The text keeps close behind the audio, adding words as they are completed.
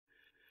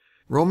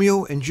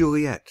Romeo and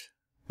Juliet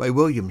by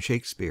William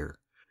Shakespeare.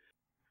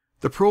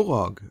 The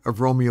Prologue of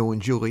Romeo and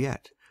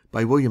Juliet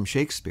by William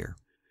Shakespeare.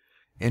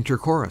 Enter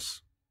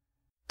chorus.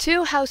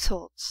 Two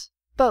households,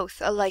 both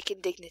alike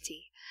in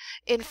dignity,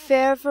 in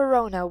fair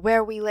Verona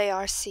where we lay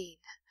our scene,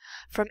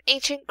 from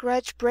ancient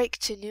grudge break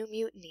to new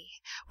mutiny,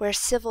 where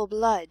civil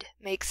blood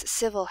makes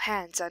civil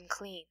hands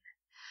unclean.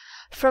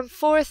 From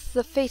forth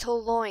the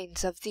fatal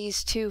loins of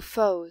these two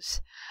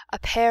foes, a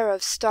pair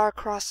of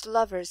star-crossed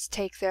lovers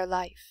take their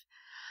life,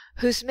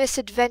 whose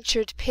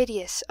misadventured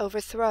piteous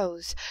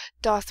overthrows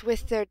doth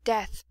with their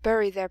death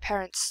bury their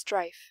parents'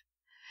 strife.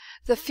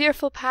 The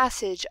fearful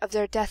passage of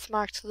their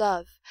death-marked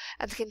love,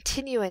 and the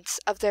continuance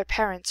of their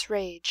parents'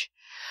 rage,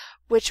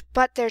 which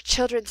but their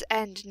children's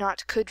end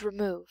not could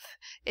remove,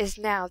 is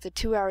now the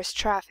 2 hours'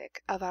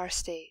 traffic of our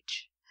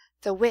stage.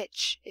 The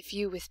which, if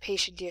you with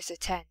patient ears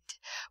attend,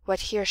 what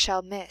here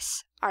shall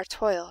miss, our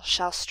toil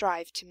shall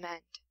strive to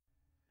mend.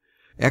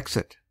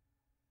 Exit.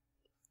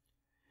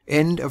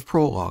 End of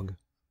Prologue.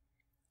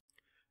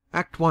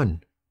 Act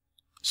 1.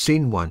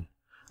 Scene 1.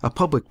 A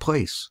public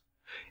place.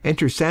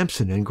 Enter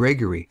Samson and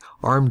Gregory,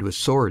 armed with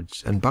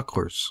swords and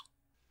bucklers.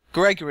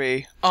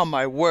 Gregory, on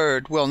my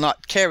word, will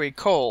not carry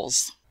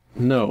coals.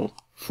 No,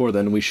 for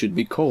then we should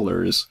be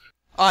colers.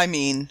 I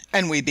mean,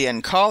 and we be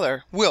in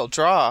collar, we'll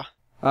draw.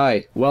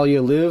 Aye, while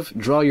you live,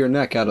 draw your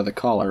neck out of the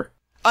collar.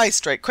 I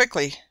strike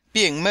quickly,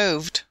 being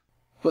moved.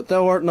 But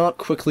thou art not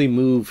quickly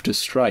moved to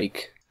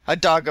strike. A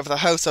dog of the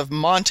house of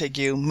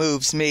Montague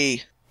moves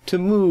me. To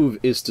move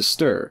is to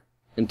stir,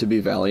 and to be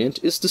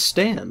valiant is to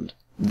stand.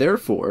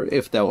 Therefore,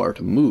 if thou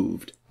art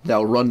moved,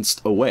 thou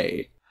runn'st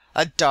away.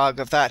 A dog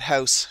of that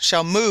house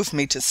shall move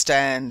me to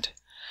stand.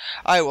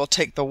 I will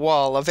take the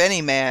wall of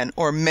any man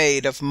or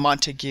maid of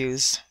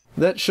Montagues.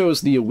 That shows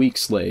thee a weak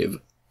slave,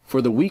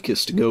 for the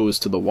weakest goes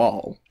to the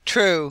wall.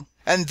 True,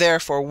 and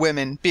therefore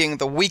women, being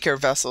the weaker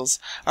vessels,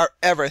 are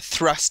ever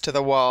thrust to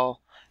the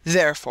wall.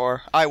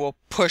 Therefore I will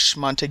push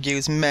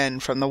Montague's men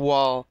from the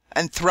wall,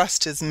 and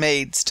thrust his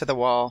maids to the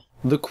wall.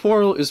 The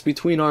quarrel is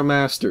between our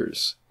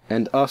masters,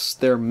 and us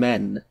their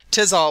men.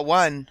 'Tis all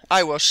one.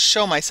 I will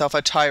show myself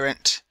a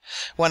tyrant.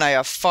 When I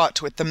have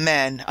fought with the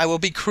men, I will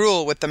be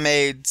cruel with the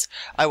maids.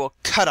 I will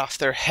cut off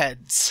their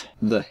heads.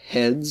 The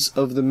heads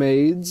of the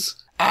maids?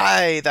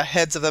 Aye, the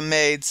heads of the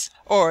maids,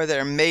 or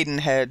their maiden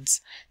heads.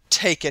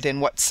 Take it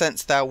in what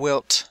sense thou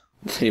wilt.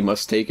 They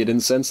must take it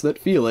in sense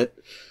that feel it.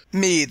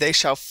 Me they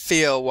shall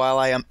feel while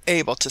I am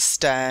able to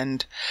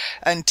stand,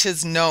 and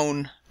 'tis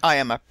known I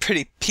am a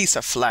pretty piece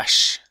of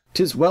flesh.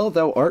 'Tis well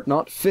thou art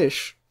not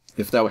fish.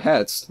 If thou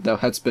hadst, thou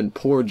hadst been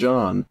poor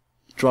John.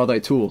 Draw thy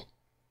tool.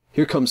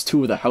 Here comes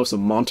two of the house of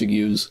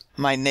Montagues.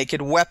 My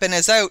naked weapon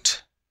is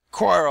out.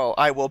 Quarrel,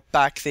 I will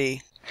back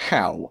thee.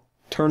 How?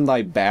 Turn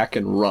thy back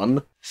and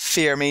run?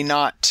 Fear me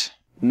not.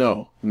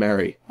 No,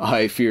 marry,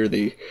 I fear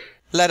thee.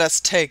 Let us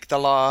take the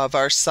law of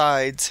our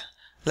sides.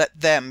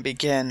 Let them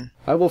begin.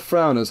 I will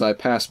frown as I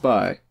pass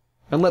by,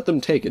 and let them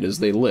take it as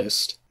they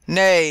list.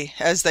 Nay,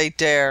 as they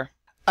dare.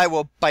 I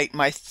will bite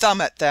my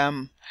thumb at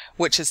them,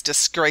 which is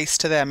disgrace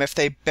to them if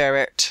they bear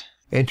it.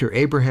 Enter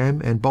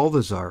Abraham and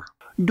Balthazar.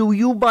 Do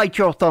you bite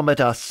your thumb at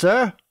us,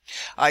 sir?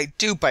 I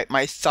do bite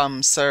my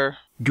thumb, sir.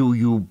 Do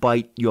you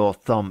bite your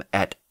thumb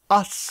at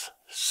us,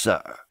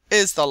 sir?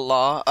 Is the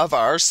law of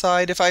our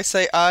side if I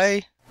say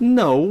aye?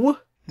 No.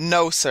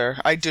 No,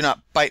 sir, I do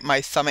not bite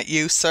my thumb at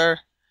you, sir.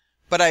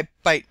 But I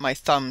bite my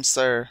thumb,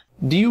 sir.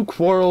 Do you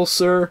quarrel,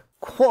 sir?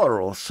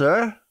 Quarrel,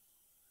 sir?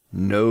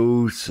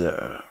 No,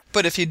 sir.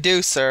 But if you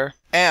do, sir,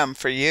 am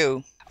for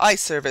you. I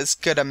serve as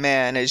good a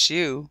man as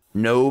you.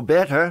 No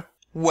better.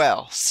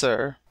 Well,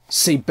 sir.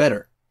 Say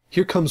better.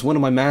 Here comes one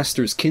of my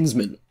master's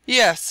kinsmen.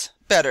 Yes,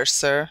 better,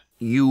 sir.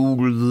 You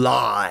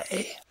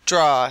lie.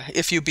 Draw,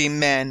 if you be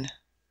men.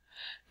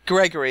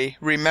 Gregory,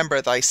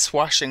 remember thy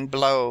swashing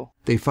blow.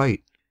 They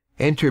fight.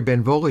 Enter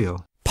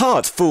Benvolio.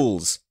 Part,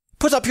 fools!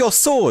 Put up your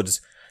swords!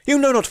 You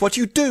know not what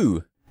you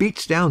do!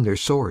 Beats down their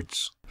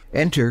swords.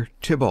 Enter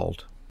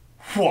Tybalt.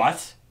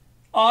 What?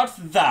 Art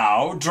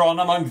thou drawn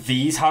among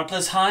these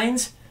heartless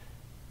hinds?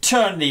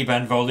 Turn thee,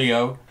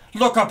 Benvolio.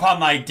 Look upon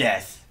my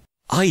death.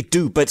 I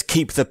do but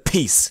keep the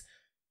peace.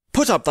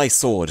 Put up thy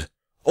sword,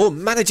 or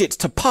manage it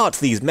to part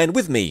these men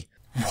with me.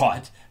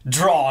 What?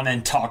 Drawn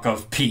and talk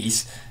of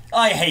peace?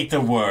 I hate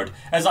the word,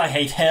 as I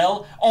hate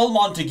hell, all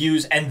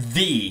Montagues, and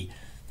thee.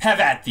 Have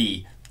at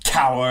thee,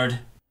 coward.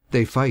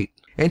 They fight.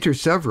 Enter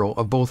several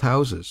of both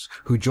houses,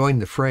 who join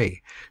the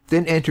fray.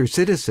 Then enter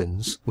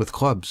citizens with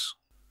clubs.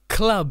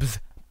 Clubs,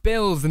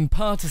 bills, and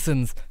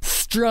partisans,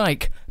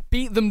 strike,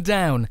 beat them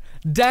down.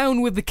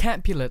 Down with the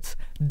Capulets,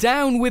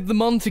 down with the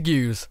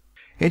Montagues.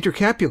 Enter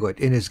Capulet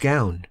in his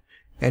gown,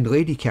 and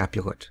Lady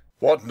Capulet.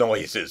 What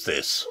noise is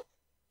this?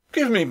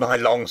 Give me my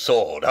long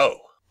sword, ho!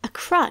 A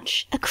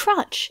crutch, a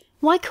crutch.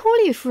 Why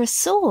call you for a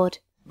sword?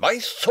 My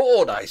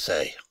sword, I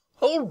say.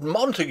 Old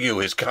Montague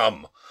is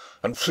come,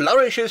 and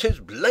flourishes his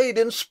blade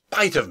in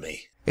spite of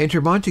me. Enter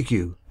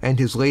Montague and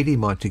his Lady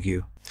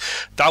Montague.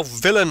 Thou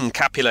villain,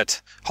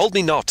 Capulet, hold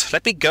me not,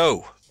 let me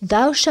go.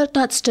 Thou shalt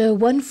not stir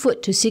 1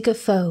 foot to seek a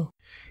foe.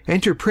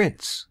 Enter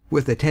Prince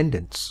with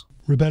attendants.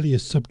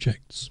 Rebellious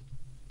subjects,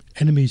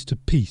 enemies to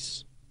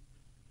peace,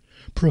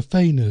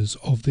 profaners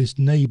of this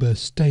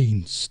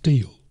neighbour-stained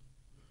steel.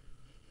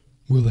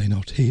 Will they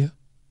not hear?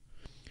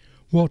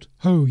 What,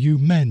 ho, you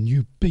men,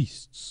 you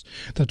beasts,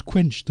 that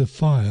quench the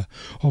fire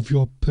of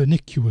your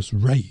pernicious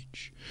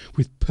rage,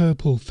 with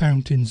purple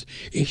fountains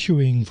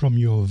issuing from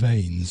your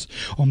veins,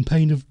 on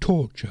pain of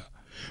torture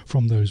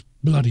from those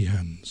bloody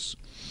hands,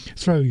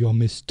 throw your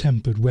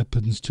mistempered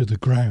weapons to the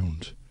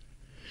ground,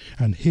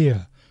 and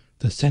hear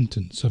the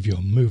sentence of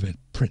your moved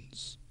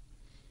prince.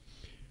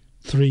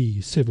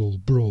 3 civil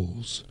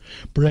brawls,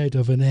 bred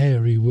of an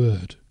airy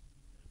word,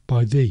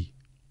 by thee,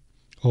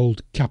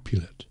 old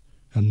Capulet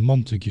and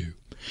Montague,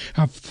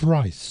 have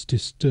thrice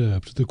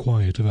disturbed the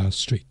quiet of our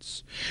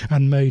streets,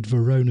 and made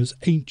Verona's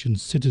ancient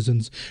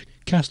citizens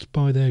cast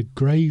by their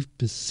grave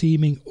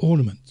beseeming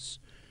ornaments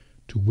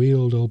to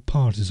wield old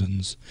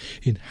partisans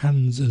in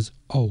hands as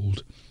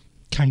old,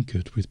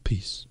 cankered with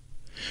peace,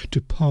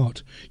 to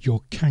part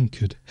your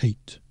cankered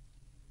hate.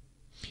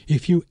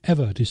 If you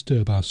ever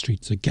disturb our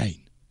streets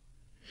again,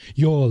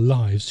 your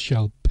lives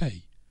shall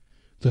pay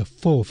the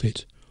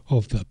forfeit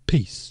of the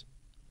peace.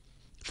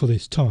 For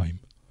this time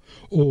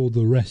all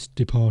the rest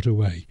depart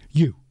away.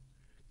 You,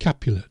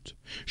 Capulet,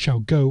 shall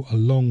go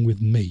along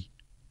with me.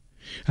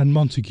 And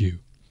Montague,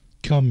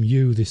 come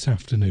you this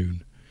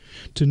afternoon,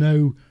 to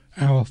know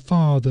our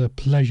farther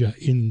pleasure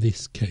in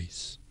this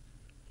case.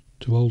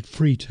 To old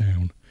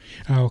Freetown,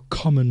 our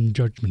common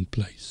judgment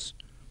place.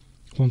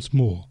 Once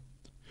more,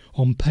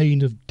 on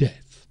pain of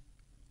death,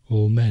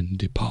 all men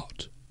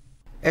depart.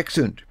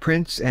 Exeunt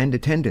Prince and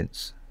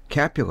attendants,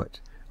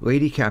 Capulet,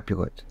 Lady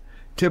Capulet,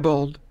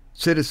 Tybalt,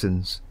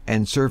 citizens,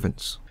 and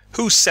servants.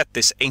 Who set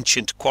this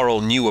ancient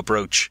quarrel new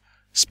abroach?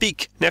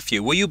 Speak,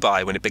 nephew, were you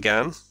by when it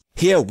began?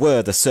 Here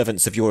were the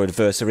servants of your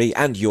adversary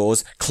and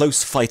yours,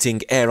 close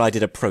fighting ere I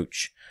did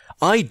approach.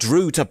 I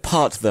drew to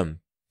part them.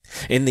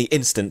 In the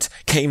instant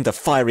came the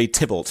fiery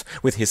Tybalt,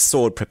 with his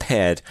sword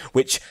prepared,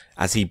 which,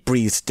 as he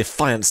breathed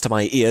defiance to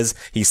my ears,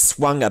 he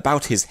swung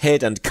about his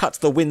head and cut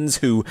the winds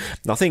who,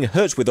 nothing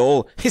hurt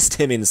withal, hissed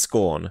him in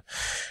scorn.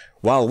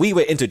 While we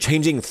were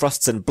interchanging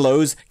thrusts and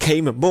blows,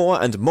 came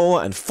more,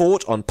 and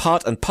fought on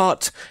part and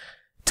part,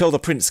 till the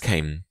prince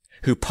came,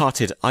 who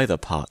parted either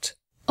part.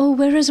 Oh,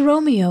 where is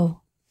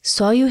Romeo?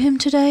 Saw you him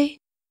to-day?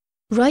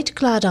 Right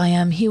glad I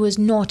am he was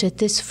not at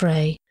this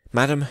fray.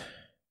 Madam,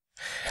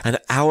 an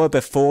hour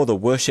before the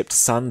worshipped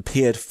sun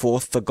peered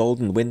forth the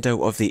golden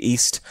window of the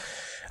east,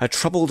 a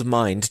troubled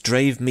mind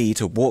drave me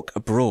to walk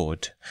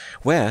abroad,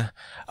 where,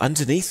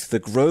 underneath the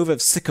grove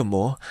of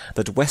sycamore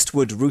that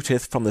westward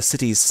rooteth from the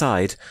city's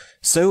side,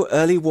 so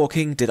early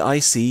walking did I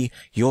see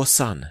your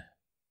son.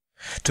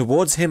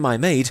 Towards him I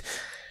made,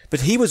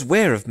 but he was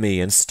ware of me,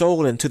 and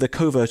stole into the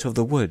covert of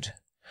the wood.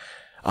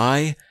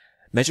 I,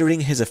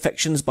 measuring his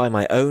affections by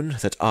my own,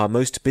 that are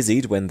most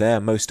busied when they're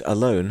most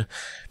alone,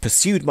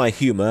 pursued my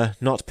humour,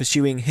 not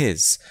pursuing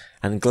his,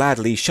 and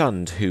gladly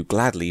shunned who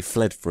gladly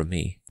fled from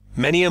me.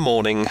 Many a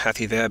morning hath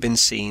he there been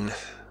seen,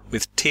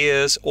 with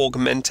tears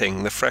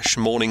augmenting the fresh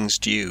morning's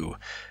dew,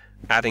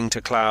 adding to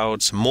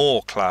clouds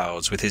more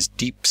clouds with his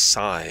deep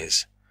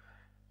sighs.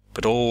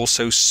 But all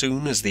so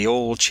soon as the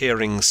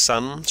all-cheering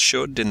sun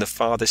should in the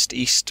farthest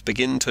east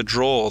begin to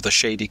draw the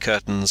shady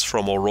curtains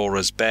from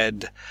Aurora's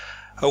bed,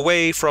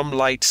 away from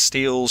light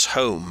steals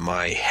home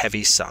my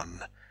heavy son,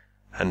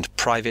 and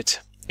private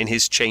in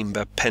his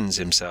chamber pens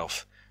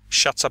himself,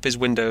 shuts up his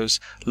windows,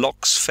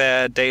 locks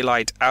fair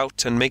daylight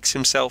out, and makes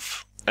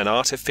himself an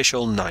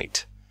artificial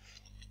night.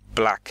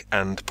 Black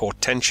and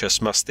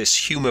portentous must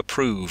this humour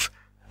prove,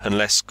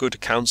 unless good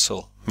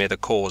counsel may the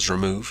cause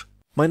remove.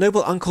 My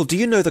noble uncle, do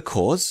you know the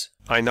cause?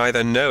 I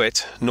neither know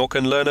it, nor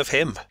can learn of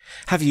him.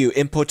 Have you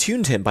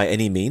importuned him by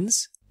any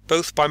means?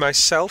 Both by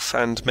myself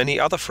and many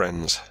other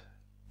friends.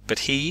 But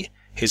he,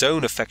 his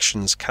own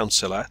affection's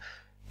counsellor,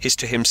 is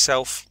to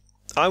himself,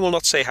 I will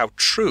not say how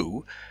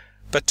true,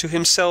 but to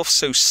himself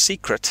so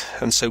secret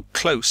and so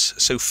close,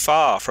 so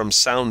far from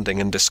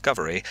sounding and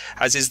discovery,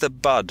 as is the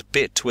bud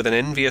bit with an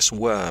envious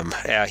worm,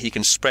 ere he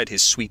can spread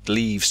his sweet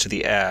leaves to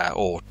the air,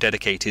 or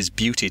dedicate his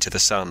beauty to the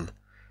sun.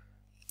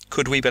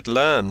 Could we but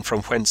learn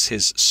from whence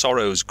his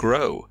sorrows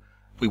grow,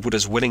 we would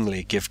as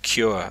willingly give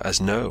cure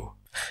as know.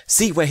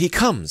 See where he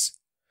comes!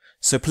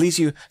 So please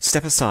you,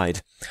 step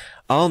aside.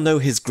 I'll know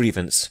his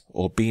grievance,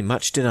 or be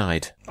much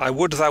denied. I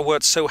would thou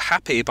wert so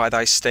happy by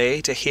thy stay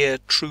to hear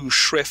true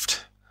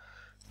shrift.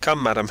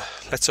 Come, madam,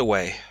 let's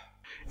away.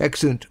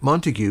 Exeunt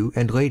Montague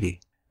and Lady.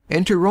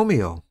 Enter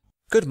Romeo.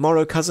 Good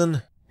morrow,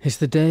 cousin. Is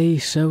the day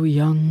so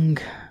young?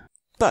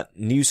 But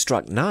news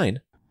struck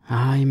 9.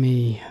 Ay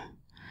me,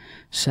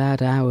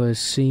 sad hours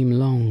seem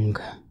long.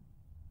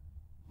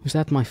 Was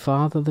that my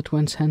father that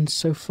went hence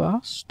so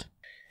fast?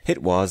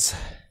 It was.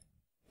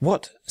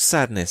 What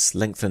sadness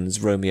lengthens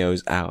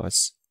Romeo's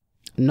hours?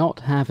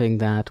 Not having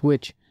that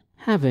which,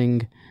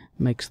 having,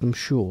 makes them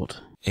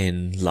short.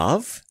 In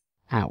love?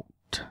 Out.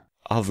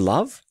 Of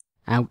love?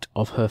 Out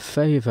of her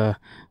favour,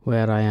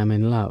 where I am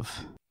in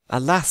love.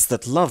 Alas,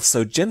 that love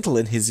so gentle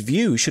in his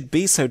view should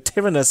be so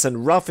tyrannous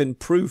and rough in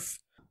proof.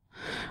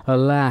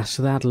 Alas,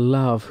 that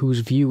love, whose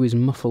view is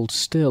muffled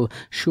still,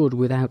 should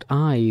without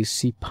eyes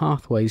see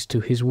pathways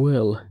to his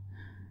will.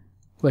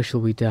 Where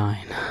shall we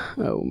dine?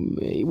 Oh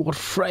me, what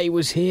fray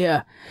was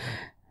here?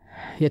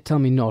 Yet tell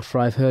me not, for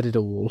I've heard it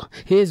all.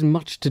 Here's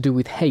much to do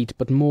with hate,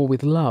 but more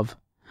with love.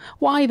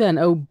 Why then,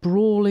 O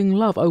brawling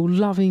love, O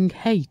loving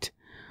hate?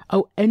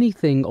 O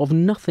anything of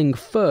nothing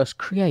first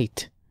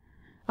create?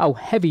 O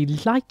heavy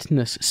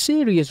lightness,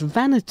 serious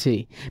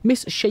vanity,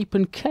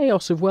 misshapen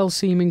chaos of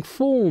well-seeming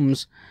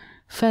forms,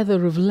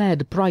 feather of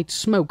lead, bright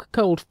smoke,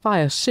 cold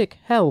fire, sick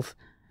health,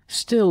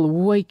 still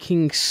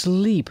waking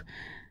sleep.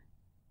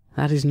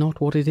 That is not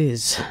what it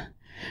is.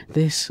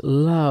 This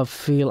love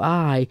feel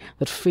I,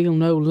 that feel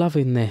no love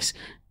in this.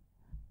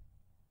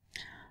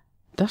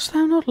 Dost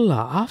thou not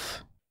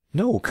laugh?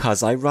 No,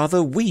 coz, I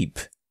rather weep.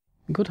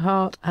 Good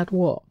heart, at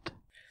what?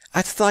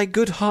 At thy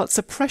good heart's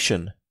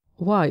oppression.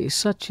 Why,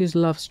 such is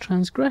love's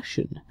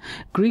transgression.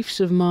 Griefs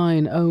of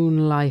mine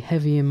own lie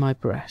heavy in my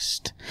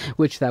breast,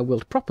 which thou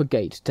wilt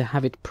propagate to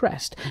have it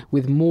pressed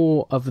with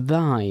more of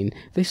thine.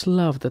 This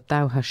love that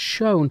thou hast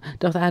shown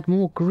doth add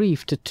more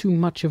grief to too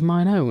much of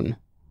mine own.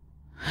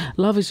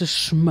 Love is a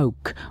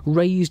smoke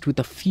raised with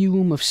the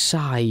fume of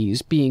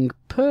sighs, being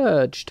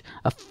purged,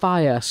 a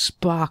fire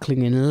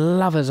sparkling in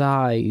lovers'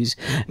 eyes,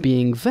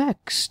 being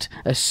vexed,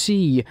 a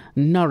sea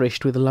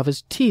nourished with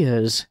lovers'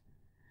 tears.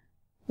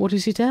 What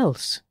is it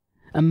else?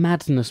 A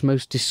madness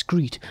most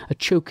discreet, a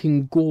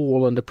choking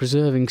gall and a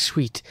preserving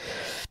sweet.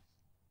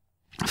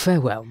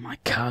 Farewell, my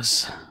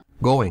coz.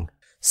 Going.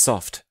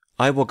 Soft,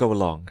 I will go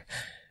along,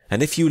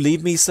 and if you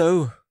leave me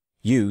so,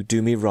 you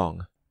do me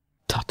wrong.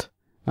 Tut,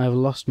 I have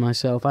lost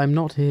myself. I am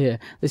not here.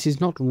 This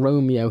is not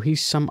Romeo.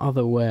 He's some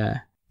other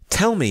where.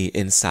 Tell me,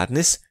 in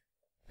sadness,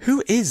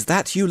 who is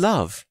that you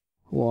love?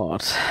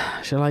 What,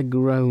 shall I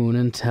groan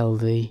and tell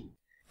thee?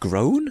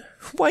 Groan?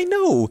 Why,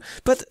 no,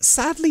 but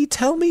sadly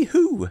tell me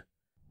who.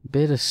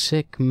 Bid a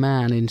sick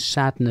man in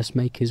sadness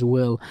make his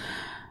will.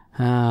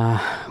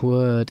 Ah,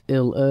 word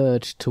ill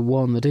urged to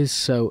one that is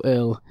so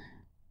ill.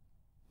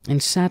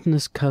 In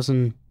sadness,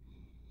 cousin,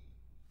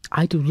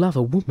 I do love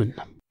a woman.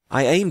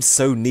 I aimed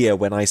so near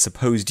when I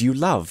supposed you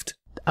loved.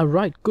 A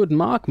right good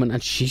markman,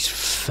 and she's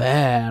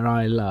fair,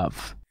 I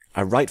love.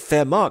 A right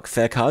fair mark,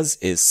 fair coz,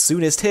 is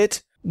soonest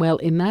hit. Well,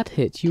 in that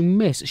hit you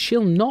miss.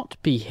 She'll not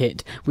be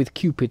hit with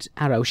Cupid's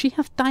arrow. She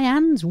hath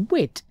Dian's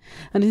wit,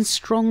 and in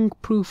strong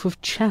proof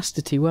of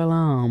chastity well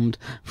armed.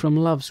 From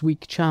love's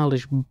weak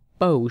childish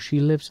bow she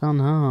lives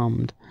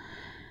unharmed.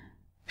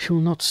 She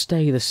will not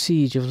stay the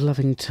siege of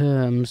loving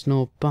terms,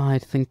 nor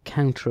bide th'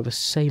 encounter of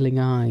assailing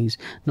eyes,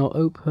 nor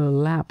ope her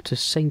lap to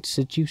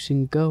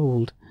saint-seducing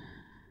gold.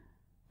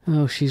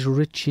 Oh, she's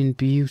rich in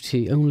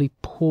beauty, only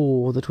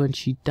poor that when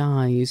she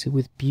dies,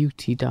 with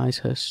beauty dies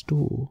her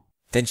store.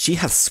 Then she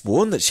hath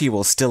sworn that she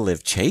will still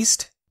live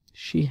chaste?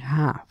 She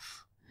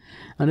hath,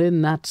 and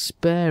in that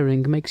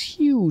sparing makes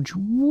huge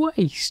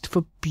waste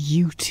for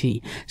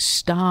beauty,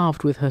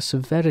 starved with her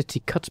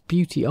severity, cuts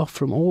beauty off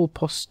from all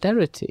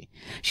posterity.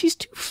 She's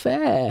too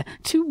fair,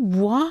 too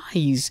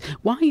wise,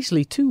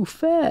 wisely too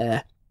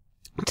fair,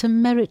 to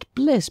merit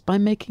bliss by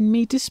making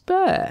me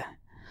despair.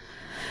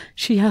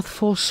 She hath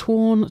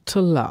forsworn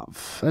to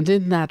love, and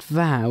in that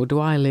vow do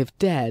I live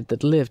dead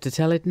that live to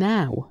tell it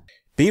now.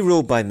 Be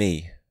ruled by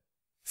me.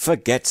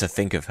 Forget to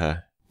think of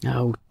her.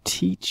 Oh,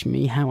 teach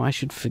me how I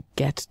should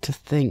forget to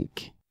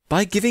think.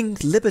 By giving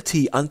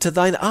liberty unto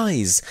thine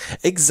eyes,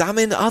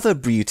 examine other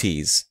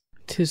beauties.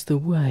 'Tis the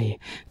way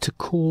to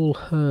call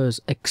hers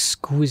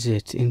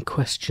exquisite in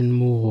question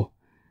more.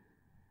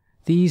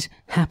 These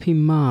happy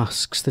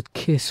masks that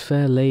kiss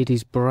fair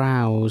ladies'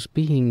 brows,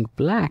 being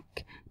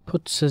black,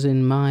 puts us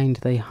in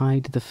mind they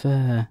hide the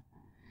fair.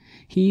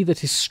 He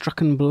that is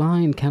strucken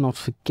blind cannot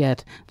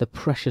forget the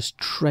precious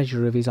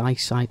treasure of his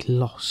eyesight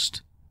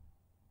lost.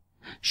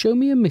 Show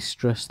me a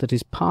mistress that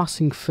is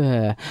passing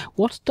fair.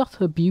 What doth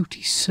her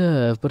beauty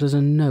serve but as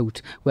a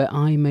note where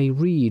I may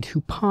read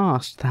who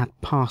passed that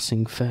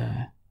passing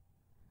fair?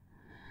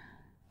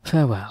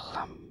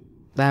 Farewell.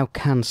 Thou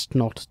canst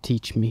not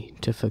teach me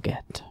to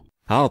forget.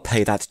 I'll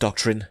pay that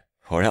doctrine,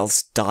 or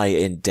else die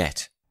in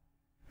debt.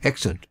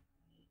 Exeunt.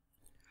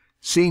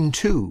 Scene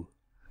 2.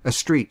 A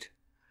street.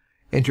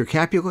 Enter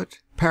Capulet,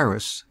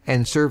 Paris,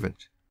 and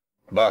servant.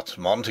 But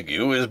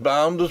Montague is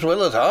bound as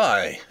well as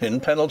I, in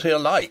penalty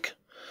alike.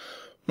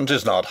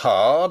 'Tis not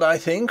hard, I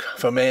think,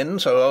 for men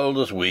so old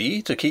as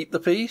we to keep the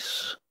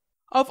peace.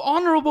 Of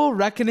honourable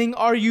reckoning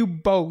are you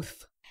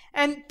both,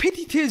 and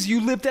pity 'tis you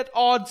lived at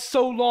odds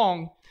so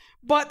long.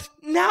 But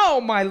now,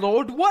 my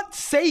lord, what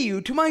say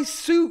you to my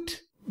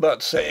suit?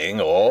 But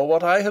saying o'er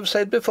what I have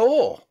said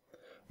before.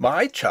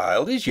 My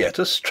child is yet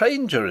a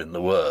stranger in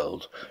the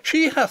world.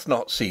 She hath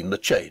not seen the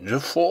change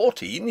of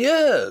 14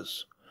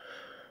 years.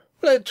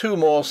 Let 2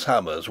 more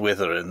summers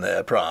wither in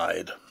their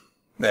pride,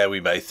 ere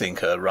we may think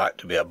her right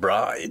to be a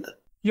bride.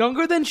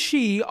 Younger than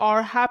she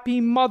are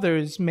happy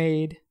mothers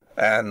made.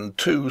 And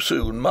too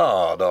soon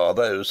marred are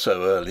those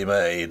so early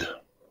made.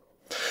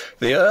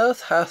 The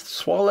earth hath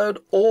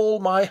swallowed all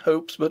my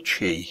hopes but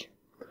she.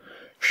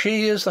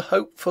 She is the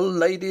hopeful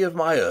lady of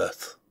my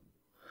earth.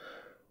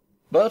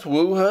 But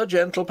woo her,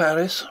 gentle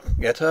Paris,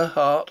 get her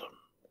heart.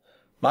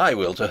 My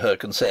will to her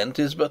consent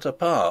is but a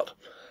part,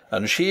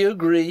 and she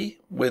agree,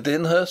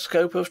 within her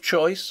scope of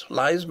choice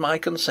lies my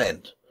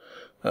consent,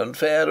 and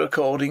fair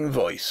according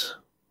voice.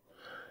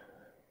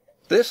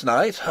 This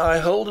night I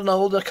hold an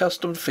old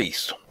accustomed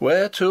feast,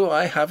 whereto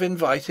I have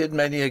invited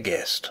many a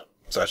guest,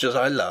 such as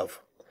I love.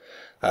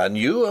 And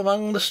you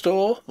among the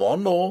store,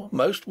 one more,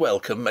 most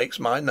welcome makes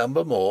my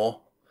number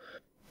more.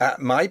 At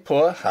my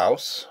poor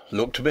house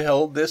look to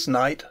behold this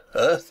night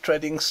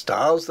earth-treading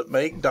stars that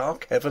make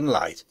dark heaven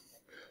light.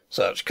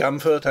 Such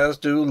comfort as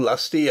do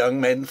lusty young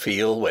men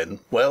feel when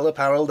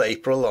well-apparelled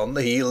April on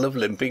the heel of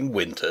limping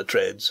winter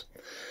treads.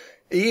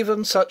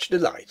 Even such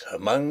delight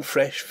among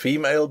fresh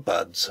female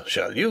buds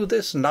shall you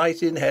this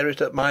night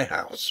inherit at my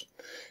house.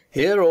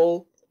 Hear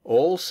all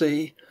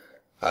see,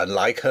 and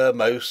like her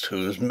most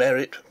whose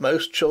merit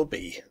most shall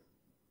be.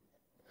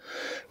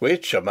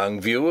 Which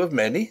among view of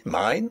many,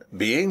 mine,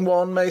 being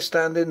one, may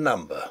stand in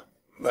number,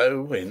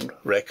 though in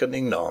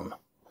reckoning none.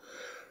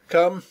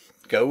 Come,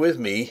 go with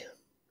me.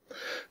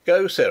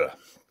 Go, Sirrah,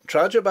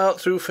 trudge about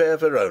through fair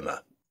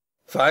Verona.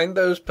 Find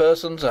those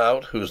persons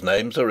out whose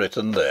names are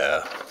written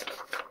there.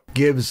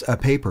 Gives a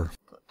paper.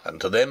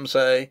 And to them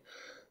say,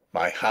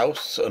 my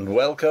house and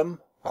welcome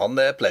on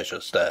their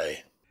pleasure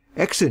stay.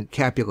 Exeunt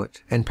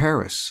Capulet and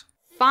Paris.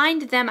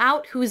 Find them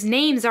out whose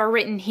names are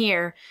written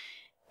here.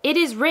 It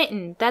is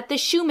written that the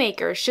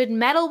shoemaker should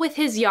meddle with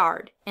his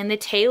yard, and the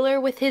tailor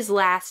with his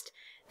last,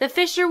 the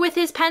fisher with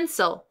his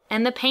pencil,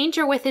 and the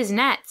painter with his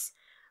nets.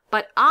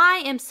 But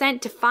I am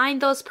sent to find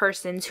those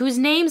persons whose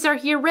names are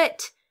here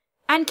writ,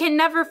 and can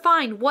never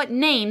find what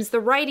names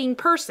the writing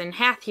person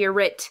hath here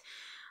writ.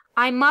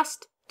 I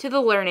must to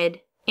the learned,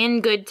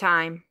 in good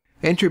time.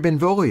 Enter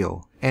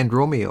Benvolio and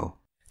Romeo.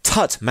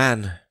 Tut,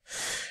 man!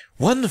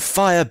 One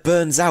fire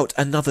burns out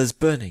another's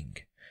burning.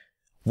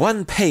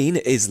 One pain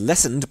is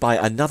lessened by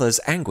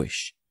another's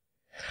anguish.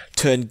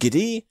 Turn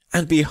giddy,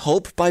 and be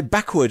holp by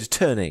backward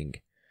turning.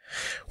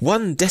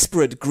 One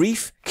desperate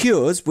grief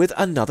cures with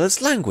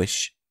another's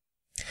languish.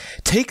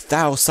 Take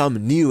thou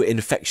some new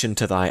infection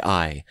to thy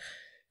eye,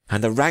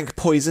 and the rank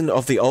poison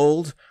of the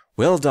old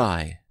will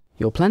die.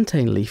 Your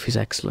plantain leaf is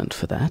excellent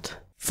for that.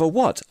 For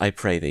what, I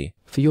pray thee?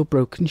 For your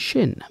broken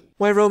shin.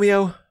 Why,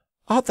 Romeo,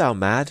 art thou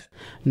mad?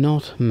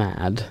 Not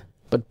mad,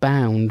 but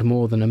bound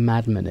more than a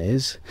madman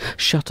is,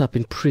 shut up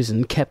in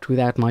prison, kept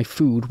without my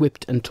food,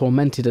 whipped and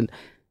tormented, and...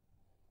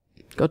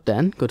 God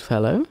den, good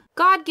fellow.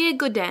 God give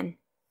good den.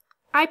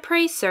 I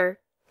pray, sir,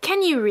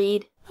 can you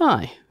read?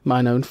 Ay,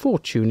 mine own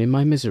fortune in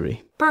my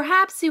misery.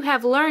 Perhaps you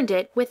have learned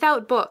it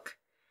without book.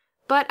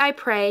 But I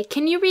pray,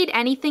 can you read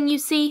anything you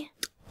see?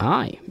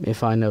 Ay,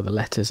 if I know the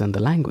letters and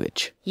the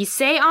language. Ye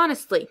say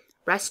honestly,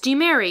 rest ye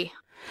merry.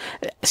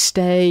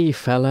 Stay,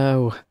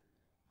 fellow.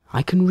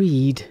 I can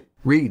read.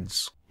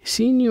 Reads.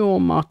 Signor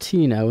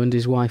Martino and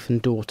his wife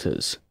and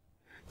daughters.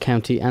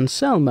 County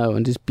Anselmo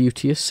and his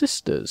beauteous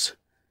sisters.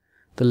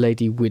 The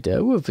lady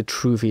widow of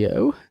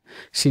Vitruvio.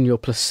 Signor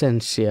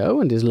Placencio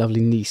and his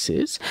lovely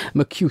nieces.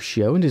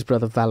 Mercutio and his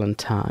brother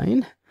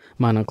Valentine.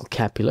 Mine uncle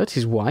Capulet,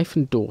 his wife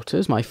and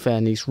daughters, my fair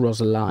niece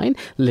Rosaline,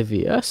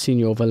 Livia,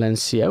 Signor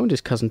Valencio and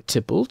his cousin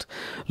Tybalt,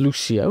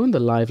 Lucio and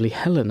the lively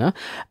Helena.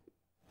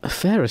 A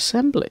fair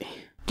assembly.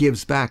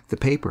 Gives back the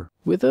paper.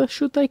 Whither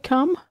should they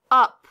come?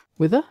 Up.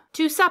 Whither?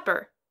 To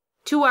supper.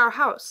 To our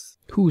house.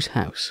 Whose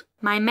house?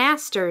 My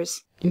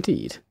master's.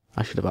 Indeed,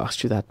 I should have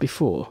asked you that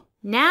before.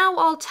 Now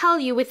I'll tell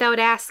you without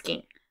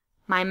asking.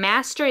 My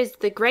master is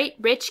the great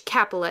rich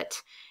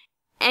Capulet,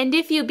 and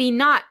if you be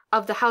not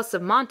of the house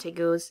of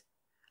Montagues,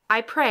 I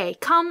pray,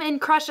 come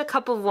and crush a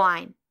cup of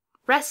wine.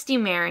 Rest ye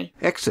merry.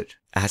 Exit.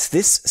 At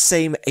this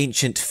same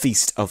ancient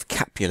feast of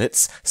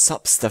Capulets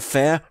sups the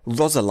fair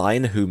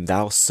Rosaline whom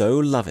thou so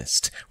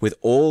lovest, with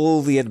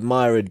all the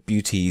admired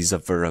beauties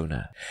of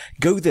Verona.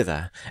 Go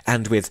thither,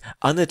 and with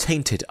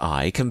unattainted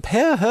eye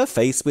compare her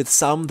face with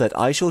some that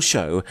I shall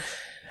show,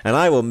 and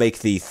I will make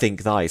thee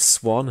think thy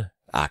swan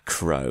a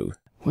crow.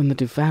 When the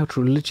devout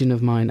religion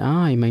of mine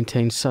eye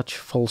maintains such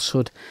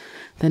falsehood,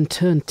 then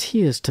turn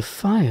tears to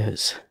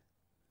fires.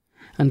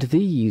 And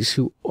these,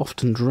 who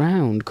often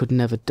drowned, could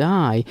never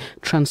die,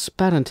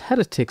 transparent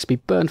heretics be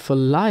burnt for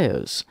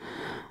liars.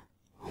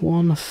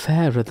 One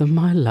fairer than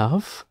my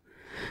love?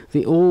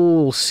 The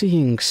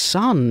all-seeing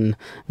sun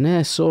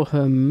ne'er saw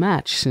her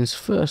match since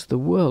first the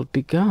world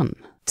begun.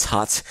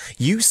 Tut,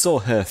 you saw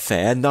her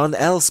fair, none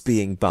else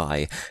being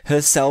by,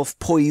 herself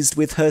poised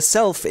with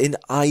herself in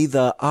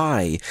either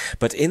eye.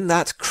 But in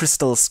that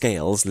crystal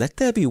scales let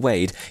there be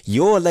weighed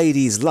your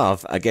lady's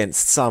love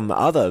against some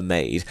other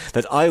maid,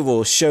 that I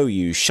will show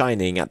you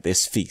shining at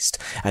this feast,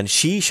 and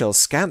she shall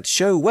scant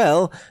show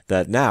well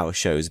that now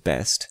shows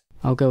best.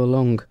 I'll go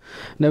along,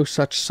 no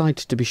such sight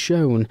to be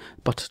shown,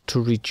 but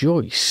to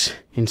rejoice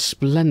in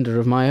splendour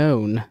of my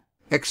own.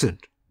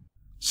 Exeunt.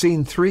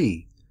 Scene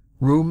 3.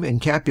 Room in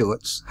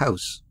Capulet's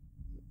house.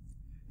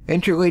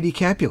 Enter Lady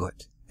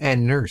Capulet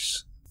and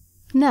nurse.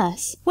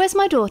 Nurse, where's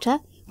my daughter?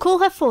 Call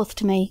her forth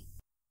to me.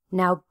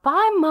 Now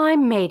by my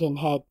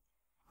maidenhead,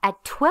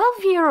 at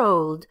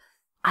 12-year-old,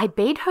 I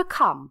bade her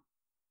come.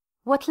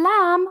 What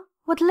lamb?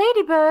 What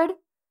ladybird?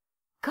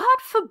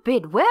 God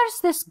forbid, where's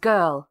this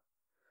girl?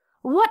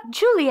 What,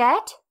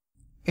 Juliet?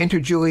 Enter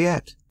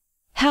Juliet.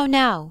 How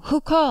now?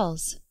 Who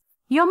calls?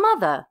 Your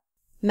mother.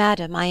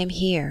 Madam, I am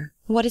here.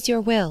 What is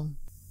your will?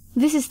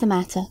 This is the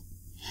matter.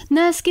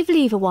 Nurse, give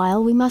leave a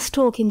while, we must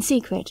talk in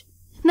secret.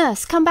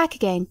 Nurse, come back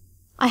again.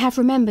 I have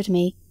remembered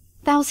me.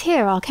 Thou's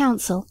hear our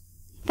counsel.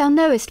 Thou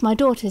knowest my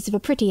daughter's of a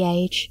pretty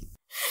age.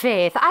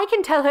 Faith, I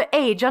can tell her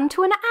age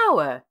unto an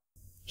hour.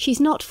 She's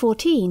not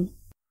 14.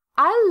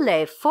 I'll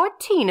lay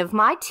 14 of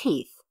my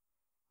teeth.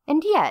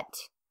 And yet,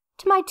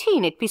 to my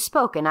teen it be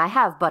spoken I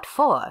have but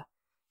 4.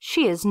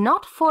 She is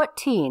not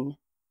 14.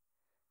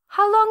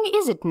 How long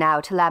is it now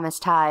to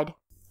Lammastide?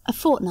 A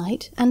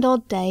fortnight, and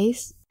odd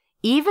days.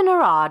 Even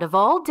or odd of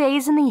all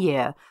days in the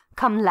year,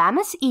 come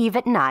Lammas Eve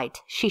at night,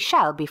 she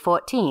shall be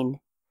 14.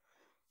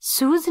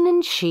 Susan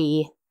and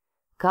she,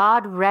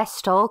 God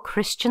rest all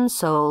Christian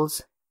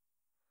souls,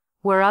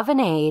 were of an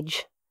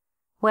age.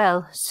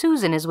 Well,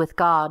 Susan is with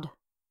God.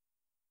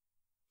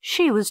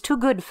 She was too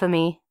good for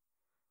me.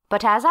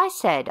 But as I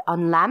said,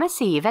 on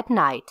Lammas Eve at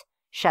night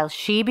shall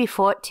she be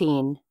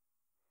 14.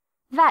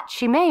 That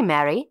she may,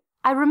 Mary,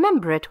 I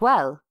remember it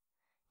well.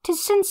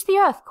 'Tis since the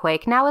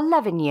earthquake now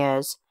 11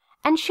 years,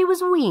 and she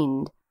was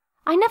weaned.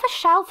 I never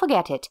shall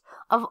forget it,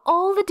 of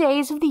all the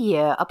days of the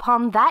year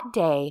upon that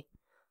day,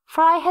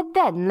 for I had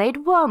then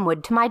laid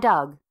wormwood to my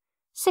dug,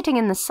 sitting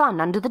in the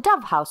sun under the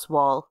dove-house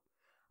wall.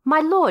 My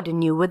lord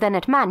and you were then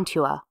at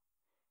Mantua.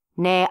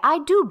 Nay, I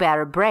do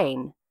bear a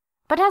brain,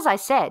 but as I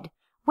said,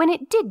 when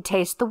it did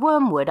taste the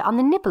wormwood on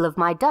the nipple of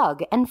my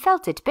dug, and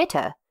felt it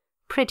bitter,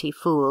 pretty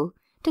fool,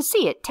 to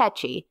see it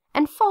tetchy,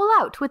 and fall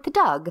out with the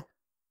dug.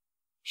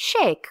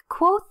 Shake,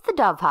 quoth the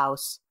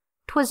dove-house,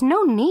 'twas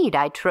no need,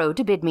 I trow,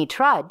 to bid me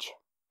trudge.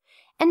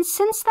 And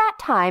since that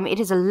time it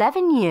is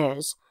 11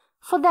 years,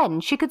 for then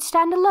she could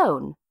stand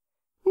alone.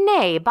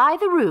 Nay, by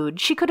the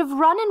rood, she could have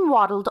run and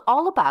waddled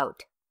all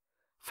about.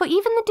 For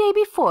even the day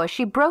before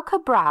she broke her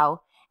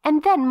brow,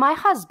 and then my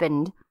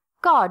husband,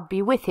 God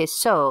be with his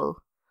soul,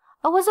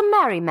 was a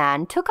merry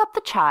man, took up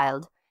the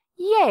child.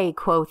 Yea,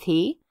 quoth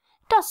he,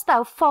 dost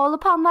thou fall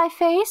upon thy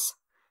face?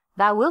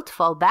 Thou wilt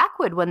fall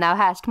backward when thou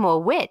hast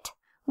more wit,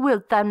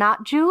 wilt thou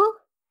not, Jule?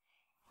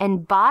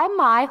 And by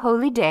my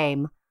holy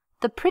dame,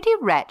 the pretty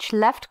wretch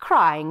left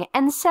crying,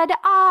 and said,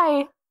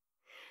 Aye.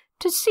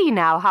 To see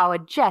now how a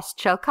jest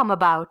shall come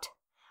about.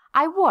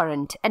 I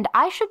warrant, and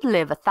I should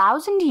live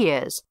 1,000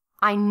 years,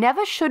 I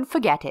never should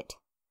forget it.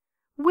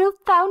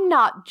 Wilt thou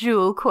not,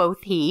 Jule,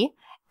 quoth he,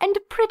 and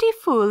pretty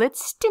fool it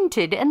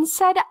stinted, and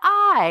said,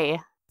 Aye.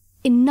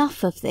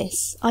 Enough of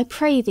this, I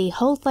pray thee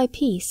hold thy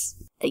peace.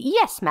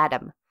 Yes,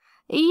 madam,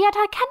 yet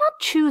I cannot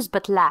choose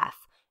but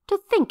laugh, to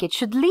think it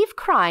should leave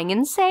crying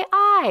and say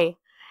aye.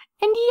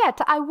 And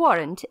yet I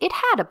warrant it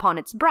had upon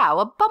its brow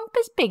a bump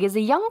as big as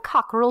a young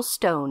cockerel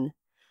stone,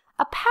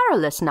 a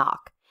perilous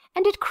knock,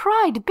 and it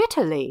cried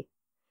bitterly.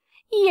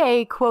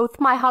 Yea, quoth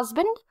my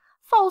husband,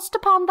 fall'st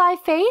upon thy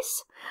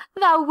face?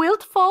 Thou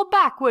wilt fall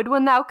backward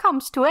when thou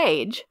comest to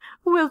age,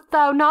 wilt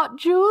thou not,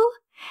 Jule?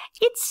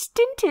 It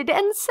stinted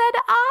and said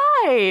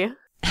aye.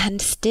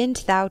 And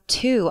stint thou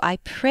too, I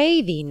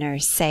pray thee,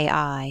 nurse, say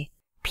I.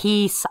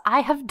 Peace,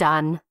 I have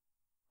done.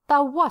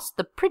 Thou wast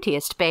the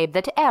prettiest babe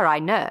that e'er I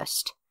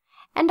nursed,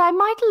 and I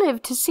might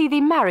live to see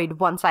thee married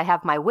once I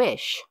have my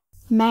wish.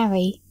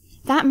 Marry,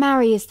 that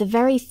marry is the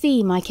very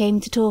theme I came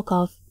to talk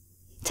of.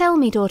 Tell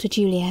me, daughter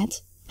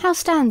Juliet, how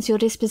stands your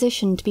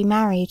disposition to be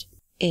married?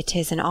 It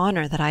is an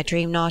honour that I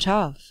dream not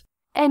of.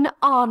 An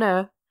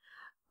honour!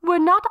 Were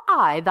not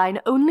I thine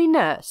only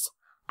nurse,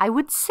 I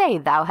would say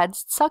thou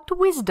hadst sucked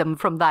wisdom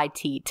from thy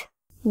teat.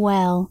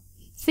 Well,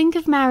 think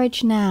of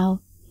marriage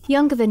now.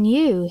 Younger than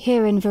you,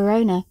 here in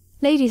Verona,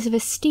 ladies of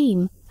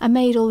esteem are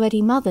made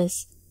already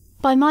mothers.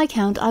 By my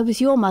count I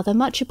was your mother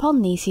much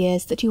upon these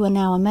years that you are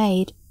now a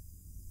maid.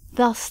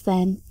 Thus,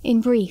 then,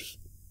 in brief,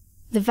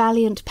 the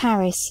valiant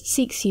Paris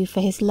seeks you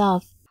for his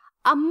love.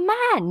 A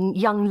man,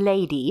 young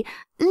lady,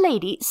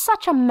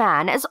 such a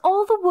man as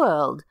all the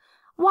world.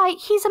 Why,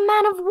 he's a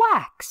man of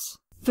wax.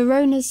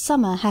 Verona's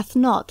summer hath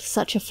not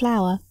such a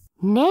flower.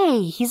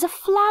 Nay, he's a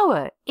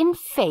flower, in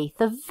faith,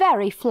 a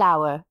very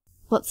flower.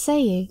 What say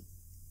you?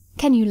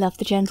 Can you love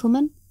the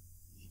gentleman?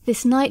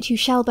 This night you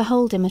shall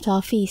behold him at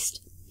our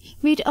feast.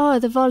 Read o'er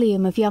the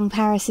volume of young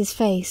Paris's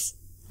face,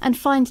 and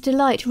find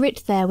delight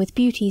writ there with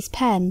beauty's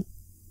pen.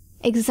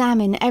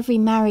 Examine every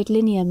married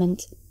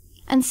lineament,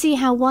 and see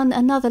how one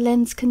another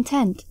lends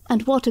content,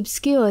 and what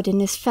obscured in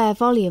this fair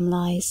volume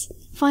lies,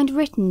 find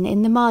written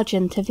in the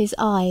margent of his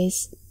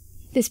eyes.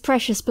 This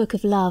precious book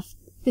of love,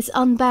 this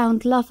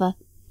unbound lover,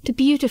 to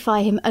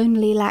beautify him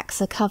only lacks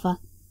a cover.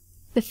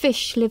 The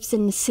fish lives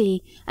in the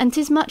sea, and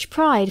 'tis much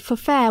pride for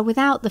fair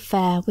without the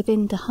fair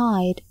within to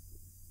hide.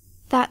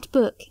 That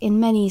book in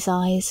many's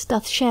eyes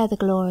doth share the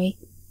glory,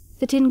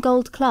 that in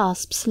gold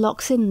clasps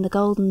locks in the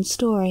golden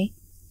story.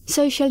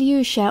 So shall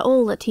you share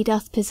all that he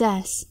doth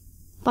possess,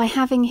 by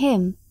having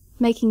him,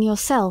 making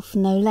yourself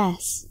no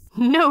less.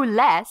 No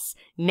less,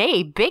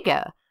 nay,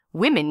 bigger.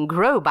 Women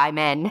grow by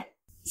men.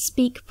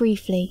 Speak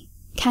briefly.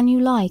 Can you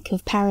like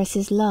of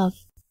Paris's love?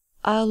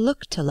 I'll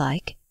look to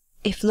like,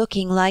 if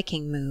looking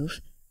liking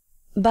move.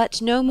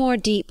 But no more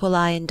deep will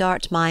I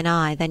endart mine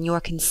eye than your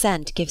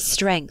consent gives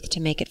strength to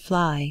make it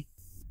fly.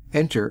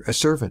 Enter a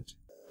servant.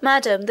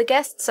 Madam, the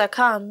guests are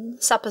come,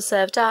 supper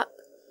served up.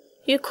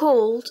 You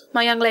called,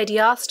 my young lady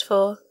asked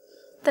for.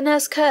 The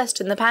nurse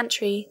cursed in the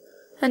pantry,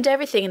 and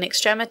everything in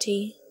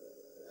extremity.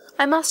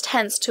 I must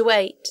hence to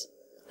wait.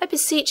 I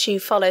beseech you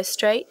follow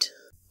straight.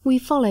 We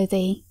follow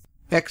thee.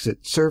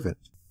 Exit servant.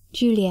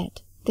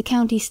 Juliet, the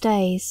county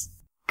stays.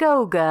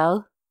 Go,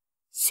 girl.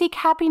 Seek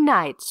happy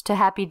nights to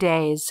happy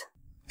days.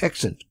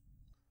 Exit.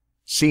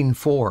 Scene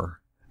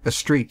 4. A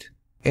street.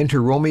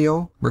 Enter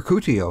Romeo,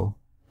 Mercutio,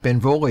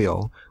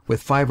 Benvolio,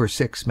 with 5 or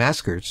 6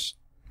 maskers,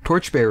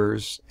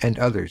 torchbearers, and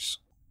others.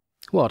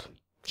 What?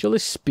 Shall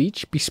this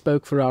speech be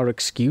spoke for our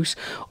excuse,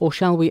 or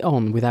shall we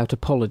on without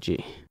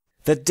apology?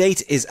 The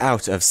date is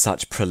out of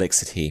such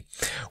prolixity.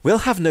 We'll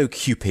have no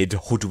Cupid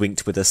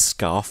hoodwinked with a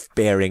scarf,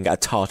 bearing a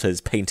Tartar's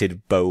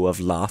painted bow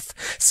of lath,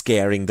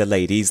 scaring the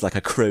ladies like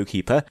a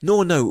crow-keeper,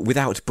 nor no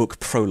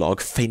without-book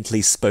prologue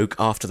faintly spoke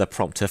after the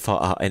prompter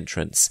for our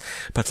entrance.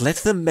 But let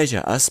them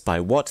measure us by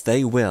what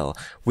they will.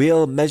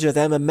 We'll measure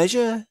them a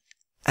measure,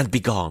 and be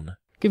gone.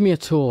 Give me a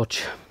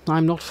torch.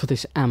 I'm not for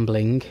this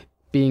ambling.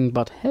 Being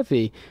but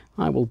heavy,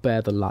 I will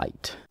bear the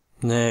light.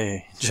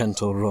 Nay,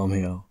 gentle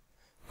Romeo.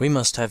 We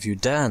must have you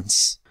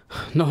dance.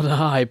 Not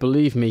I,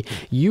 believe me.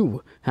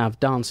 You have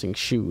dancing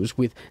shoes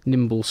with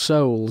nimble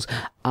soles.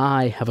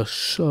 I have a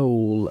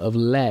soul of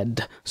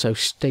lead, so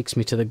stakes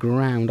me to the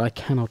ground I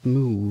cannot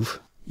move.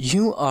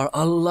 You are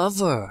a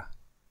lover.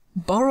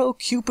 Borrow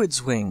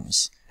Cupid's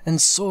wings,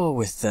 and soar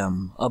with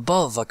them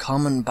above a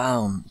common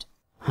bound.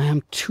 I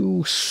am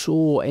too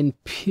sore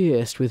and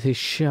pierced with his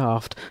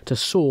shaft to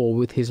soar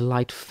with his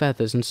light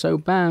feathers, and so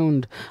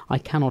bound I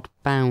cannot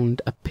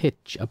bound a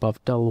pitch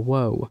above dull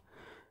woe.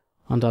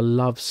 Under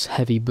love's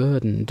heavy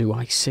burden do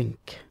I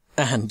sink.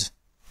 And,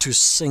 to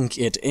sink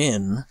it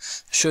in,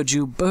 should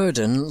you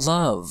burden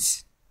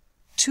love.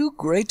 Too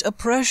great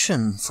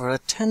oppression for a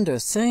tender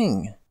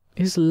thing.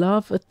 Is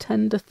love a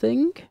tender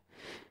thing?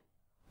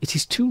 It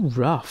is too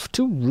rough,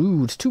 too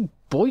rude, too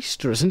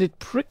boisterous, and it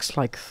pricks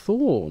like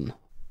thorn.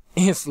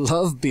 If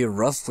love be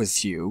rough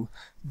with you,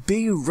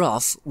 be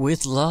rough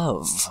with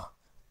love.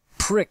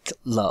 Prick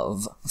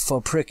love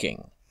for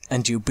pricking,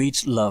 and you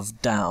beat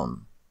love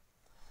down.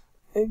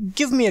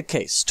 Give me a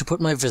case to put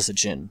my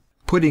visage in.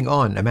 Putting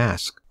on a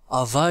mask.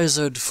 A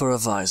visored for a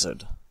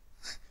visored.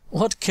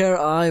 What care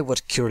I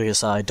what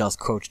curious eye doth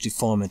quote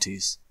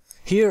deformities?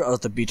 Here are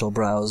the beetle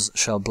brows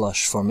shall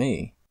blush for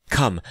me.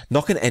 Come,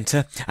 knock and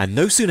enter, and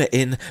no sooner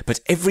in, but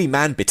every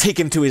man betake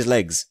him to his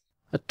legs.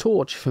 A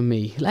torch for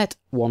me. Let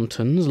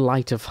wantons,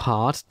 light of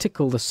heart,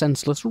 tickle the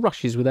senseless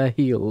rushes with their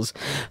heels,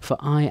 for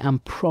I am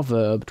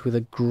proverbed with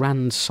a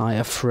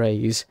grandsire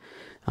phrase.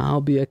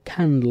 I'll be a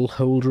candle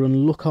holder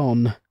and look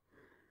on.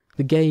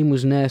 The game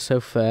was ne'er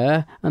so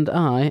fair, and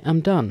I am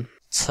done.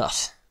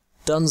 Tut,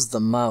 done's the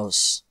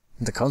mouse,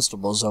 the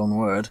constable's own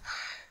word.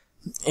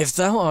 If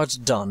thou art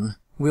done,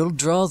 we'll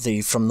draw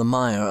thee from the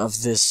mire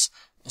of this,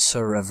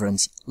 Sir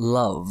Reverence,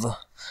 love,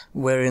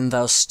 wherein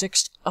thou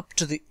stick'st up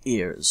to the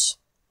ears.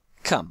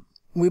 Come,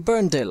 we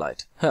burn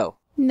daylight, ho.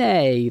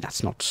 Nay,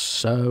 that's not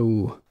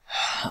so.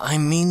 I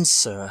mean,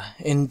 sir,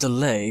 in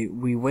delay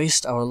we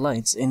waste our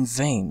lights in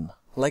vain,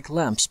 like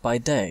lamps by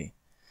day.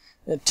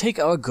 Take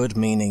our good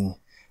meaning,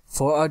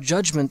 for our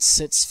judgment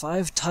sits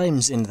 5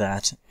 times in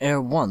that,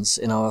 ere once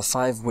in our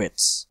 5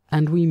 wits.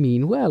 And we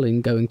mean well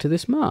in going to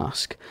this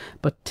mask,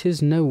 but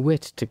 'tis no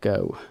wit to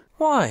go.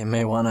 Why,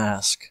 may one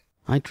ask?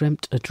 I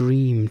dreamt a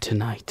dream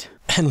tonight.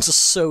 And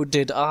so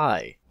did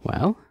I.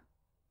 Well,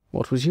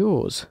 what was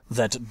yours?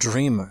 That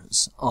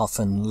dreamers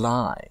often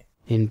lie.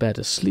 In bed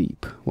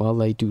asleep, while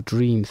they do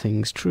dream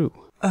things true.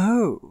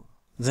 Oh,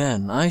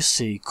 then I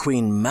see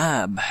Queen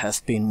Mab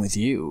hath been with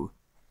you.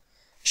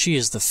 She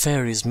is the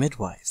fairy's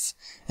midwife,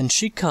 and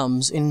she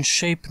comes in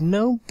shape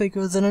no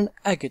bigger than an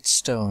agate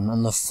stone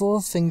on the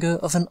forefinger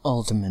of an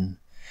alderman,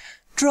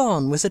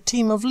 drawn with a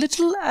team of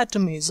little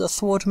atomies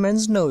athwart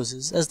men's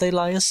noses as they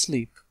lie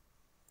asleep.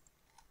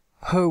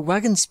 Her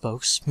waggon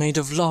spokes made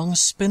of long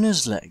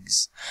spinner's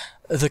legs,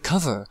 the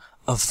cover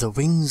of the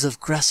wings of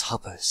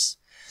grasshoppers,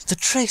 the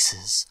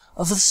traces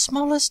of the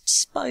smallest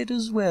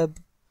spider's web,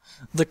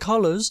 the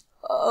collars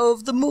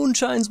of the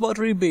moonshine's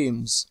watery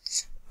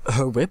beams,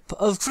 her whip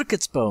of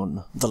cricket's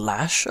bone, the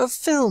lash of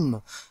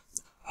film,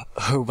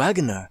 her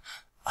waggoner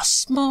a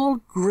small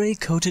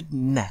grey-coated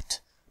gnat,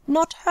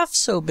 not half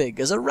so big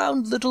as a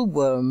round little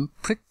worm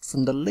pricked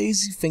from the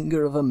lazy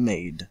finger of a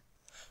maid.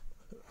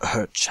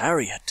 Her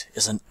chariot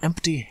is an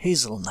empty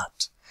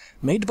hazelnut,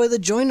 made by the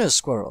joiner's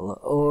squirrel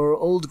or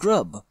old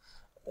grub,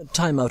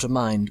 time out of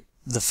mind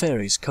the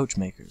fairies'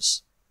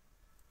 coachmakers.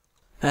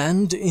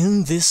 And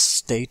in this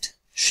state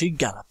she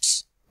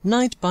gallops,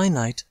 night by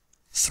night,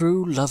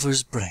 through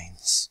lovers'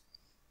 brains.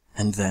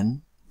 And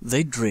then,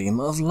 they dream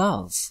of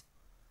love.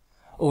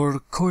 Or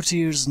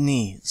courtiers'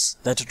 knees,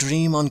 that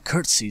dream on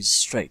curtsies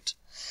straight.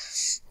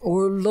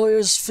 Or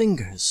lawyers'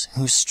 fingers,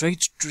 who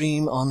straight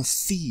dream on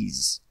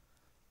fees.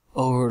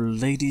 Or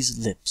ladies'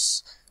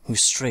 lips, who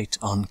straight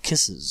on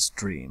kisses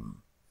dream,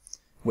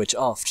 which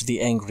oft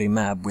the angry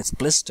Mab with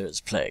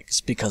blisters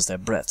plagues, because their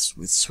breaths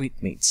with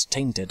sweetmeats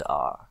tainted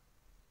are.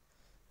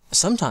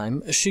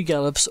 Sometime she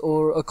gallops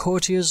o'er a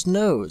courtier's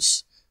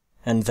nose,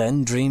 and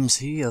then dreams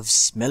he of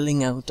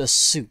smelling out a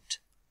suit.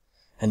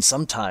 And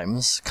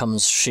sometimes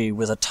comes she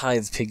with a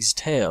tithe pig's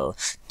tail,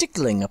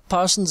 tickling a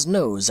parson's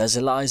nose as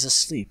he lies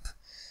asleep.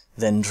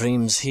 Then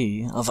dreams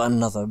he of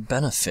another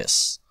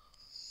benefice.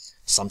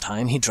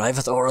 Sometime he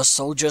driveth o'er a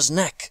soldier's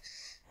neck,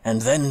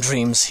 and then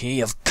dreams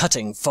he of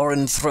cutting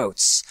foreign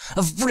throats,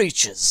 of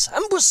breaches,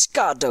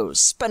 ambuscados,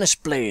 Spanish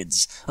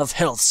blades, of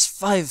healths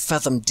 5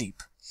 fathom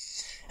deep.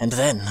 And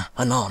then,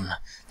 anon,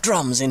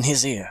 drums in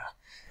his ear,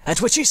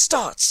 at which he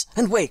starts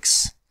and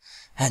wakes,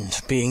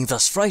 and being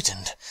thus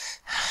frightened,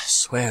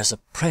 swears a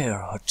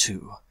prayer or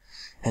two,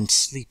 and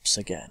sleeps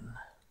again.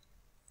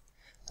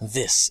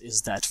 This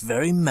is that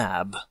very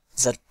Mab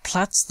that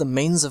plats the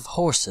manes of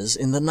horses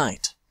in the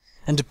night,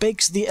 and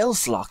bakes the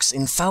elf-locks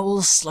in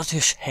foul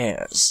sluttish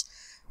hairs,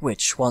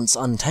 which, once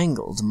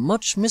untangled,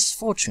 much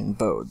misfortune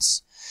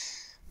bodes.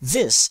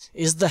 This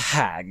is the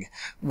hag,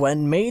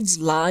 when maids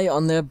lie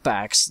on their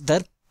backs,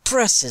 that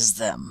presses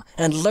them,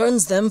 and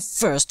learns them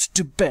first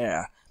to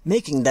bear,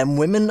 making them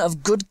women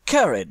of good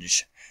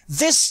carriage.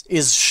 This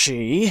is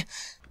she.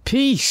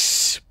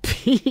 Peace,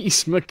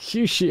 peace,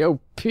 Mercutio,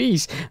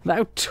 peace.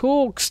 Thou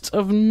talk'st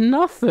of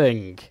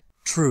nothing.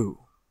 True,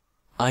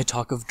 I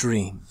talk of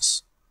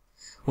dreams,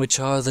 which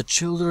are the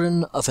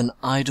children of an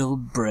idle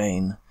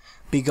brain,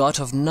 begot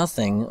of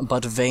nothing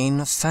but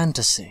vain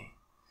fantasy,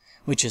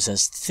 which is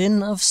as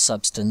thin of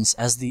substance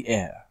as the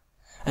air,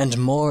 and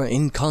more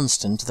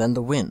inconstant than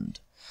the wind,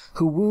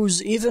 who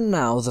woos even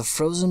now the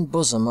frozen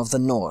bosom of the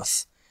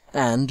north,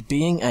 and,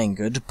 being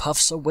angered,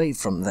 puffs away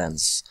from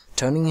thence,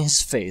 turning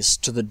his face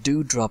to the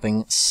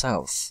dew-dropping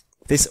south.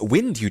 This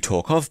wind you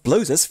talk of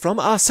blows us from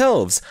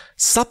ourselves.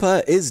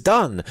 Supper is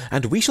done,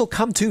 and we shall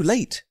come too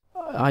late.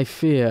 I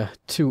fear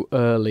too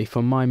early,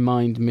 for my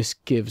mind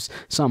misgives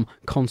some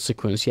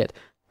consequence, yet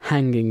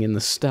hanging in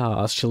the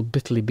stars shall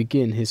bitterly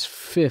begin his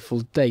fearful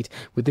date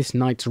with this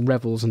night's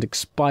revels, and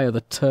expire the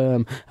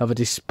term of a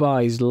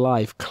despised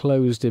life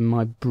closed in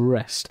my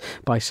breast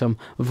by some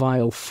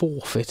vile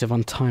forfeit of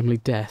untimely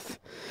death.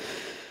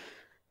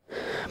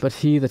 But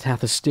he that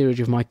hath the steerage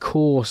of my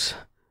course,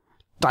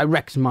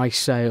 direct my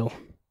sail.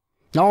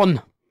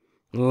 On,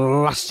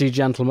 lusty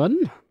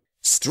gentlemen!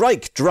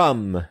 Strike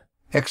drum!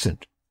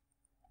 Exit.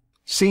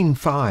 Scene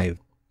 5.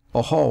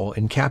 A hall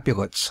in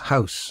Capulets'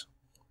 house.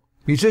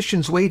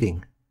 Musicians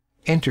waiting.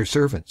 Enter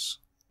servants.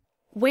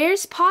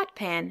 Where's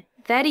Potpan,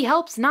 that he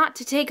helps not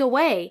to take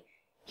away?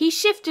 He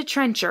shift a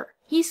trencher,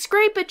 he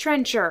scrape a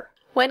trencher.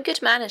 When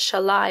good manners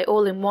shall lie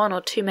all in 1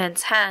 or 2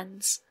 men's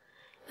hands,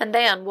 and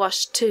they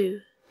unwashed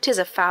too, 'tis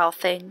a foul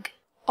thing.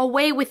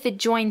 Away with the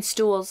joined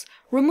stools,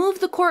 remove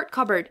the court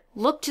cupboard,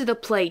 look to the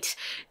plate.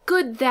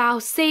 Good thou,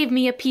 save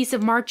me a piece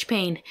of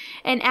marchpane,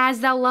 and as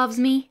thou loves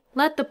me,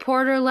 let the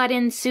porter let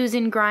in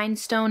Susan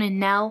Grindstone and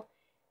Nell.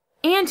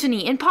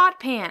 Antony and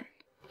Potpan!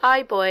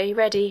 Aye, boy,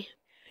 ready.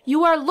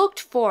 You are looked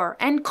for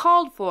and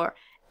called for,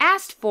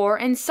 asked for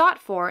and sought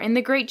for in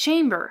the great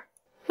chamber.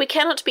 We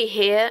cannot be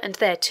here and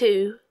there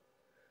too.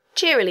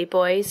 Cheerily,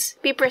 boys,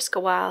 be brisk a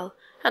while,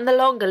 and the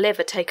longer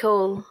liver take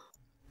all.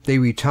 They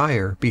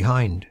retire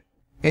behind.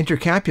 Enter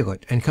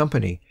Capulet and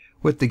company,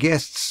 with the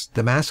guests,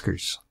 the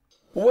maskers.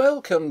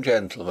 Welcome,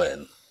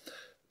 gentlemen.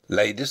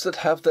 Ladies that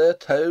have their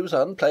toes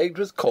unplagued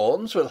with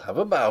corns will have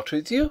a bout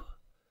with you.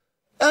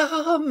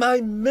 Ah,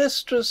 my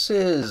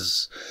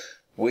mistresses!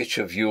 Which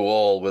of you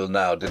all will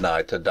now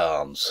deny to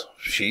dance?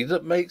 She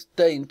that makes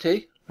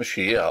dainty,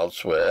 she, I'll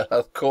swear,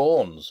 hath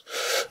corns.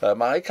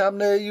 Am I come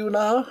near you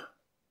now?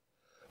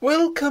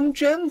 Welcome,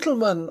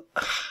 gentlemen.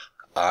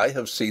 I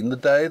have seen the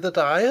day that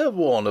I have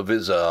worn a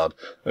vizard,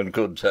 and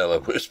could tell a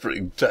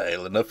whispering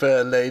tale in a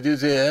fair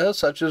lady's ear,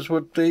 such as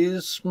would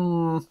please.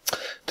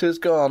 'Tis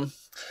gone.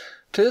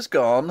 'Tis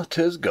gone.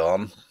 'Tis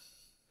gone.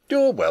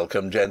 You're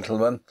welcome,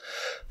 gentlemen.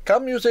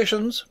 Come,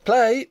 musicians,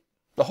 play.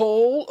 The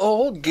hall,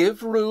 all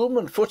give room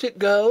and foot it,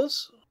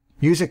 girls.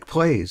 Music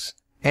plays,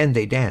 and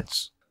they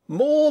dance.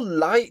 More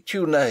light,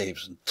 you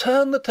knaves, and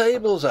turn the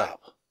tables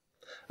up,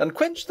 and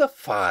quench the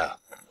fire.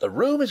 The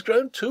room is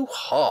grown too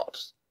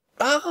hot.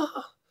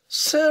 Ah,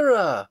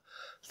 sirrah,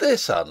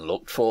 this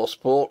unlooked-for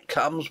sport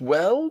comes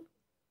well.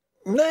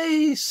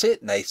 Nay,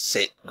 sit,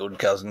 good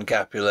cousin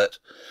Capulet,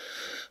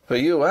 for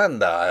you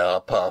and I are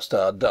past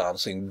our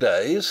dancing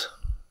days.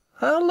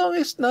 How long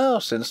is't now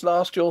since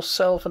last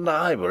yourself and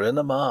I were in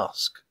a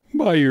mask?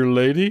 By your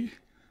lady,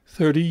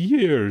 30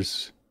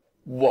 years.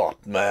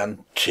 What,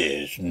 man?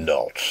 'Tis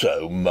not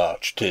so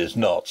much, 'tis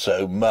not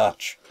so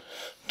much.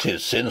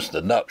 'Tis since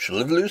the nuptial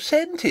of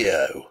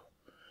Lucentio.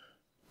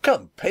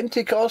 Come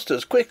Pentecost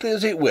as quickly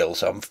as it will,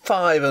 some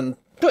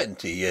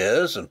 25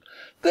 years, and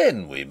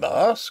then we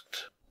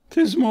masked.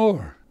 'Tis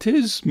more,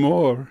 'tis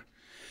more.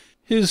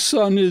 His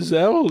son is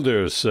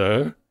elder,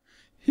 sir.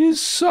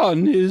 His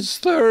son is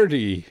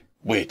 30.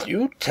 Will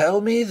you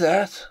tell me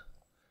that?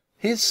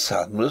 His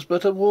son was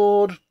but a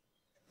ward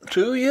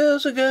 2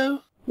 years ago.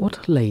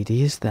 What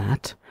lady is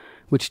that,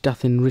 which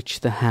doth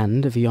enrich the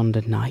hand of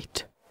yonder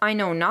knight? I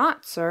know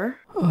not, sir.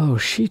 Oh,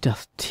 she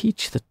doth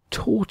teach the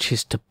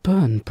torches to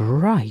burn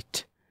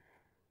bright.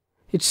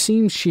 It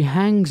seems she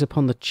hangs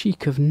upon the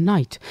cheek of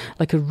night,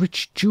 like a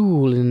rich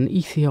jewel in an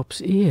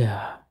Ethiop's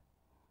ear.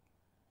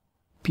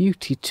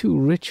 Beauty too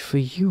rich for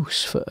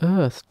use, for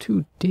earth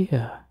too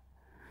dear.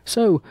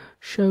 So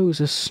shows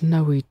a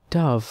snowy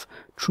dove,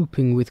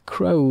 trooping with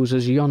crows,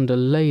 as yonder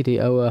lady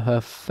o'er her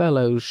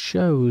fellows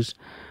shows.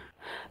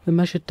 The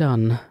measure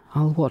done,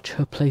 I'll watch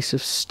her place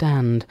of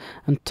stand,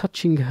 and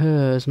touching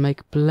hers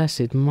make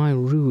blessed my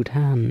rude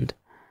hand.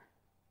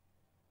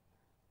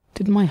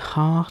 Did my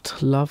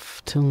heart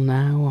love till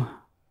now?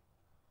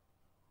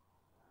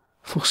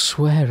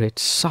 Forswear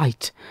its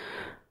sight,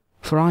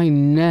 for I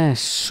ne'er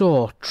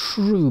saw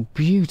true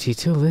beauty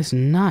till this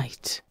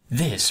night.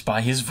 This,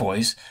 by his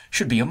voice,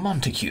 should be a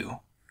Montague.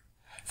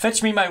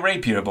 Fetch me my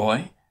rapier,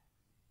 boy.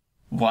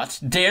 What,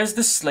 dares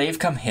the slave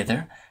come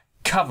hither,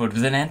 covered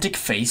with an antic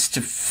face,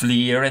 to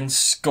fleer and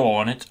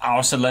scorn at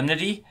our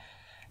solemnity?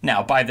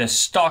 Now, by the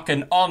stock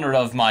and honour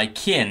of my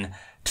kin,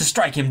 to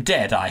strike him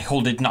dead I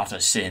hold it not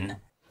a sin.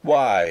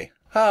 Why,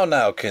 how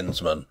now,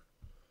 kinsman?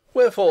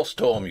 Wherefore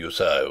storm you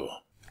so?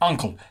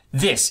 Uncle,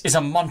 this is a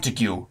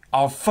Montague,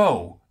 our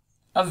foe,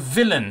 a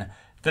villain,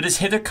 that is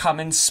hither come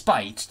in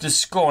spite to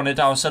scorn at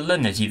our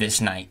solemnity this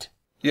night.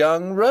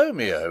 Young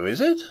Romeo, is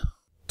it?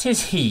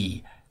 'Tis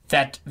he,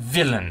 that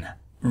villain,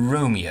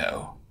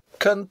 Romeo.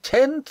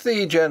 Content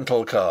thee,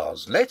 gentle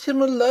cars, let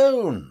him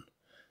alone.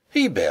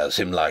 He bears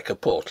him like a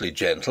portly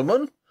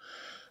gentleman,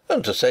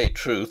 and to say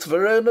truth,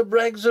 Verona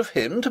brags of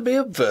him to be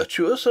a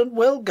virtuous and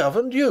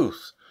well-governed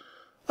youth.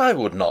 I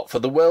would not for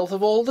the wealth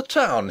of all the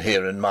town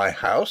here in my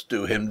house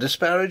do him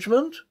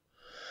disparagement.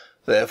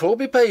 Therefore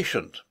be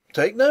patient,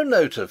 take no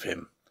note of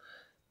him.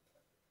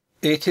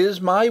 It is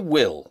my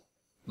will,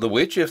 the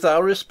which if thou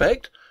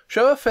respect,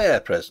 show a fair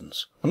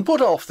presence, and put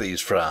off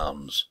these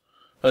frowns,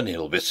 an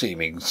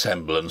ill-beseeming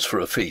semblance for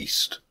a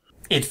feast.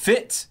 It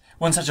fits,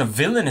 when such a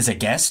villain is a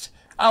guest.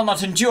 I'll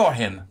not endure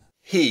him.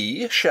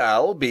 He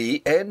shall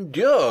be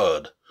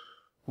endured.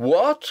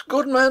 What,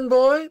 goodman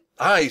boy?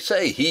 I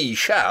say he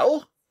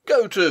shall.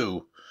 Go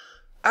to.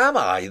 Am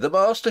I the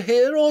master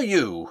here, or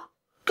you?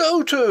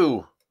 Go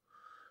to.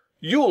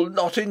 You'll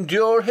not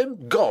endure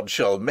him? God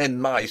shall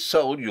mend my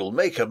soul, you'll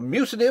make a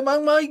mutiny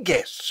among my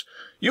guests.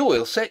 You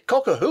will set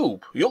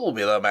cock-a-hoop, you'll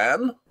be the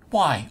man.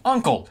 Why,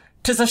 uncle,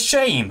 'tis a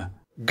shame.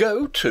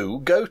 Go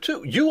to,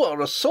 you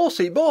are a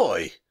saucy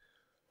boy.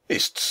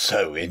 Is't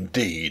so,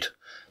 indeed?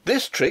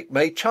 This trick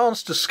may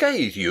chance to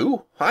scathe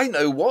you. I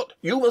know what,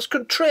 you must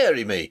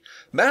contrary me.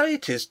 Marry,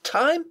 'tis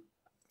time.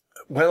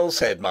 Well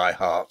said, my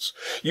hearts.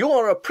 You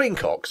are a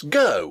princox,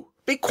 go,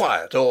 be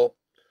quiet, or...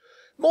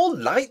 More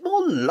light,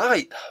 more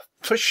light.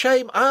 For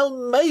shame, I'll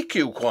make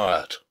you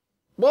quiet.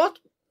 What?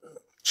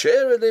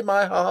 Cheerily,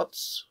 my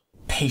hearts.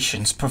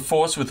 Patience,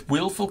 perforce with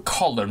wilful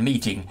choler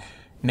meeting,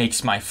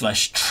 makes my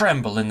flesh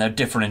tremble in their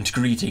different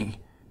greeting.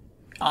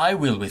 I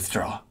will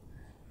withdraw,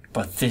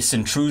 but this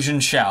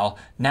intrusion shall,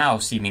 now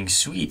seeming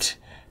sweet,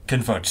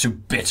 convert to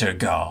bitter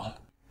gall.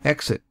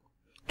 Exit.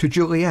 To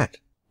Juliet.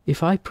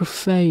 If I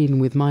profane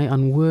with my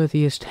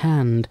unworthiest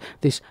hand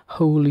this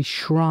holy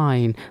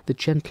shrine, the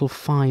gentle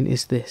fine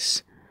is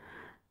this.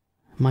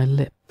 My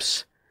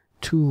lips,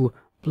 two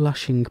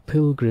blushing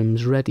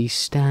pilgrims ready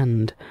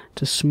stand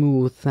to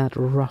smooth that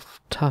rough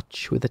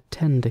touch with a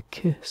tender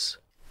kiss.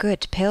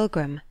 Good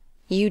pilgrim,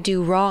 you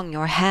do wrong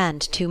your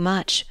hand too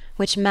much,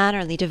 which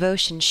mannerly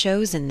devotion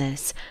shows in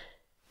this.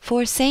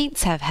 For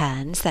saints have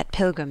hands that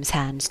pilgrims'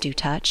 hands do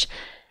touch,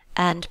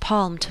 and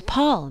palm to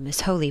palm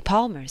is holy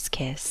palmer's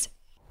kiss.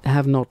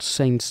 Have not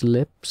saints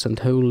lips and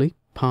holy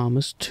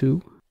palmers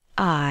too?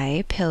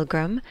 Ay,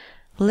 pilgrim,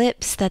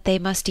 lips that they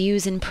must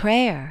use in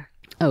prayer.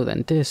 Oh,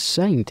 then, dear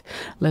saint,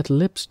 let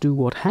lips do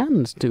what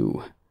hands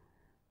do.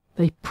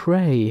 They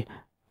pray,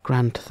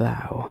 grant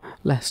thou,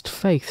 lest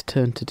faith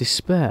turn to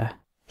despair.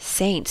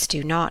 Saints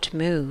do not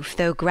move,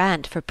 though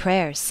grant for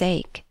prayer's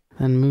sake.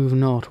 Then move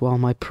not, while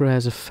my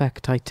prayer's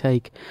effect I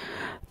take.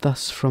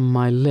 Thus from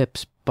my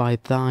lips by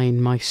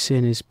thine my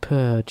sin is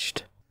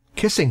purged.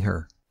 Kissing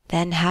her.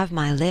 Then have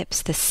my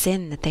lips the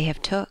sin that they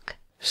have took.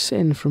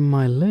 Sin from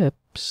my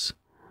lips?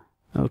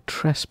 O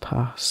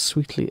trespass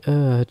sweetly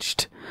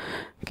urged,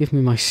 give me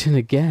my sin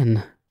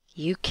again.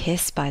 You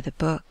kiss by the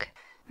book.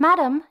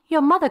 Madam,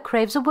 your mother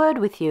craves a word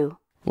with you.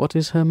 What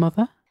is her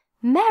mother?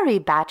 Mary,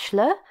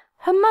 bachelor,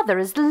 her mother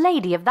is the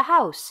lady of the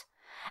house,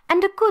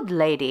 and a good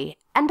lady,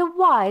 and a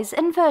wise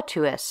and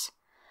virtuous.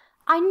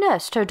 I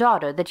nursed her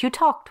daughter that you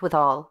talked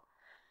withal.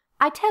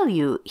 I tell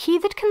you, he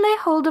that can lay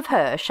hold of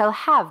her shall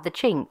have the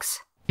chinks.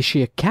 Is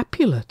she a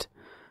Capulet?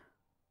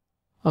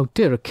 Oh,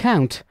 dear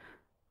account,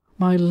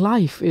 my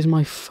life is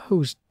my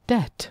foe's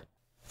debt.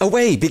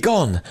 Away,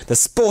 begone! The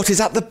sport is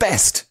at the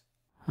best.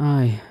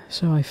 Ay,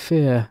 so I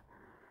fear.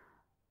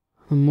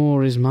 The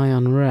more is my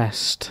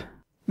unrest.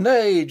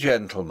 Nay,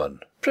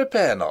 gentlemen,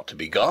 prepare not to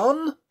be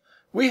gone.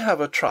 We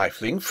have a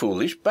trifling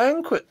foolish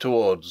banquet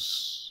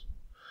towards.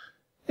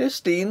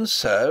 Is Dean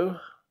so?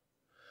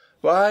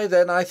 Why,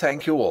 then I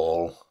thank you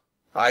all.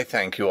 I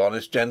thank you,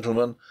 honest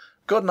gentlemen.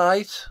 Good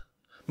night.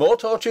 More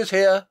torches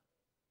here.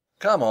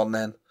 Come on,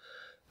 then.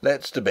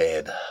 Let's to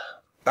bed.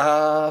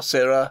 Ah,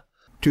 sirrah.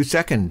 To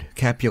second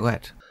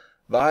Capulet.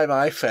 By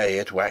my fay,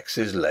 it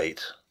waxes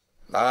late.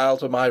 I'll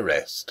to my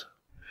rest.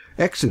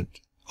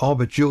 Exeunt all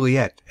but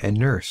Juliet and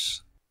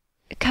nurse.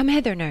 Come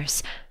hither,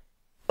 nurse.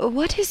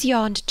 What is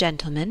yond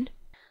gentleman?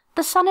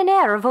 The son and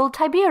heir of old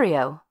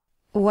Tiberio.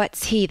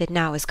 What's he that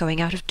now is going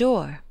out of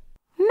door?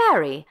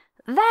 Marry,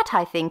 that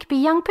I think be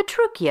young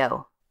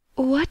Petruchio.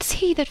 What's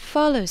he that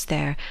follows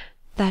there,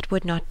 that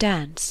would not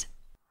dance?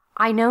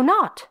 I know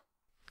not.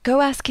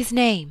 Go ask his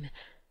name.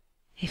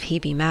 If he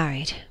be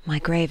married, my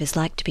grave is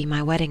like to be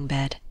my wedding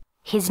bed.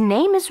 His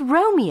name is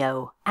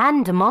Romeo,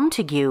 and a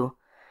Montague,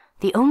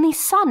 the only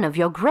son of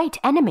your great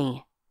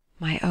enemy.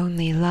 My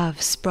only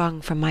love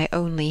sprung from my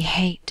only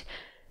hate,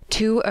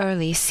 too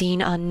early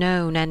seen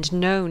unknown, and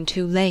known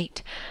too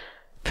late.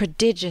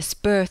 Prodigious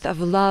birth of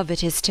love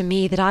it is to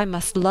me that I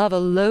must love a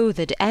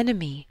loathed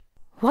enemy.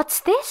 What's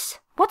this?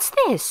 What's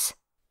this?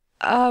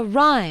 A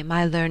rhyme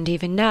I learned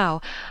even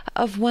now,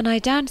 of one I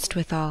danced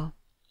withal.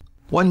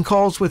 One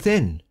calls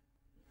within.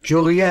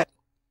 Juliet.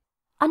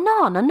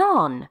 Anon,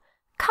 anon.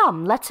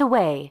 Come, let's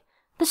away.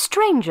 The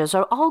strangers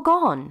are all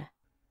gone.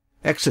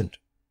 Exeunt.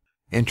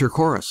 Enter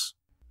chorus.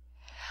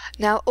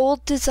 Now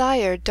old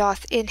Desire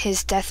doth in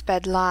his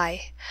deathbed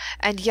lie,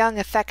 and young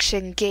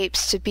Affection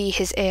gapes to be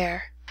his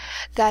heir.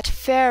 That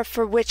fair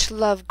for which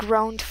love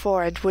groaned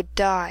for and would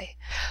die,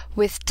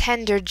 with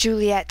tender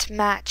Juliet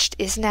matched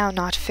is now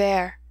not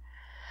fair.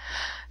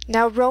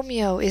 Now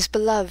Romeo is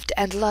beloved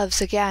and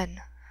loves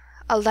again,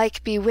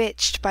 alike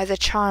bewitched by the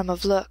charm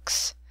of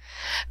looks,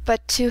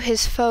 but to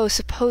his foe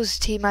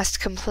supposed he must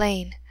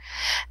complain,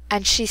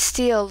 and she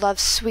steal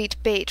love's sweet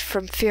bait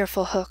from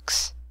fearful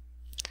hooks.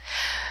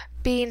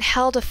 Being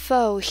held a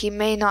foe, he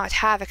may not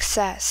have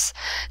access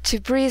to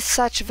breathe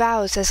such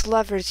vows as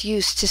lovers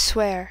used to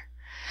swear,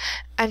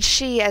 and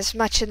she as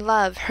much in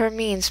love, her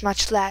means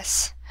much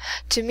less,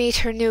 to meet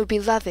her new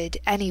beloved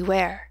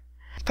anywhere.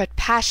 But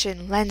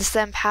passion lends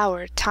them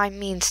power time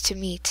means to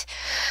meet,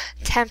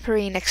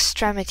 tempering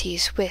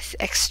extremities with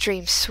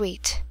extreme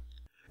sweet.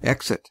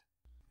 Exit.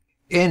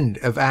 End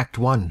of Act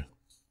 1.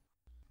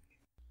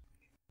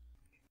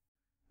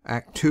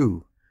 Act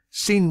 2.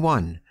 Scene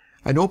 1.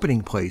 An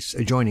opening place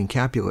adjoining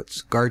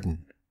Capulet's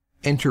garden.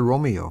 Enter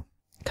Romeo.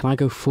 Can I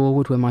go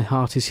forward when my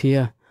heart is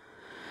here?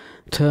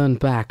 Turn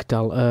back,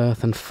 dull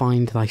earth, and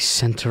find thy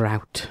centre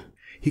out.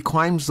 He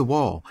climbs the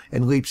wall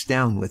and leaps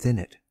down within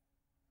it.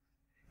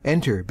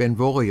 Enter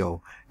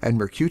Benvolio and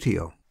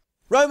Mercutio.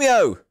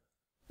 Romeo!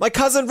 My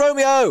cousin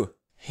Romeo!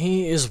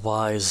 He is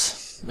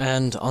wise,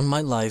 and on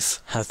my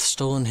life hath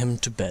stolen him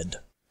to bed.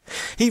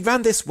 He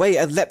ran this way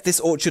and leapt this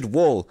orchard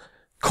wall.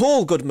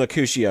 Call, good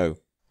Mercutio.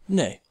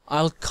 Nay,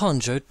 I'll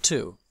conjure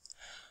too.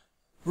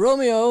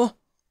 Romeo,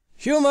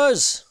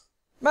 humours,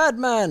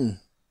 madman,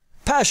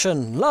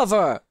 passion,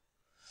 lover,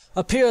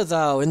 appear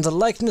thou in the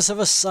likeness of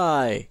a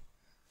sigh.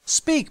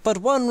 Speak but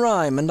one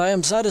rhyme, and I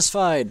am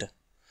satisfied.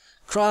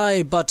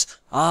 Cry but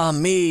ah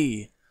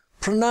me,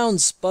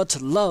 pronounce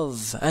but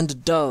love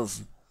and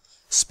dove.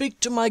 Speak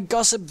to my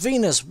gossip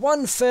Venus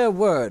one fair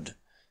word,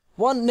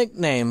 one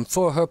nickname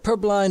for her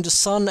purblind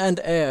son and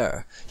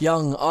heir,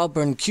 young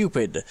auburn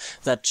Cupid,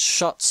 that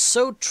shot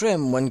so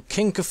trim when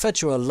King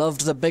Cophetua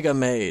loved the bigger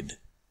maid.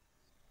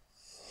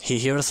 He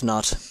heareth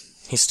not,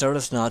 he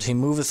stirreth not, he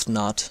moveth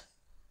not.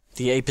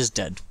 The ape is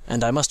dead,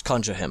 and I must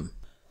conjure him.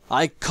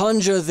 I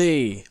conjure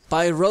thee,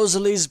 by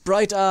Rosalie's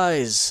bright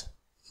eyes,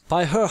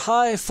 by her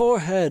high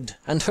forehead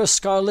and her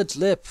scarlet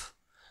lip,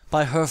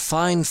 by her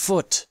fine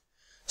foot,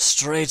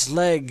 straight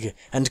leg,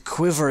 and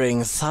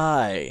quivering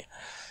thigh,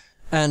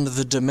 and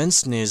the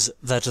demesnes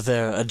that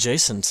there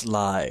adjacent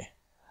lie,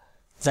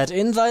 that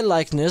in thy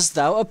likeness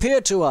thou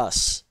appear to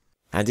us.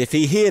 And if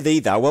he hear thee,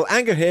 thou wilt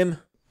anger him.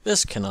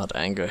 This cannot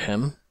anger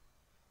him.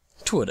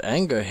 'Twould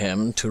anger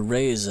him to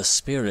raise a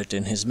spirit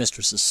in his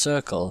mistress's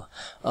circle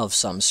of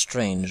some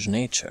strange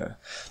nature,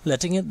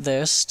 letting it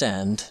there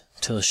stand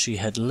till she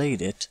had laid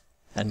it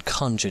and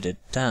conjured it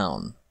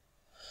down.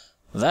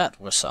 That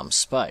were some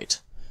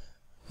spite.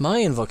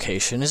 My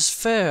invocation is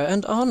fair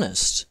and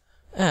honest,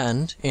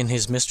 and in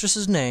his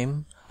mistress's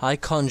name I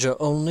conjure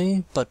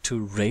only but to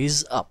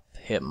raise up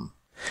him.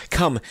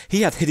 Come,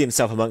 he hath hid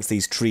himself amongst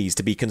these trees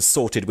to be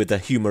consorted with the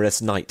humorous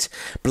night.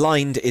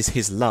 Blind is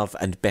his love,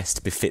 and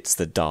best befits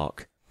the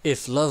dark.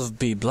 If love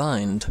be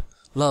blind,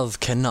 love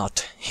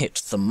cannot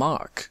hit the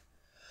mark.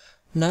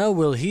 Now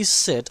will he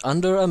sit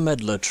under a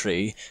medlar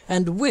tree,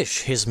 and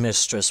wish his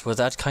mistress were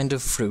that kind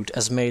of fruit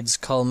as maids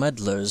call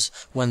medlars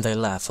when they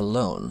laugh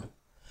alone.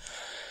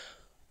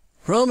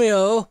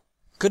 Romeo,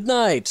 good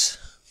night.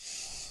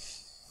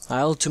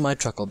 I'll to my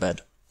truckle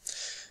bed.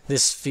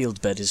 This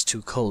field bed is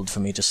too cold for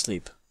me to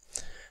sleep.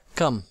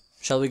 Come,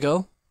 Shall we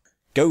go?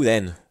 Go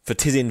then, for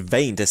 'tis in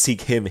vain to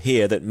seek him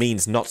here that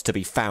means not to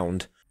be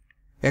found.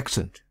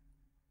 Exeunt.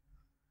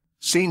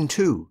 Scene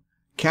 2.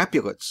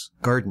 Capulets,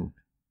 garden.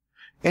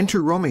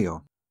 Enter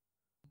Romeo.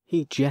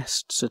 He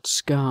jests at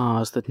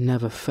scars that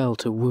never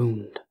felt a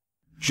wound.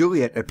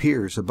 Juliet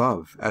appears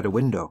above at a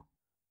window.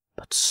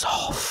 But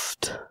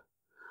soft!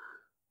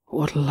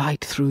 What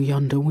light through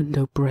yonder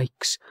window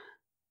breaks?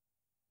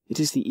 It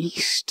is the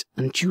east,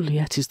 and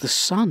Juliet is the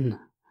sun.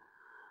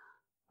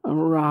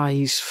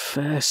 Arise,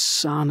 fair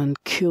sun,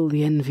 and kill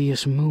the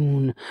envious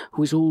moon,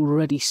 who is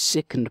already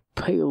sick and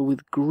pale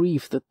with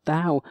grief that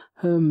thou,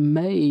 her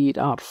maid,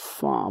 art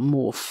far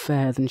more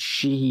fair than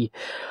she.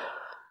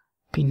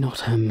 Be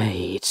not her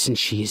maid, since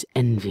she is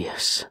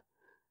envious.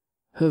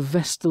 Her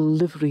vestal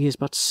livery is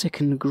but sick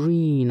and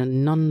green,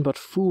 and none but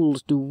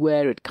fools do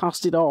wear it.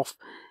 Cast it off.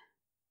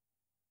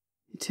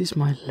 It is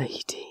my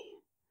lady.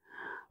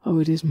 Oh,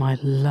 it is my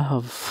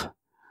love.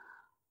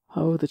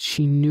 Oh, that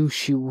she knew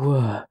she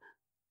were.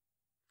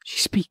 She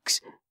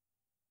speaks,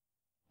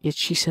 yet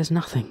she says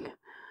nothing.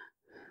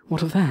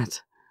 What of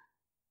that?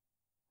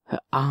 Her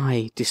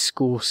eye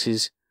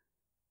discourses.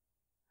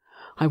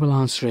 I will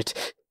answer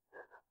it.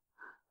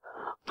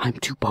 I am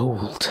too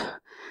bold.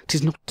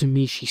 'Tis not to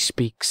me she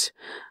speaks.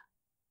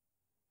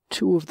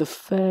 Two of the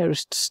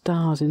fairest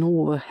stars in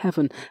all the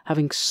heaven,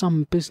 having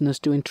some business,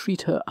 do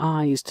entreat her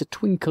eyes to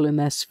twinkle in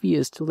their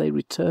spheres till they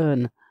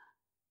return.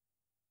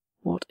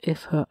 What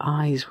if her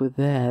eyes were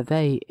there,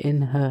 they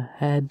in her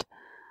head?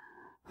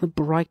 The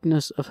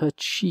brightness of her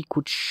cheek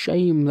would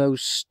shame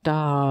those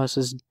stars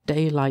as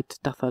daylight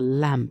doth a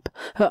lamp.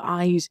 Her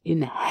eyes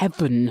in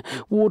heaven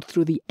would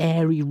through the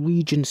airy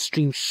region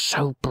stream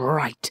so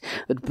bright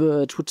that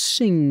birds would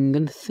sing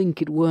and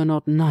think it were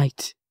not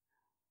night.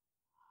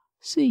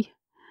 See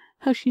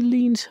how she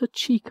leans her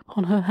cheek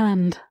upon her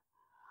hand.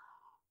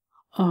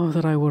 Oh,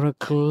 that I were a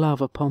glove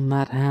upon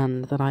that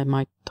hand, that I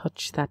might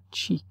touch that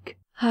cheek.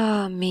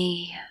 Ah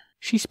me.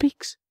 She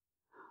speaks.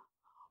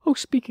 Oh,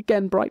 speak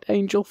again, bright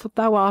angel, for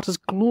thou art as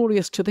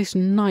glorious to this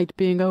night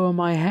being o'er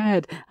my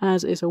head,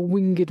 as is a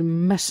winged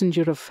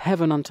messenger of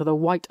heaven unto the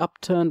white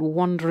upturned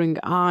wondering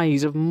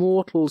eyes of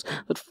mortals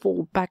that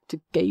fall back to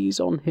gaze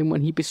on him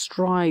when he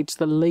bestrides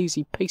the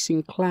lazy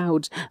pacing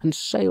clouds and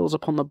sails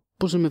upon the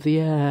bosom of the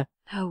air.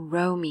 O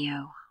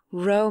Romeo,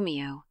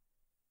 Romeo,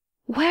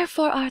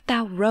 wherefore art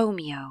thou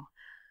Romeo?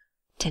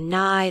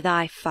 Deny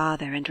thy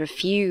father, and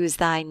refuse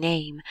thy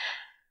name,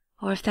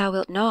 or if thou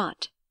wilt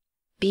not,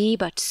 be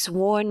but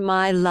sworn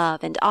my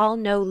love, and I'll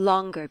no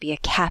longer be a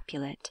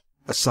Capulet.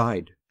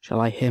 Aside. Shall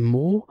I hear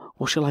more,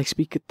 or shall I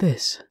speak at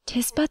this?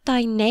 'Tis but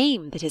thy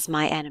name that is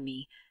my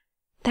enemy.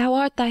 Thou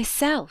art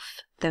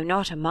thyself, though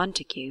not a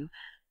Montague.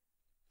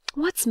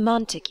 What's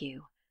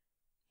Montague?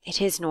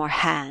 It is nor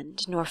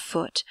hand, nor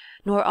foot,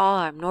 nor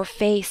arm, nor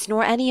face,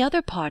 nor any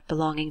other part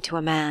belonging to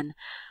a man.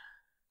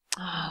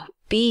 Oh,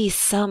 be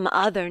some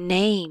other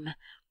name.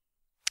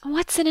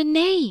 What's in a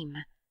name?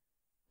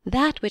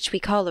 That which we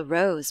call a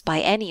rose by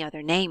any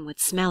other name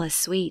would smell as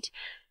sweet.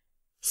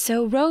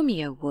 So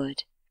Romeo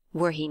would,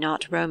 were he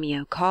not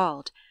Romeo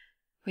called,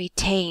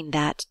 retain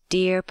that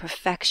dear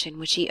perfection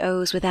which he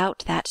owes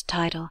without that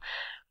title.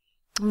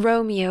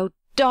 Romeo,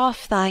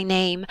 doff thy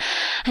name,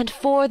 and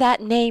for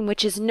that name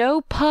which is no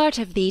part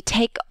of thee,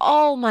 take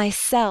all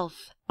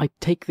myself. I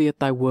take thee at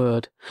thy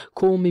word.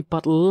 Call me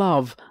but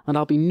Love, and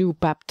I'll be new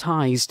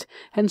baptized.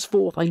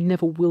 Henceforth I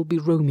never will be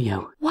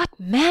Romeo. What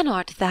man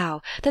art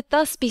thou, that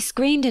thus be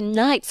screened in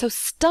night, so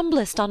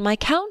stumblest on my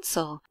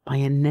counsel? By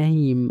a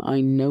name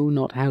I know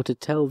not how to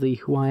tell thee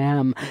who I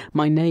am.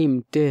 My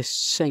name, dear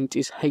saint,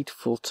 is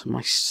hateful to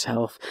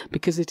myself,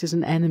 because it is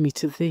an enemy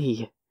to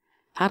thee.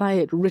 Had I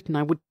it written,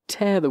 I would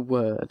tear the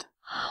word.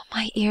 Oh,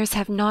 my ears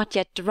have not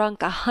yet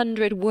drunk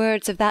 100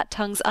 words of that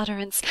tongue's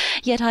utterance,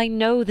 yet I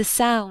know the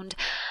sound.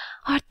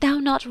 Art thou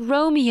not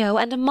Romeo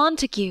and a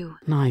Montague?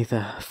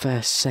 Neither,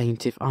 fair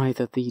saint, if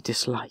either thee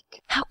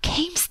dislike. How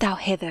camest thou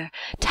hither?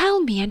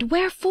 Tell me, and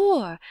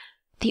wherefore?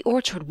 The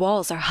orchard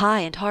walls are high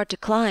and hard to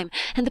climb,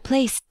 and the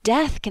place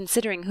death,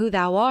 considering who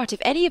thou art, if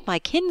any of my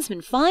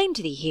kinsmen find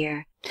thee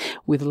here.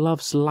 With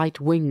love's light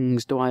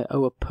wings do I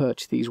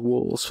o'erperch these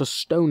walls, for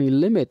stony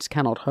limits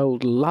cannot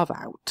hold love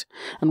out,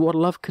 and what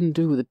love can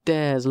do that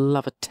dares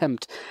love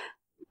attempt.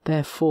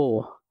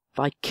 Therefore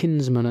thy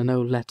kinsmen are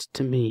no let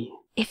to me.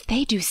 If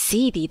they do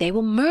see thee, they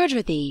will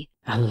murder thee.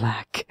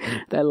 Alack,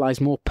 there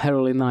lies more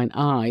peril in thine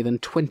eye than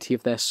 20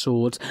 of their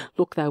swords.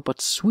 Look thou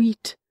but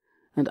sweet,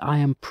 and I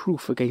am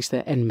proof against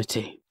their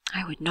enmity.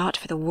 I would not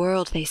for the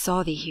world they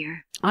saw thee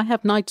here. I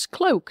have night's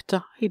cloak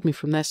to hide me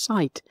from their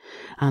sight.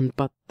 And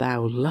but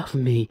thou love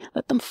me,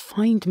 let them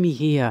find me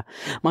here.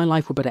 My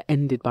life were better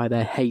ended by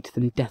their hate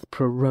than death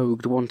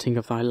prorogued wanting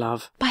of thy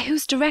love. By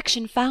whose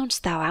direction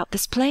foundst thou out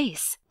this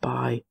place?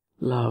 By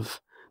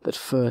love, that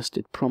first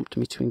did prompt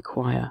me to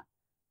inquire.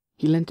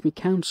 He lent me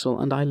counsel,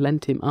 and I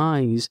lent him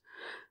eyes.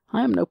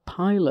 I am no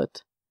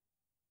pilot,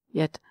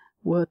 yet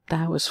wert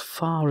thou as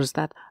far as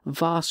that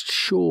vast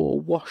shore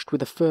washed with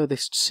the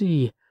furthest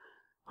sea,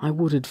 I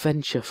would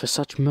adventure for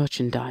such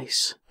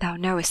merchandise. Thou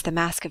knowest the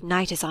mask of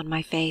night is on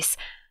my face,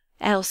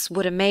 else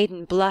would a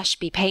maiden blush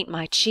bepaint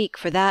my cheek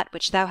for that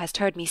which thou hast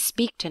heard me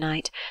speak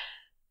to-night.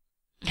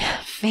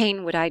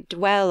 Fain would I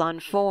dwell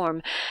on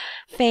form,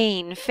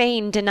 fain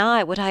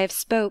deny what I have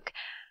spoke.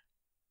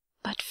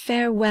 But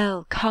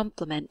farewell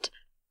compliment.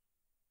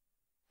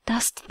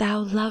 Dost thou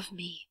love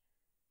me?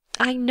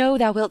 I know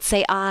thou wilt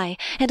say aye,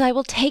 and I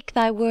will take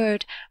thy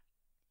word.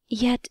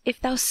 Yet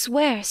if thou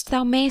swear'st,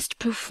 thou mayst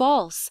prove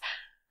false.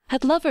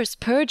 At lovers'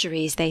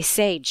 perjuries they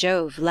say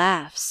Jove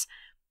laughs.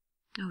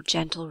 O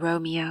gentle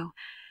Romeo,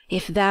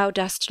 if thou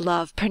dost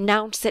love,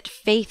 pronounce it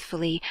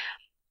faithfully.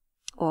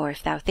 Or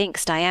if thou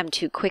think'st I am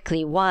too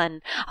quickly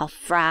won, I'll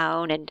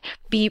frown and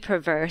be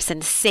perverse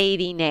and say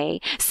thee nay,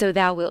 so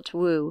thou wilt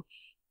woo.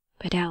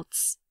 But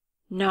else,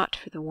 not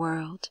for the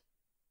world.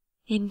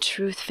 In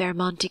truth, fair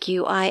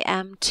Montague, I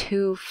am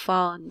too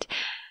fond.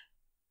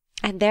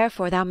 And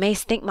therefore thou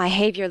mayst think my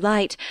haviour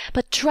light,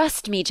 but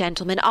trust me,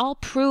 gentleman, I'll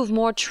prove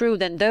more true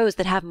than those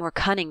that have more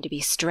cunning to be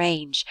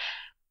strange.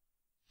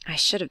 I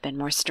should have been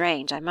more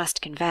strange, I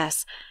must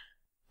confess,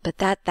 but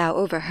that thou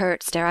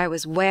overheard'st ere I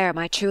was ware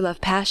my true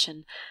love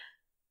passion.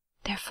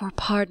 Therefore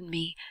pardon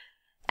me,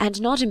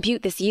 and not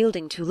impute this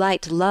yielding too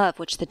light to love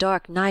which the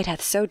dark night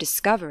hath so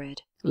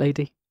discovered.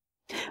 Lady,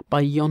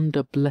 by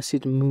yonder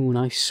blessed moon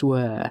I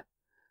swear,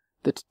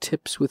 that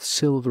tips with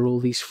silver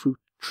all these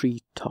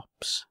fruit-tree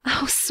tops.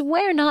 Oh,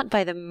 swear not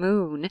by the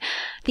moon,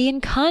 the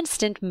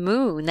inconstant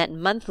moon that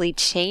monthly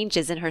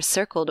changes in her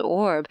circled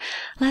orb,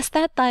 lest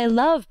that thy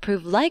love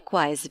prove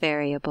likewise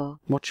variable.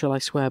 What shall I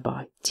swear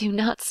by? Do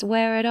not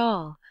swear at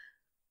all.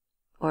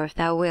 Or if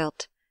thou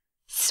wilt,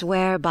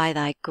 swear by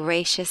thy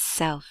gracious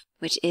self,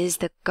 which is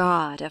the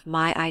god of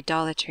my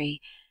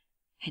idolatry,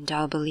 and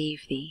I'll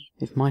believe thee.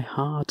 If my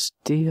heart's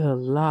dear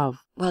love...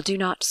 Well, do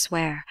not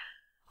swear.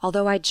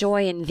 Although I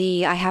joy in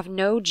thee, I have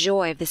no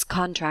joy of this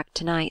contract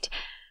to-night.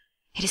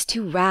 It is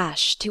too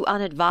rash, too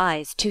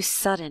unadvised, too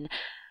sudden,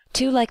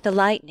 too like the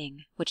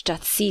lightning, which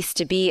doth cease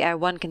to be ere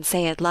one can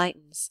say it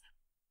lightens.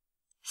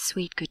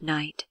 Sweet good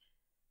night.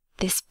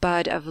 This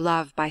bud of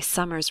love by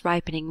summer's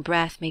ripening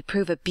breath may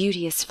prove a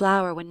beauteous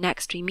flower when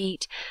next we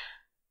meet.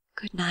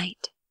 Good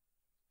night,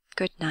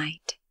 good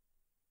night.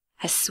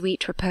 As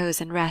sweet repose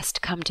and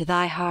rest come to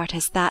thy heart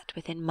as that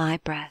within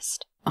my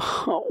breast.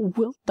 Oh,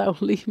 wilt thou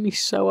leave me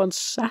so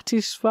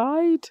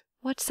unsatisfied?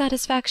 What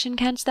satisfaction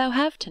canst thou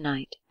have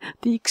to-night?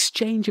 The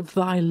exchange of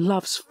thy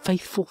love's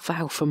faithful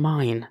vow for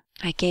mine.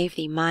 I gave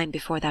thee mine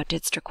before thou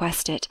didst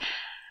request it,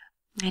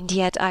 and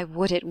yet I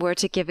would it were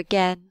to give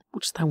again.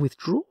 Wouldst thou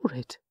withdraw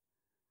it?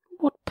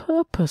 What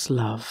purpose,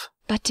 love?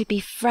 But to be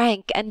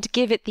frank and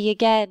give it thee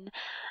again.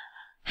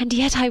 And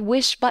yet I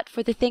wish but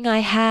for the thing I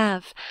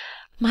have.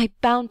 My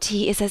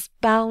bounty is as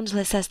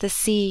boundless as the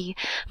sea,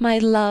 my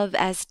love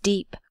as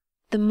deep.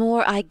 The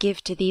more I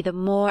give to thee, the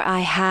more I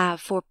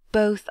have, for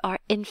both are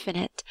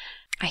infinite.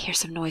 I hear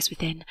some noise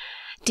within.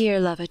 Dear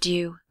love,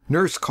 adieu.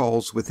 Nurse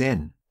calls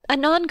within.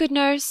 Anon, good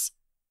nurse.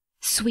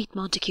 Sweet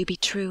Montague, be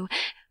true.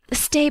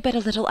 Stay but a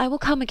little, I will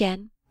come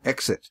again.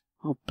 Exit.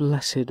 Oh,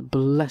 blessed,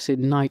 blessed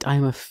night, I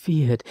am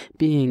afeard,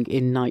 being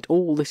in night.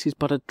 All this is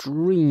but a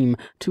dream,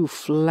 too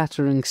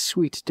flattering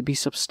sweet to be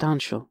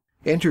substantial.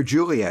 Enter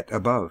Juliet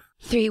above.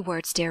 3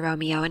 words, dear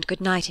Romeo, and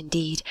good night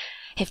indeed.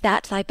 If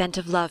that thy bent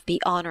of love be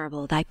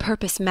honourable, thy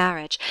purpose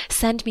marriage,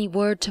 send me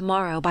word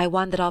to-morrow by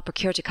one that I'll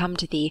procure to come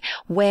to thee,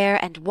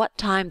 where and what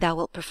time thou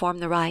wilt perform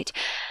the rite.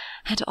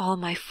 And all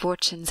my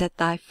fortunes at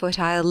thy foot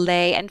I'll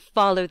lay, and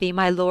follow thee,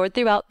 my lord,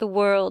 throughout the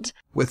world.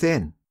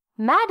 Within.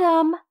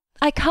 Madam!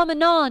 I come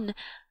anon.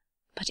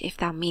 But if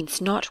thou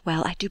mean'st not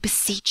well, I do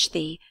beseech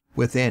thee.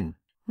 Within.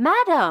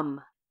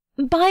 Madam!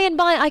 By and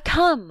by I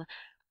come.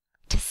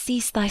 To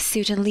cease thy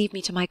suit and leave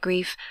me to my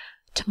grief,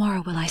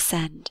 to-morrow will I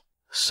send.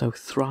 So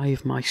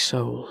thrive my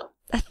soul.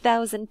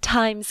 1,000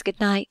 times good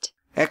night.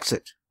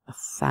 Exit.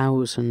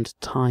 1,000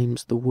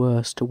 times the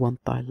worse to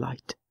want thy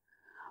light.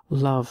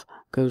 Love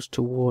goes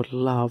toward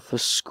love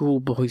as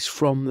schoolboys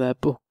from their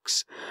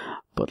books,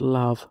 but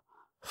love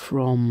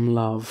from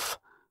love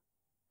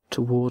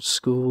toward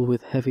school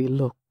with heavy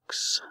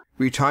looks.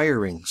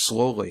 Retiring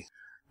slowly.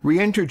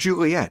 Re-enter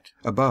Juliet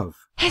above.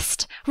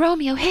 Hist,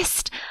 Romeo,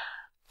 hist!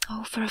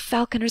 Oh, for a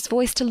falconer's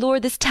voice to lure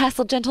this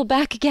tassel gentle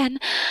back again!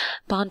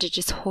 Bondage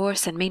is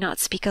hoarse and may not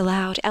speak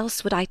aloud,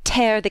 else would I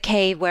tear the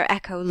cave where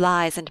Echo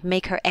lies, and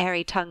make her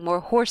airy tongue more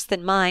hoarse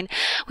than mine,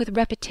 with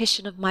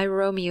repetition of my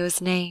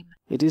Romeo's name.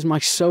 It is my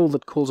soul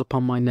that calls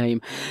upon my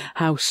name.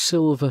 How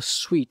silver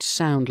sweet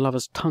sound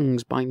lovers'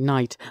 tongues by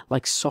night,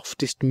 like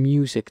softest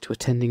music to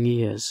attending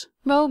ears.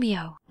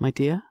 Romeo! My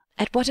dear?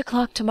 At what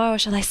o'clock to-morrow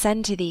shall I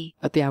send to thee?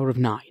 At the hour of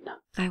 9.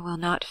 I will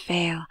not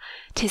fail.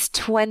 'Tis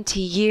 20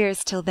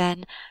 years till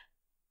then.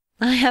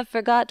 I have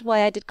forgot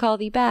why I did call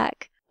thee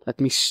back. Let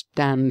me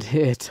stand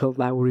here till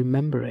thou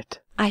remember it.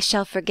 I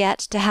shall forget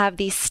to have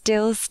thee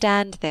still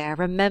stand there,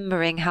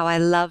 remembering how I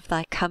love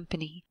thy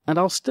company. And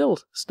I'll still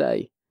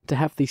stay, to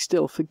have thee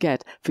still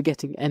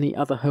forgetting any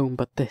other home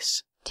but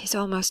this. 'Tis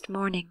almost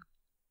morning.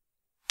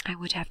 I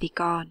would have thee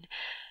gone,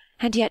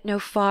 and yet no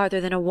farther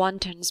than a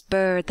wanton's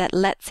bird that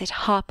lets it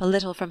hop a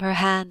little from her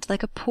hand,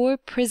 like a poor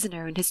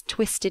prisoner in his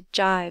twisted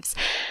gyves,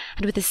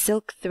 and with a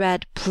silk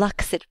thread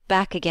plucks it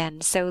back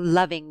again, so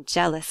loving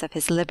jealous of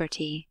his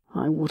liberty.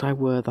 I would I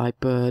were thy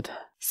bird.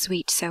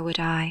 Sweet, so would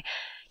I,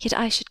 yet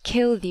I should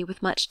kill thee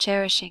with much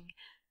cherishing.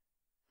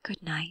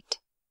 Good night,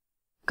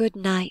 good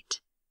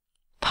night.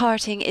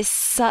 Parting is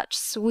such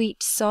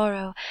sweet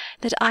sorrow,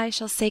 that I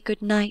shall say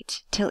good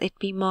night till it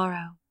be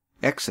morrow.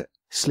 Exit.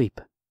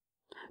 Sleep.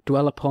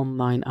 Dwell upon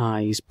thine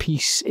eyes,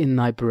 peace in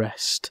thy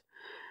breast.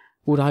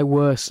 Would I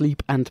were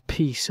sleep and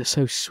peace,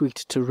 so sweet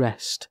to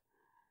rest.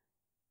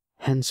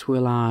 Hence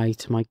will I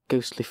to my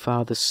ghostly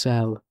father's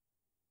cell,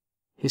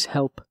 his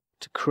help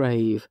to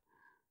crave,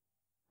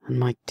 and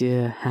my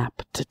dear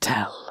hap to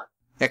tell.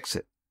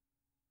 Exit.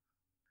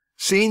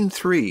 Scene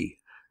 3.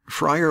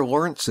 Friar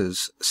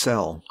Lawrence's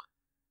cell.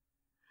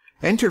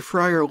 Enter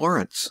Friar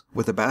Lawrence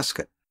with a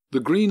basket. The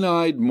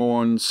green-eyed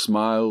morn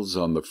smiles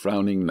on the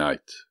frowning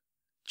night,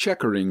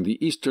 checkering the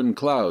eastern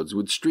clouds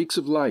with streaks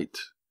of light,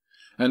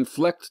 and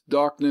flecked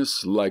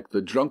darkness like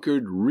the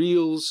drunkard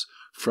reels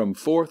from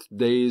forth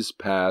day's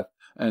path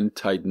and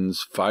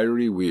Titan's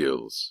fiery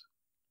wheels.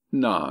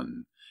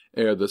 None,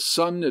 ere the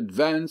sun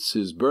advance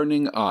his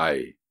burning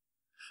eye,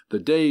 the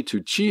day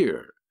to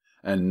cheer,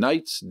 and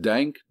night's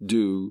dank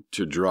dew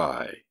to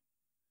dry.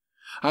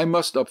 I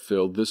must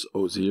upfill this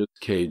osier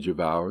cage of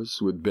ours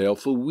with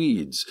baleful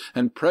weeds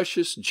and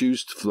precious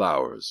juiced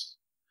flowers.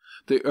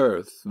 The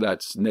earth,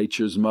 that's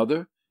nature's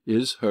mother,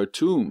 is her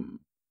tomb.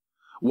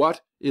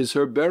 What is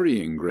her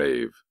burying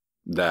grave?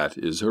 That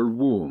is her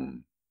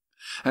womb.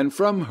 And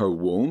from her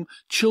womb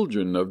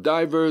children of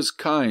divers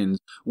kinds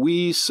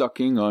we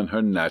sucking on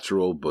her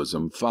natural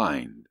bosom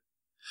find.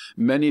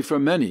 Many for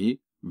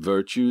many,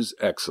 virtues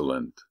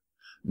excellent,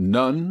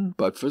 none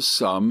but for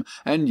some,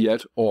 and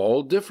yet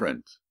all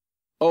different.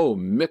 Oh,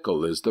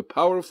 mickle is the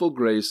powerful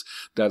grace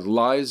that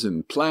lies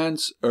in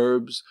plants,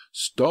 herbs,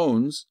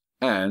 stones,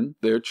 and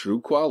their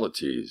true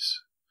qualities.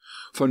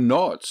 For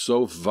naught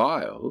so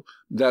vile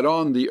that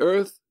on the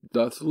earth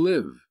doth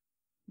live,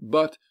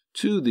 but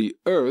to the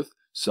earth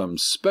some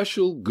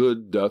special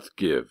good doth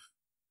give,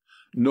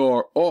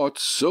 nor aught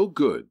so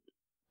good,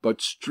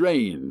 but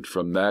strained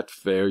from that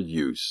fair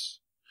use,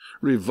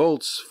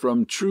 revolts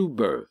from true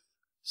birth,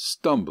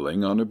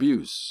 stumbling on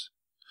abuse.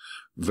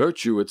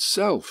 Virtue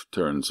itself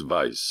turns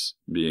vice,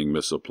 being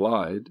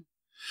misapplied,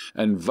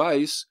 and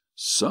vice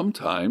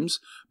sometimes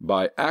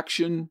by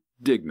action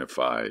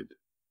dignified.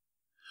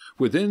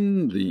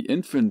 Within the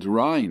infant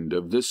rind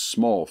of this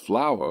small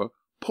flower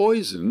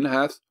poison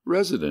hath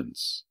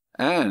residence,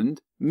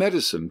 and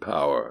medicine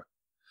power.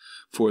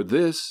 For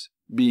this,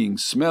 being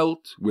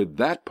smelt with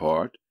that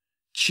part,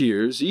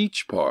 cheers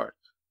each part.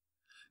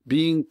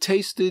 Being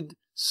tasted,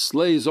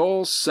 slays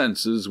all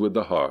senses with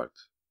the heart.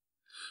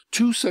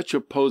 Two such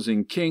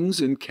opposing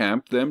kings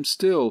encamp them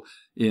still,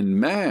 in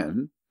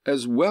man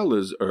as well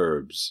as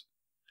herbs,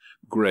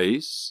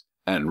 grace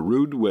and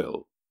rude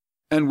will.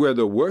 And where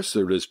the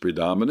worser is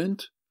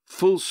predominant,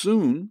 full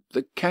soon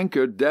the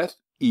canker death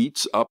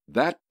eats up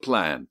that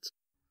plant.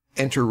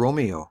 Enter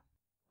Romeo.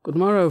 Good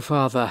morrow,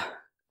 father.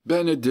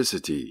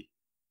 Benedicite.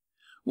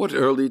 What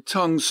early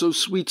tongue so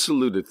sweet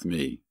saluteth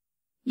me?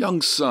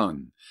 Young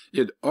son,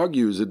 it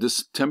argues a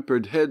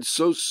distempered head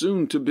so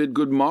soon to bid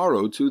good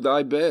morrow to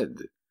thy bed.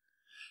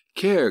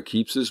 Care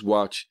keeps his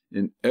watch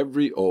in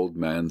every old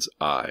man's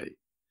eye,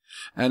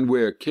 and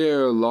where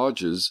care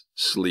lodges,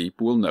 sleep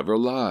will never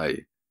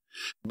lie.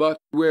 But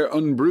where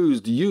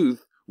unbruised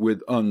youth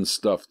with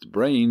unstuffed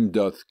brain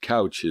doth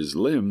couch his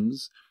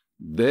limbs,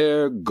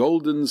 there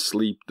golden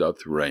sleep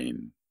doth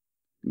reign.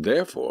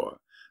 Therefore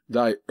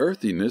thy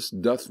earthiness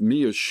doth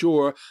me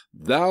assure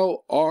thou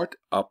art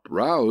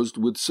uproused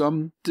with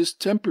some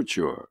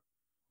distemperature.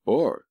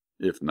 Or,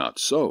 if not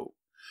so,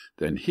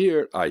 then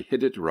here I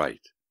hit it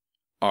right.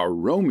 Our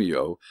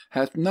Romeo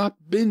hath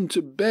not been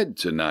to bed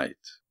to-night.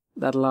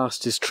 That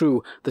last is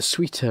true, the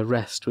sweeter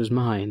rest was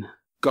mine.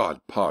 God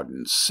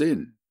pardon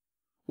sin.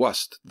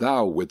 Wast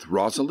thou with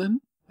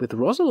Rosalind? With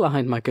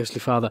Rosaline, my ghostly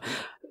father?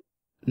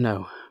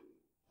 No,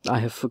 I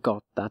have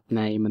forgot that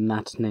name and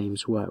that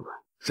name's woe.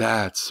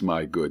 That's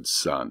my good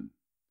son.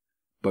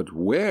 But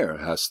where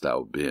hast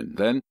thou been,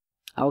 then?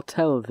 I'll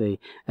tell thee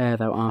ere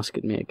thou ask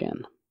it me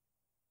again.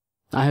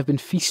 I have been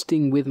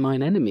feasting with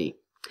mine enemy,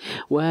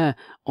 where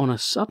on a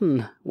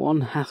sudden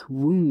one hath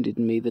wounded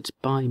me that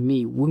by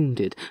me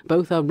wounded.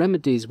 Both are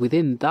remedies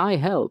within thy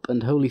help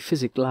and holy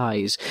physic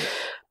lies.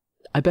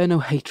 I bear no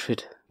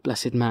hatred,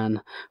 blessed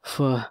man,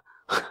 for,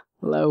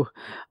 lo,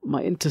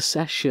 my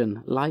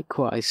intercession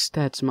likewise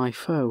steads my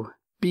foe.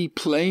 Be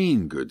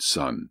plain, good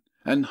son,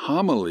 and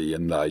homily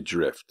in thy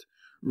drift.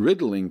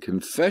 Riddling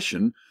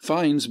confession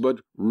finds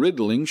but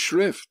riddling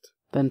shrift.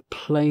 Then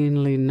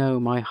plainly know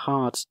my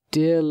heart's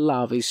dear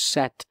love is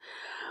set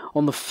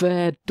on the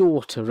fair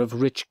daughter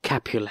of rich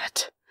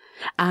Capulet,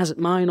 As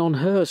mine on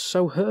hers,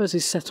 so hers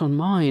is set on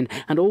mine,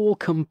 and all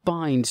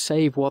combined,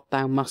 save what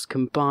thou must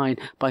combine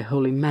by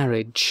holy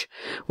marriage.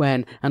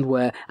 When, and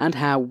where, and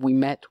how we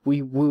met,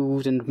 we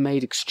wooed, and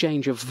made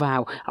exchange of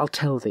vow, I'll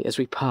tell thee as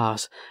we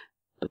pass.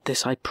 But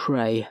this I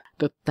pray,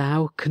 that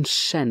thou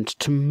consent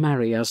to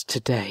marry us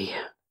today.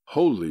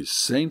 Holy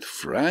Saint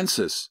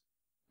Francis,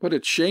 what a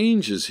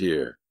change is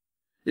here!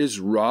 Is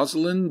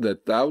Rosalind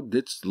that thou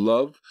didst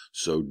love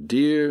so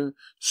dear,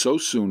 so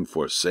soon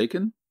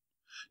forsaken?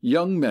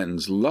 Young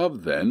men's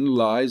love, then,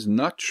 lies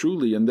not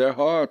truly in their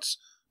hearts,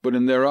 but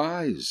in their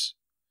eyes.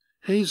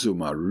 Jesu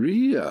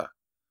Maria,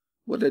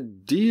 what a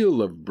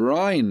deal of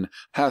brine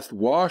hath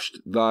washed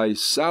thy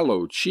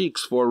sallow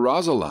cheeks for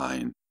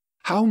Rosaline!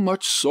 How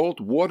much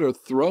salt water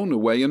thrown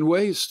away in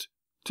waste,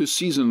 to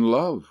season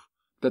love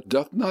that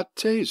doth not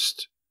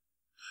taste!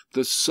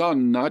 The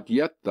sun not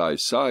yet thy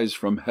sighs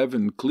from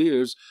heaven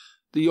clears,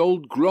 the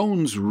old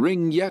groans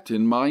ring yet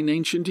in mine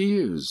ancient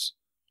ears.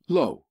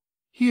 Lo,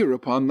 here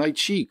upon thy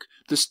cheek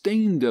the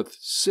stain doth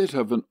sit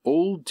of an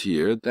old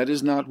tear that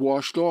is not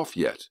washed off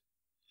yet.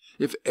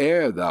 If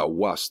e'er thou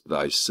wast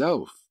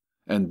thyself,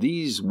 and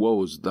these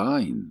woes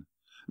thine,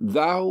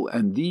 thou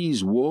and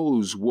these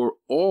woes were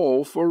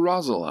all for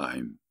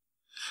Rosaline.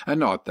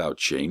 And art thou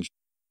changed?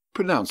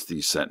 Pronounce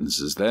these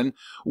sentences, then.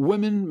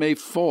 Women may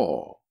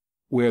fall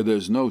where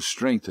there's no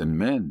strength in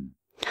men.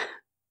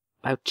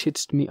 Thou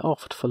chidst me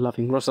oft for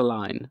loving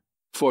Rosaline.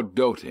 For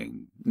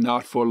doting,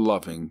 not for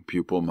loving,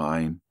 pupil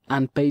mine.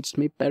 And bad'st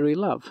me bury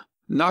love.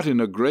 Not in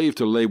a grave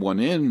to lay one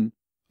in,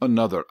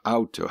 another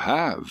out to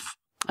have.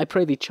 I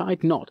pray thee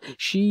chide not.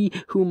 She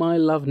whom I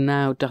love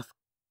now doth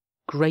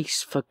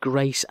grace for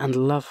grace and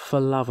love for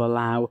love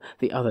allow.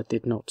 The other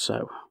did not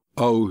so.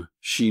 Oh,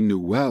 she knew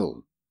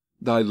well.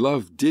 Thy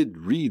love did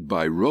read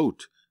by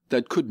rote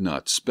that could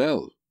not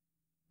spell.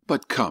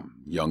 But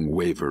come, young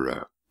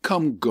waverer,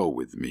 come go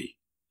with me.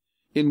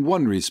 In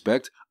one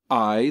respect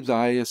I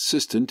thy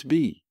assistant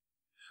be,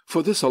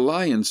 for this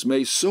alliance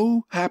may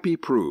so happy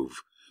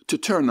prove, to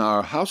turn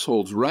our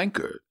household's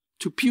rancour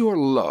to pure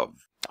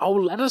love. Oh,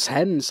 let us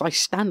hence, I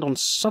stand on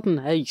sudden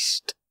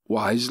haste.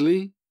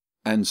 Wisely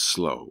and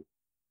slow.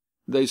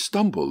 They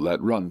stumble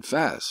that run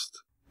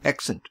fast.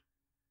 Exeunt.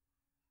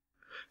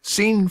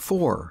 Scene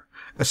 4.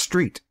 A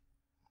street.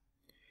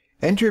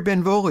 Enter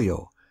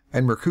Benvolio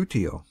and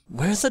Mercutio.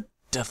 Where the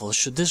devil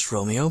should this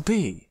Romeo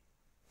be?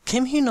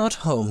 Came he not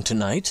home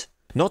tonight?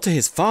 Not to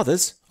his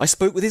father's. I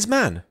spoke with his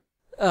man.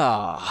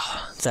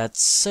 Ah, that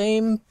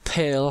same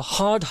pale,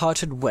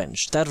 hard-hearted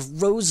wench, that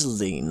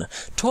Rosaline,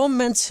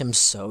 torments him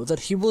so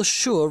that he will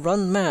sure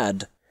run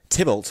mad.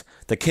 Tybalt,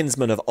 the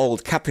kinsman of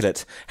old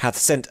Capulet, hath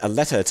sent a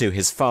letter to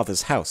his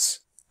father's house.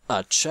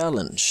 A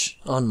challenge,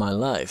 on my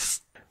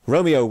life.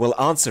 Romeo will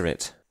answer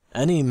it.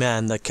 Any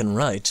man that can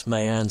write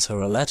may answer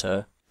a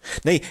letter.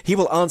 Nay, he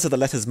will answer the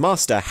letter's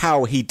master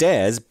how he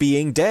dares,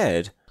 being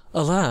dared.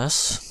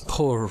 Alas,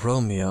 poor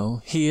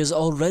Romeo, he is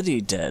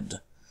already dead,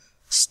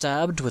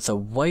 stabbed with a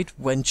white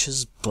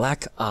wench's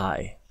black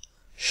eye,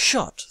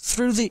 shot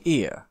through the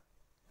ear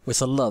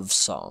with a love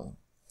song,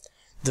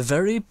 the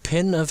very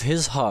pin of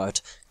his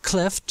heart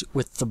cleft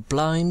with the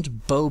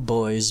blind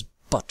bow-boy's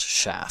butt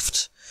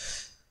shaft.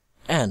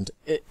 And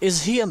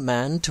is he a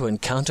man to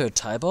encounter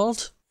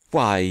Tybalt?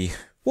 Why,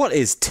 what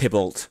is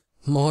Tybalt?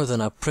 More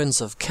than a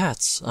prince of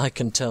cats, I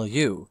can tell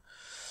you.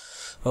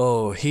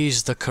 Oh,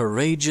 he's the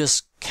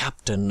courageous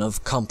captain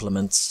of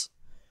compliments.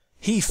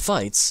 He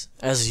fights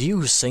as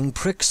you sing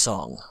prick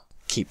song,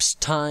 keeps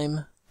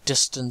time,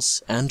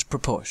 distance, and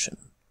proportion.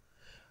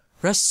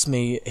 Rests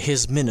me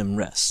his minim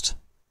rest.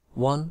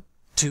 1,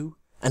 2,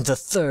 and the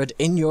third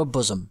in your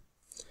bosom.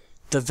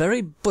 The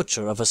very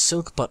butcher of a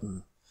silk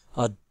button,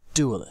 a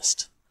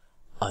duellist,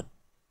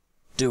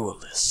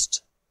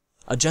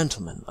 a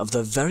gentleman of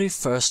the very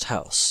first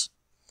house,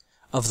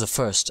 of the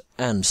first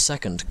and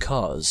second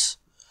cause.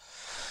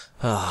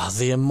 Ah,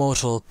 the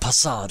immortal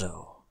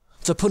passado,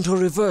 the punto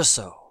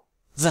reverso,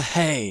 the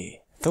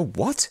hay. The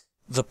what?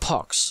 The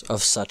pox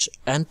of such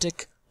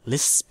antic,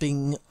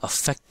 lisping,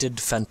 affected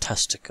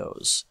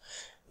fantasticos.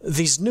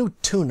 These new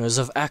tuners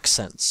of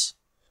accents.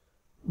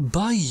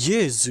 By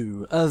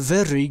Jesu, a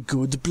very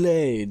good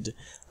blade,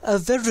 a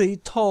very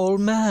tall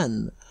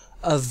man,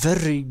 a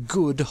very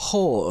good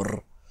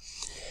whore.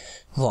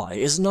 Why,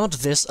 is not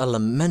this a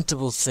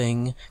lamentable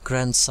thing,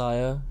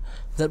 grandsire,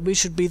 that we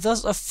should be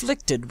thus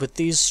afflicted with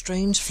these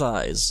strange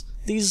flies,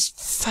 these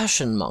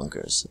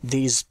fashion-mongers,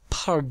 these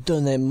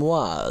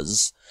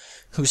pardonnez-mois,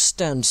 who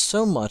stand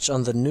so much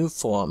on the new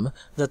form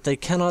that they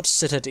cannot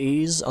sit at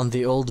ease on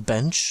the old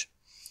bench?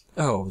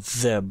 Oh,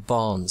 their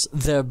bonds,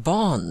 their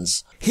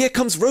bonds! Here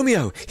comes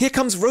Romeo! Here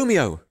comes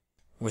Romeo!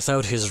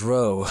 Without his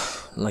roe,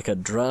 like a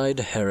dried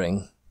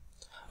herring.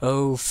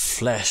 O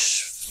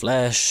flesh,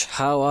 flesh,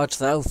 how art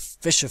thou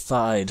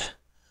fishified!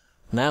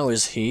 Now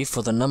is he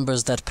for the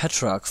numbers that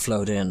Petrarch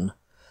flowed in.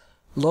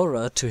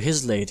 Laura to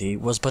his lady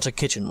was but a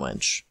kitchen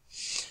wench.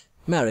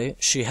 Marry,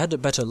 she had a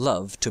better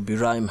love to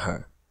berhyme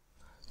her.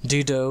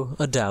 Dido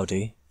a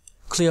dowdy,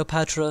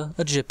 Cleopatra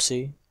a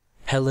gypsy,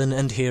 Helen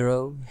and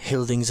Hero,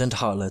 Hildings and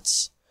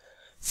harlots.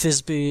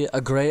 Thisbe,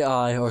 a grey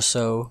eye or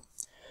so,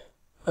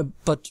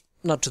 but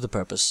not to the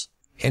purpose.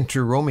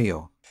 Enter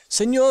Romeo.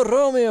 Signor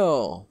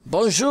Romeo,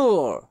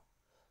 bonjour!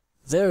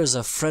 There is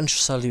a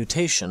French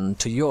salutation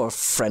to your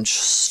French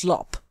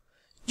slop.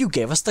 You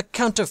gave us the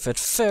counterfeit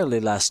fairly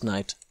last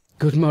night.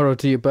 Good morrow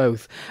to you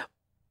both.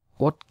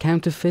 What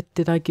counterfeit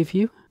did I give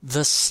you?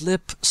 The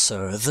slip,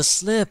 sir, the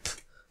slip.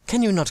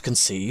 Can you not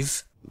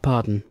conceive?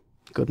 Pardon,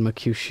 good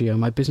Mercutio,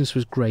 my business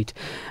was great,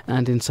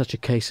 and in such a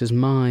case as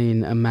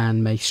mine a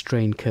man may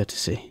strain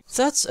courtesy.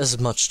 That's as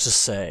much to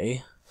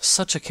say,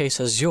 such a case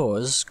as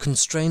yours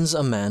constrains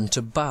a man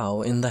to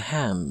bow in the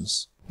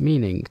hams.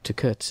 Meaning to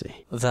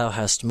courtesy. Thou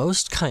hast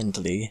most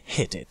kindly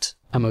hit it.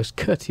 A most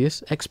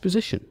courteous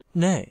exposition.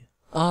 Nay,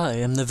 I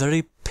am the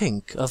very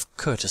pink of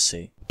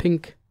courtesy.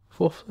 Pink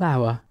for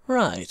flower.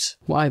 Right.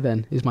 Why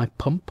then, is my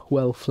pump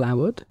well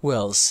flowered?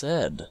 Well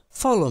said.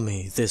 Follow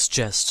me this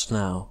jest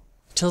now,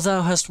 till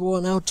thou hast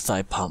worn out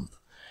thy pump,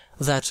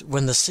 that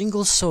when the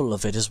single soul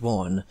of it is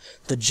worn,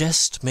 the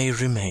jest may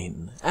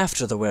remain,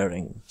 after the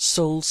wearing,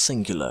 soul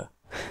singular.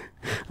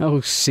 Oh,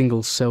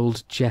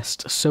 single-souled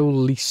jest,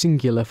 solely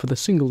singular for the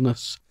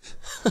singleness.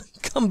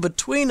 Come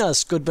between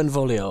us, good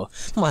Benvolio,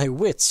 my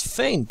wits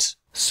faint.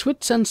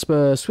 Swits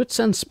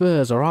and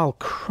spurs, or I'll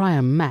cry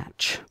a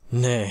match.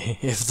 Nay,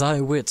 if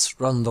thy wits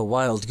run the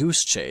wild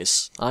goose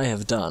chase, I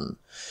have done.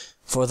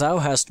 For thou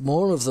hast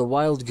more of the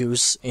wild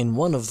goose in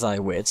one of thy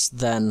wits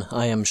than,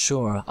 I am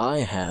sure, I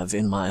have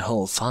in my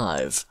whole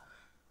 5.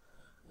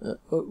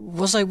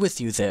 Was I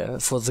with you there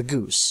for the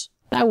goose?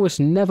 Thou wast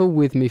never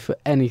with me for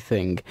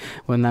anything,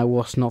 when thou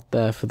wast not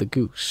there for the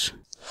goose.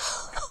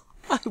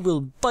 I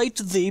will bite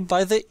thee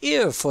by the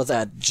ear for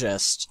that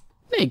jest.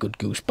 Nay, good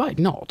goose, bite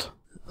not.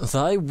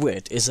 Thy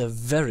wit is a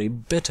very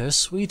bitter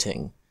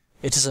sweeting.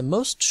 It is a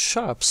most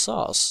sharp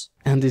sauce.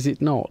 And is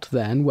it not,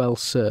 then, well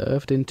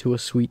served into a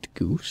sweet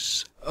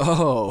goose?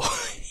 Oh,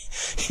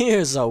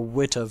 here's a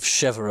wit of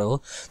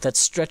Cheveril that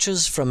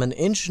stretches from an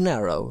inch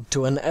narrow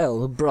to an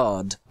ell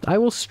broad. I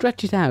will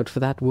stretch it out for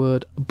that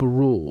word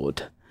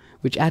broad,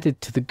 which added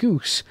to the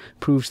goose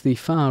proves thee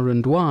far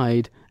and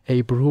wide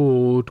a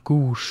broad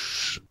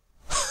goose.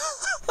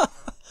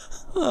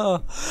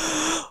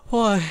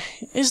 Why,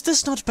 is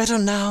this not better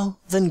now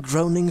than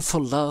groaning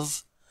for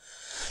love?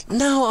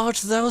 Now art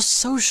thou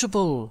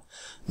sociable,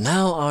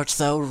 now art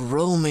thou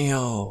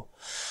Romeo,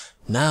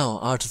 now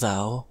art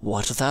thou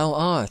what thou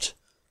art,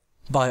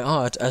 by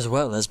art as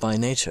well as by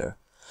nature.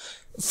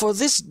 For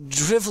this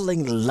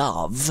drivelling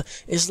love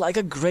is like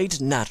a great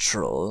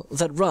natural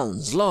that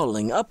runs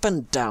lolling up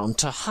and down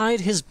to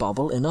hide his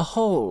bauble in a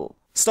hole.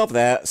 Stop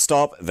there,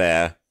 stop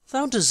there.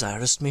 Thou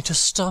desirest me to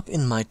stop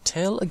in my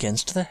tail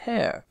against the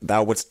hair.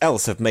 Thou wouldst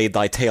else have made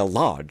thy tail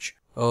large.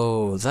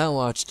 Oh, thou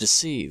art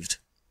deceived.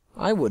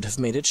 I would have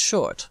made it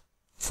short,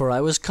 for I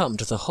was come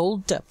to the whole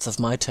depth of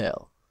my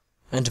tail,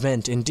 and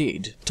meant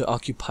indeed to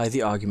occupy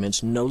the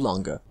argument no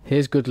longer.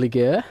 Here's goodly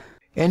gear.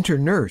 Enter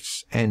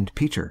Nurse and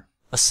Peter.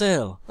 A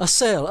sail, a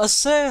sail, a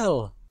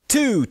sail!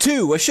 Two,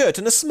 a shirt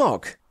and a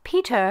smock.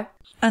 Peter.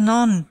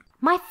 Anon.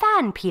 My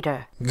fan,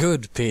 Peter.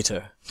 Good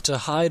Peter, to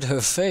hide her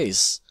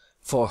face,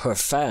 for her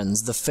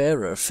fan's the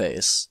fairer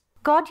face.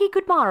 God ye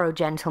good morrow,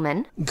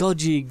 gentlemen.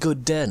 God ye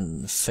good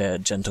den, fair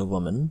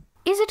gentlewoman.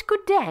 Is it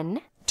good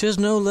den? 'Tis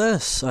no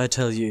less, I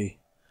tell ye,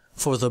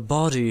 for the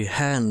body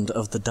hand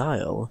of the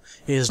dial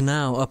is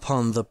now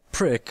upon the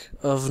prick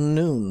of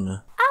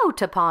noon.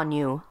 Out upon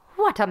you!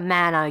 What a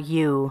man are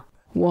you!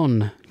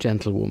 One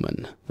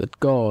gentlewoman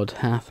that God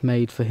hath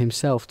made for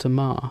himself to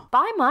mar.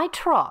 By my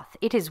troth,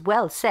 it is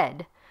well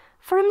said.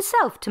 For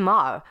himself to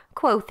mar,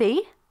 quoth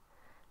he.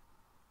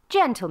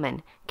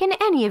 Gentlemen, can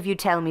any of you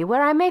tell me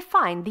where I may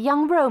find the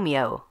young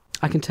Romeo?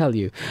 I can tell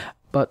you,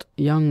 but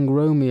young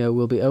Romeo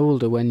will be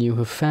older when you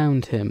have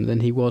found him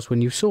than he was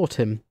when you sought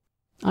him.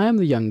 I am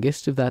the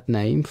youngest of that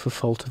name, for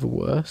fault of a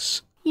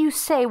worse. You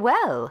say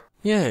well.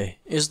 Yea,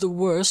 is the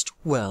worst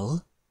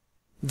well?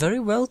 Very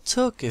well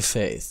took, i'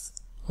 faith.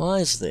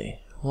 Wisely,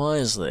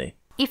 wisely.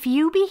 If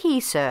you be he,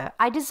 sir,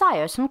 I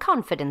desire some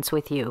confidence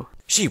with you.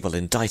 She will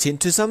indite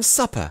into some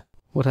supper.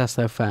 What hast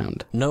thou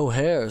found? No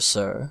hare,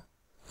 sir.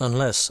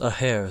 Unless a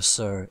hare,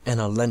 sir, in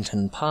a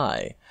Lenten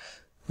pie.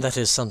 That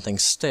is something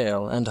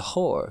stale and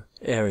hoar,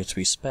 ere it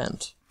be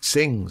spent.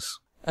 Sings.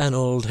 An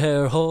old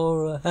hare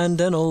whore, and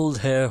an old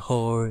hare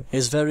whore,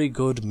 is very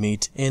good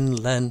meat in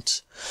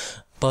Lent.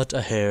 But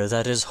a hare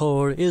that is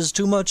whore is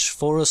too much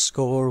for a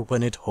score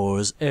when it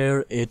whores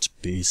ere it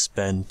be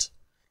spent.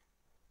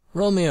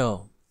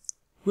 Romeo,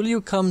 will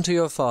you come to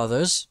your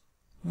father's?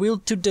 We'll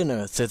to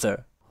dinner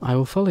thither. I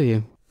will follow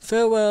you.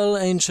 Farewell,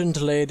 ancient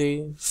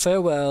lady,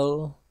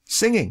 farewell.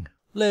 Singing.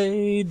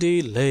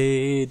 Lady,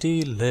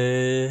 lady,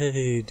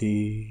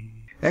 lady.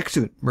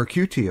 Exeunt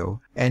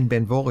Mercutio and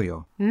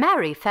Benvolio.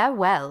 Marry,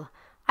 farewell.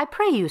 I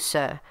pray you,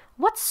 sir,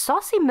 what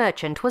saucy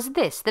merchant was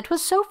this that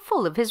was so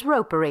full of his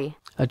ropery?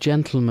 A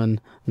gentleman,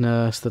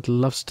 nurse, that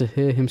loves to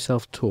hear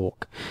himself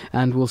talk,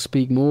 and will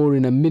speak more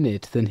in a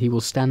minute than he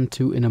will stand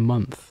to in a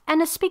month.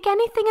 And to speak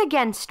anything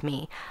against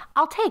me,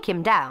 I'll take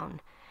him down.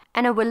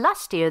 and a were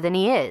lustier than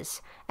he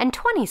is, and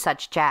 20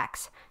 such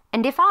jacks,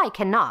 and if I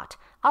cannot,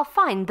 I'll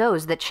find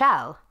those that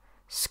shall.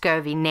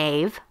 Scurvy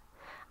knave!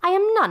 I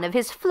am none of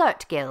his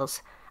flirt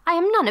gills, I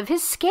am none of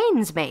his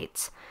skeins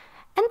mates,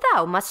 and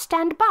thou must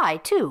stand by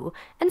too,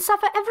 and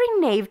suffer every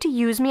knave to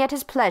use me at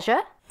his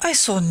pleasure. I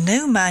saw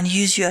no man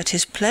use you at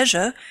his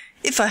pleasure.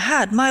 If I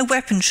had, my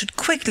weapon should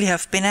quickly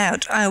have been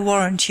out, I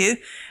warrant you.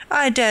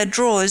 I dare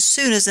draw as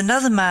soon as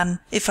another man,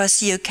 if I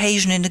see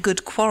occasion in a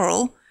good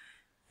quarrel,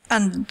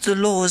 and the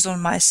law is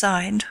on my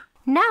side.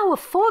 Now,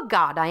 afore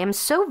God, I am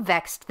so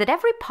vexed that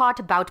every part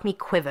about me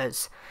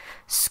quivers.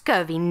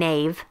 Scurvy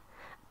knave!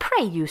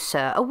 Pray you,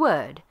 sir, a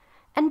word,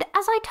 and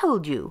as I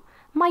told you,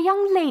 my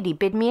young lady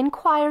bid me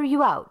inquire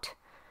you out.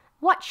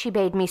 What she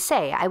bade me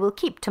say I will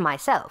keep to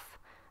myself.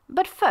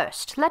 But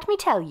first let me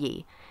tell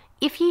ye,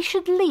 if ye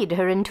should lead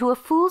her into a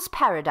fool's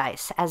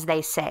paradise, as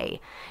they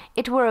say,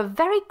 it were a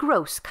very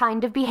gross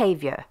kind of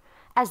behaviour,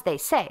 as they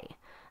say,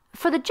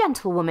 for the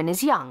gentlewoman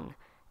is young,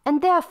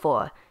 and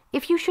therefore,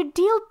 if you should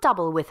deal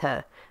double with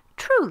her,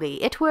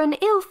 truly it were an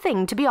ill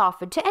thing to be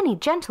offered to any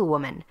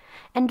gentlewoman,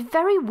 and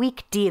very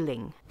weak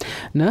dealing.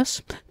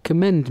 Nurse,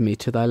 commend me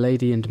to thy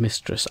lady and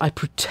mistress. I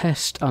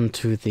protest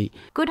unto thee.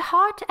 Good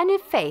heart, and in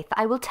faith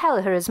I will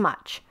tell her as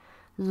much.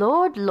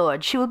 Lord,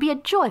 Lord, she will be a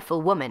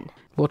joyful woman.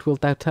 What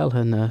wilt thou tell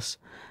her, nurse?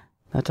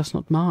 Thou dost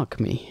not mark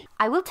me.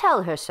 I will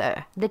tell her,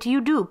 sir, that you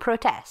do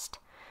protest,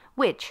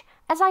 which,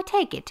 as I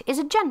take it, is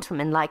a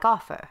gentlemanlike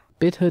offer.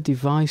 Bid her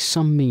devise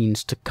some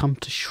means to come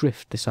to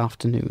Shrift this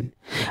afternoon,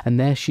 and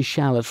there she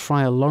shall at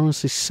Friar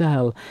Lawrence's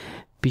cell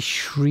be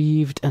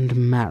shrived and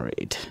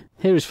married.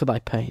 Here is for thy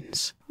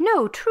pains.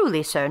 No,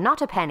 truly, sir,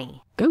 not a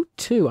penny. Go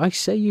to, I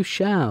say you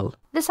shall.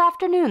 This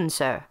afternoon,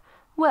 sir.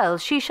 Well,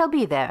 she shall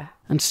be there.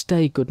 And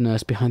stay, good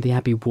nurse, behind the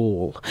abbey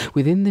wall.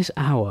 Within this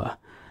hour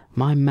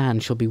my man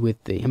shall be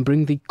with thee, and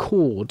bring thee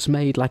cords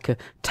made like a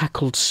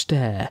tackled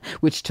stair,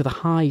 which to the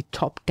high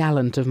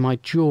top-gallant of my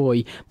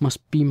joy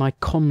must be my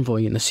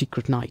convoy in the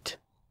secret night.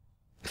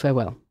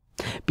 Farewell.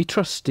 Be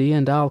trusty,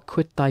 and I'll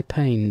quit thy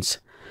pains.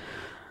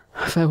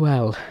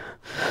 Farewell.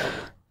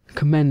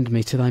 Commend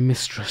me to thy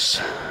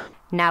mistress.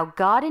 Now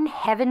God in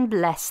heaven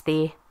bless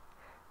thee.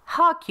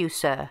 Hark you,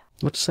 sir.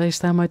 What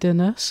say'st thou, my dear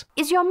nurse?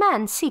 Is your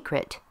man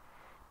secret?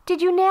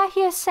 Did you ne'er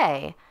hear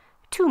say,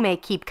 two may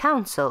keep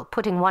counsel,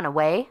 putting one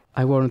away?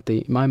 I warrant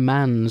thee, my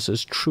man's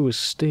as true as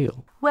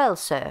steel. Well,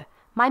 sir,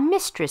 my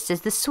mistress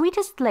is the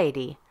sweetest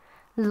lady.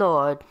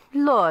 Lord,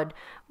 Lord,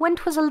 when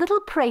 'twas a little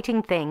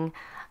prating thing.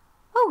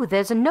 Oh,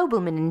 there's a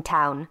nobleman in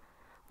town,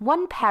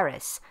 one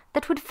Paris,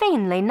 that would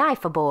fain lay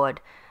knife aboard,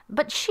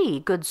 but she,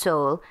 good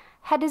soul,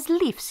 had as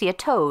lief see a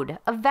toad,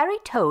 a very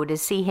toad,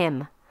 as see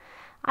him.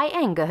 I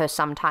anger her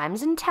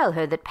sometimes, and tell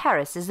her that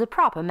Paris is the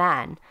proper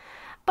man.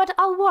 But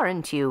I'll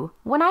warrant you,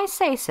 when I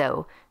say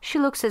so, she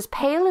looks as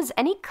pale as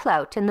any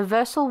clout in the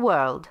versal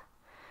world.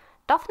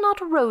 Doth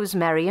not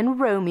Rosemary and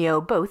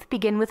Romeo both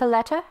begin with a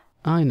letter?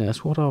 Ay,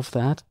 nurse, what of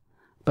that?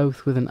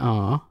 Both with an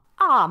R?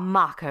 Ah,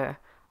 mocker!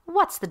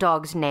 What's the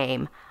dog's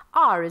name?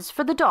 R is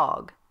for the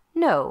dog.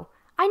 No,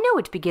 I know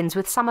it begins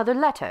with some other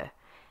letter.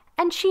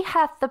 And she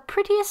hath the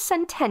prettiest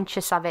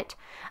sententious of it,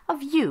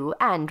 of you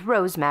and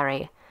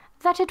Rosemary,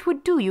 that it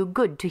would do you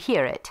good to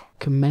hear it.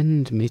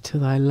 Commend me to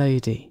thy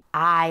lady.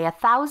 Ay,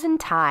 1,000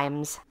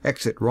 times.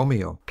 Exit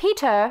Romeo.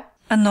 Peter!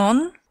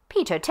 Anon?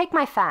 Peter, take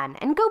my fan,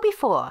 and go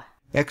before.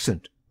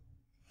 Exit.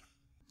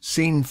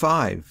 Scene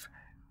 5.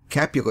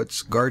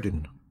 Capulets'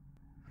 garden.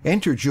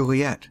 Enter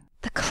Juliet.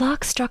 The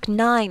clock struck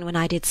 9 when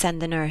I did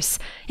send the nurse.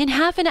 In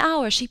half an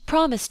hour she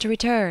promised to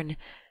return.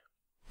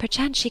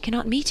 Perchance she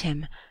cannot meet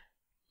him.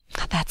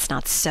 That's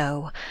not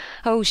so.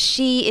 Oh,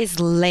 she is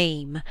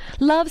lame.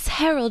 Love's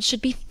herald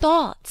should be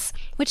thoughts,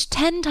 which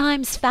 10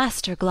 times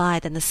faster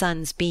glide than the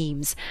sun's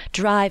beams,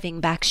 driving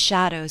back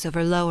shadows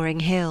over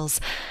lowering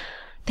hills.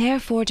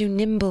 Therefore do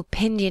nimble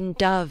pinioned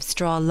doves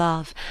draw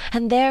love,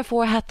 and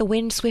therefore hath the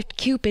wind-swift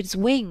Cupid's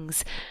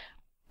wings.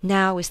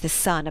 Now is the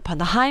sun upon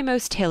the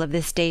high-most hill of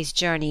this day's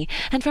journey,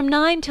 and from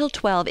 9 till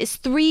 12 is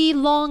 3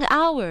 long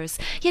hours,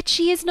 yet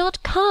she is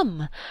not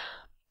come.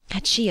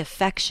 Had she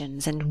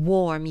affections and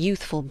warm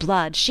youthful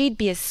blood, she'd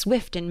be as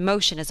swift in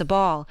motion as a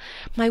ball.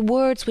 My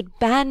words would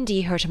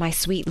bandy her to my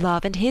sweet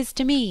love, and his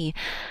to me.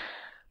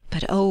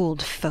 But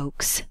old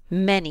folks,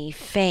 many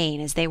feign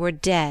as they were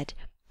dead,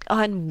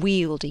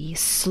 unwieldy,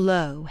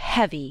 slow,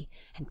 heavy,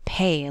 and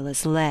pale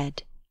as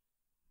lead.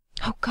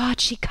 Oh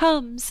God, she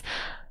comes!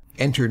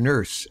 Enter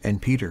Nurse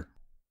and Peter.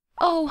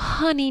 Oh,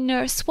 honey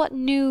nurse, what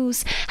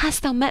news?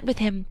 Hast thou met with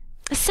him?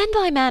 Send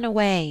thy man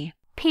away.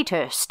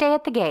 Peter, stay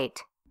at the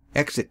gate.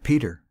 Exit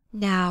Peter.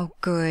 Now,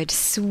 good,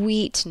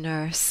 sweet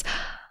nurse.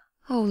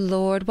 O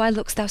Lord, why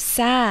look'st thou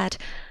sad?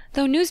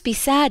 Though news be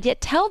sad,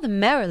 yet tell them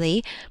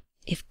merrily.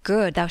 If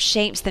good, thou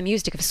shamest the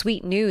music of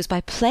sweet news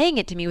by playing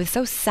it to me with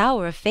so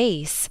sour a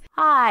face.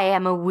 I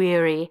am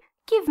a-weary.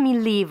 Give me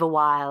leave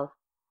awhile.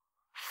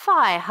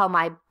 Fie, how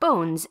my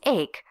bones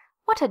ache.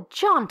 What a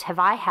jaunt have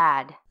I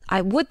had!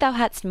 I would thou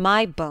hadst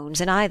my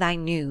bones, and I thy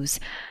news.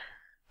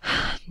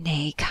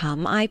 Nay,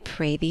 come, I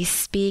pray thee,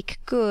 speak,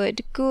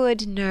 good,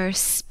 good nurse,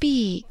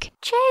 speak.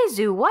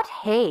 Jesu, what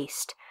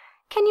haste!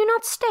 Can you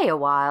not stay a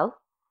while?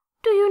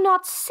 Do you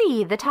not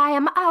see that I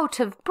am out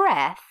of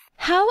breath?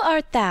 How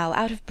art thou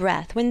out of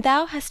breath, when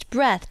thou hast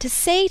breath to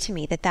say to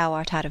me that thou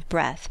art out of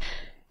breath?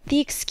 The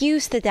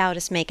excuse that thou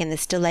dost make in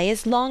this delay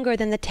is longer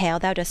than the tale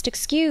thou dost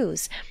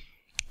excuse.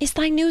 Is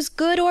thy news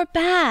good or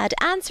bad?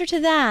 Answer to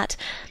that.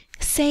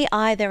 Say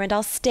either, and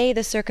I'll stay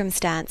the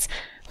circumstance.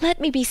 Let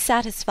me be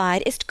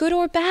satisfied. Is't good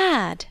or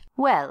bad?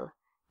 Well,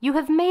 you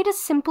have made a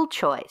simple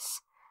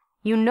choice.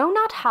 You know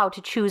not how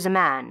to choose a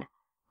man.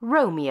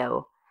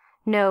 Romeo.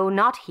 No,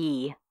 not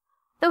he.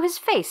 Though his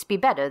face be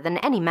better than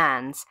any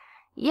man's,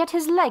 yet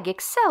his leg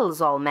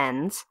excels all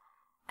men's.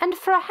 And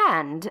for a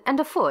hand, and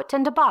a foot,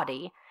 and a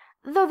body,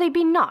 though they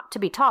be not to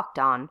be talked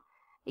on,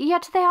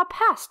 yet they are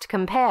past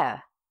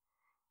compare.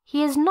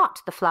 He is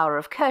not the flower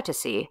of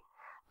courtesy,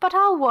 but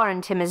I'll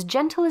warrant him as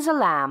gentle as a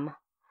lamb.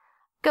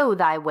 Go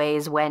thy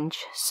ways,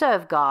 wench,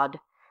 serve God.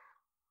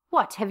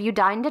 What, have you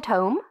dined at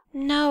home?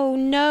 No,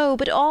 no,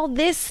 but all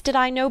this did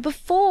I know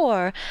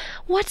before.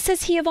 What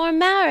says he of our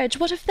marriage?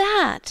 What of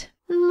that?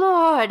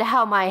 Lord,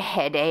 how my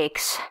head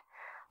aches!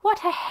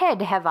 What a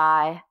head have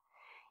I!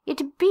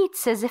 It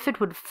beats as if it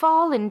would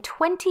fall in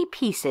 20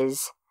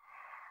 pieces.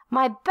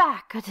 My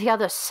back at the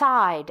other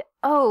side,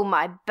 oh,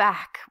 my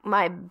back,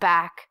 my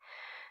back!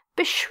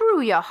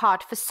 Beshrew your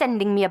heart for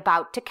sending me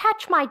about to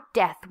catch my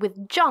death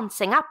with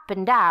jouncing up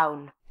and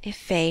down.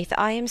 I'faith,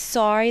 I am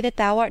sorry that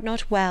thou art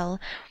not well.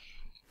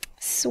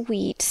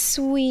 Sweet,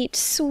 sweet,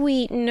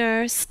 sweet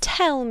nurse,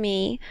 tell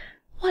me,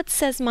 what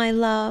says my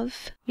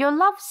love? Your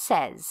love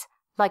says,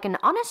 like an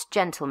honest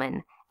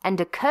gentleman, and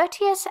a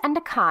courteous, and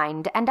a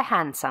kind, and a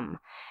handsome,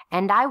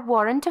 and I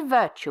warrant a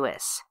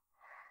virtuous.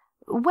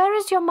 Where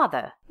is your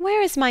mother?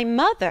 Where is my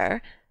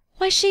mother?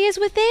 Why, she is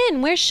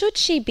within. Where should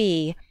she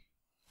be?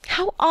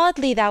 How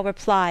oddly thou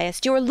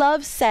repliest! Your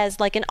love says,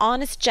 like an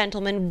honest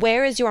gentleman,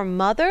 where is your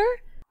mother?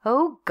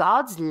 Oh,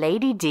 God's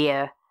lady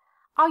dear,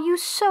 are you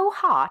so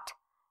hot?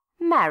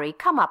 Marry,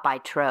 come up, I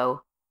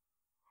trow.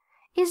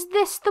 Is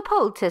this the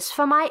poultice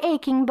for my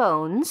aching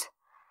bones?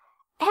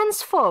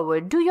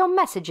 Henceforward do your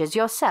messages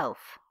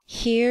yourself.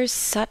 Here's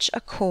such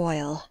a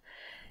coil.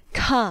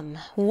 Come,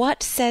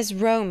 what says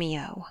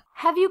Romeo?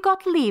 Have you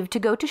got leave to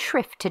go to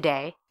shrift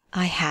to-day?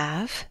 I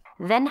have.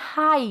 Then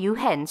hie you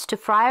hence to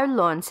Friar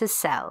Lawrence's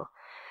cell.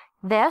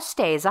 There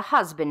stays a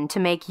husband to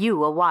make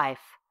you a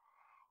wife.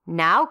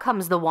 Now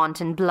comes the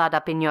wanton blood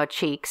up in your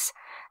cheeks.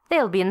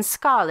 They'll be in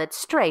scarlet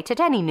straight at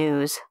any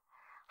news.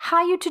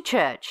 Hie you to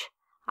church.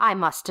 I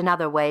must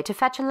another way to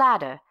fetch a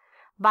ladder,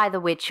 by the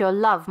which your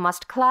love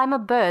must climb a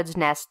bird's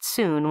nest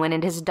soon when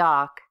it is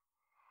dark.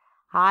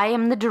 I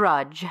am the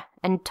drudge,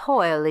 and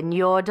toil in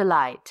your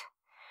delight,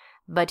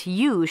 but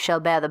you shall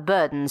bear the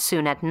burden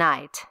soon at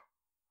night.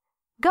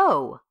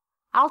 Go,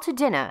 I'll to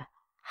dinner,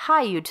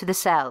 hie you to the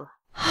cell.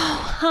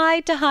 Oh,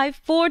 hie to high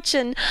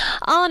fortune,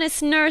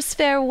 honest nurse,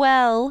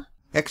 farewell.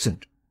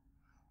 Exeunt.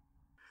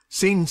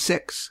 Scene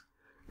 6.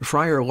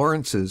 Friar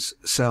Lawrence's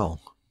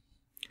cell.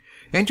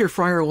 Enter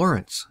Friar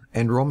Lawrence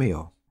and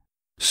Romeo.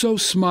 So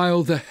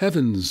smile the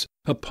heavens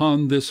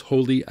upon this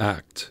holy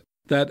act,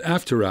 that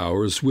after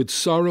hours with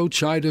sorrow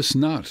chide us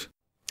not.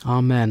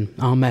 Amen,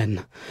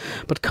 amen.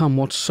 But come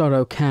what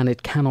sorrow can,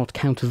 it cannot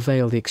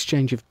countervail the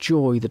exchange of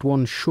joy that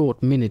one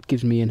short minute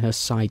gives me in her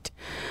sight.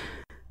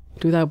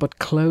 Do thou but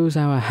close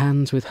our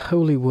hands with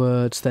holy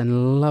words,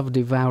 then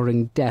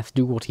love-devouring death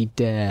do what he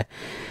dare.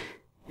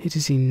 It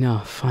is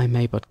enough I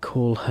may but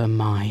call her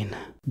mine.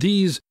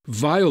 These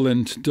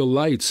violent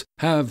delights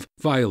have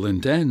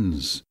violent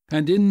ends,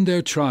 and in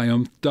their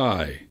triumph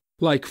die,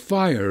 like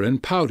fire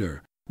and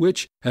powder,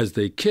 which, as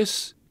they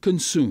kiss,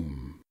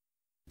 consume.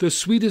 The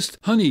sweetest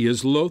honey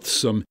is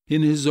loathsome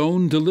in his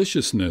own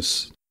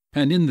deliciousness,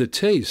 and in the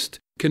taste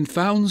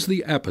confounds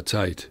the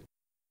appetite.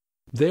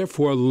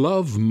 Therefore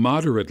love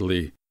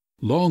moderately,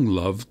 long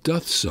love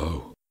doth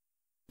so.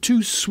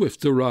 Too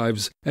swift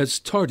arrives as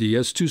tardy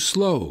as too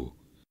slow.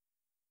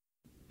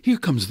 Here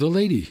comes the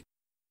lady.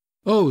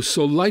 Oh,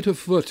 so light of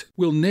foot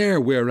will ne'er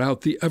wear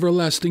out the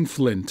everlasting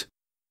flint.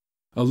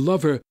 A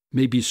lover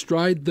may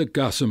bestride the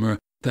gossamer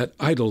that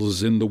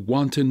idles in the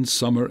wanton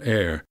summer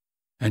air,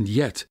 and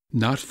yet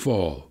not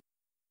fall.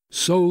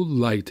 So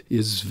light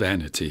is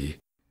vanity.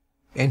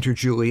 Enter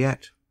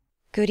Juliet.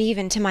 Good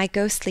even to my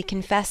ghostly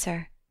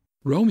confessor.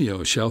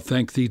 Romeo shall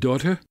thank thee,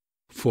 daughter,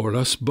 for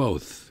us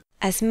both.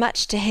 As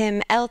much to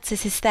him, else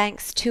is his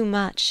thanks too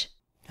much.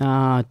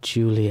 Ah,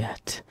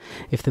 Juliet,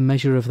 if the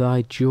measure of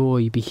thy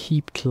joy be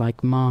heaped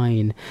like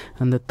mine,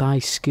 and that thy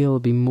skill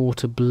be more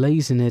to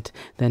blazon it,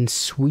 then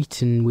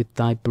sweeten with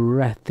thy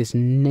breath this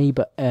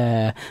neighbour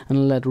air,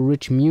 and let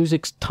rich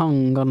music's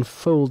tongue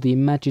unfold the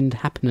imagined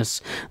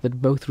happiness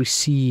that both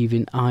receive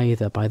in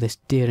either by this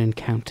dear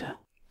encounter.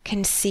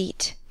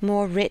 Conceit,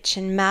 more rich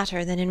in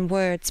matter than in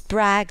words,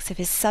 brags of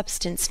his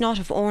substance, not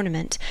of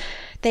ornament.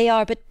 They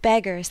are but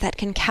beggars that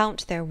can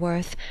count their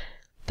worth.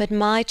 But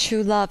my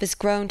true love is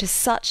grown to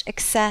such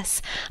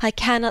excess, I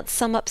cannot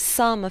sum up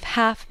some of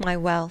half my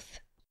wealth.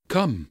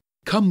 Come,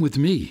 come with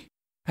me,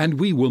 and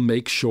we will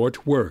make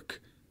short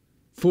work.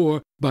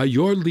 For by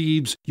your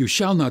leaves you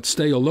shall not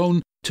stay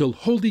alone till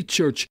Holy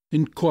Church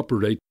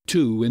incorporate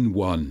two in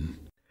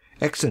one.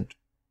 Exeunt.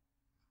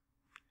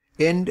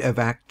 End of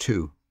Act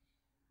 2.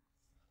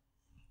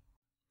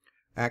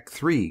 Act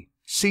 3,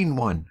 Scene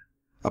 1,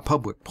 a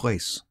public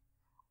place.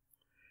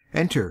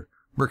 Enter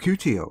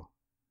Mercutio,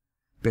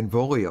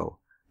 Benvolio,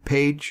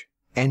 page,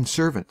 and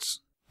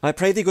servants. I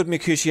pray thee, good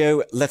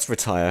Mercutio, let's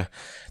retire.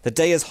 The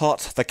day is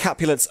hot, the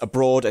Capulets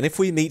abroad, and if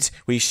we meet,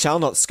 we shall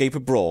not scape a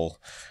brawl.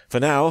 For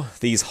now,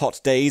 these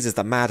hot days is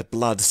the mad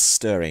blood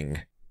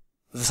stirring.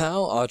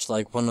 Thou art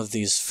like one of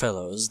these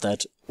fellows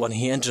that, when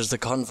he enters the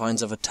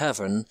confines of a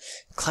tavern,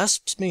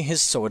 clasps me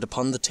his sword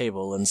upon the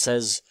table, and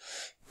says,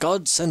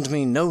 God send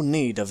me no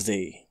need of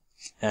thee,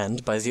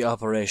 and, by the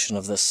operation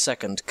of the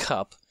second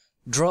cup,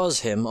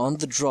 draws him on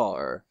the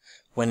drawer,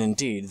 when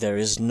indeed there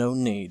is no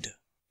need.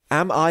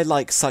 Am I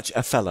like such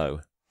a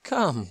fellow?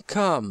 Come,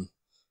 come,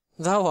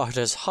 thou art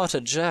as hot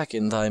a jack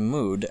in thy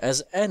mood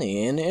as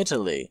any in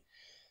Italy,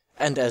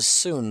 and as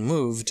soon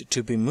moved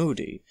to be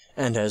moody,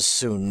 and as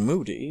soon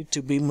moody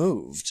to be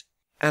moved.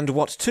 And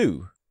what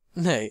two?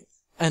 Nay,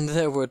 and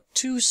there were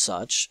two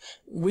such,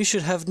 we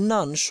should have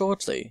none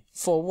shortly,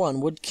 for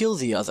one would kill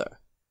the other.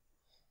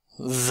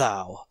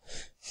 Thou!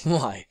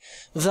 Why,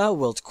 thou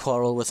wilt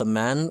quarrel with a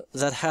man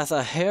that hath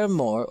a hair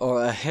more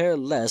or a hair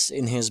less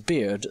in his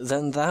beard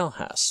than thou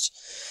hast.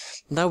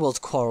 Thou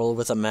wilt quarrel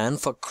with a man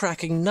for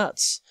cracking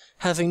nuts,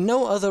 having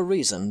no other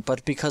reason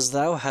but because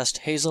thou hast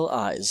hazel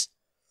eyes.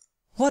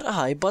 What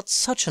eye but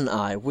such an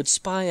eye would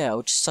spy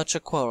out such a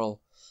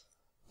quarrel?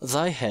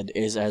 Thy head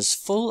is as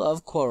full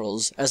of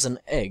quarrels as an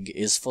egg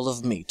is full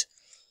of meat,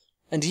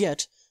 and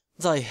yet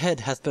thy head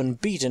hath been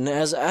beaten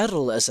as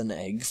addle as an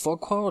egg for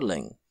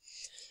quarrelling.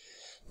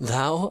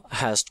 Thou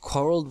hast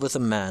quarrelled with a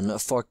man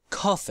for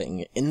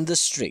coughing in the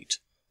street,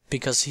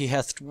 because he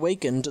hath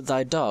wakened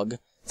thy dog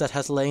that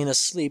hath lain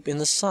asleep in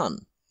the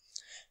sun.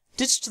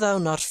 Didst thou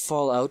not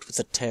fall out with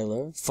a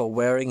tailor for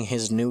wearing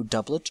his new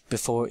doublet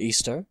before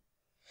Easter?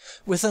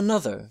 With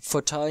another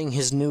for tying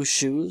his new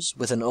shoes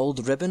with an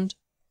old riband?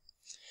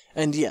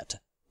 And yet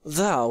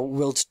thou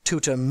wilt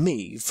tutor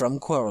me from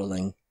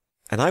quarrelling.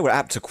 And I were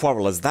apt to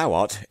quarrel as thou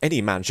art,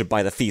 any man should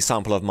buy the fee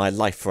sample of my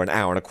life for an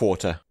hour and a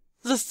quarter.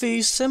 The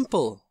fee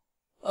simple.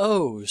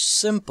 Oh,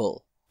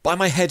 simple. By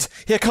my head,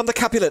 here come the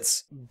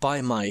Capulets.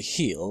 By my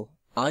heel,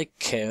 I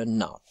care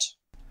not.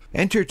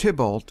 Enter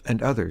Tybalt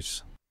and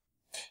others.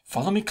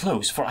 Follow me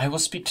close, for I will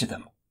speak to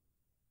them.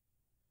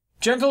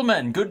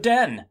 Gentlemen, good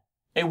den,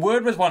 a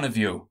word with one of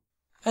you.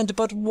 And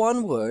but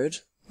one word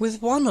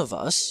with one of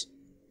us?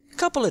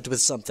 Couple it with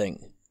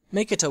something.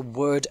 Make it a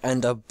word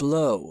and a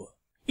blow.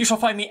 You shall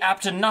find me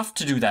apt enough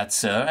to do that,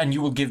 sir, and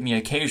you will give me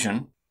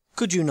occasion.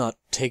 Could you not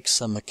take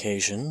some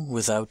occasion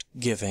without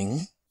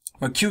giving?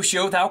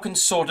 Mercutio, thou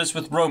consortest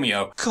with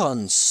Romeo.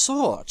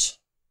 Consort?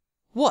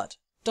 What,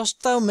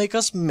 dost thou make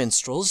us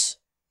minstrels?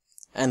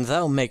 And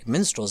thou make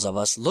minstrels of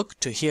us look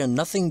to hear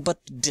nothing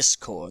but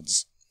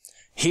discords.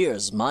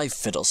 Here's my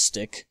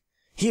fiddlestick.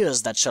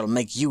 Here's that shall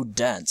make you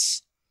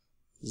dance.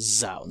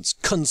 Zounds,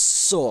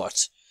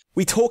 consort!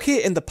 We talk here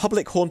in the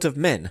public haunt of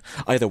men.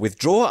 Either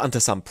withdraw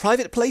unto some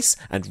private place,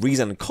 and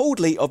reason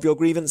coldly of your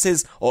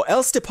grievances, or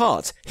else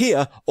depart.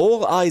 Here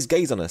all eyes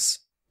gaze on us.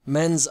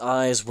 Men's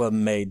eyes were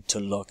made to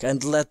look,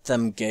 and let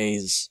them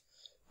gaze.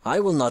 I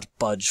will not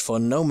budge for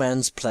no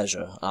man's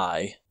pleasure,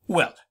 I.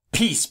 Well,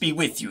 peace be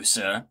with you,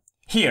 sir.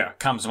 Here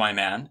comes my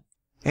man.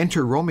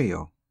 Enter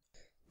Romeo.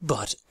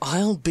 But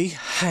I'll be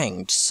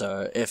hanged,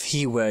 sir, if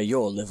he wear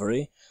your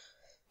livery.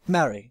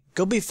 Marry,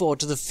 go before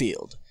to the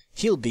field.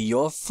 He'll be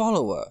your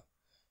follower.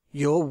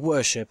 Your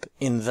worship,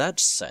 in that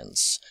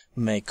sense,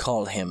 may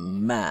call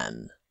him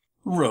man.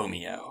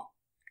 Romeo,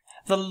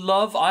 the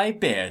love I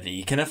bear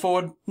thee can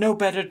afford no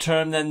better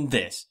term than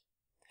this.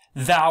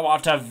 Thou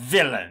art a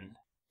villain.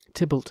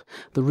 Tybalt,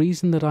 the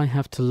reason that I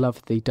have to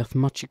love thee doth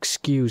much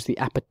excuse the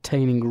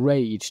appertaining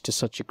rage to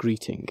such a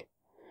greeting.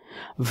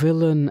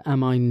 Villain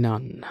am I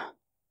none.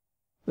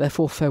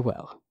 Therefore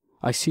farewell.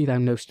 I see thou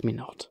know'st me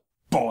not.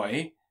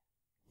 Boy,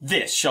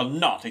 this shall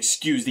not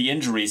excuse the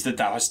injuries that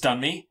thou hast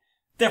done me.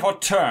 Therefore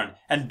turn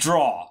and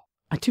draw.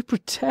 I do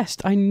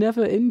protest I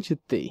never injured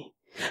thee,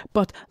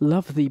 but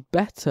love thee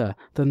better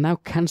than thou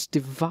canst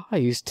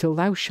devise till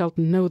thou shalt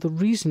know the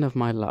reason of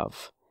my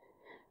love.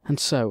 And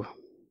so,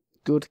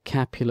 good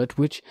Capulet,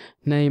 which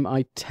name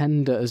I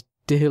tender as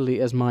dearly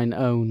as mine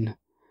own,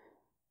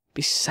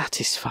 be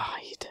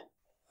satisfied.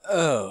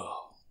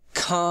 Oh,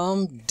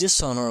 calm,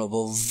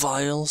 dishonourable,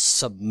 vile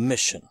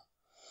submission.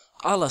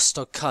 Alla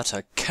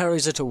stoccata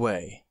carries it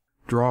away.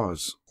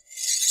 Draws.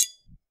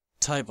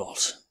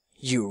 Tybalt,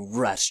 you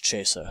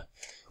rat-chaser,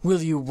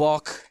 will you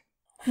walk?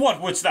 What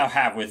wouldst thou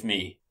have with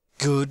me?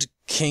 Good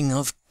king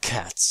of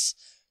cats,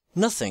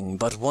 nothing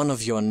but one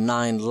of your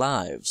 9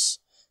 lives.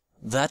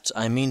 That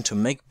I mean to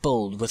make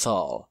bold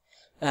withal,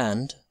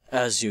 and,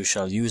 as you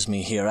shall use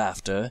me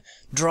hereafter,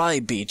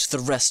 dry beat the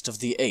rest of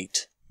the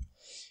 8.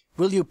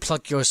 Will you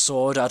pluck your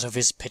sword out of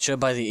his pitcher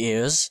by the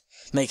ears?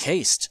 Make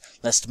haste,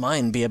 lest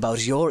mine be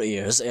about your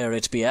ears ere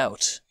it be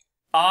out.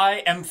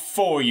 I am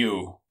for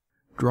you.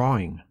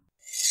 Drawing.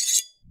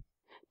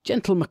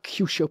 Gentle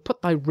Mercutio,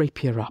 put thy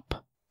rapier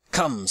up.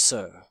 Come,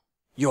 sir,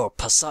 your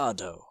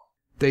passado.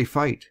 They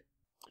fight.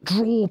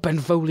 Draw,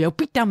 Benvolio,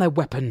 beat down their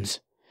weapons.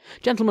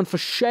 Gentlemen, for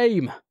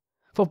shame!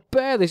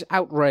 Forbear this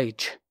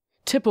outrage.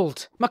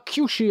 Tybalt,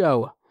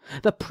 Mercutio,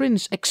 the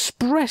prince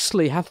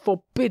expressly hath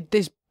forbid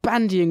this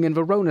bandying in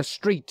Verona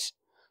streets.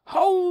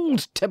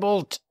 Hold,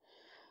 Tybalt!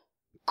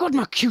 Good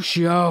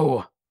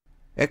Mercutio!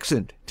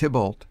 Exeunt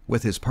Tybalt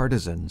with his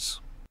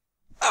partisans.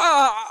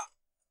 I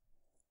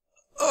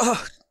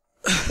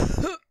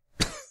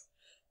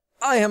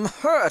am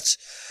hurt.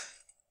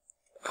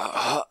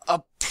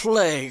 A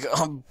plague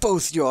on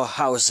both your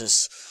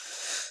houses.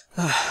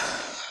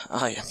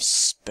 I am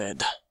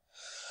sped.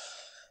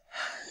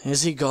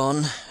 Is he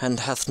gone, and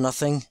hath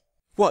nothing?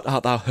 What,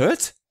 art thou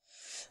hurt?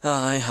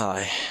 Ay,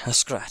 ay, a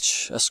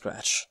scratch, a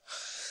scratch.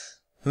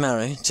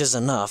 Marry, 'tis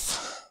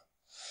enough.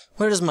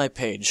 Where is my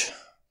page?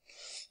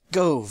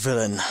 Go,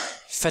 villain,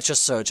 fetch a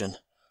surgeon.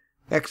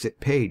 Exit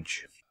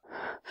page.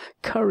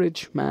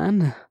 Courage,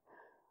 man.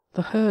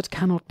 The hurt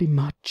cannot be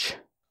much.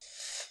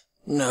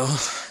 No,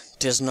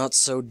 'tis not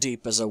so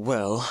deep as a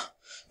well,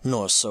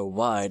 nor so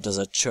wide as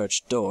a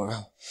church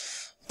door,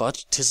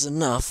 but 'tis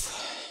enough.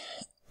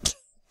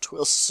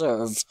 'Twill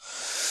serve.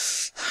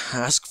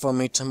 Ask for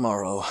me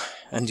tomorrow,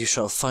 and you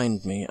shall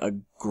find me a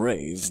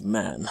grave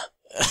man.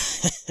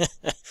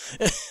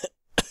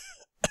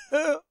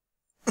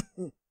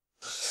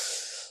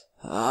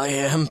 I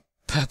am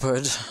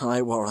peppered,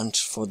 I warrant,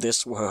 for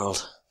this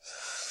world.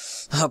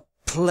 A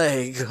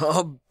plague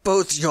of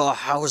both your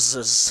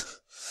houses.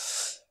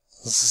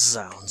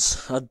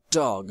 Zounds, a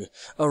dog,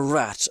 a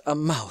rat, a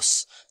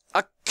mouse,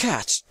 a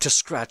cat to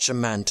scratch a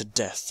man to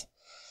death.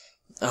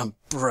 A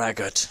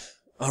braggart,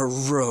 a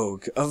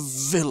rogue, a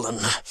villain,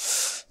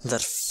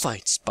 that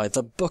fights by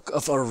the book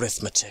of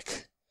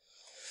arithmetic.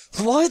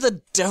 Why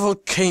the devil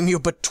came you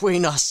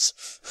between us?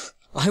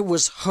 I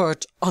was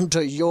hurt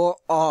under your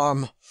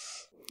arm.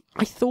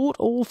 I thought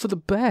all for the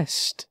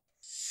best.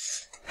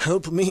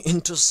 Help me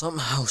into some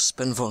house,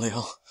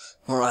 Benvolio,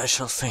 or I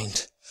shall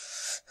faint.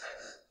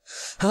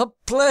 A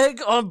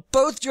plague on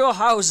both your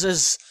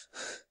houses!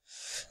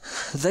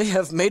 They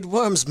have made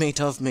worm's meat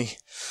of me.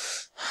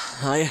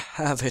 I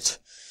have it,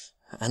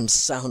 and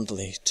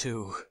soundly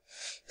too.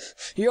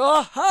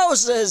 Your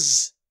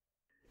houses!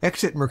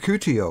 Exit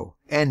Mercutio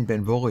and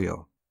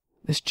Benvolio.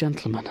 This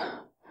gentleman,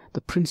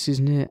 the prince's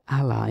near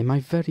ally, my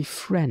very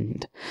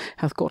friend,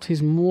 hath got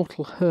his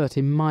mortal hurt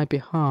in my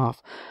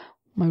behalf,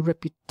 my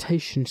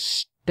reputation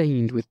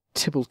stained with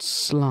Tybalt's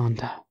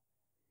slander.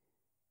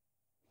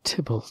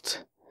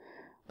 Tybalt,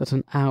 that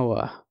an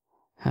hour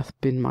hath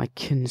been my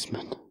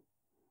kinsman.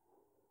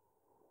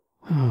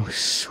 Oh,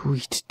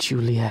 sweet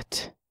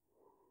Juliet,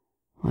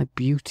 thy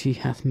beauty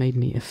hath made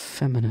me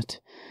effeminate,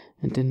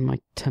 and in my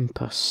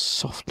temper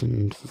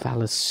softened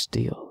valour's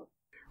steel.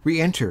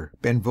 Re-enter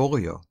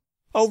Benvolio.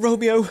 O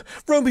Romeo,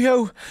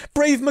 Romeo,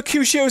 brave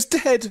Mercutio's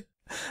dead!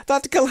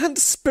 That gallant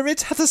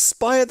spirit hath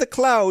aspired the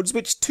clouds,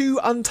 which too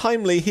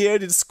untimely here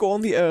did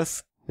scorn the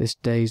earth. This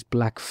day's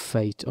black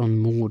fate on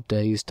more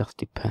days doth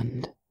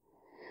depend.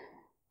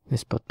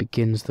 This but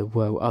begins the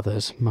woe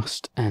others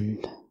must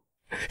end.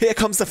 Here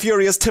comes the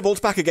furious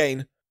Tybalt back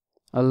again.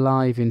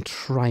 Alive in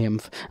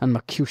triumph, and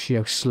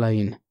Mercutio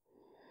slain.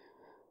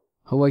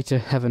 Away to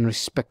heaven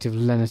respective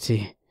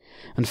lenity,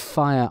 and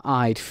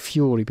fire-eyed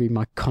fury be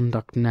my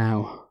conduct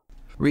now.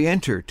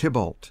 Re-enter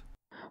Tybalt.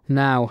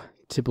 Now,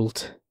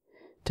 Tybalt,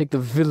 take the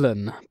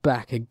villain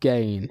back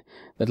again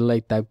that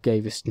late thou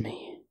gavest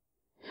me.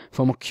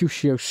 For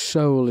Mercutio's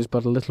soul is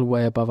but a little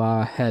way above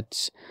our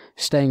heads,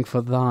 staying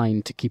for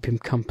thine to keep him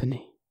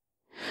company.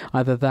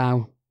 Either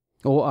thou,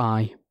 or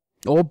I,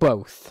 or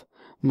both,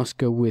 must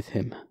go with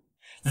him.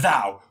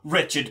 Thou,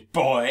 wretched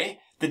boy,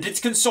 that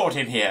didst consort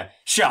him here,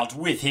 shalt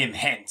with him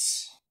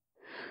hence.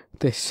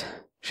 This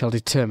shall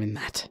determine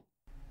that.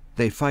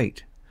 They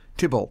fight.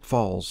 Tybalt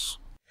falls.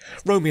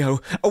 Romeo,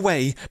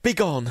 away,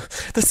 begone!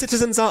 The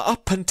citizens are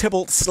up, and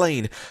Tybalt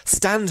slain.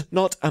 Stand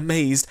not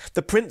amazed,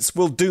 the prince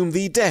will doom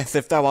thee death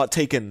if thou art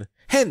taken.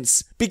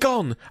 Hence,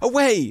 begone,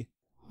 away!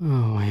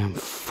 Oh, I am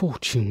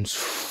fortune's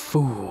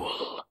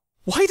fool.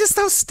 Why dost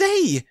thou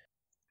stay?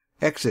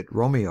 Exit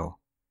Romeo.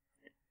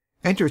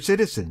 Enter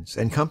citizens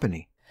and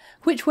company.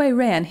 Which way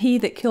ran he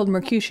that killed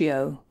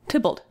Mercutio?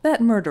 Tybalt,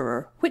 that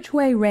murderer, which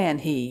way ran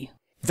he?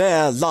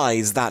 There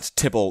lies that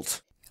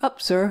Tybalt.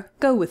 Up, sir,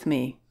 go with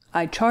me.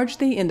 I charge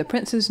thee in the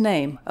prince's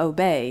name,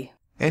 obey.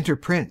 Enter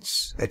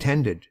prince,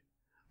 attended.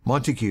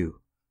 Montague,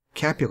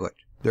 Capulet,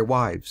 their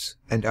wives,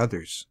 and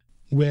others.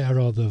 Where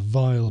are the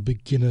vile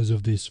beginners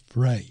of this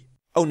fray?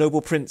 O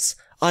noble prince,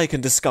 I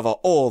can discover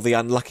all the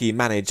unlucky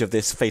manage of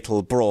this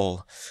fatal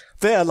brawl.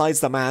 There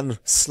lies the man,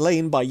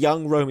 slain by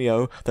young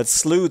Romeo, that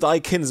slew thy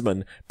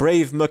kinsman,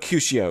 brave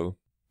Mercutio.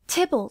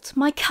 Tybalt,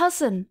 my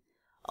cousin!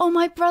 O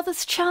my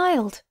brother's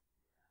child!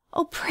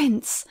 O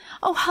prince!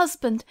 O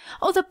husband!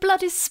 O the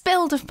blood is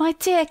spilled of my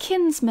dear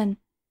kinsman!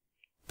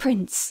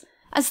 Prince,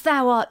 as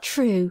thou art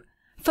true,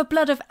 for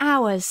blood of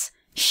ours,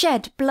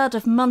 shed blood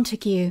of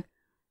Montague.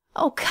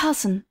 O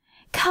cousin,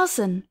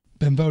 cousin!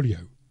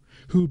 Benvolio,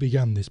 who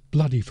began this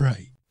bloody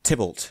fray?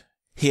 Tybalt,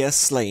 here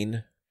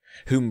slain,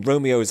 whom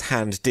Romeo's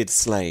hand did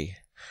slay.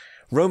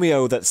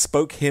 Romeo that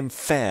spoke him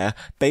fair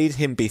bade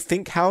him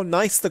bethink how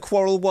nice the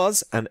quarrel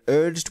was, and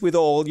urged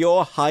withal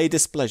your high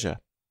displeasure.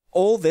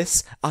 All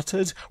this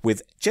uttered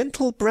with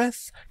gentle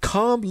breath,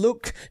 calm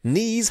look,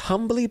 knees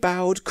humbly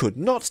bowed, could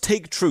not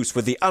take truce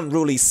with the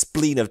unruly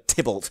spleen of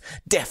Tybalt,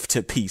 deaf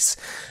to peace.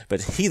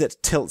 But he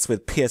that tilts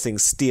with piercing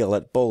steel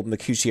at bold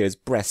Mercutio's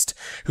breast,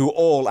 who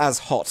all as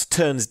hot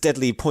turns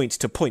deadly point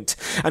to point,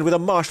 and with a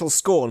martial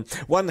scorn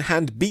one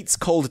hand beats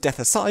cold death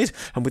aside,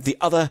 and with the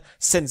other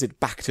sends it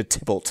back to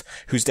Tybalt,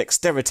 whose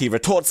dexterity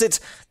retorts it.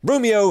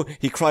 Romeo,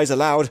 he cries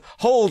aloud,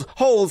 hold,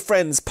 hold,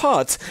 friends,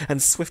 part!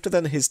 And swifter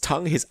than his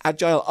tongue his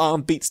agile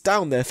arm beats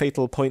down their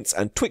fatal points,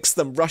 and twixt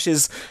them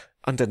rushes,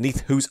 underneath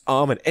whose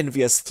arm an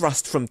envious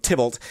thrust from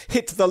Tybalt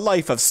hit the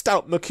life of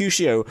stout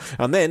Mercutio,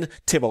 and then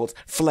Tybalt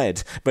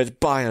fled, but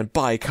by and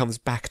by comes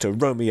back to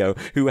Romeo,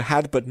 who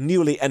had but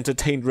newly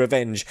entertained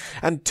revenge,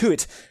 and to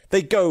it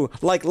they go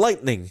like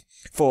lightning.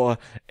 For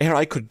ere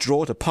I could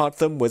draw to part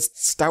them was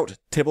stout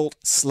Tybalt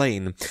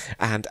slain,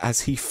 and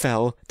as he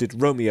fell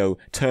did Romeo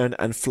turn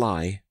and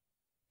fly.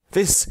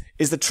 This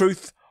is the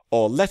truth,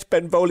 or let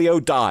Benvolio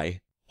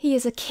die. He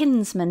is a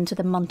kinsman to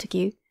the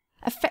Montague.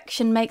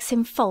 Affection makes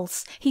him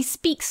false, he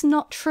speaks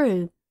not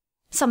true.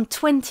 Some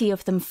 20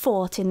 of them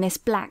fought in this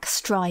black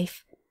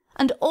strife,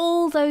 and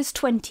all those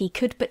 20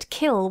 could but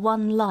kill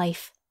one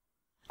life.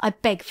 I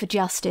beg for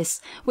justice,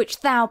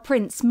 which thou,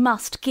 prince,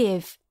 must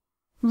give.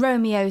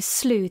 Romeo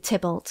slew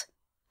Tybalt.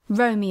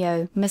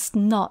 Romeo must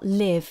not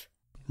live.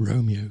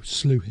 Romeo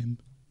slew him.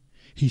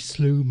 He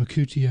slew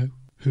Mercutio,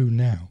 who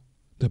now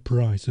the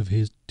price of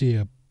his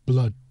dear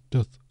blood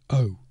doth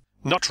owe.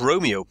 Not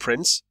Romeo,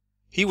 prince.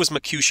 He was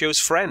Mercutio's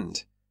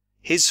friend.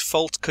 His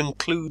fault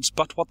concludes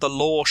but what the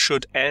law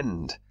should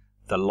end,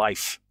 the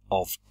life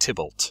of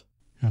Tybalt.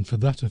 And for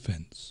that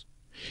offence,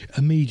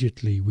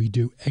 immediately we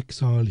do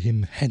exile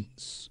him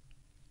hence.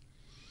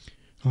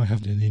 I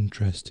have an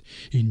interest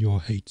in your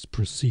hate's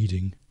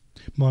proceeding.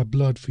 My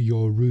blood for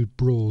your rude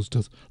brawls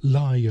doth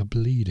lie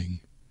a-bleeding.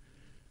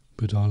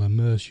 But I'll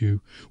immerse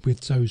you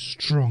with so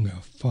strong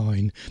a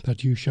fine,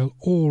 that you shall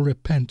all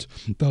repent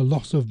the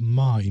loss of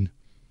mine.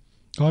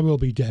 I will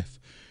be deaf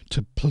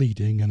to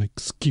pleading and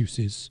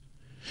excuses.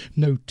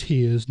 No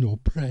tears nor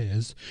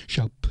prayers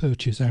shall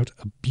purchase out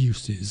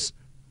abuses.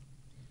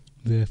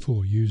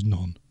 Therefore use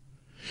none.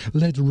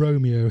 Let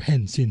Romeo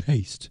hence in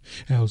haste,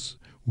 else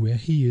where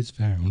he is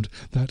found,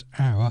 that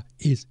hour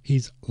is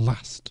his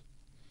last.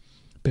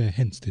 Bear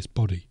hence this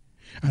body,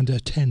 and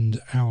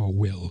attend our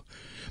will.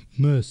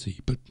 Mercy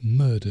but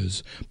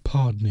murders,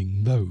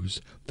 pardoning those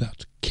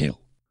that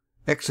kill.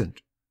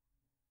 Exeunt.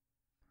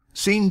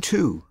 Scene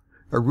 2.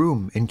 A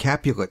room in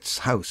Capulets'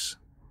 house.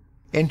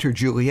 Enter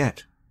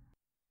Juliet.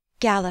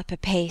 Gallop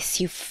apace,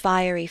 you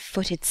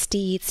fiery-footed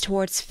steeds,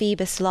 towards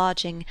Phoebus'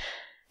 lodging.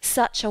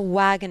 Such a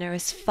waggoner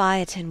as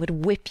Phaeton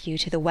would whip you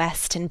to the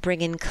west, and bring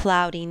in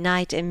cloudy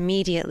night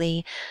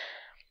immediately.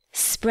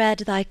 Spread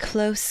thy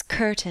close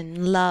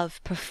curtain,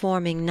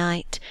 love-performing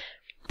night,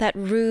 that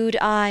rude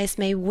eyes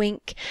may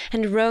wink,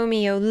 and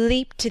Romeo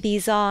leap to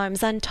these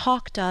arms,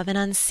 untalked of and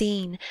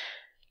unseen.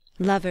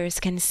 Lovers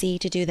can see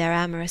to do their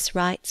amorous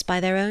rites by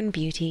their own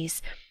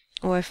beauties,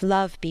 or if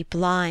love be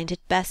blind,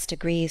 it best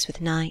agrees with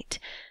night.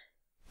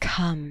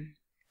 Come,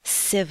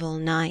 civil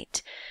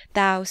night,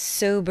 thou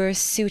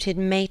sober-suited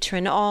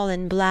matron all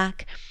in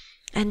black,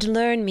 and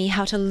learn me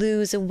how to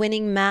lose a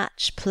winning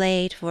match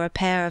played for a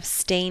pair of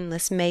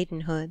stainless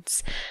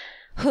maidenhoods.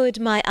 Hood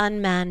my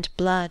unmanned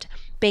blood,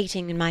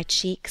 bating in my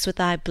cheeks with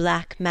thy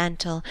black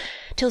mantle,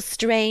 till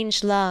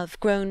strange love,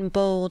 grown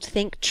bold,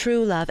 think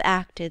true love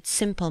acted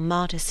simple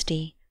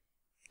modesty.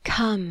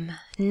 Come,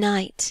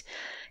 night,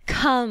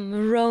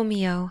 come,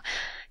 Romeo,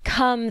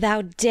 come,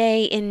 thou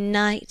day in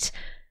night,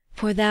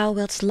 for thou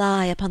wilt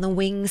lie upon the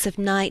wings of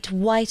night,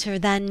 whiter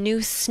than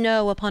new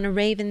snow upon a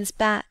raven's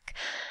back.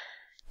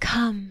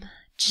 Come,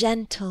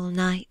 gentle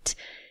night,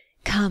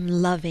 come,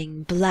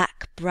 loving,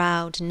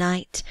 black-browed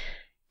night,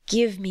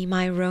 give me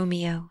my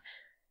Romeo,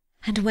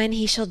 and when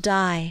he shall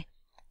die,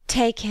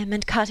 take him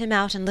and cut him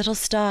out in little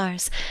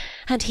stars,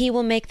 and he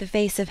will make the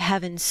face of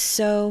heaven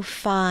so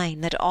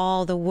fine that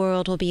all the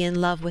world will be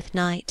in love with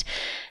night,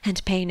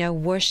 and pay no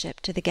worship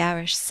to the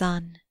garish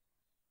sun.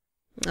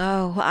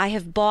 Oh, I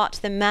have bought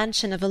the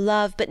mansion of a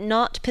love, but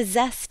not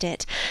possessed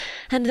it,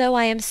 and though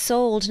I am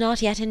sold,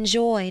 not yet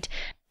enjoyed.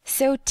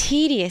 So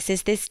tedious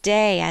is this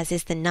day as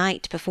is the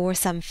night before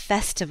some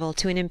festival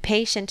to an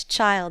impatient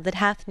child that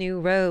hath new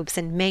robes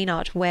and may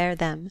not wear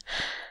them.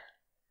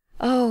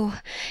 Oh,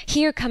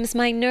 here comes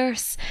my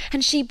nurse,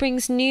 and she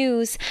brings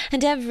news,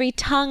 and every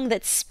tongue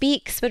that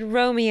speaks but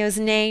Romeo's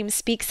name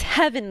speaks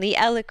heavenly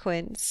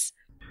eloquence.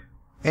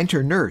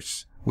 Enter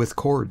Nurse with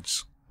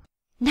cords.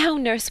 Now,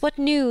 nurse, what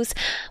news?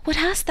 What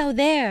hast thou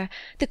there?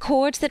 The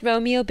cords that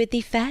Romeo bid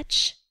thee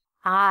fetch?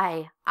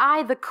 Ay,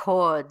 the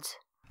cords.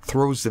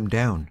 Throws them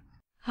down.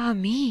 Ah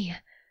me,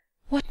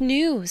 what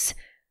news?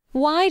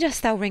 Why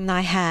dost thou wring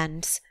thy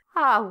hands?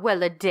 Ah,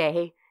 well a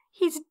day!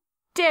 He's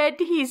dead,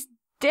 he's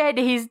dead,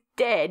 he's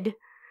dead!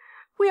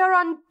 We are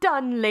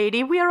undone,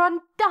 lady, we are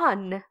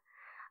undone!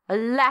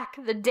 Alack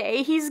the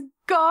day! He's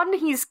gone,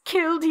 he's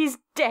killed, he's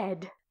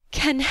dead!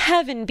 Can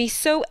heaven be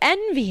so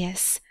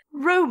envious?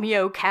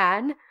 Romeo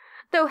can,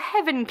 though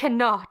heaven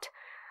cannot.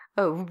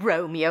 Oh,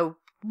 Romeo,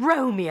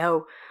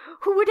 Romeo!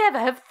 Who would ever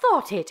have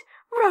thought it?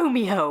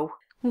 Romeo!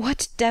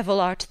 What devil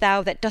art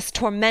thou that dost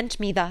torment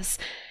me thus?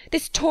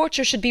 This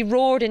torture should be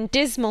roared in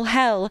dismal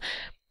hell.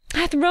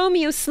 Hath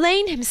Romeo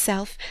slain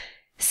himself?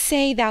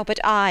 Say thou but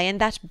I, and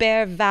that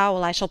bare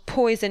vowel I shall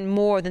poison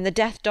more than the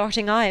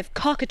death-darting eye of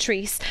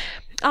cockatrice.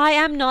 I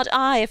am not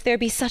I, if there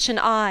be such an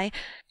eye,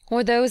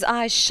 or those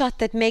eyes shut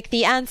that make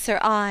thee answer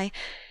I.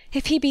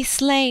 If he be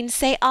slain,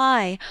 say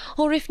I,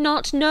 or if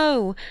not,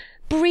 no.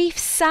 Brief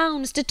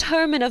sounds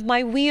determine of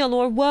my weal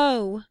or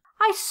woe.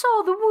 I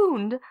saw the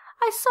wound,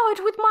 I saw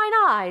it with mine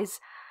eyes.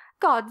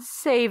 God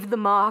save the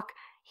mark,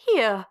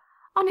 here,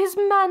 on his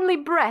manly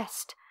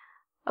breast.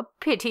 A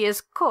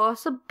piteous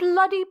course, a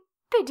bloody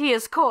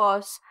piteous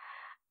course.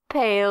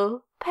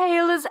 Pale,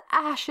 pale as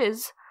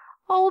ashes,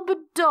 all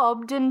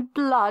bedaubed in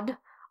blood,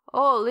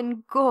 all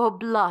in gore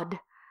blood.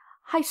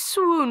 I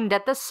swooned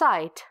at the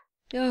sight.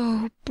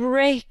 Oh,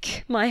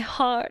 break, my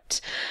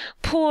heart,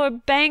 poor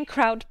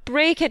bankrout,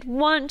 break at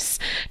once,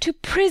 to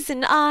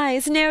prison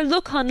eyes, ne'er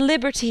look on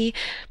liberty.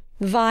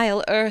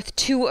 Vile earth,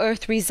 to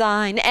earth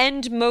resign,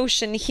 end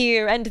motion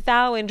here, and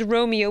thou and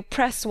Romeo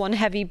press one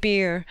heavy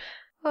bier.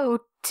 Oh,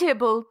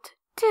 Tybalt,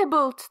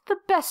 Tybalt, the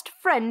best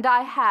friend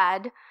I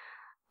had!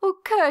 O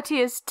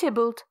courteous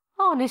Tybalt,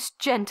 honest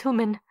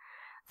gentleman,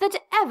 that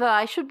ever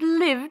I should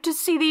live to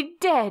see thee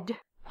dead!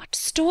 What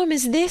storm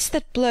is this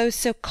that blows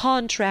so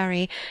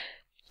contrary?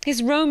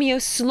 Is Romeo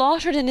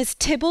slaughtered, and is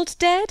Tybalt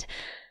dead?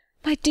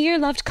 My dear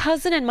loved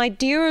cousin, and my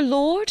dearer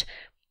lord?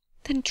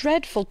 Then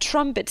dreadful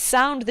trumpet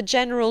sound the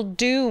general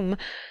doom,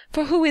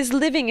 for who is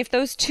living if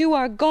those two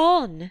are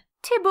gone?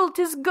 Tybalt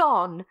is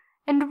gone,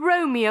 and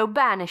Romeo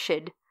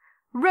banished.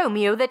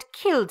 Romeo that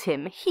killed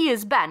him, he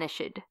is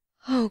banished.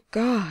 O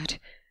God,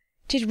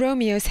 did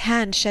Romeo's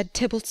hand shed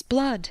Tybalt's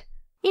blood?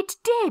 It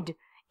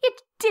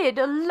did,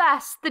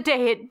 alas, the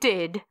day it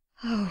did.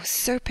 O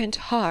serpent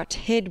heart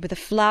hid with a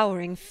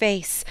flowering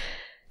face,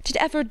 did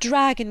ever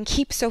dragon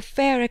keep so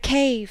fair a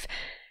cave?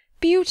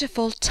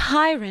 Beautiful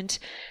tyrant,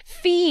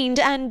 fiend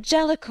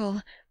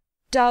angelical,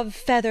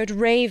 dove-feathered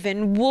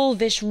raven,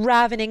 wolvish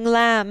ravening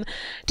lamb,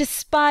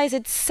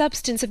 despised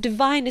substance of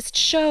divinest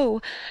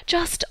show,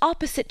 just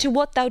opposite to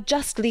what thou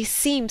justly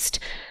seem'st,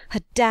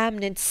 a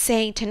damned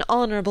saint and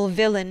honourable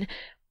villain.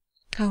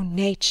 O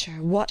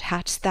nature, what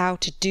hadst thou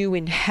to do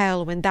in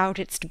hell when thou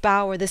didst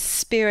bower the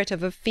spirit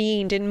of a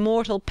fiend in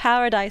mortal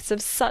paradise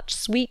of such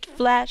sweet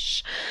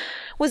flesh?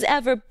 Was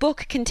ever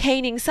book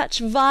containing such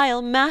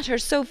vile matter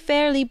so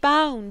fairly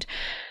bound?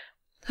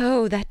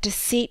 Oh, that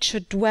deceit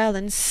should dwell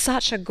in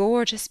such a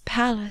gorgeous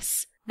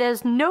palace!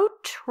 There's no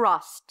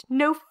trust,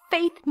 no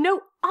faith,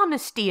 no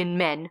honesty in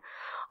men.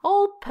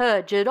 All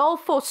perjured, all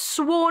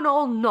forsworn,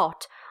 all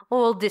not,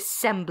 all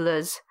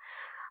dissemblers.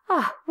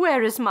 Ah,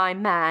 where is my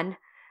man?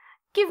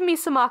 Give me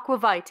some aqua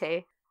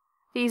vitae.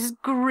 These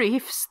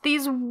griefs,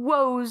 these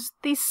woes,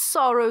 these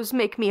sorrows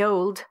make me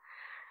old.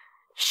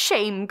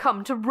 Shame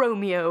come to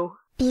Romeo!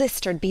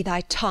 Blistered be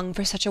thy tongue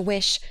for such a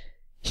wish.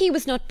 He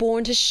was not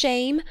born to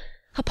shame.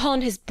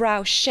 Upon his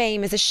brow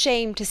shame is a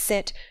shame to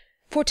sit,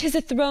 for 'tis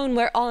a throne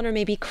where honour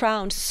may be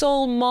crowned,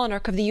 sole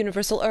monarch of the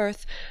universal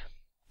earth.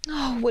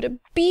 Oh, what a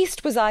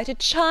beast was I to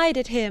chide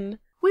at him!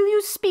 Will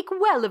you speak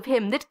well of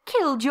him that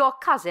killed your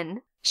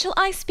cousin? Shall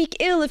I speak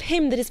ill of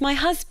him that is my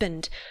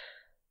husband?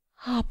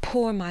 Ah,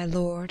 poor my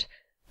lord,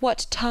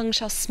 what tongue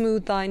shall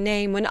smooth thy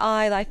name, when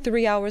I, thy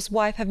 3 hours'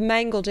 wife, have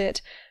mangled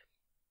it?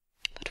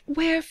 But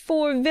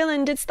wherefore,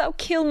 villain, didst thou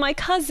kill my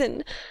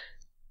cousin?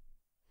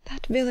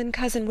 That villain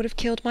cousin would have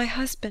killed my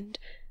husband.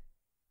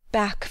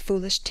 Back,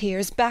 foolish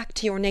tears, back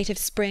to your native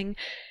spring.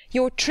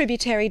 Your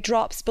tributary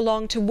drops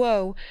belong to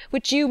woe,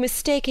 which you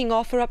mistaking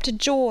offer up to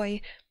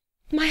joy.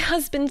 My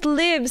husband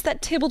lives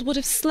that Tybalt would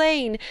have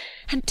slain,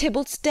 and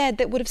Tybalt's dead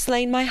that would have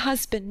slain my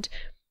husband.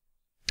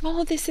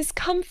 All this is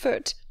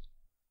comfort.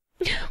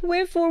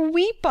 Wherefore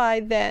weep I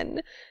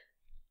then?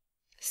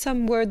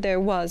 Some word there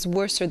was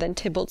worser than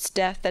Tybalt's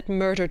death that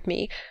murdered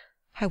me.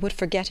 I would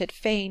forget it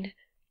fain.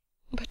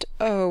 But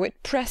oh,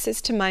 it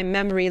presses to my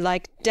memory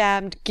like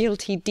damned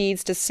guilty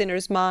deeds to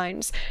sinners'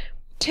 minds.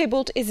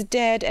 Tybalt is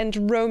dead,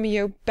 and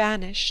Romeo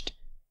banished.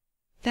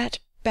 That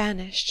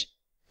banished,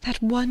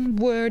 that one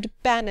word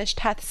banished,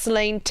 hath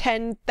slain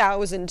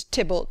 10,000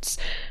 Tybalts.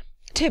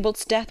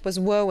 Tybalt's death was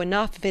woe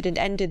enough if it had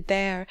ended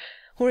there,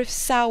 or if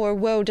sour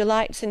woe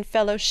delights in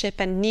fellowship,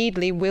 and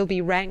needly will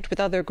be ranked with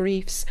other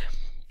griefs.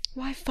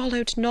 Why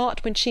followed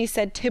not, when she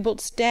said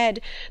Tybalt's dead,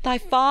 thy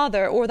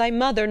father, or thy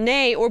mother,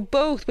 nay, or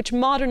both, which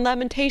modern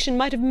lamentation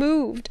might have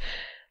moved?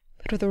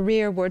 But with a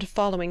rearward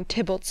following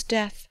Tybalt's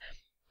death,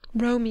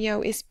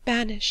 Romeo is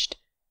banished.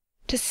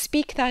 To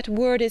speak that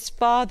word is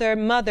father,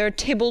 mother,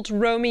 Tybalt,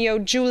 Romeo,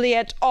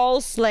 Juliet,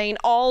 all slain,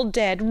 all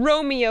dead.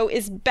 Romeo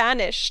is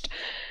banished.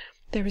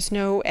 There is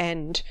no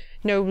end,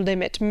 no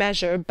limit,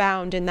 measure,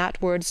 bound in that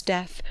word's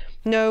death.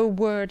 No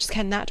words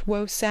can that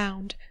woe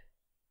sound.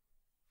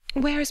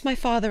 Where is my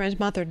father and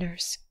mother,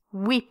 nurse?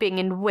 Weeping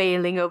and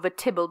wailing over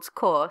Tybalt's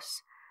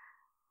corse.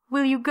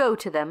 Will you go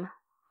to them?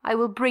 I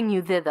will bring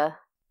you thither.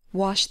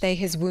 Wash they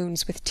his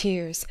wounds with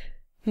tears.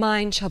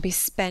 Mine shall be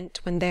spent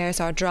when theirs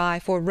are dry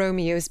for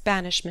Romeo's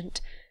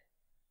banishment.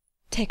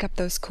 Take up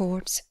those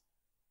cords.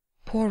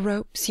 Poor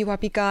ropes, you are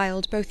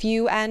beguiled, both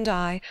you and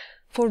I,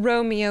 for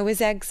Romeo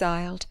is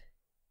exiled.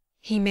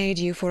 He made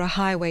you for a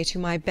highway to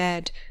my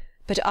bed,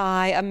 but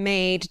I, a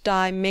maid,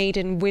 die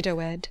maiden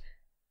widowed.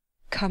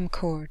 Come,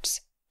 cords,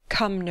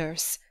 come,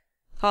 nurse,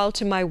 I'll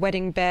to my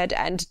wedding bed,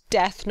 and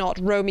death, not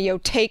Romeo,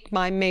 take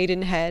my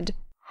maiden head.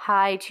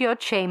 Hie to your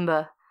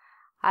chamber.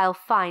 I'll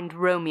find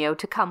Romeo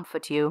to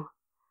comfort you.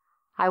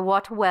 I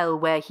wot well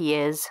where he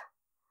is.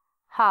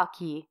 Hark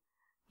ye,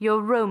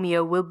 your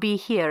Romeo will be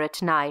here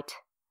at night.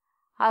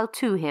 I'll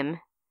to him.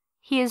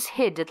 He is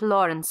hid at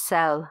Lawrence'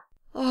 cell.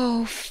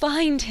 Oh,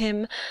 find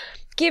him!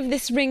 Give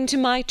this ring to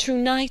my true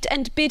knight,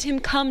 and bid him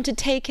come to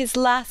take his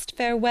last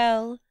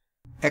farewell.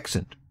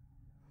 Exit.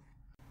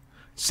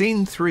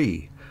 Scene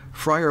 3.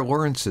 Friar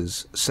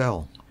Lawrence's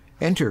cell.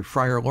 Enter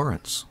Friar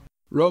Lawrence.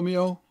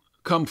 Romeo,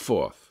 come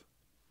forth.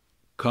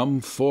 Come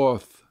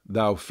forth,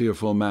 thou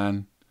fearful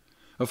man.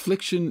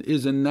 Affliction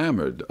is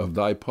enamoured of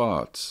thy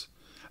parts,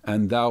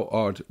 and thou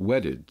art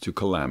wedded to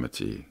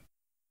calamity.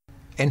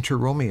 Enter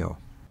Romeo.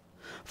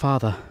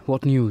 Father,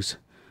 what news?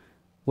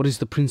 What is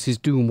the prince's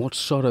doom? What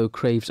sorrow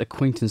craves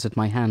acquaintance at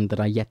my hand that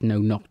I yet know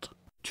not?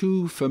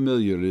 Too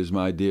familiar is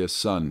my dear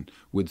son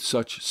with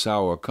such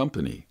sour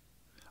company.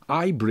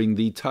 I bring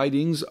thee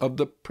tidings of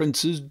the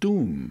prince's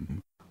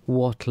doom.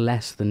 What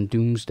less than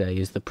doomsday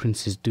is the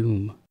prince's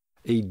doom?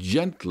 A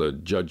gentler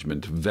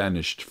judgment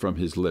vanished from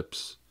his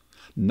lips.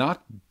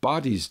 Not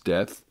body's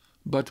death,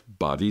 but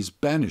body's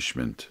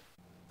banishment.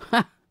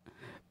 Ha!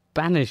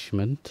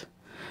 Banishment?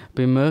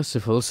 Be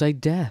merciful, say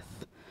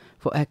death.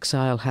 For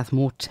exile hath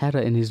more terror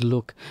in his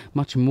look,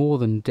 much more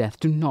than death.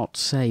 Do not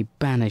say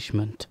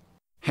banishment.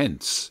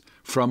 Hence,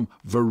 from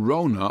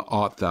Verona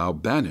art thou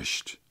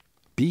banished.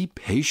 Be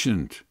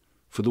patient,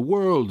 for the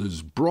world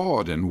is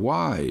broad and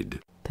wide.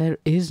 There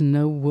is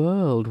no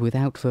world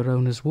without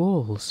Verona's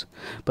walls,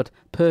 but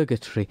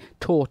purgatory,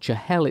 torture,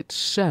 hell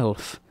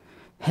itself.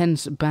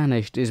 Hence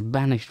banished is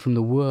banished from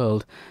the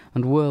world,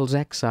 and world's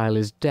exile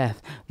is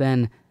death.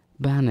 Then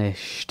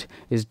banished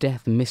is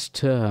death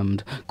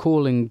mistermed.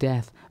 Calling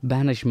death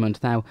banishment,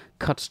 thou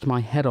cutt'st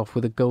my head off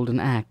with a golden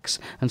axe,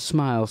 and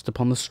smilest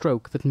upon the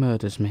stroke that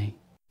murders me.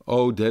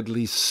 O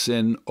deadly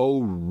sin,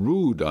 O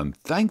rude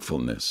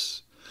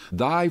unthankfulness!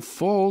 Thy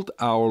fault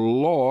our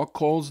law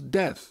calls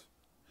death.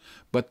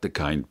 But the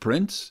kind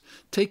prince,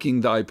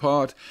 taking thy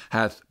part,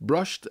 hath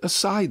brushed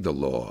aside the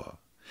law,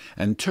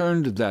 and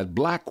turned that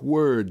black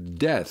word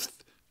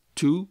death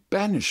to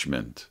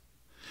banishment.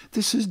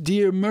 This is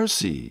dear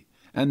mercy,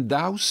 and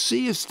thou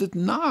seest it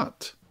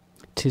not.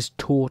 'Tis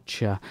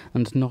torture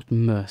and not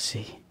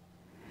mercy.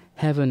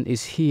 Heaven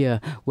is here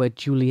where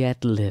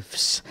Juliet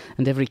lives,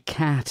 and every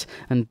cat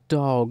and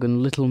dog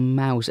and little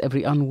mouse,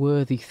 every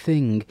unworthy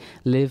thing,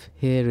 live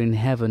here in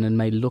heaven and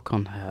may look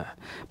on her,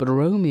 but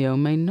Romeo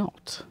may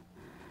not.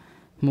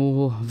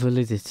 More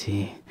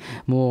validity,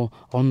 more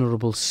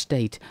honourable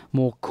state,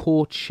 more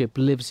courtship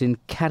lives in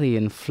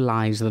carrion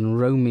flies than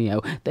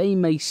Romeo. They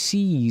may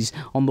seize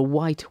on the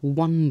white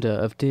wonder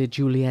of dear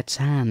Juliet's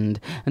hand,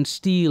 and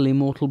steal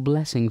immortal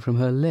blessing from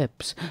her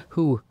lips,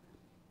 who,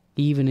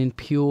 even in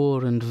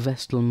pure and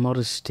vestal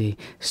modesty,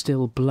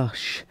 still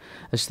blush,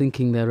 as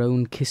thinking their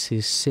own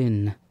kisses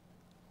sin.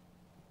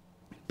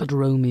 But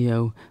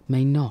Romeo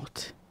may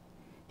not.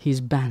 He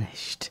is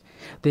banished.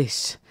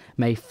 This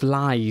may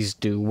flies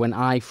do, when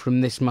I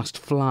from this must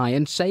fly.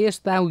 And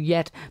sayest thou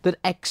yet that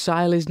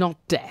exile is not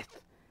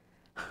death?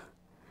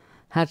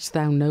 Hadst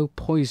thou no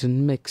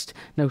poison mixed,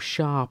 no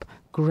sharp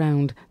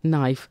ground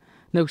knife,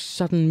 no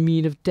sudden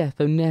mean of death,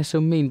 though ne'er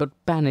so mean,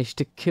 but banished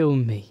to kill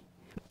me?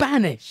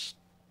 Banished!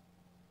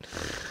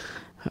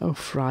 O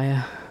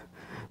Friar,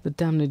 the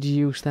damned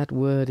use that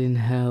word in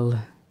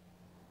hell.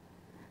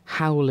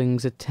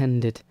 Howlings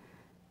attend it.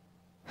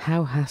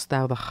 How hast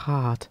thou the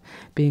heart,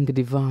 being a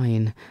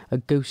divine, a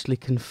ghostly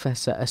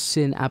confessor, a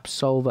sin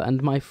absolver,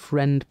 and my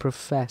friend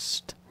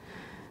professed,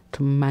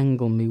 to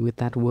mangle me with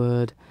that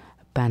word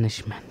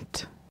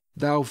banishment?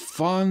 Thou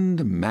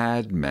fond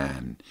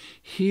madman,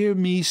 hear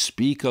me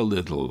speak a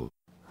little.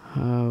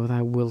 Oh,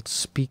 thou wilt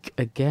speak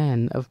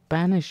again of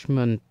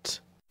banishment.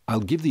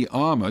 I'll give thee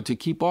armour to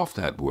keep off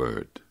that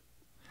word.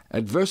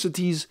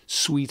 Adversity's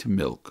sweet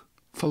milk,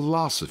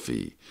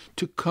 philosophy,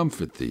 to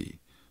comfort thee,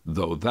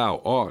 though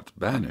thou art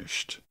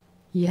banished.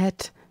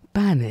 Yet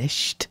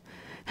banished?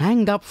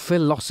 Hang up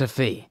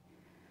philosophy!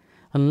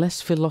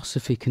 Unless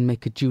philosophy can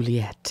make a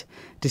Juliet,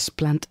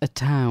 displant a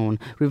town,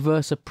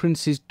 reverse a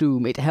prince's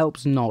doom, it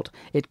helps not,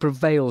 it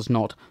prevails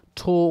not.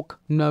 Talk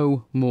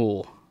no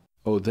more.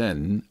 Oh,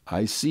 then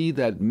I see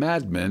that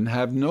madmen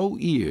have no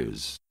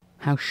ears.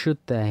 How should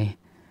they,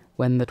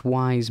 when that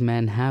wise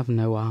men have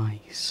no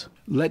eyes?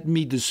 Let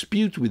me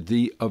dispute with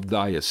thee of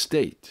thy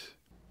estate.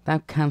 Thou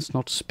canst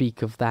not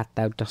speak of that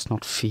thou dost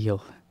not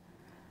feel.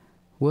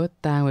 Wert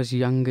thou as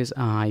young as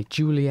I,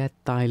 Juliet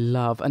thy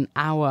love, an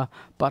hour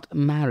but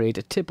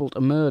married,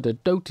 Tybalt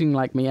murdered, doting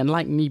like me, and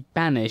like me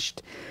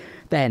banished,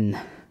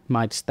 then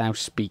mightst thou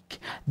speak,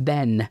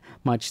 then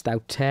mightst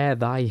thou tear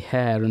thy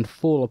hair and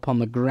fall upon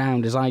the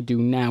ground as I do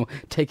now,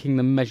 taking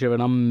the measure of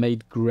an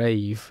unmade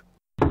grave.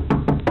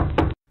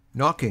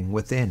 Knocking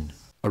within.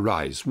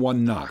 Arise,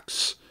 one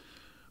knocks.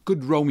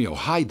 Good Romeo,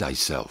 hide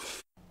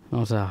thyself.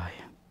 Not I,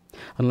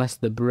 unless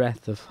the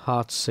breath of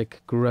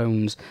heart-sick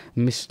groans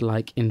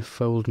mist-like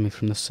enfold me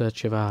from the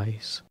search of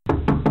eyes.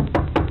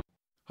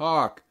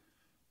 Hark!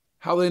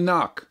 How they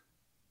knock!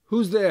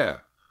 Who's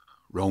there?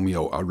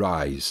 Romeo,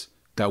 arise.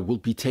 Thou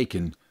wilt be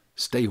taken.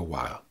 Stay a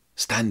while.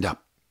 Stand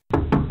up.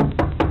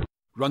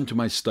 Run to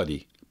my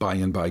study. By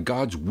and by,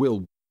 God's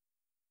will.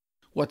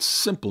 What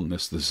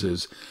simpleness this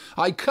is!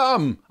 I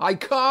come! I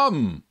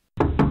come!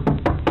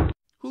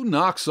 Who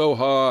knocks so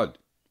hard?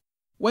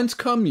 Whence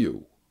come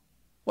you?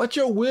 What's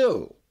your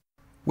will?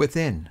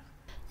 Within.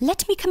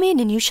 Let me come in,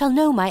 and you shall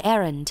know my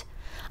errand.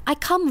 I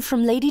come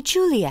from Lady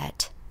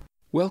Juliet.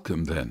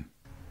 Welcome, then.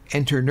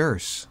 Enter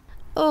nurse.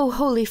 O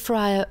holy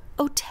friar,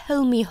 O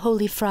tell me,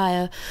 holy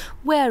friar,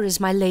 where is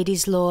my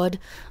lady's lord?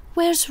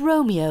 Where's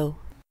Romeo?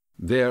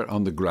 There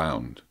on the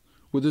ground,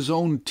 with his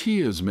own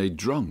tears made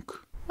drunk.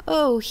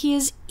 Oh, he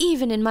is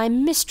even in my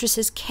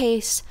mistress's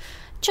case,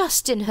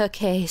 just in her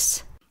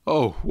case.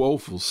 Oh,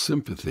 woeful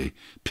sympathy,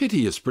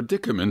 piteous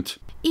predicament.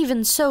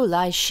 Even so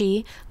lies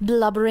she,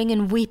 blubbering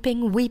and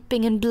weeping,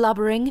 weeping and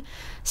blubbering.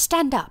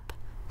 Stand up,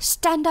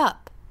 stand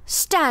up,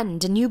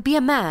 stand, and you be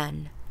a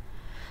man.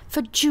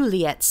 For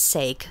Juliet's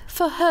sake,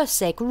 for her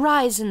sake,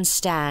 rise and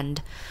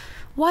stand.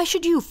 Why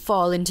should you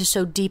fall into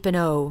so deep an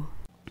O?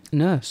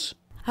 Nurse.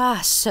 Ah,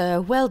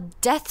 sir, well,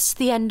 death's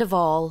the end of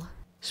all.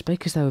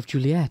 Spakest thou of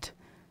Juliet?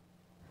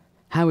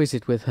 How is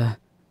it with her?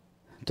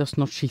 Does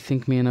not she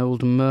think me an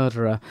old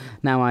murderer,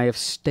 now I have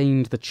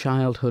stained the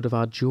childhood of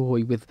our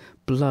joy with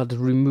blood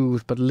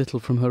removed but little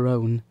from her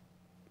own?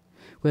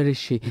 Where is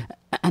she,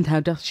 and how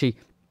doth she,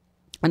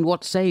 and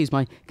what says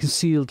my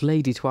concealed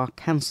lady to our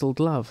cancelled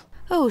love?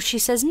 Oh, she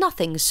says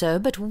nothing, sir,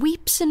 but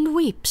weeps and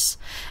weeps,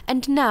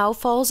 and now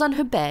falls on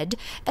her bed,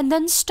 and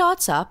then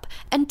starts up,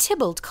 and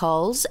Tybalt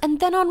calls,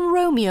 and then on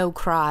Romeo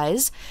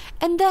cries,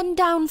 and then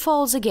down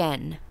falls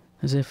again.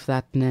 As if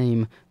that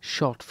name,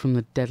 shot from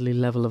the deadly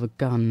level of a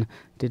gun,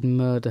 did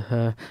murder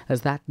her,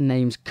 as that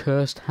name's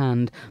cursed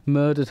hand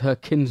murdered her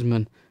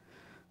kinsman.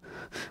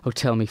 Oh,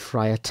 tell me,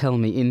 friar, tell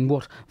me, in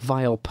what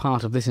vile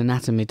part of this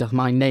anatomy doth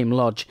my name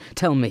lodge?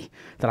 Tell me,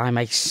 that I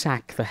may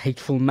sack the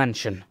hateful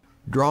mansion.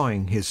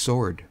 Drawing his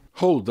sword.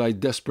 Hold thy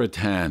desperate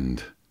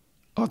hand.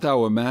 Art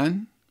thou a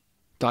man?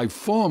 Thy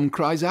form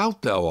cries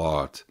out thou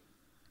art.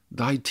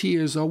 Thy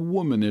tears are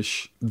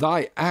womanish.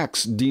 Thy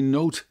acts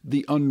denote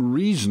the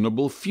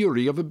unreasonable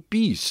fury of a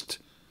beast.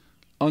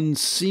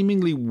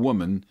 Unseemingly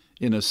woman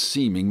in a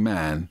seeming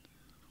man,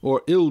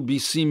 or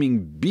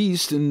ill-beseeming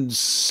beast in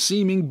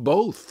seeming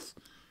both.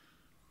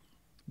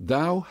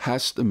 Thou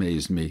hast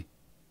amazed me.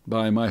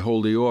 By my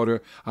holy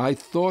order, I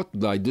thought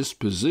thy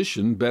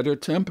disposition better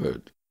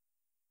tempered.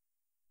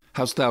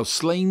 Hast thou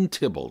slain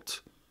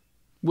Tybalt?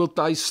 Wilt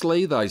thou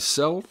slay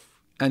thyself,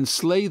 and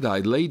slay thy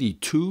lady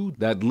too,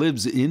 that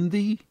lives in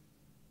thee,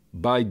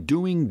 by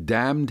doing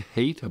damned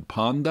hate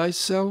upon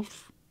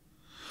thyself?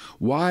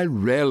 Why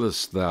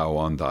railest thou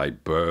on thy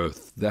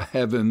birth, the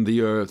heaven,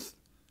 the earth?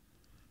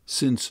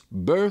 Since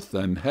birth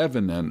and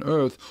heaven and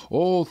earth,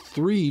 all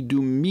three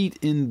do meet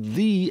in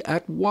thee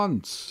at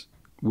once,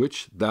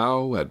 which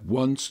thou at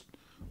once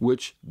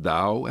wouldst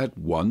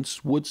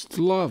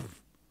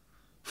love.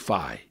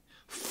 Fie!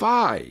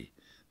 Fie!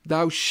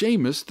 Thou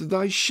shamest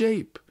thy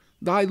shape,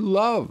 thy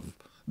love,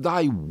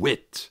 thy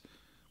wit,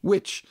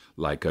 which,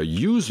 like a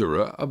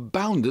usurer,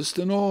 aboundest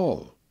in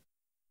all,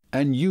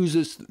 and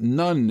usest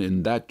none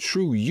in that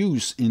true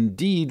use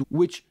indeed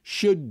which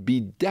should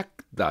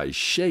bedeck thy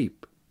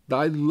shape,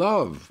 thy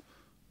love,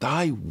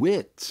 thy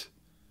wit.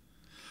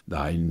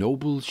 Thy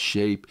noble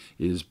shape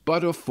is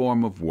but a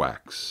form of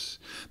wax,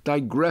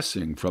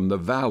 digressing from the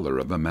valour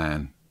of a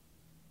man.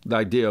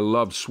 Thy dear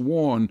love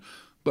sworn,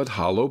 but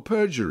hollow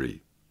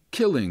perjury,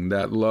 killing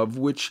that love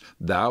which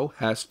thou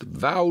hast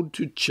vowed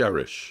to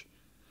cherish.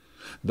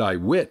 Thy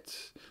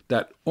wit,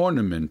 that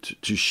ornament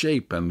to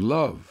shape and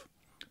love,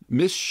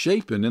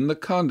 misshapen in the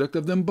conduct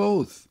of them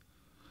both,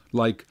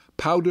 like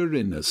powder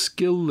in a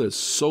skilless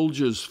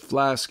soldier's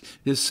flask,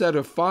 is set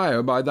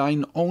afire by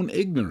thine own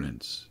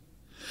ignorance,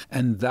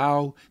 and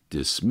thou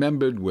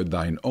dismembered with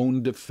thine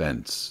own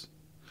defence.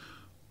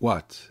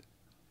 What?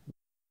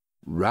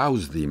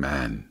 Rouse thee,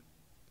 man.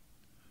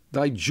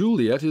 Thy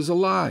Juliet is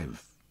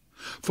alive,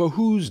 for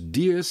whose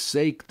dear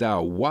sake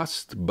thou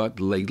wast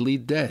but lately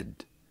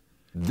dead.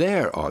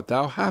 There art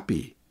thou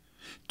happy.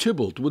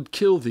 Tybalt would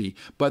kill thee,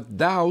 but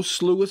thou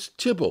slewest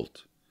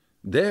Tybalt.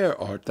 there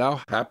art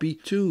thou happy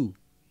too.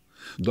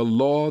 The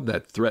law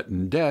that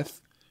threatened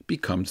death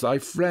becomes thy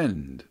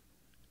friend,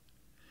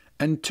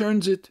 and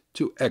turns it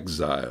to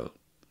exile.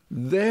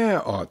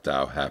 There art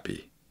thou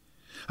happy.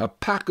 A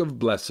pack of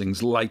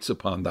blessings lights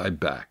upon thy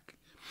back.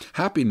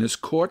 Happiness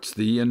courts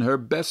thee in her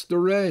best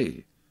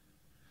array.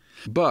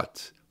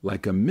 But,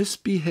 like a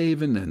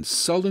misbehaven and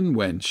sullen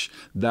wench,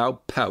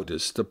 thou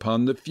poutest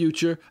upon the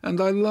future and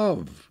thy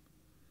love.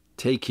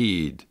 Take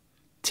heed,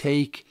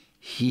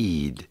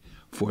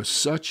 for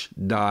such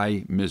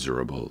die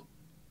miserable.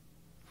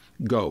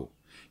 Go,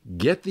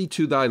 get thee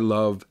to thy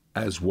love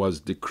as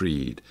was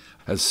decreed.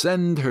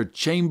 Ascend her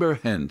chamber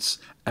hence,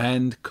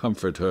 and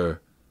comfort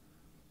her.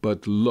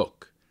 But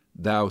look,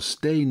 thou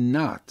stay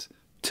not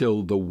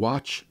till the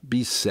watch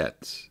be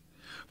set,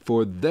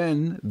 for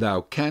then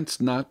thou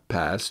canst not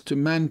pass to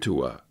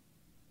Mantua,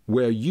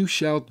 where you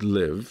shalt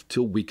live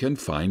till we can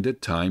find a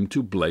time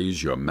to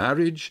blaze your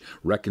marriage,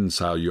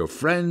 reconcile your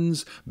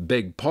friends,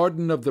 beg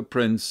pardon of the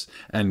prince,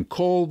 and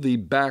call thee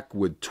back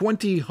with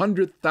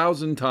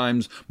 200,000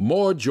 times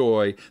more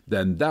joy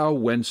than thou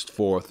wentst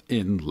forth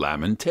in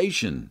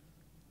lamentation.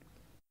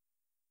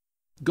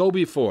 Go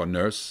before,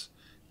 nurse,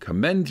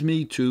 commend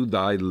me to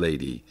thy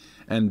lady,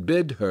 and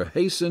bid her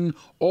hasten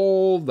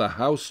all the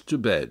house to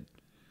bed,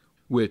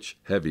 which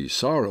heavy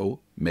sorrow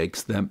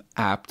makes them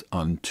apt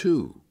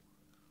unto.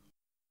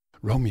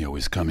 Romeo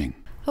is coming.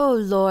 O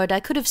Lord, I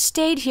could have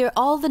stayed here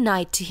all the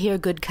night to hear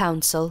good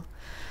counsel.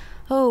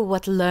 Oh,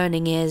 what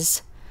learning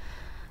is!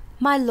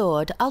 My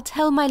lord, I'll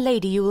tell my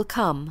lady you will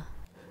come.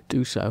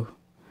 Do so,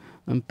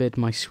 and bid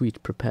my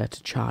sweet prepare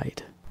to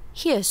chide.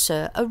 Here,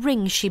 sir, a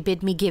ring she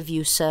bid me give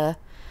you, sir.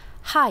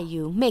 Hie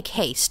you, make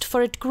haste,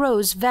 for it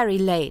grows very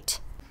late.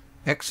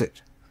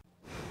 Exit.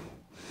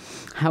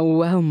 How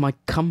well my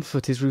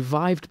comfort is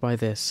revived by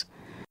this.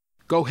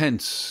 Go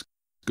hence,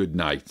 good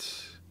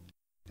night.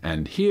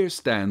 And here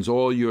stands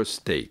all your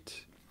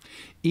state.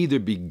 Either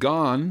be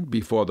gone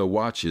before the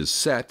watch is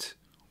set,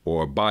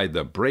 or by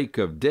the break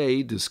of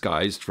day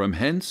disguised from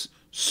hence,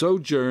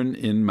 sojourn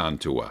in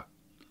Mantua.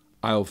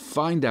 I'll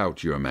find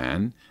out your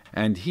man,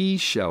 and he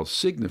shall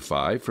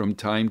signify from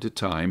time to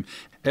time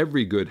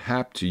every good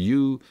hap to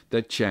you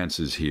that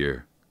chances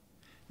here.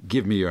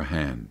 Give me your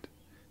hand.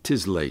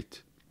 'Tis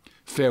late.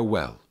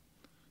 Farewell.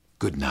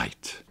 Good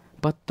night.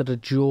 But that a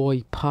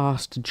joy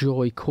past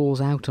joy calls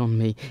out on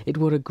me, it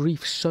were a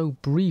grief so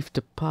brief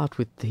to part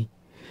with thee.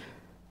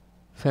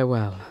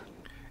 Farewell.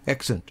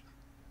 Exeunt.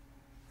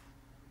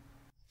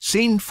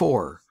 Scene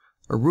 4.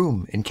 A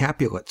room in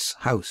Capulet's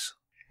house.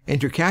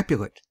 Enter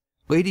Capulet,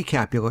 Lady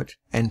Capulet,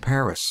 and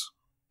Paris.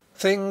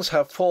 Things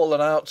have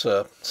fallen out,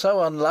 sir,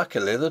 so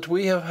unluckily that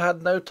we have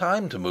had no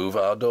time to move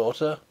our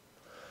daughter.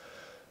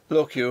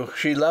 Look you,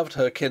 she loved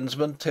her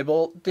kinsman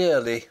Tybalt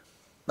dearly,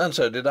 and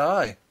so did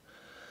I.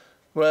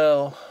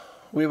 Well,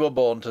 we were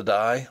born to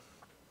die.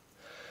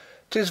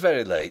 'Tis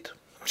very late.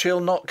 She'll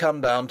not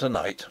come down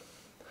to-night.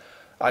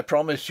 I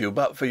promise you,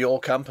 but for your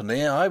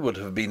company, I would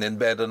have been in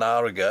bed an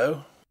hour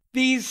ago.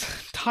 These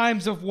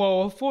times of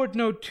woe afford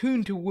no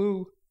tune to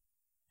woo.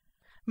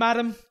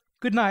 Madam,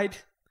 good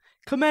night.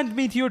 Commend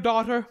me to your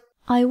daughter.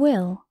 I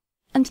will,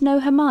 and know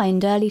her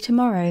mind early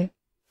tomorrow.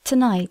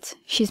 Tonight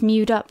she's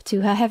mewed up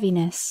to her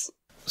heaviness.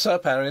 Sir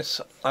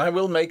Paris, I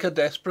will make a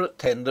desperate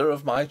tender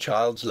of my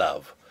child's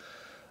love.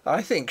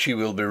 I think she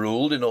will be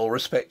ruled in all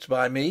respects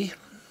by me.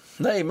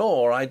 Nay,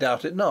 more, I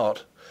doubt it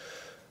not.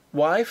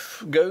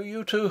 Wife, go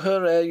you to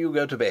her ere you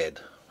go to bed.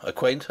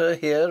 Acquaint her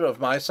here of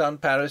my son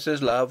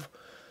Paris's love,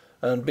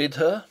 and bid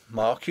her,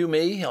 mark you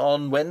me,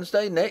 on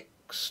Wednesday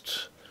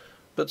next.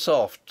 But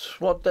soft,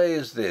 what day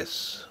is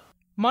this?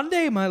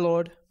 Monday, my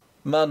lord.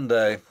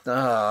 Monday.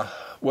 Ah,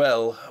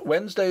 well,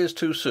 Wednesday is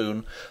too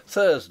soon.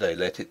 Thursday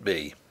let it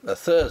be. A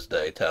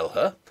Thursday, tell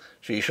her.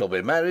 She shall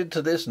be married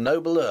to this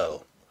noble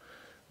earl.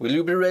 Will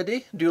you be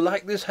ready? Do you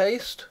like this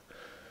haste?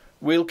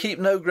 We'll keep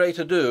no great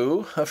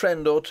ado, a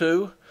friend or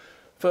two.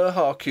 For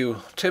hark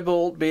you,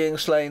 Tybalt being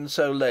slain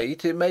so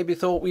late, it may be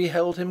thought we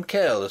held him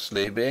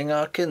carelessly, being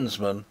our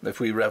kinsman, if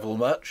we revel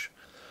much.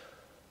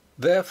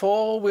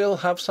 Therefore we'll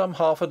have some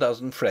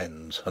 6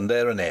 friends, and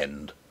there an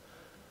end.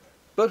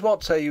 But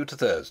what say you to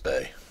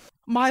Thursday?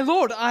 My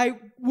lord, I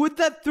would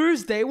that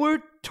Thursday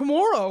were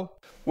tomorrow.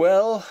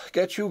 Well,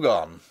 get you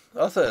gone.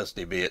 A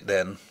Thursday be it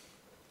then.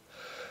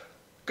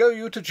 Go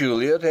you to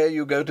Juliet ere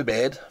you go to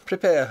bed.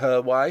 Prepare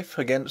her, wife,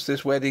 against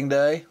this wedding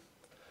day.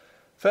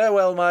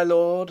 Farewell, my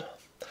lord.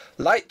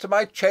 Light to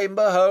my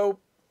chamber, ho!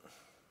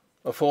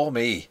 For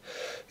me,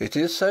 it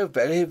is so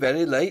very,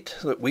 very late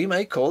that we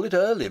may call it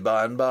early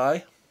by and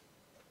by.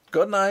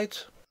 Good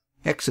night.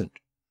 Exeunt.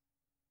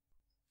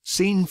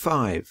 Scene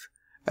 5.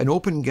 An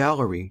open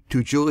gallery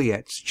to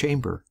Juliet's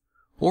chamber,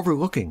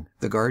 overlooking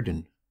the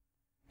garden.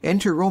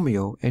 Enter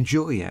Romeo and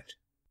Juliet.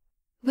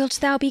 Wilt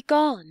thou be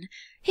gone?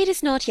 It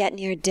is not yet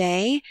near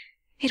day.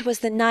 It was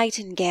the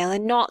nightingale,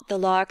 and not the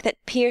lark,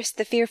 that pierced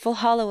the fearful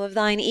hollow of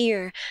thine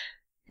ear.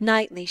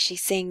 Nightly she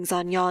sings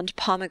on yond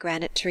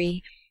pomegranate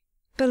tree.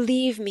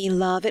 Believe me,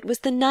 love, it was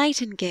the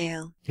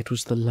nightingale. It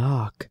was the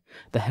lark,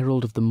 the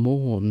herald of the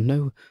morn,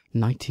 no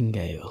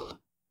nightingale.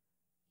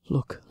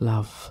 Look,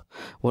 love,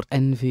 what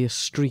envious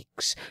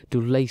streaks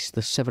do lace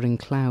the severing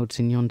clouds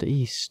in yonder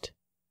east.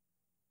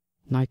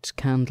 Night's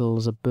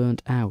candles are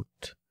burnt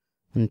out,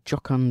 and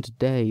jocund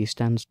day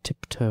stands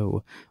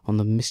tiptoe on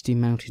the misty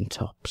mountain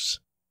tops.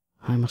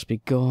 I must be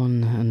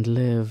gone and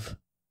live,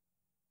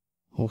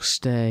 or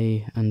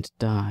stay and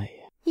die.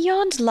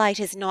 Yond light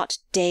is not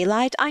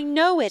daylight, I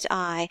know it,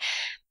 I.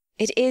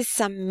 It is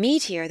some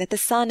meteor that the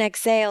sun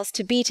exhales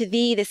to be to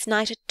thee this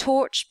night a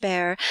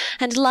torch-bearer,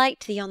 and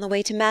light thee on the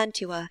way to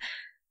Mantua.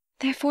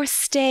 Therefore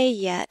stay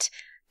yet,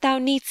 thou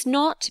needst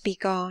not to be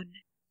gone.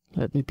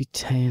 Let me be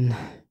ta'en,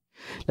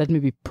 let me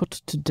be put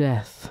to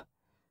death.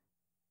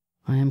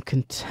 I am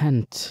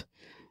content,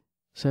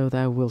 so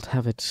thou wilt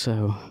have it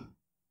so.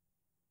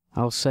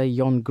 I'll say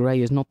yon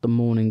grey is not the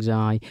morning's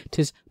eye,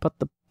 'tis but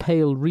the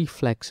pale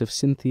reflex of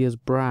Cynthia's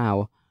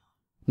brow,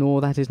 nor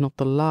that is not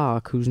the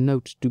lark whose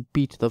notes do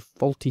beat the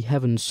vaulty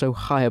heavens so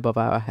high above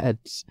our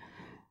heads.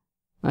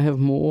 I have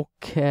more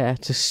care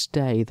to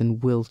stay than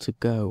will to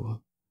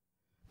go.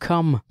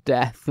 Come,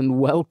 death, and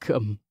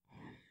welcome.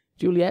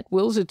 Juliet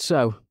wills it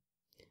so.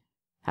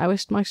 How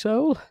is't, my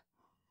soul?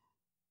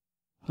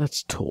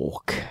 Let's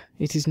talk.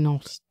 It is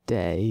not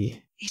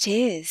day. It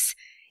is.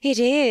 It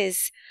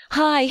is.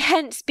 Hie,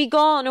 hence, be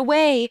gone,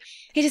 away.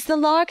 It is the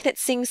lark that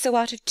sings so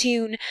out of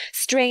tune,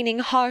 straining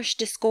harsh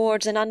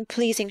discords and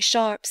unpleasing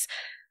sharps.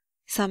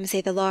 Some say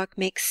the lark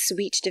makes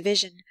sweet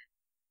division.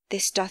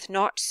 This doth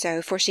not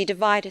so, for she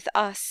divideth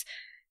us.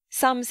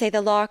 Some say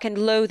the lark and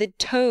loathed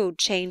toad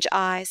change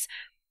eyes.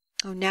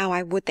 Oh, now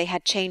I would they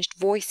had changed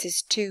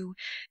voices too,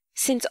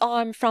 since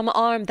arm from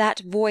arm that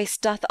voice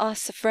doth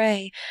us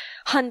affray,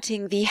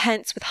 hunting thee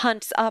hence with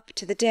hunts up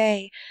to the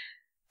day.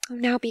 Oh,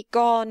 now be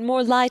gone,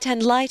 more light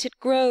and light it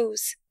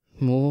grows.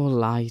 More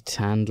light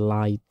and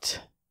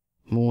light,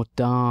 more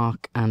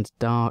dark and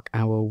dark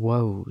our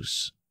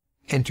woes.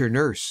 Enter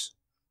Nurse.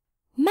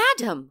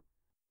 Madam!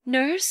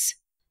 Nurse?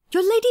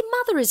 Your lady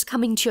mother is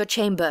coming to your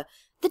chamber.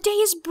 The day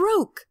is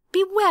broke.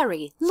 Be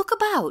wary, look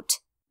about.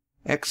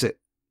 Exit.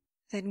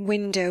 Then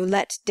window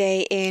let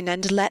day in,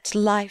 and let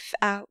life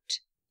out.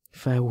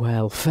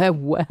 Farewell,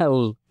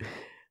 farewell.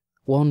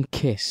 One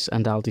kiss,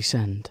 and I'll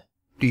descend.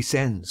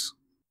 Descends.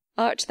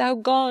 Art thou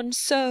gone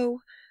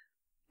so?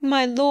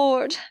 My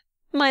lord,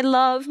 my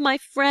love, my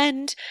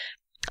friend,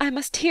 I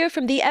must hear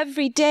from thee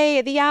every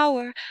day the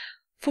hour,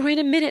 for in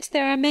a minute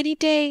there are many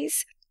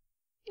days.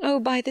 Oh,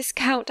 by this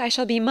count I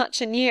shall be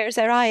much in years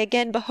ere I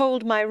again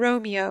behold my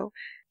Romeo.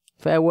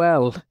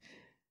 Farewell.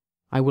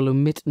 I will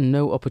omit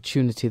no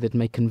opportunity that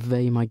may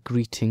convey my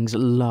greetings,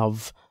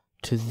 love,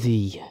 to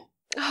thee.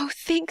 Oh,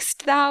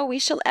 think'st thou we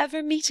shall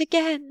ever meet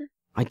again?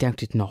 I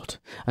doubt it not,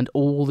 and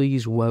all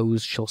these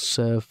woes shall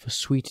serve for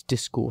sweet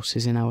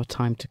discourses in our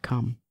time to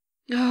come.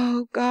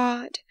 Oh,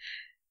 God,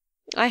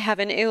 I have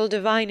an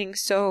ill-divining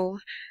soul.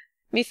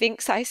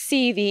 Methinks I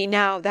see thee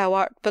now thou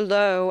art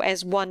below,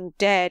 as one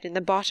dead in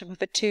the bottom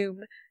of a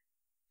tomb.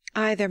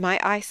 Either my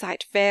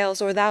eyesight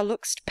fails, or thou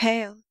look'st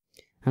pale.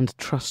 And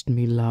trust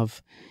me,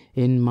 love,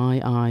 in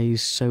my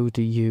eyes so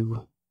do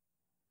you.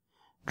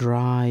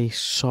 Dry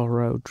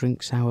sorrow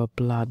drinks our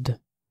blood.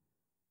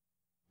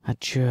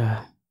 Adieu.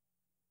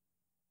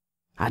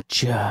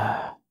 Adieu.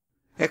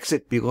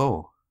 Exit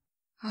below.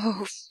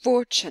 Oh,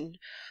 Fortune,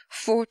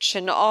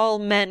 Fortune, all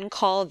men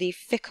call thee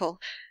fickle.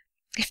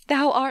 If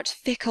thou art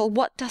fickle,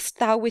 what dost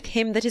thou with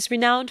him that is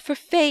renowned for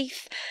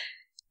faith?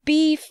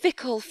 Be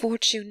fickle,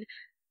 Fortune,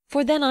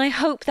 for then I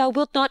hope thou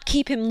wilt not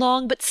keep him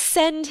long, but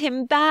send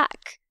him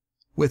back.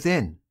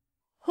 Within.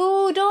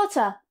 Who,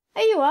 daughter,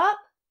 are you up?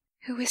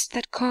 Who is't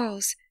that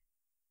calls?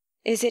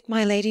 Is it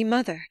my lady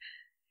mother?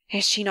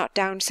 Is she not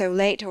down so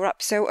late, or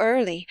up so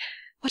early?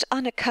 What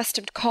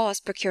unaccustomed cause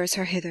procures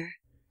her hither?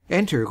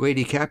 Enter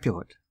Lady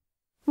Capulet.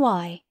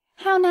 Why,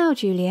 how now,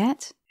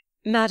 Juliet?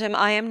 Madam,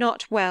 I am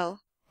not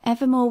well.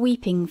 Evermore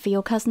weeping for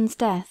your cousin's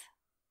death?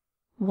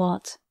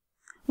 What?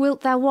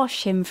 Wilt thou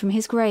wash him from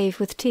his grave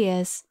with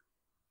tears?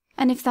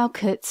 And if thou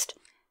couldst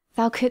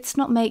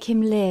not make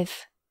him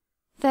live.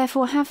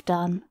 Therefore have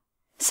done.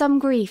 Some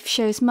grief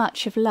shows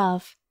much of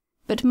love,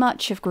 but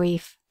much of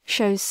grief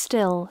shows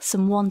still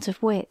some want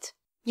of wit.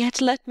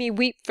 Yet let me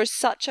weep for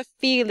such a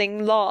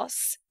feeling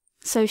loss.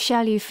 So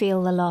shall you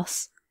feel the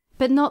loss,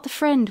 but not the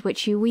friend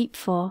which you weep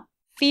for.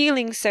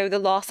 Feeling so the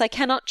loss, I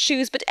cannot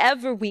choose but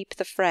ever weep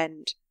the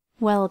friend.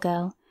 Well,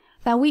 girl,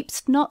 thou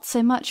weep'st not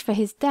so much for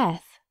his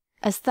death,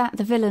 as that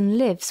the villain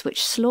lives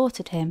which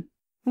slaughtered him.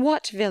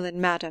 What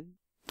villain, madam?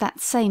 That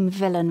same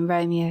villain,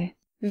 Romeo.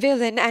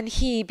 Villain and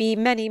he be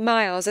many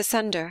miles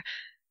asunder.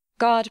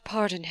 God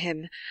pardon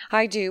him,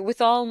 I do,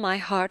 with all my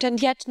heart,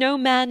 and yet no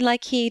man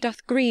like he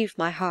doth grieve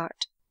my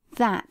heart.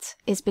 That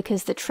is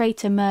because the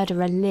traitor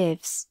murderer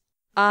lives.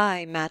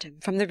 Ay, madam,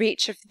 from the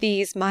reach of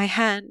these my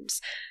hands.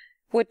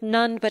 Would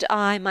none but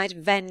I might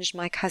venge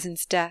my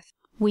cousin's death.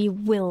 We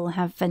will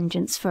have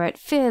vengeance for it,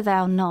 fear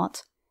thou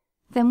not.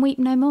 Then weep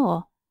no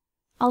more.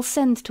 I'll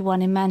send to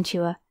one in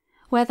Mantua,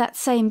 where that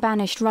same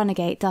banished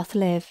runagate doth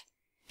live,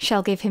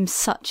 shall give him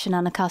such an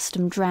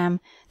unaccustomed dram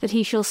that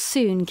he shall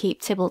soon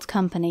keep Tybalt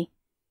company,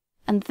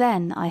 and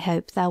then I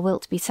hope thou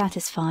wilt be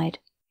satisfied.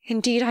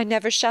 Indeed, I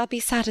never shall be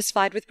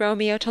satisfied with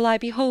Romeo till I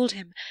behold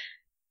him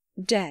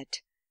dead.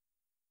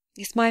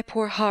 Is my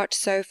poor heart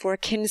so for a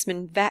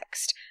kinsman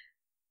vexed?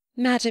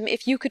 Madam,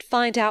 if you could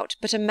find out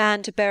but a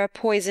man to bear a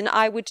poison,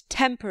 I would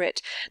temper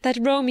it, that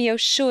Romeo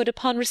should,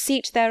 upon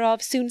receipt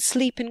thereof, soon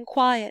sleep in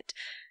quiet.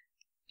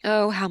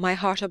 Oh, how my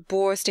heart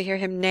abhors to hear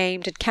him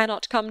named, and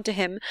cannot come to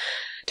him,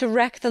 to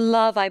wreak the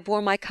love I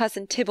bore my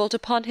cousin Tybalt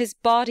upon his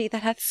body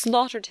that hath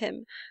slaughtered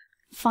him.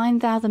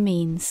 Find thou the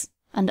means,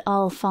 and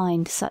I'll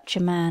find such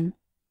a man.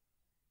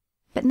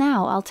 But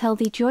now I'll tell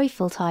thee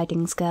joyful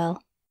tidings,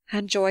 girl.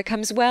 And joy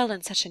comes well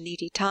in such a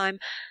needy time.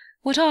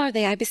 What are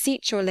they, I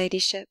beseech your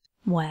ladyship?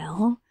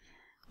 Well,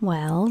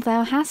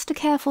 thou hast a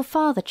careful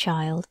father,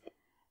 child,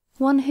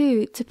 one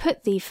who, to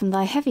put thee from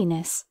thy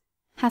heaviness,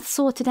 hath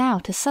sorted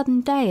out a sudden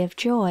day of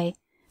joy,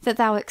 that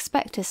thou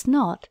expectest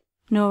not,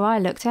 nor I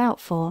looked out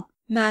for.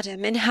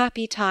 Madam, in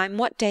happy time,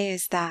 what day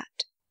is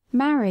that?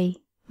 Marry,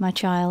 my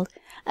child,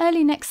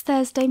 early next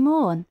Thursday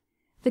morn,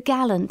 the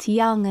gallant,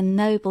 young, and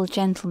noble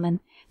gentleman,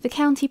 the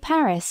County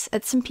Paris,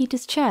 at St.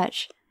 Peter's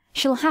Church,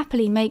 shall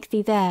happily make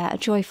thee there a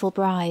joyful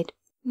bride.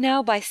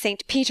 Now by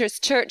St. Peter's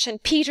Church,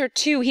 and Peter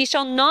too, he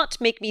shall not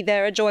make me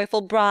there a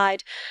joyful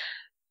bride.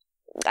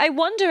 I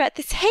wonder at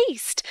this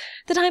haste,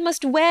 that I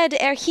must wed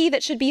ere he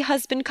that should be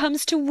husband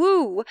comes to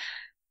woo.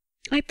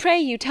 I pray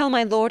you tell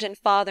my lord and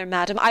father,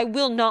 madam, I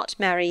will not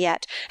marry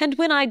yet, and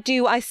when I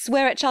do, I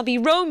swear it shall be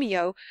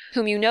Romeo,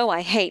 whom you know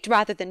I hate,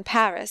 rather than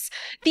Paris.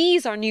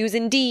 These are news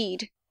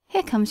indeed.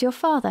 Here comes your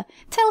father.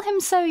 Tell him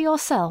so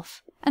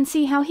yourself, and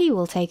see how he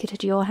will take it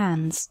at your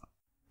hands.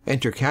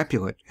 Enter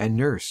Capulet and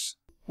nurse.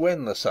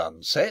 When the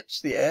sun sets,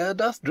 the air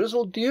doth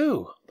drizzle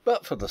dew,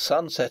 but for the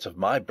sunset of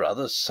my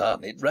brother's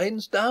son it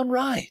rains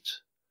downright.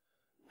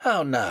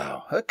 How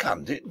now, a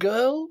cundit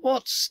girl,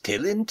 what,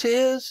 still in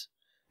tears?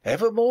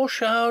 Evermore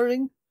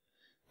showering?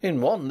 In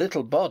one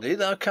little body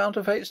thou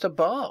counterfeit'st a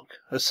bark,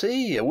 a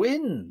sea, a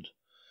wind.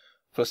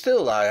 For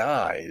still thy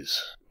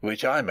eyes,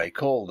 which I may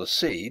call the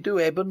sea, do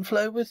ebb and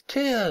flow with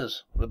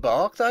tears. The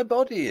bark thy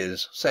body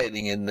is,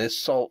 sailing in this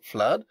salt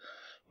flood.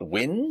 The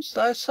winds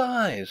thy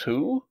sighs,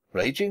 who,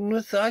 raging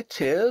with thy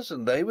tears,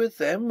 and they with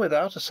them,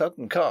 without a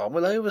sudden calm,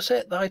 will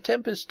overset thy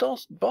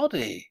tempest-tossed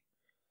body.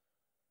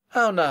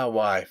 How now,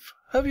 wife,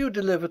 have you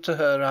delivered to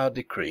her our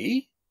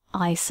decree?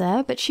 Ay,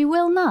 sir, but she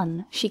will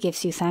none, she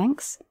gives you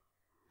thanks.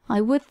 I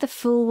would the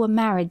fool were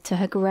married to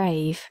her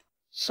grave.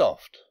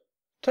 Soft,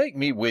 take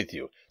me with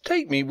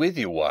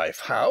you,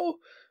 wife. How?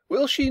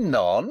 Will she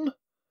none?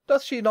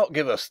 Doth she not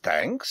give us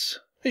thanks?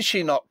 Is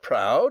she not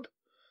proud?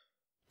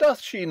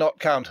 Doth she not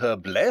count her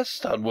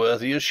blessed,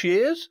 unworthy as she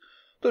is,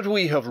 that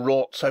we have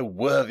wrought so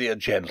worthy a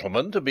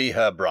gentleman to be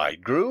her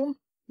bridegroom?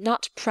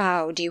 Not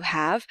proud you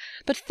have,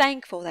 but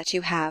thankful that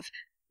you have.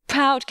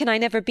 Proud can I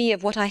never be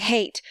of what I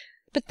hate,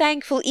 but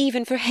thankful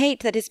even for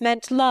hate that is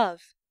meant love.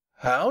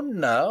 How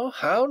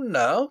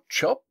now,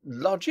 chop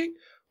logic?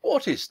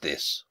 What is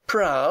this?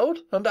 Proud,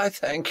 and I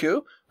thank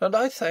you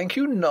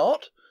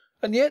not,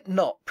 and yet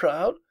not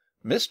proud?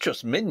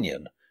 Mistress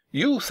Minion,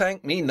 you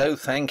thank me no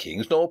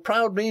thankings, nor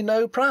proud me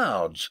no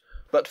prouds,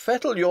 but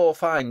fettle your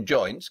fine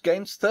joints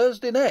 'gainst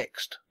Thursday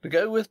next, to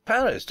go with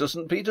Paris to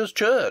St. Peter's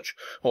Church,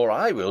 or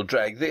I will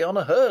drag thee on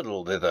a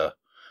hurdle thither.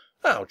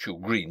 Out, you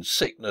green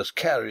sickness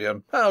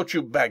carrion, out,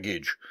 you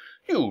baggage,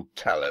 you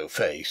tallow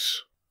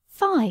face.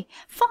 Fie,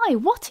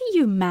 what are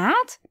you,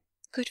 mad?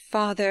 Good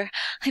father,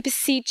 I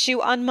beseech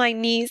you on my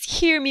knees,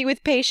 hear me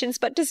with patience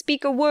but to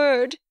speak a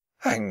word.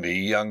 Hang thee,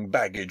 young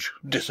baggage,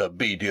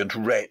 disobedient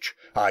wretch.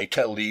 I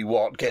tell thee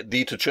what, get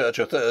thee to church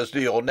a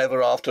Thursday, or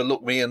never after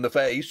look me in the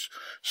face.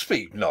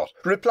 Speak not,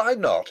 reply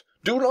not,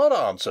 do not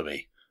answer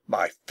me.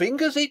 My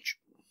fingers itch.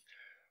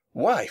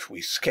 Wife,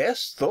 we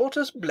scarce thought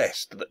us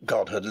blessed that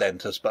God had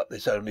lent us but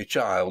this only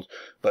child,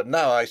 but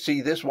now I see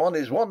this one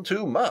is one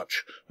too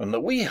much, and that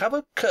we have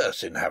a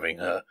curse in having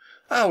her.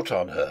 Out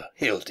on her,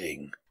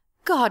 Hilding.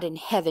 God in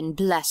heaven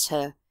bless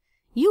her.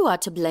 You are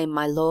to blame,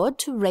 my lord,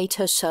 to rate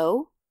her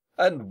so.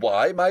 And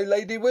why, my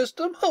Lady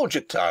Wisdom? Hold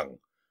your tongue.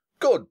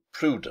 Good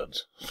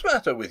Prudence,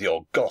 smatter with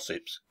your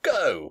gossips.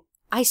 Go.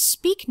 I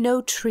speak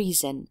no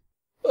treason.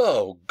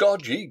 Oh,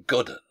 God ye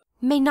good'un.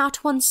 May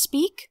not one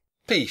speak?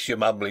 Peace, you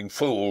mumbling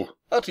fool.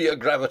 Utter your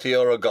gravity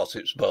or a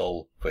gossip's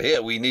bowl, for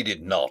here we need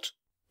it not.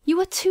 You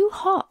are too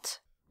hot.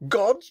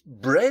 God's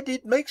bread,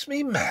 it makes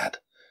me mad.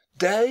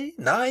 Day,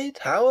 night,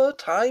 hour,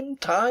 time,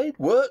 tide,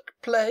 work,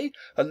 play,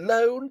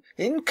 alone,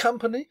 in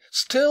company,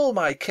 still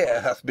my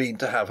care hath been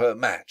to have her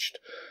matched.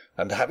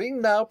 And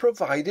having now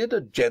provided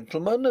a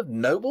gentleman of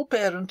noble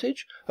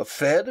parentage, of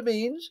fair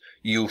demeans,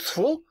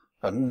 youthful,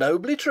 and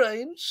nobly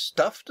trained,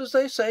 stuffed, as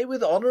they say,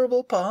 with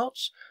honourable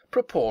parts,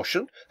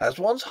 proportioned as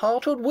one's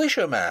heart would wish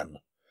a man.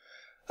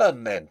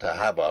 And then to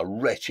have a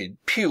wretched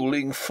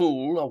puling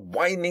fool, a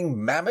whining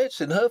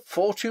mammet, in her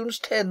fortune's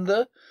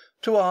tender,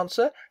 to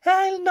answer,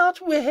 I'll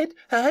not wed,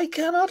 I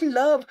cannot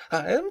love,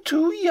 I am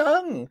too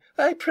young,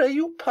 I pray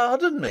you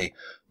pardon me.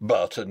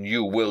 But an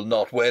you will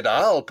not wed,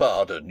 I'll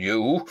pardon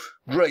you.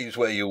 Graze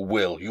where you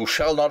will, you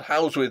shall not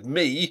house with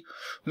me.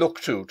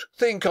 Look to't,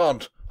 think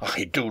on't,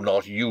 I do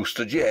not use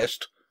to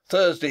jest.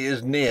 Thursday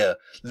is near,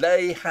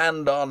 lay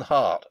hand on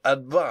heart,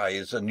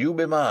 advise, and you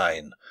be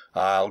mine.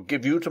 I'll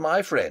give you to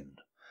my friend.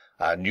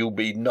 And you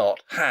be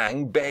not,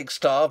 hang, beg,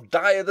 starve,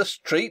 die i' the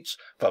streets,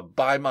 for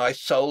by my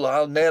soul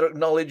I'll ne'er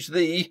acknowledge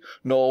thee,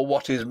 nor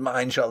what is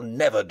mine shall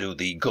never do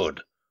thee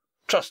good.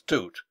 Trust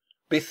to't,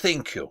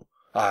 bethink you,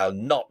 I'll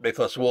not be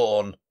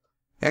forsworn.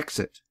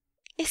 Exit.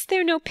 Is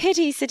there no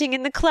pity sitting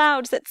in the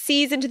clouds that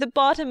sees into the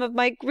bottom of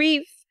my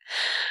grief?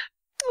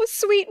 O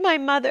sweet my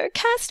mother,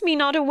 cast me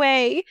not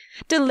away.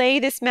 Delay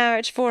this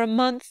marriage for a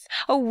month,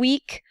 a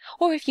week,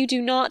 or if you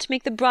do not,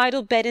 make the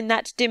bridal bed in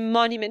that dim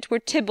monument where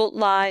Tybalt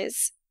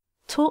lies.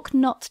 Talk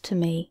not to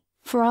me,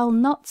 for I'll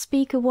not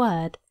speak a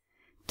word.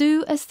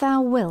 Do as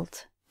thou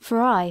wilt,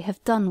 for I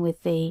have done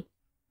with thee.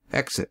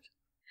 Exit.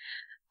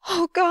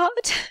 O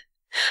God!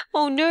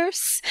 O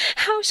nurse,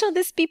 how shall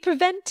this be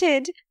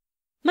prevented?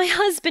 My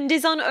husband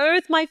is on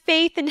earth, my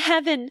faith in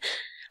heaven.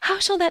 How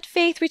shall that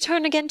faith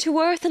return again to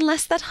earth,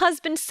 unless that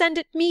husband send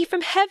it me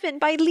from heaven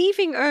by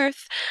leaving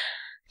earth?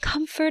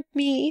 Comfort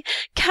me,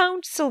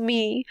 counsel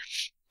me.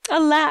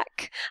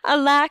 Alack,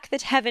 alack,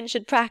 that heaven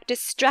should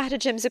practise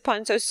stratagems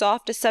upon so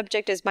soft a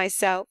subject as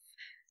myself.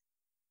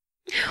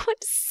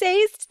 What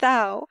say'st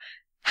thou?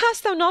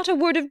 Hast thou not a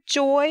word of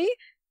joy?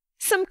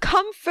 Some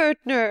comfort,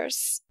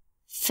 nurse.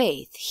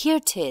 Faith, here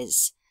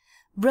 'tis.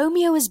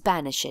 Romeo is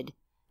banished,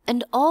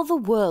 and all the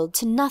world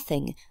to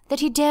nothing, that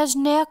he dares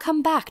ne'er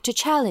come back to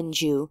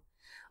challenge you,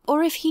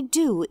 or if he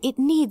do, it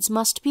needs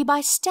must be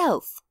by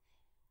stealth.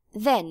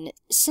 Then,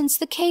 since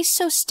the case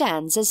so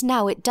stands as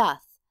now it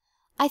doth,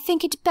 I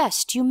think it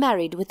best you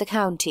married with the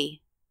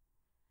county.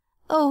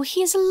 Oh,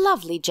 he is a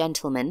lovely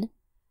gentleman.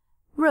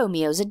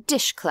 Romeo's a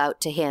dish-clout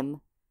to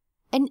him.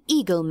 An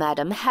eagle,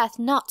 madam, hath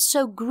not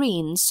so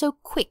green, so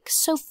quick,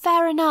 so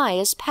fair an eye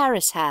as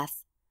Paris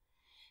hath.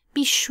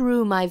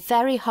 Beshrew my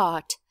very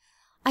heart,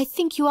 I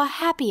think you are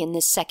happy in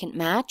this second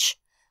match,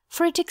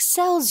 for it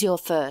excels your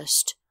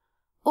first.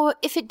 Or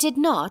if it did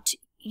not,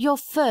 your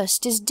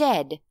first is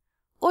dead.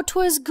 Or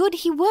 'twere as good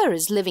he were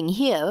as living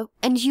here,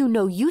 and you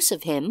no use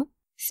of him.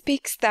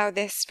 Speak'st thou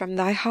this from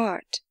thy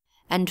heart?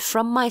 And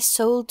from my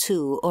soul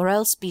too, or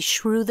else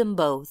beshrew them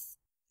both.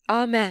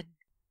 Amen.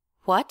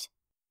 What?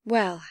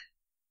 Well,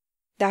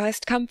 thou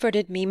hast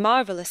comforted me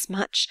marvellous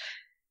much.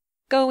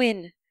 Go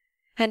in,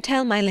 and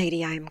tell my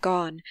lady I am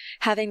gone,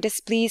 having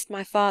displeased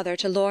my father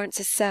to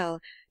Lawrence's cell,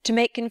 to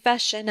make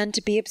confession and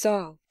to be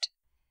absolved.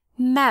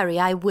 Marry,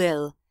 I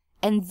will,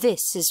 and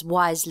this is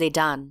wisely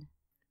done.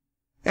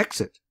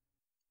 Exit.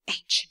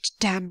 Ancient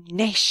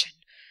damnation!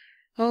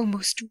 O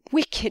most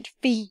wicked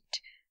fiend!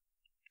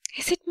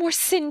 Is it more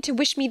sin to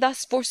wish me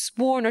thus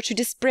forsworn, or to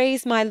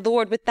dispraise my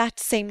lord with that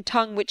same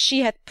tongue which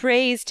she hath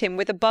praised him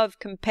with above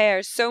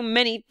compare so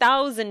many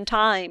thousand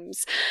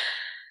times?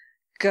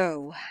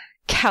 Go,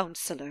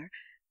 counsellor,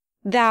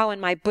 thou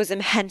and my bosom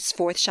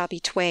henceforth shall be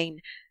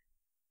twain.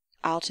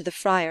 I'll to the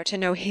friar to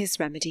know his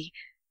remedy.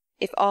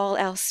 If all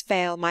else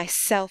fail,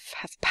 myself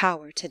have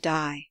power to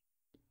die.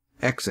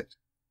 Exit.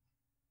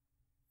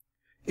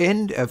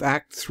 End of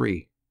Act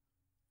 3.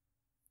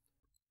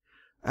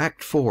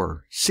 Act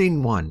 4,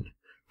 Scene 1.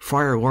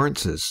 Friar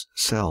Lawrence's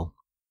cell.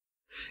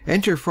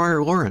 Enter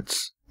Friar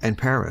Lawrence and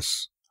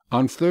Paris.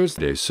 On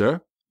Thursday,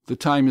 sir. The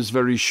time is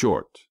very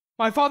short.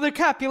 My father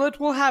Capulet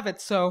will have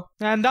it so,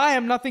 and I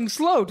am nothing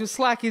slow to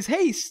slack his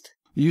haste.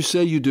 You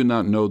say you do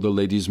not know the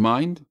lady's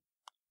mind?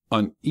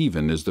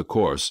 Uneven is the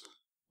course.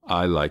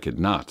 I like it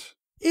not.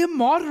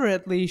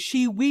 Immoderately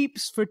she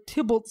weeps for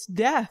Tybalt's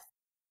death,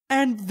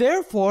 and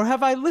therefore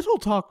have I little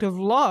talked of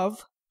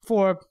love,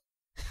 for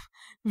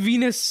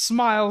Venus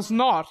smiles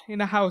not in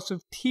a house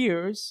of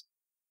tears.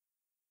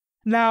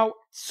 Now,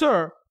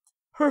 sir,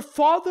 her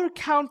father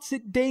counts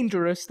it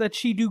dangerous that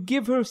she do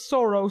give her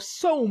sorrow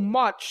so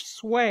much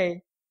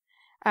sway,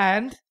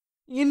 and,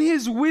 in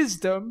his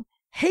wisdom,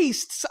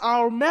 hastes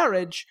our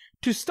marriage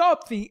to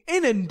stop the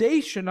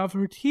inundation of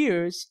her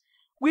tears,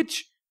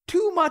 which,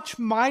 too much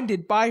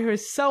minded by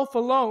herself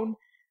alone,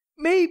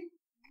 may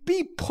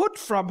be put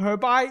from her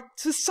by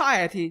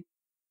society.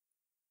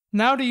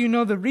 Now do you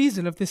know the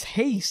reason of this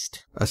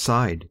haste?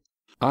 Aside.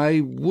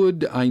 I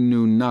would I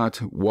knew not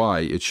why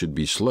it should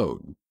be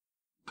slowed.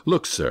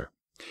 Look, sir,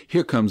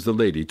 here comes the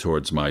lady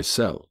towards my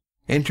cell.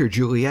 Enter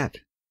Juliet.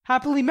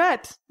 Happily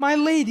met, my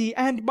lady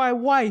and my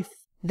wife.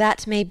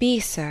 That may be,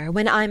 sir,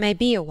 when I may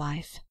be a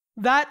wife.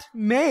 That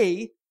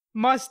may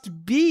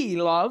must be,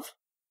 love,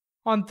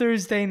 on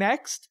Thursday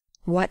next.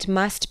 What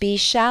must be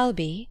shall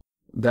be.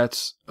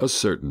 That's a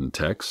certain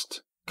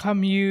text.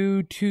 Come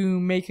you to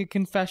make a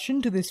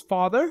confession to this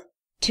father?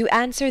 To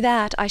answer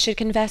that, I should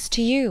confess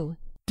to you.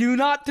 Do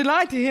not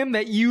deny to him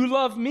that you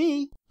love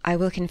me. I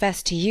will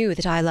confess to you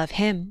that I love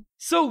him.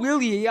 So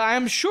will ye, I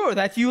am sure,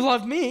 that you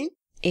love me.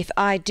 If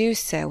I do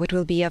so, it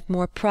will be of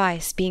more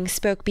price, being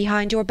spoke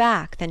behind your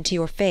back than to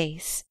your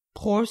face.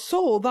 Poor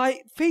soul,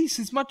 thy face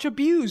is much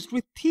abused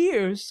with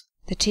tears.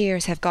 The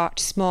tears have got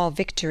small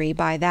victory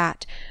by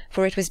that,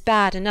 for it was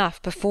bad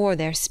enough before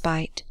their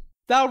spite.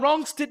 Thou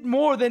wrong'st it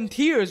more than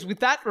tears with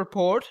that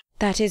report.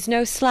 That is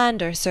no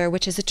slander, sir,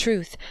 which is a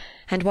truth,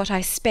 and what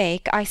I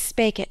spake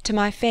it to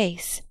my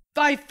face.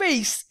 Thy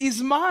face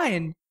is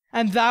mine,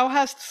 and thou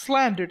hast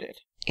slandered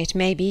it. It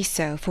may be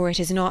so, for it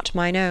is not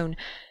mine own.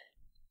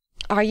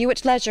 Are you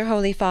at leisure,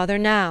 Holy Father,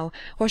 now,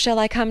 or shall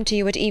I come to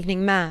you at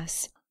evening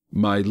mass?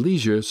 My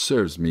leisure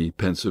serves me,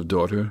 pensive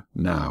daughter,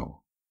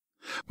 now.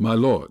 My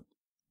lord,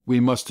 we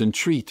must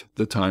entreat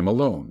the time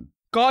alone.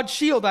 God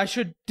shield I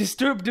should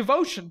disturb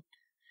devotion.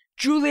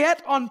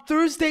 Juliet, on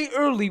Thursday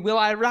early will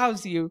I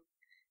rouse you.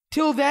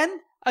 Till then,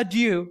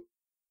 adieu,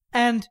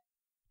 and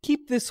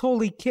keep this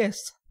holy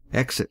kiss.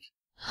 Exit.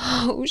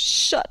 Oh,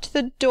 shut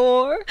the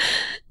door,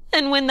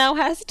 and when thou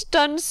hast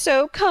done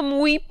so, come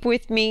weep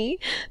with me,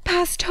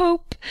 past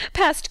hope,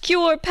 past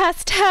cure,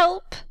 past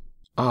help.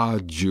 Ah,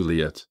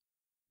 Juliet,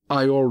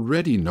 I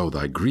already know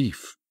thy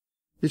grief.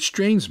 It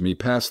strains me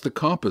past the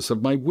compass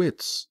of my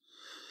wits.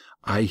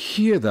 I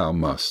hear thou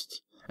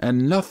must,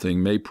 and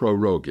nothing may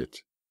prorogue it.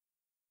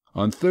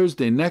 On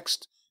Thursday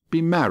next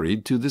be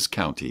married to this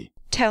county.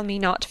 Tell me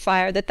not,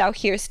 Friar, that thou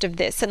hear'st of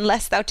this,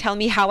 unless thou tell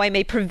me how I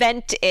may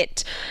prevent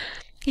it.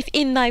 If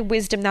in thy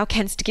wisdom thou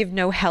canst give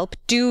no help,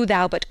 do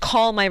thou but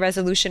call my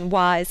resolution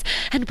wise,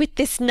 and with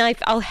this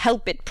knife I'll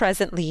help it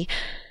presently.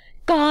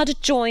 God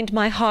joined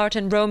my heart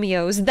and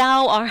Romeo's,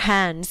 thou our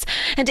hands,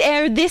 and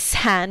ere this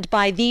hand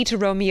by thee to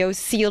Romeo's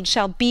sealed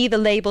shall be the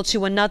label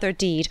to another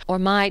deed, or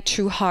my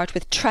true heart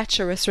with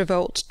treacherous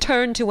revolt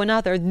turn to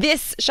another,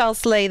 this shall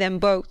slay them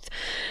both.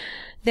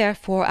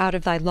 Therefore, out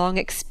of thy long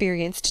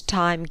experienced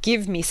time,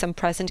 give me some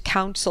present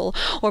counsel,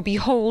 or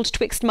behold,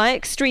 twixt my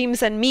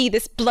extremes and me,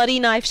 this bloody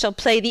knife shall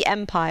play the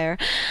empire,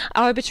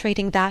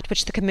 arbitrating that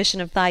which the commission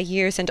of thy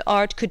years and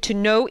art could to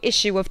no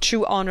issue of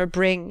true honour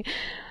bring.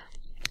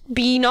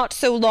 Be not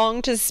so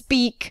long to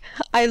speak,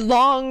 I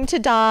long to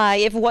die,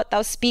 if what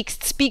thou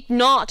speak'st speak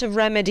not of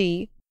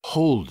remedy.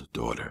 Hold,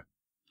 daughter,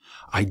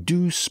 I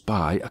do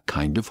spy a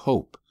kind of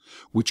hope,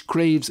 which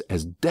craves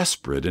as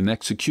desperate an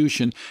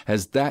execution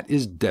as that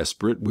is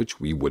desperate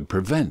which we would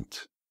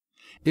prevent.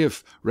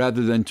 If,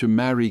 rather than to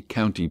marry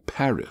County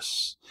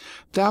Paris,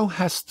 thou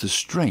hast the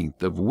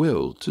strength of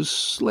will to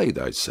slay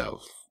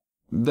thyself,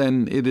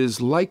 then it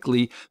is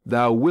likely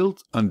thou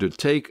wilt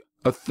undertake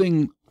a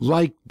thing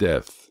like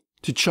death,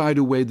 to chide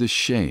away the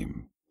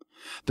shame,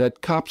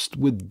 that copst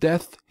with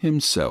death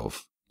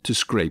himself to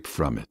scrape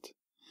from it.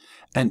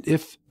 And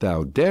if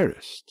thou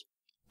darest,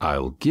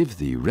 I'll give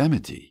thee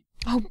remedy.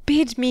 Oh,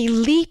 bid me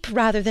leap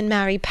rather than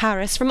marry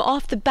Paris from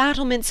off the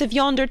battlements of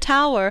yonder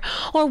tower,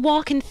 or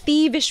walk in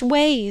thievish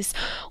ways,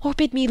 or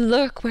bid me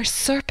lurk where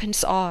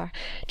serpents are,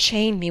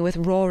 chain me with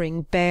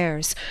roaring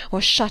bears,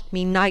 or shut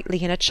me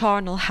nightly in a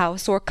charnel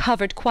house, or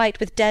covered quite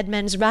with dead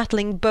men's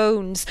rattling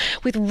bones,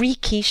 with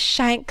reeky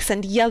shanks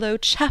and yellow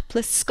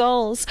chapless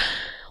skulls,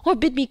 or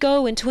bid me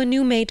go into a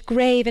new-made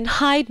grave, and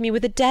hide me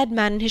with a dead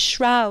man in his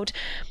shroud,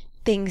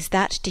 things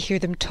that, to hear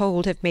them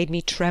told, have made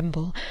me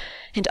tremble.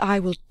 And I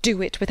will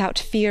do it without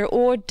fear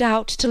or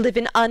doubt, to live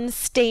an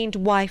unstained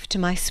wife to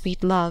my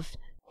sweet love.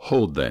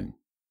 Hold then.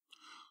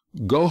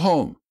 Go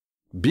home,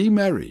 be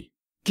merry,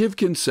 give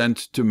consent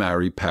to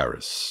marry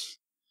Paris.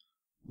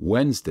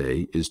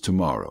 Wednesday is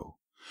tomorrow.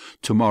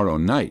 Tomorrow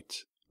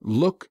night,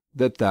 look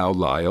that thou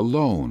lie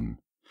alone.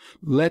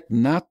 Let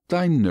not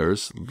thy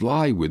nurse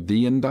lie with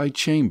thee in thy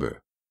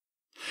chamber.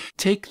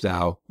 Take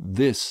thou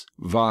this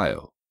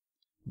vial.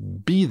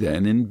 Be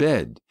then in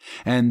bed,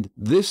 and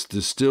this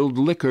distilled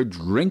liquor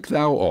drink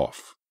thou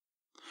off,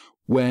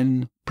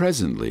 when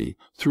presently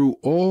through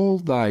all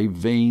thy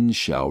veins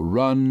shall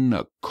run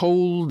a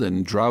cold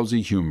and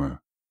drowsy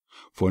humour,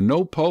 for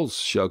no pulse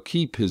shall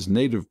keep his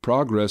native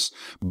progress,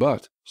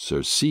 but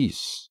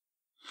surcease.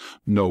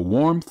 No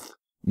warmth,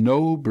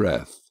 no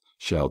breath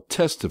shall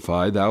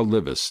testify thou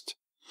livest.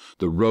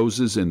 The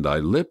roses in thy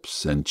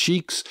lips and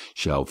cheeks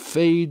shall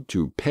fade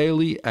to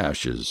paly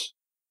ashes.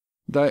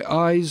 Thy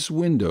eyes'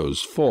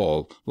 windows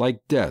fall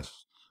like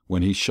death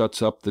when he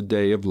shuts up the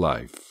day of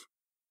life.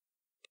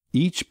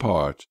 Each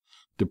part,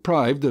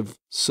 deprived of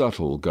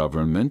subtle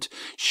government,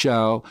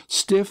 shall,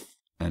 stiff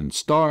and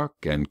stark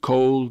and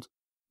cold,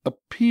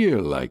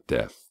 appear like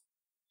death.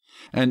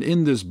 And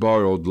in this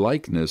borrowed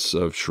likeness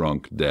of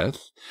shrunk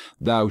death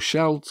thou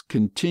shalt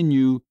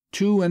continue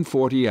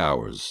 42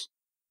 hours,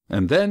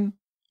 and then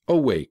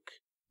awake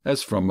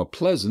as from a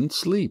pleasant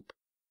sleep.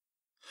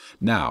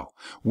 Now,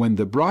 when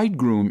the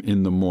bridegroom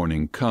in the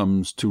morning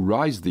comes to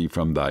rise thee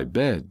from thy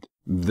bed,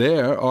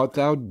 there art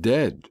thou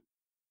dead.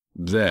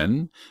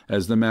 Then,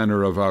 as the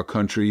manner of our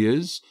country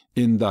is,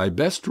 in thy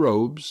best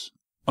robes,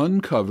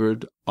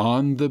 uncovered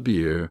on the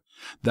bier,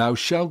 thou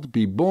shalt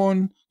be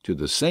borne to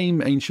the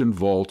same ancient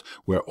vault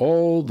where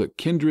all the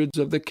kindreds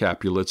of the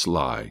Capulets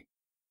lie.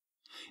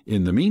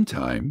 In the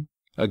meantime,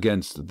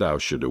 against thou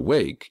should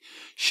awake,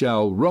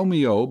 shall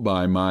Romeo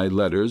by my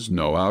letters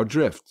know our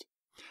drift,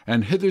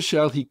 and hither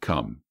shall he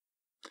come.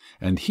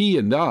 And he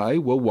and I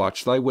will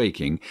watch thy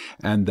waking,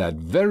 and that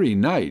very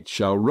night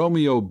shall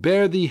Romeo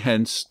bear thee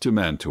hence to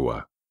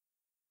Mantua.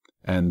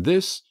 And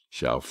this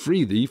shall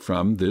free thee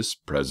from this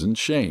present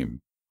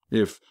shame,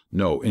 if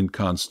no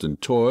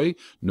inconstant toy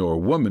nor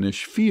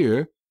womanish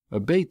fear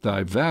abate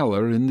thy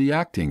valour in the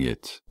acting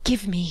it.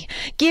 Give me,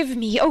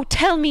 oh,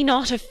 tell me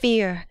not of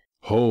fear.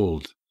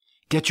 Hold,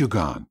 get you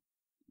gone.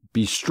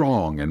 Be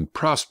strong and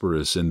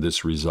prosperous in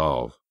this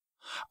resolve.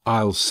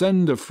 I'll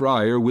send a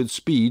friar with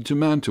speed to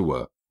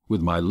Mantua,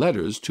 with my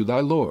letters to thy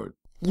lord.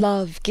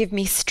 Love, give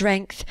me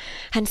strength,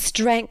 and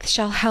strength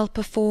shall help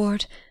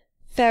afford.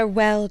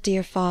 Farewell,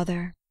 dear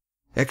father.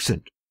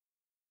 Exit.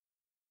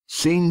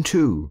 Scene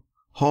 2.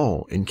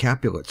 Hall in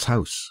Capulets'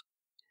 house.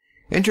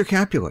 Enter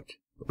Capulet,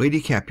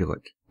 Lady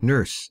Capulet,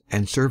 nurse,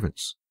 and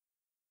servants.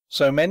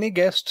 So many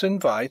guests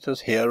invite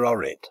as here are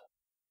writ.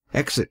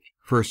 Exit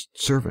first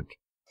servant.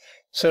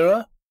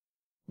 Sirrah,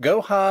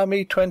 go hire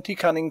me 20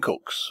 cunning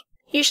cooks.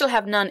 You shall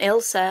have none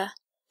ill, sir,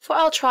 for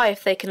I'll try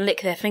if they can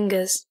lick their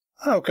fingers.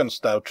 How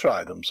canst thou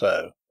try them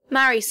so?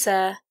 Marry,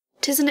 sir,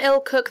 'tis an ill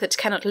cook that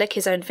cannot lick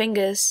his own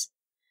fingers.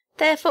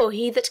 Therefore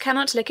he that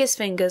cannot lick his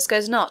fingers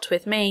goes not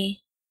with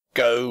me.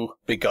 Go,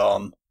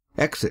 begone.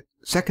 Exit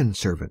second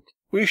servant.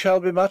 We shall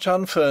be much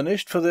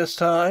unfurnished for this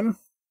time.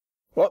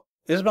 What,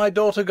 is my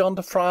daughter gone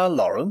to Friar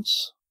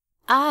Lawrence?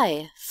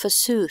 Ay,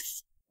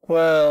 forsooth.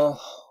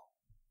 Well,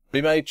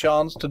 we may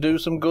chance to do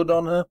some good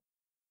on her.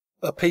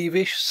 A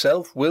peevish,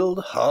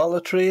 self-willed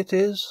harlotry it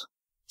is.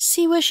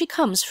 See where she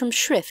comes from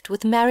shrift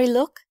with merry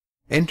look.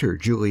 Enter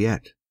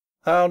Juliet.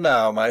 How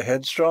now, my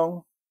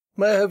headstrong?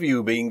 Where have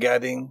you been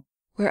gadding?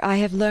 Where I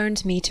have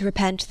learned me to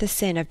repent the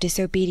sin of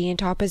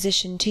disobedient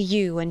opposition to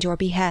you and your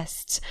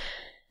behests,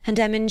 and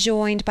am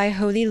enjoined by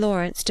holy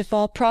Lawrence to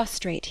fall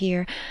prostrate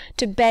here,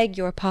 to beg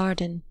your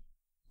pardon.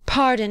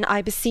 Pardon,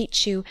 I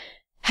beseech you.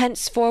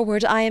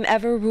 Henceforward I am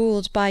ever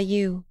ruled by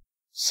you.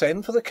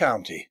 Send for the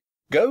county.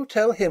 Go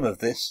tell him of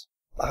this.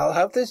 I'll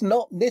have this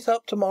knot knit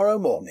up tomorrow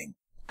morning.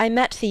 I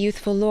met the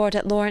youthful lord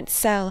at Lawrence'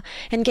 cell,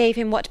 and gave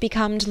him what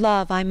becomed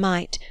love I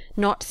might,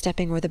 not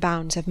stepping o'er the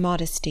bounds of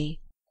modesty.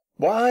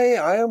 Why,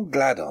 I am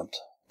glad on't.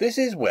 This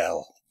is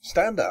well.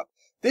 Stand up.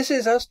 This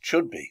is as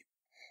should be.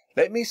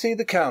 Let me see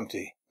the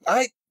county.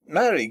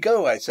 Marry,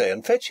 go, I say,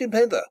 and fetch him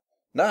hither.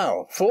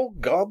 Now, for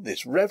God,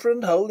 this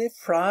reverend holy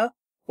friar,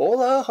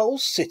 all our whole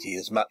city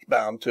is much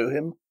bound to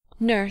him.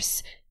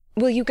 Nurse,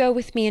 will you go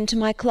with me into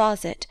my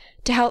closet,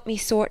 to help me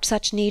sort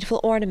such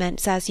needful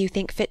ornaments as you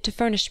think fit to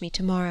furnish me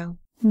tomorrow?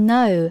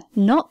 No,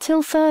 not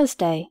till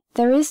Thursday.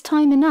 There is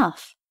time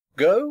enough.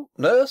 Go,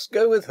 nurse,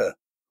 go with her.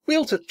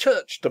 We'll to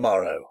church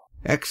tomorrow.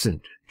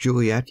 Exit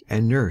Juliet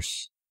and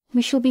nurse.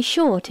 We shall be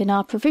short in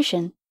our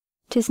provision.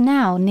 'Tis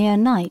now near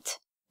night.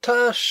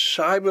 Tush,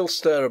 I will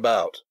stir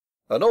about,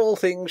 and all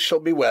things shall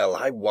be well,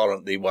 I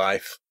warrant thee,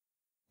 wife.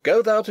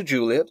 Go thou to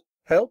Juliet,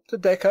 help to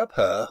deck up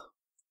her.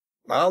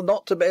 I'll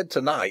not to bed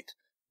to-night.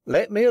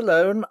 Let me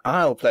alone,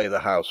 I'll play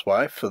the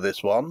housewife for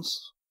this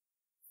once.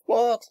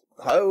 What,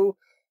 ho,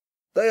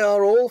 they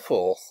are all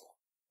forth.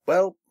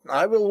 Well,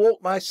 I will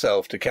walk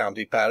myself to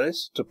County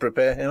Paris, to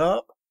prepare him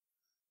up.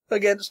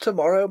 Against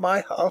to-morrow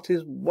my heart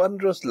is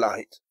wondrous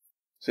light,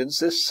 since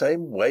this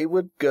same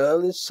wayward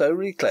girl is so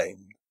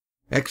reclaimed.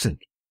 Exit.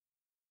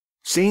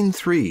 Scene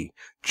 3.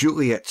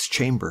 Juliet's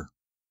chamber.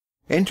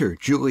 Enter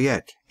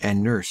Juliet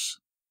and nurse.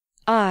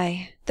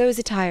 Ay, those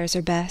attires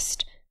are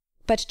best.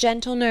 But,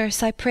 gentle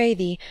nurse, I pray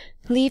thee,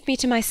 leave me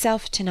to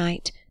myself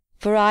to-night,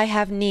 for I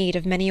have need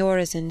of many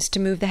orisons to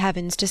move the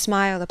heavens to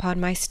smile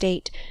upon my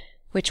state,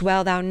 which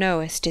well thou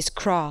knowest is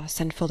cross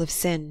and full of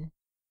sin.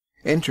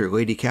 Enter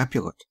Lady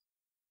Capulet.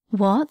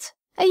 What?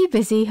 Are you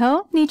busy,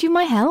 ho? Need you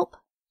my help?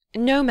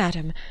 No,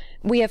 madam.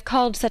 We have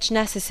called such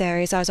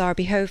necessaries as are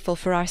behoveful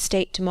for our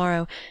state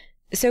tomorrow.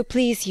 So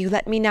please you,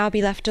 let me now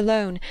be left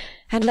alone,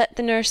 and let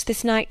the nurse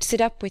this night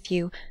sit up with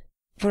you,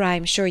 for I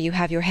am sure you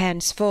have your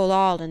hands full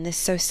all in this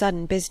so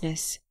sudden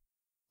business.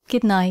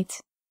 Good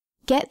night.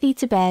 Get thee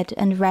to bed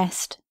and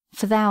rest,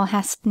 for thou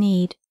hast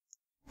need.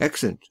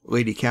 Exit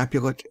Lady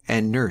Capulet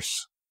and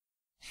nurse.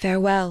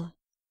 Farewell.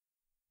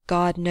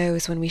 God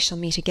knows when we shall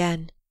meet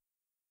again.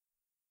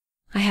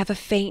 I have a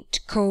faint,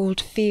 cold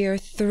fear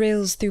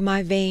thrills through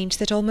my veins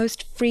that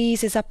almost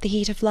freezes up the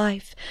heat of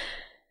life.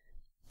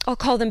 I'll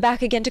call them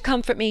back again to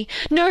comfort me.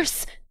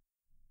 Nurse!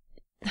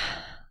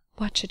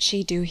 What should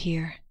she do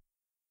here?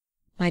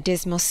 My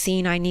dismal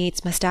scene I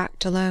needs must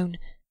act alone.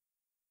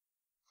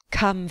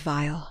 Come,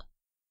 Vial.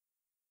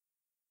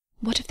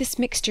 What if this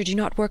mixture do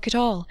not work at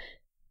all?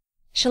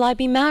 Shall I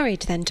be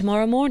married, then,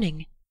 tomorrow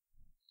morning?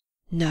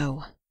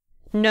 No,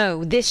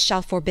 no, this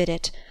shall forbid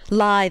it.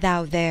 Lie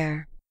thou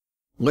there.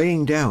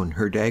 Laying down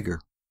her dagger.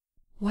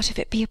 What if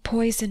it be a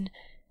poison,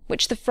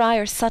 which the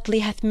friar subtly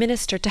hath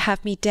ministered to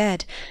have me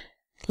dead,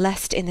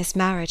 lest in this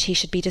marriage he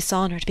should be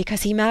dishonoured,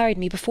 because he married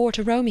me before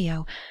to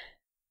Romeo?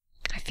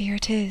 I fear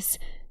it is,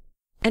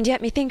 and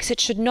yet methinks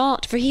it should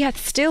not, for he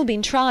hath still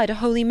been tried a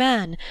holy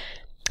man.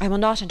 I will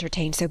not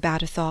entertain so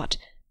bad a thought.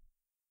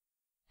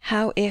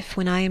 How if,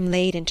 when I am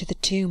laid into the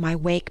tomb, I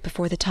wake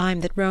before the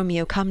time that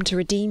Romeo come to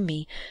redeem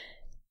me?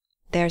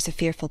 There's a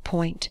fearful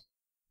point.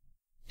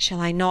 Shall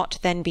I not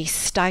then be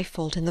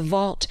stifled in the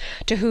vault,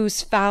 to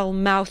whose foul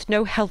mouth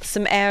no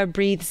healthsome air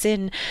breathes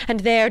in,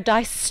 and there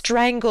die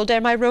strangled ere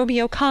my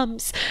Romeo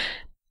comes?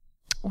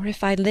 Or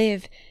if I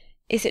live,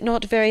 is it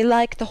not very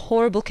like the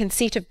horrible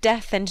conceit of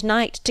death and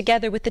night,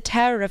 together with the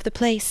terror of the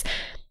place,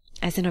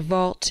 as in a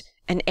vault,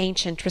 an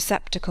ancient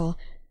receptacle,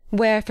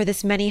 where for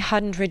this many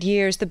 100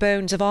 years the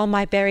bones of all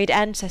my buried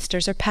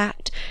ancestors are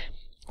packed,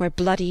 where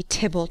bloody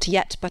Tybalt,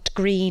 yet but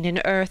green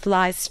in earth,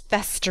 lies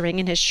festering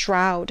in his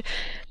shroud,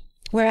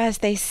 where, as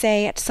they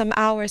say, at some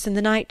hours in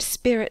the night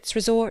spirits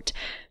resort?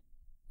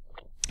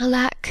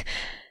 Alack,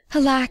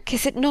 alack,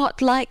 is it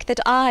not like that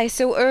I,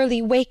 so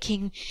early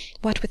waking,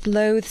 what with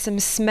loathsome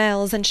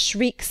smells and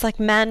shrieks like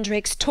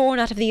mandrakes torn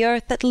out of the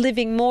earth, that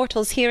living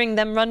mortals hearing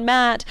them run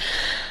mad?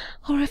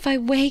 Or if I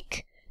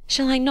wake,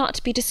 shall I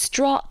not be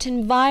distraught,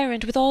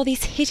 environed with all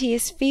these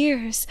hideous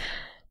fears,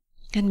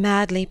 and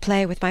madly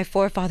play with my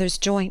forefathers'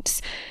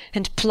 joints,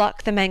 and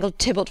pluck the mangled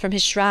Tybalt from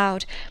his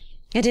shroud,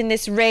 and in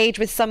this rage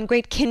with some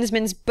great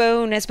kinsman's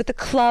bone, as with a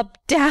club,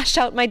 dash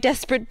out my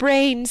desperate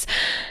brains?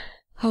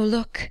 Oh,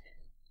 look!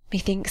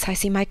 Methinks I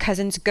see my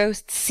cousin's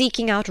ghost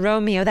seeking out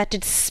Romeo, that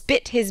did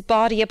spit his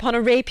body upon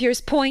a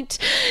rapier's point.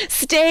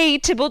 Stay,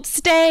 Tybalt,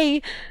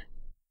 stay!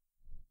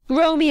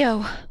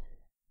 Romeo,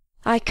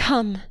 I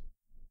come.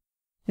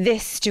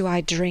 This do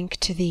I drink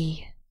to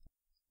thee.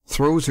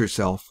 Throws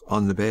herself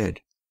on the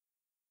bed.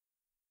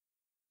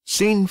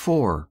 Scene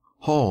 4.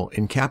 Hall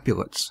in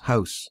Capulets'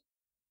 house.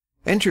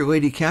 Enter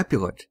Lady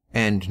Capulet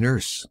and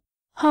nurse.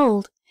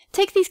 Hold,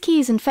 take these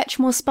keys and fetch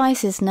more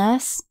spices,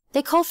 nurse.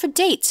 They call for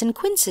dates and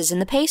quinces in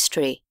the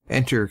pastry.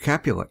 Enter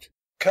Capulet.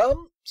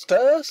 Come,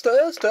 stir,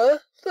 stir, stir.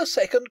 The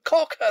second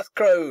cock hath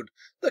crowed.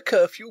 The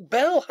curfew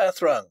bell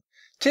hath rung.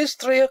 'Tis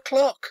 3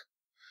 o'clock.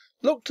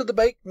 Look to the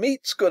baked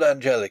meats, good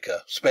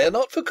Angelica. Spare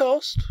not for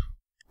cost.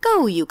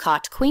 Go, you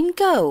cot queen,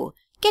 go.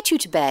 Get you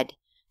to bed.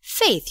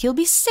 Faith, you'll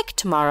be sick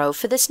tomorrow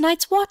for this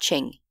night's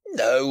watching.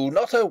 No,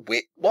 not a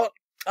whit. What?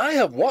 I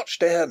have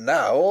watched ere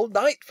now all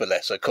night for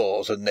lesser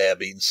cause, and ne'er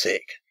been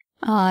sick.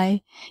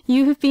 Ay,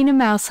 you have been a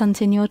mouse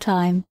hunt in your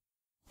time,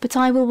 but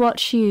I will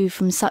watch you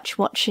from such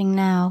watching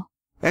now.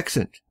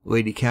 Exeunt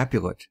Lady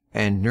Capulet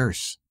and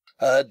nurse.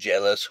 A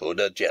jealous hood,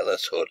 a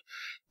jealous hood.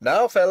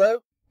 Now, fellow.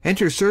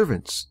 Enter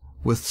servants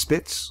with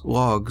spits,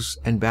 logs,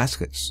 and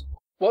baskets.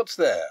 What's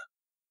there?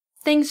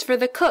 Things for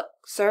the cook,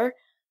 sir,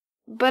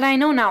 but I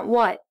know not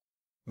what.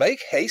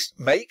 Make haste,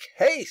 make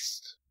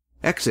haste.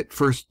 Exit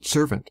first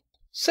servant.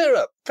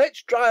 Syrup,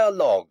 fetch drier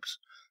logs.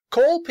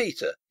 Call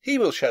Peter, he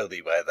will show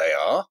thee where they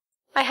are.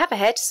 I have a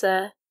head,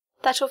 sir,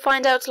 that will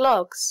find out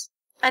logs.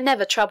 I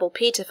never trouble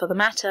Peter for the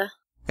matter.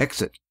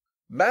 Exit.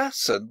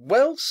 Mass and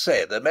well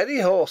said, a merry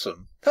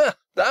whoreson. Ha!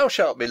 Thou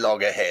shalt be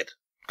log ahead.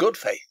 Good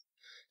faith.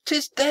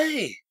 'Tis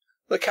day.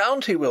 The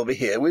county will be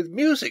here with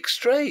music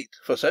straight,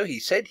 for so he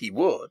said he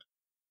would.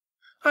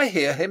 I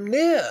hear him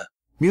near.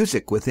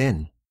 Music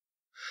within.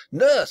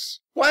 Nurse!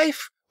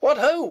 Wife! What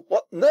ho!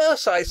 What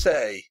nurse, I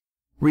say!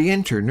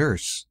 Re-enter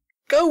nurse.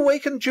 Go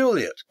waken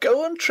Juliet.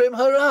 Go and trim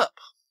her up.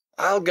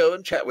 I'll go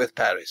and chat with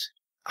Paris.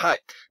 Aye,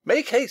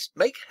 make haste,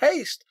 make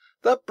haste.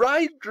 The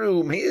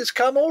bridegroom, he is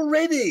come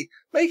already.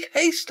 Make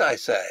haste, I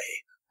say.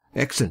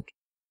 Exeunt.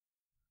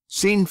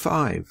 Scene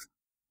 5.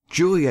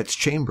 Juliet's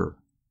chamber.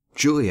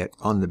 Juliet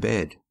on the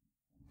bed.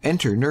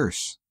 Enter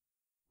nurse.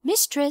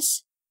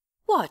 Mistress?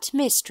 What,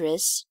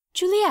 mistress?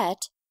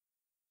 Juliet?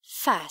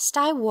 Fast,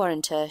 I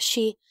warrant her,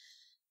 she...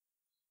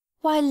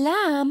 Why,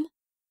 lamb!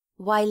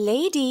 Why,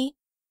 lady!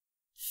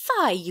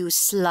 Fie, you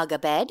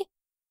slug-a-bed!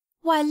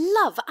 Why,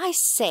 love, I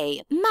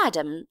say,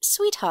 madam,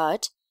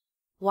 sweetheart!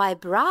 Why,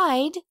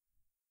 bride!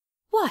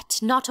 What,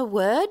 not a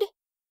word?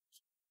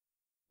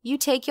 You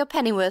take your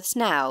pennyworths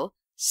now,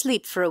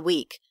 sleep for a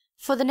week,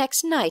 for the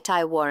next night,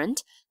 I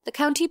warrant, the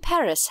county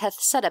Paris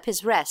hath set up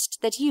his rest,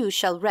 that you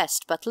shall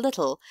rest but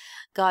little.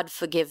 God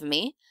forgive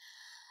me.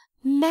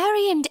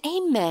 Marry and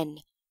amen!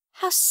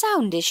 How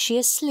sound is she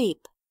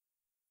asleep!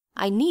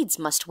 I needs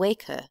must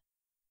wake her.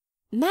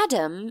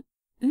 Madam,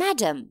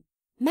 madam,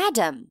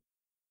 madam!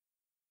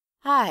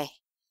 Ay,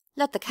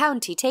 let the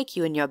county take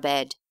you in your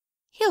bed.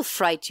 He'll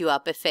fright you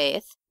up,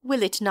 i'faith,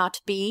 will it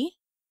not be?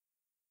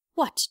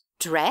 What,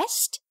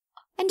 dressed?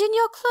 And in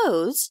your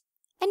clothes?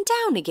 And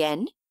down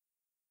again?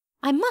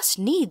 I must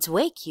needs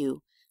wake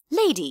you.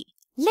 Lady,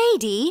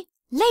 lady,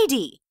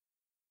 lady!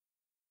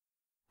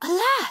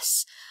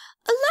 Alas!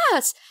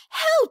 Alas!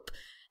 Help!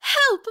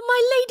 Help!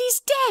 My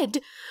lady's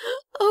dead!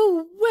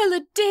 Oh, well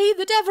a day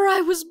that ever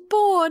I was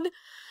born!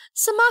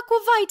 Some aqua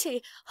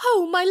vitae!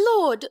 Ho, my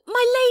lord,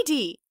 my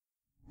lady!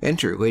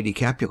 Enter Lady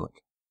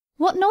Capulet.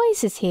 What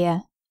noise is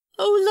here?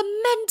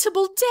 Oh,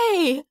 lamentable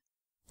day!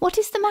 What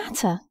is the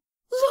matter?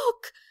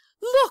 Look!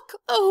 Look!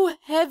 Oh,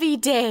 heavy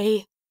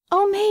day!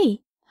 Oh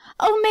me!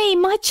 Oh me,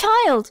 my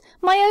child,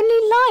 my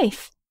only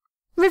life!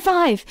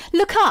 Revive,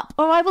 look up,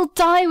 or I will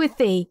die with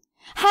thee!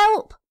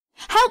 Help!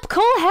 Help,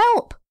 call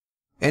help!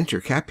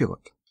 Enter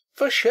Capulet.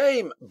 For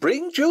shame!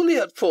 Bring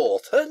Juliet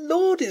forth, her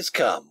lord is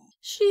come.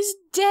 She's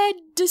dead,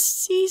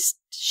 deceased,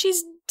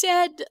 she's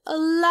dead,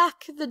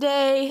 alack the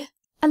day.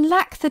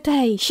 Alack the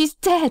day, she's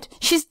dead,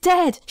 she's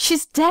dead,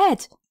 she's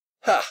dead.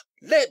 Ha!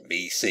 Let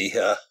me see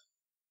her.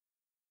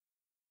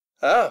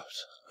 Out,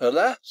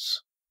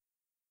 alas!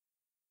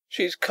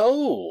 She's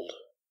cold.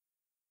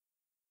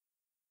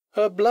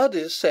 Her blood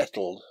is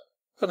settled,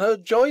 and her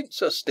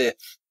joints are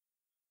stiff.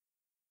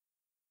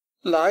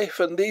 Life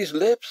and these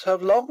lips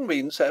have long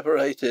been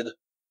separated.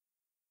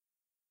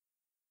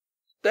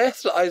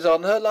 Death lies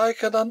on her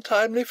like an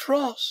untimely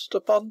frost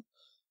upon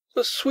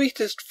the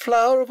sweetest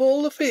flower of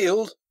all the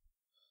field.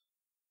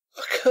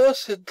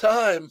 Accursed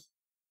time!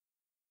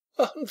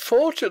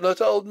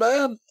 Unfortunate old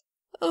man!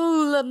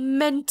 Oh,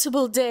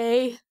 lamentable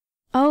day!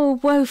 Oh,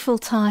 woeful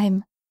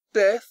time!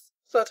 Death,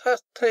 that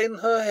hath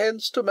ta'en her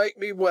hence to make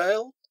me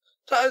wail,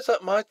 ties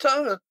up my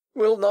tongue and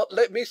will not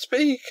let me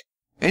speak.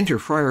 Enter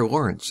Friar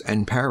Lawrence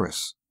and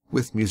Paris,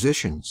 with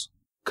musicians.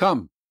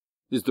 Come,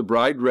 is the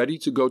bride ready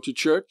to go to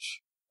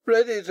church?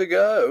 Ready to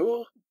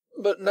go,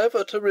 but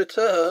never to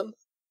return.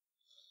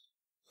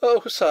 O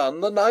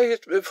son, the night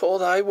before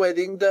thy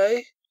wedding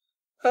day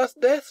hath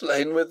death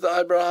lain with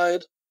thy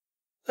bride.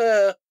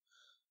 There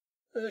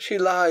she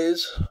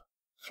lies,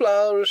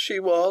 flower as she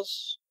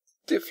was,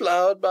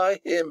 deflowered by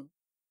him.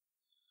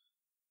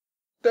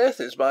 Death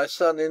is my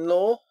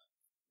son-in-law,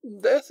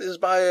 death is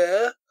my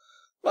heir,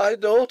 my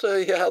daughter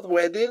he hath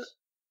wedded.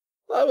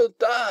 I will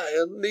die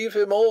and leave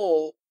him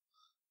all.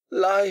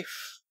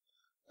 Life,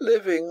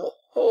 living,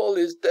 all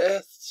is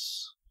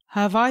death's.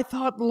 Have I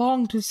thought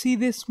long to see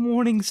this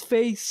morning's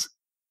face?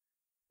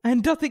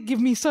 And doth it give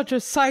me such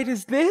a sight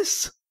as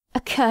this?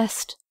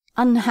 Accursed,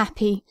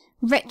 unhappy,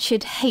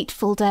 wretched,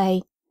 hateful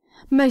day,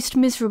 most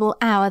miserable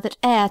hour that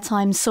e'er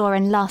time saw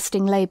in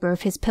lasting labour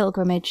of his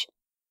pilgrimage.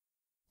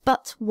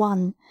 But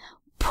one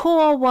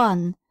poor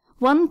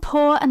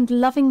and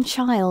loving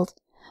child,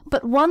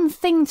 but one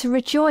thing to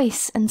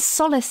rejoice and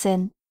solace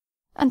in,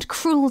 and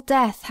cruel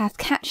death hath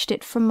catched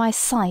it from my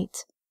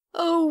sight.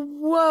 Oh,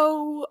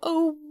 woe!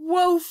 Oh,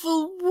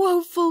 woeful,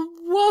 woeful,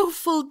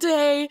 woeful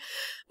day!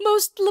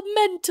 Most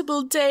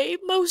lamentable day,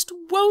 most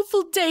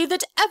woeful day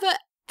that ever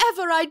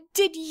I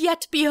did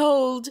yet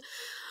behold!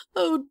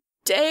 Oh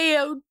day,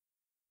 oh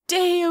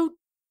day, oh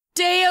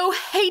day, oh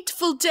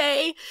hateful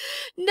day!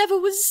 Never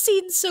was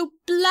seen so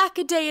black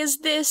a day as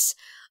this!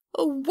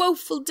 Oh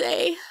woeful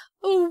day,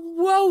 oh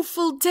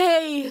woeful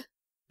day!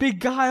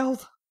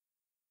 Beguiled,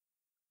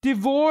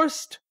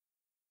 divorced,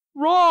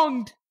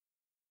 wronged,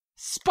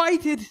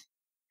 spited,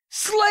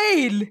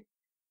 slain!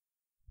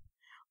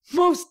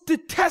 Most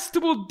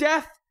detestable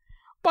death,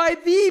 by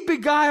thee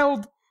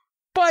beguiled,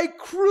 by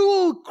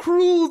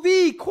cruel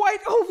thee quite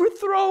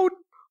overthrown!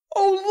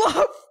 O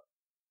love!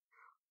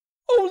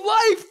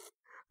 O life!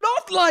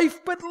 Not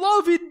life, but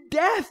love in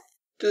death!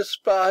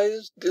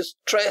 Despised,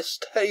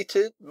 distressed,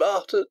 hated,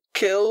 martyred,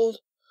 killed.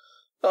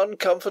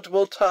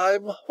 Uncomfortable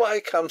time,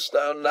 why com'st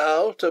thou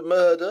now to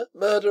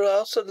murder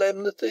our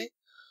solemnity?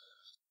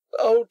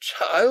 O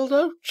child,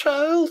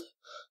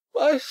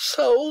 my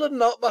soul and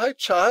not my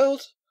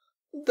child,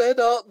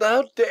 dead art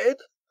thou, dead.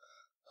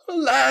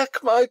 Alack,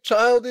 my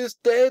child is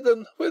dead,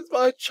 and with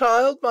my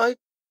child my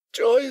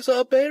joys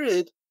are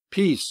buried.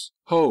 Peace,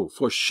 ho,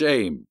 for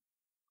shame!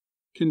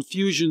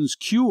 Confusion's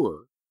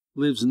cure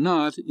lives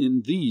not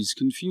in these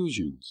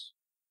confusions.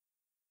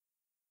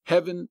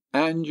 Heaven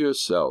and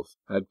yourself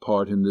had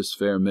part in this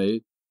fair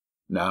maid.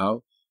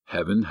 Now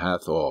heaven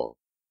hath all,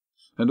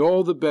 and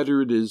all the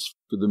better it is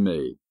for the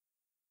maid.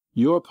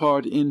 Your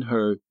part in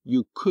her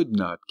you could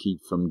not keep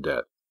from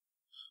death,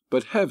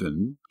 but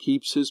heaven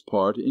keeps his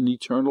part in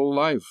eternal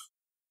life.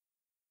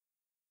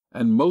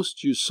 And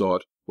most you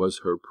sought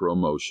was her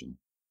promotion,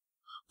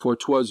 for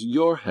 'twas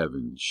your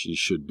heaven she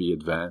should be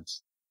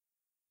advanced.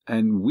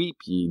 And weep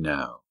ye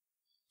now,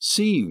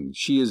 seeing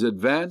she is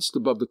advanced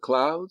above the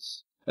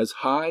clouds, as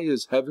high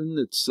as heaven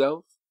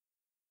itself?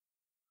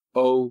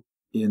 Oh,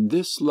 in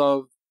this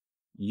love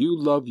you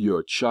love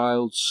your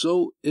child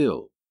so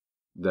ill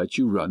that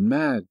you run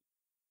mad,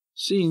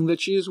 seeing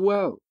that she is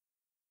well.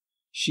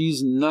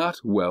 She's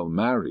not well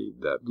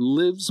married that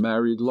lives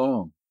married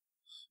long,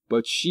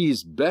 but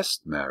she's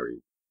best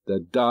married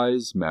that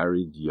dies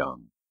married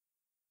young.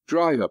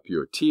 Dry up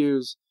your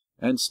tears,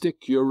 and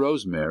stick your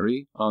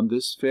rosemary on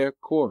this fair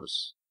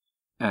corse,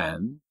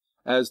 and,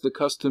 as the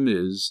custom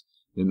is,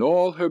 in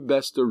all her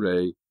best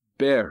array,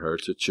 bear her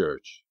to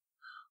church.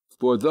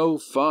 For though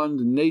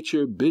fond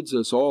nature bids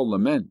us all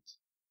lament,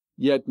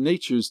 yet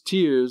nature's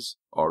tears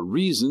are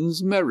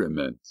reason's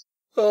merriment.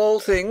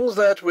 All things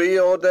that we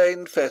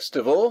ordained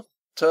festival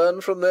turn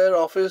from their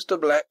office to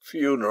black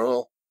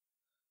funeral.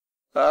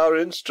 Our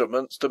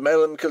instruments to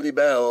melancholy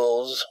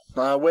bells,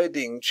 our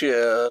wedding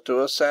cheer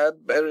to a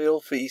sad burial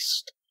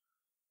feast,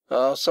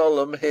 our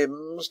solemn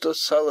hymns to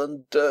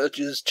sullen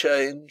dirges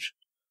change,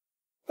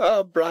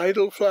 our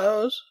bridal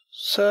flowers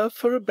serve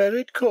for a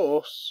buried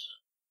corse,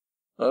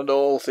 and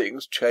all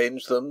things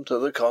change them to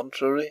the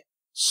contrary.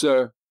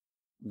 Sir,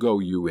 go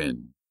you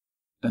in,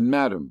 and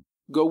madam,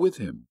 go with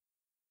him,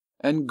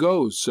 and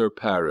go, Sir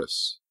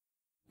Paris.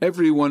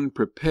 Every one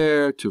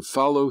prepare to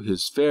follow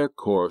his fair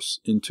course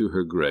into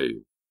her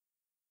grave.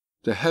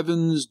 The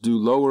heavens do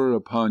lower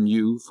upon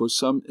you for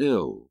some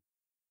ill.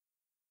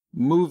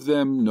 Move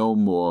them no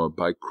more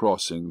by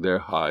crossing their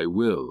high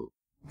will.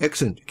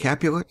 Exeunt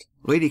Capulet,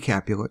 Lady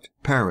Capulet,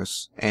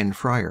 Paris, and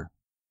Friar.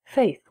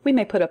 Faith, we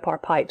may put up our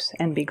pipes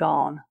and be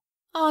gone.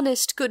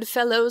 Honest good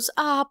fellows,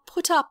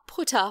 put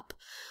up,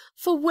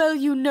 for well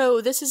you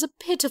know this is a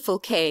pitiful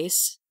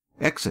case.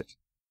 Exit.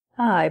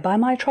 Ay, by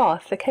my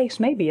troth, the case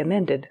may be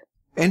amended.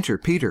 Enter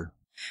Peter.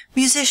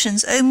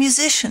 Musicians, oh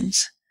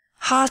musicians!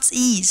 Heart's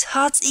ease,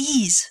 heart's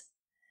ease!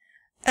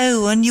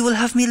 Oh, and you will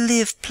have me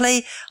live,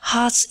 play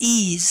heart's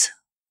ease.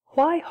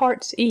 Why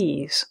heart's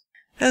ease?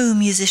 Oh,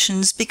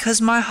 musicians,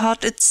 because my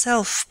heart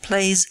itself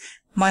plays,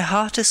 my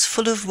heart is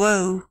full of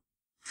woe.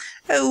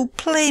 Oh,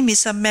 play me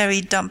some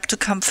merry dump to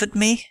comfort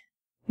me.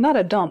 Not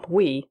a dump,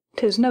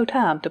 'tis no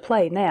time to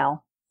play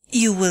now.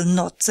 You will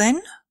not,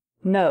 then?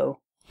 No.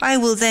 I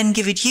will then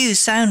give it you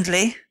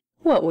soundly.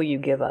 What will you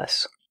give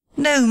us?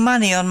 No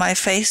money on my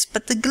face,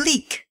 but the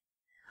gleek.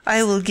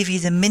 I will give you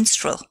the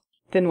minstrel.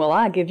 Then will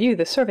I give you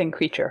the serving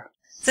creature.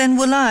 Then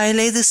will I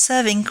lay the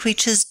serving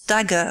creature's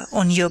dagger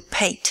on your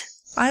pate.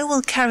 I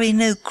will carry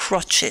no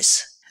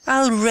crotches.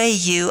 I'll ray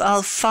you,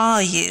 I'll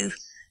far you.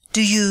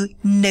 Do you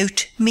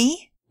note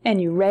me?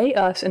 And you ray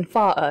us and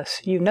far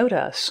us, you note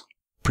us.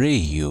 Pray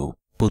you,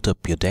 put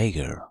up your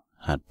dagger,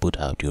 and put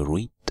out your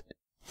wit.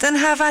 Then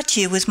have at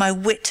you with my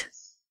wit.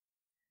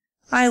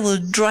 I will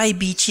dry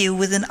beat you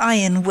with an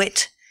iron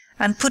wit,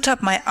 and put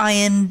up my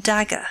iron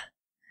dagger.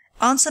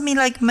 Answer me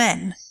like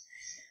men.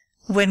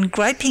 When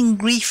griping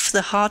grief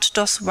the heart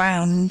doth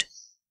wound,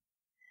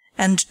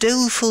 and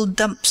doleful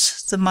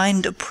dumps the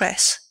mind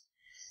oppress,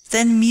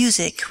 then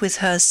music with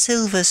her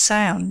silver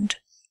sound.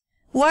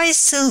 Why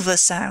silver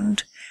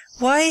sound?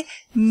 Why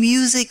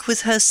music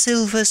with her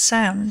silver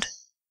sound?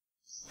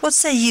 What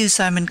say you,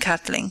 Simon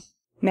Catling?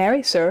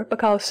 Marry, sir,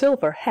 because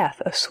silver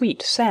hath a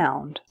sweet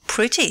sound.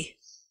 Pretty.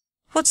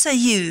 What say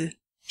you,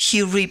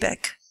 Hugh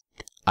Rebeck?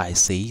 I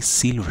say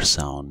silver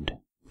sound,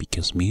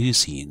 because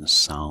musicians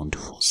sound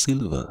for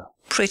silver.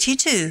 Pretty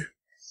too.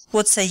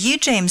 What say you,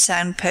 James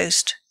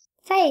Soundpost?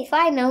 Faith,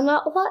 I know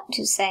not what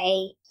to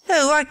say.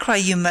 Oh, I cry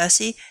you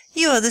mercy,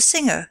 you are the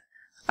singer.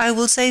 I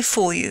will say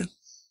for you.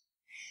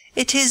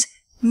 It is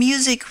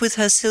music with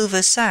her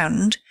silver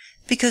sound,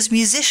 because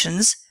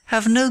musicians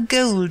have no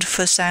gold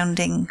for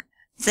sounding.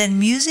 Then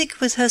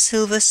music with her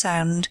silver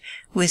sound,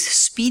 with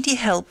speedy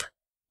help,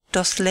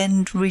 doth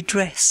lend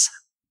redress.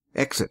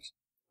 Exit.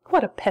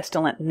 What a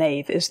pestilent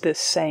knave is this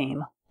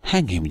same.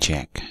 Hang him,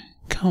 Jack.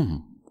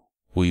 Come,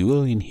 we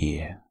will in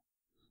here.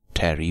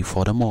 Tarry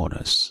for the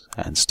mourners,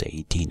 and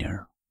stay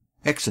dinner.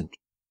 Exit.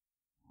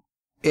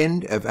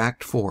 End of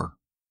Act 4.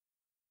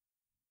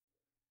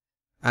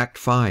 Act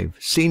 5,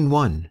 Scene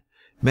 1.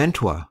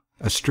 Mantua,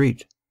 a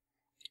street.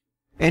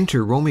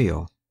 Enter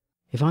Romeo.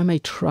 If I may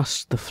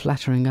trust the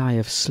flattering eye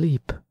of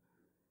sleep,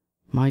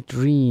 my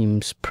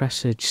dreams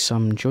presage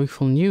some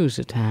joyful news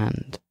at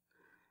hand.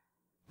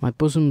 My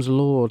bosom's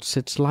lord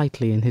sits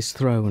lightly in his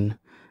throne,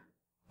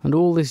 and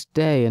all this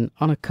day an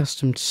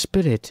unaccustomed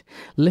spirit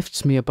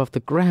lifts me above the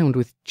ground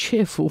with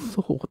cheerful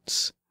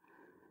thoughts.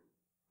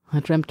 I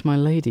dreamt my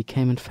lady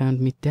came and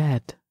found me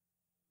dead.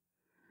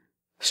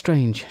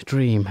 Strange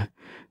dream,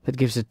 that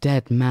gives a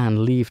dead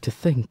man leave to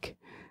think,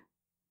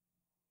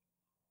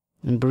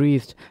 and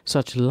breathed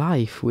such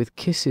life with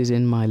kisses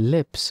in my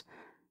lips,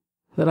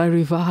 that I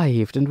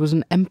revived and was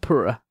an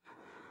emperor.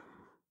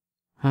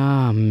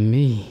 Ah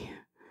me!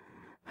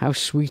 How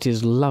sweet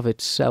is love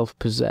itself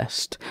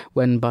possessed,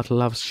 when but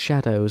love's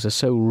shadows are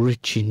so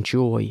rich in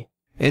joy.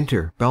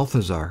 Enter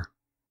Balthazar.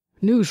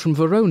 News from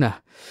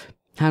Verona.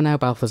 How now,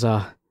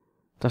 Balthazar?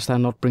 Dost thou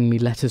not bring me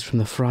letters from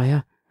the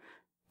friar?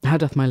 How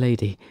doth my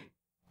lady?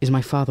 Is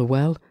my father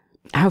well?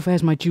 How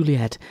fares my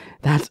Juliet?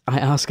 That I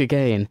ask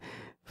again,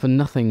 for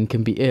nothing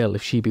can be ill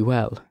if she be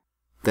well.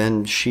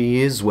 Then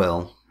she is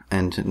well,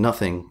 and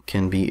nothing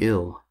can be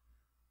ill.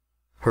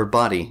 Her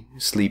body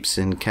sleeps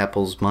in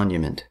Capel's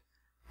monument,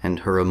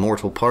 and her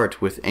immortal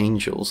part with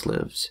angels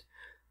lives.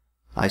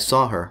 I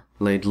saw her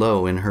laid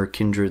low in her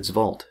kindred's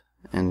vault,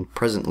 and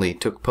presently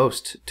took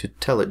post to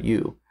tell it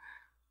you.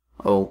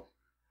 Oh,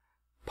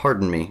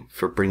 pardon me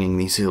for bringing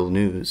these ill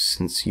news,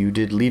 since you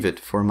did leave it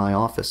for my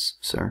office,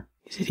 sir.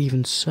 Is it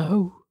even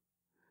so?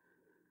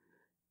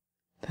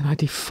 Then I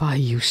defy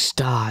you,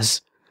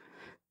 stars.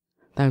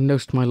 Thou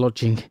know'st my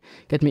lodging.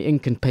 Get me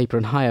ink and paper,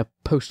 and hire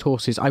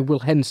post-horses. I will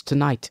hence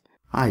to-night.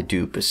 I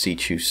do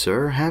beseech you,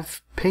 sir,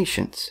 have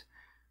patience.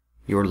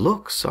 Your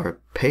looks are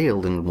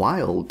pale and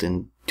wild,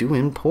 and do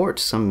import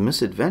some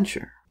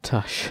misadventure.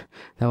 Tush,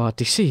 thou art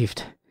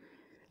deceived.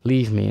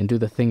 Leave me, and do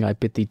the thing I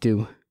bid thee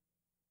do.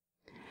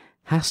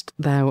 Hast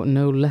thou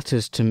no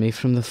letters to me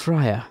from the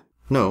friar?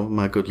 No,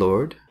 my good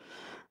lord.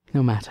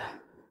 No matter.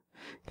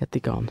 Get thee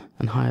gone,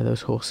 and hire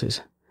those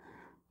horses.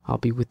 I'll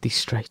be with thee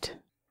straight.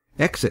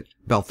 Exit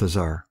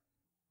Balthazar.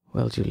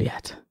 Well,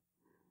 Juliet,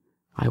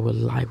 I will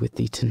lie with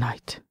thee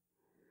to-night.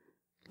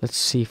 Let's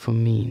see for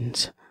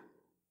means.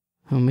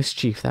 O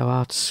mischief, thou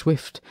art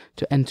swift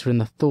to enter in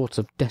the thoughts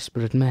of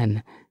desperate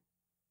men.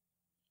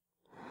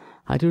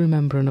 I do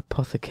remember an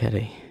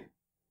apothecary,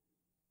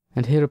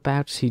 and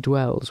hereabouts he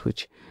dwells,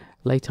 which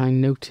late I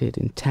noted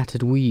in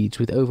tattered weeds,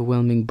 with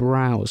overwhelming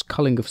brows,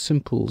 culling of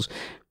simples,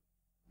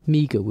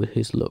 meagre were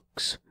his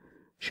looks.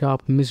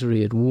 Sharp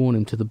misery had worn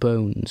him to the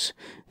bones,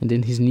 and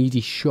in his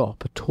needy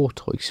shop a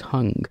tortoise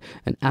hung,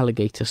 an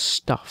alligator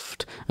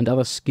stuffed, and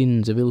other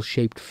skins of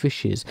ill-shaped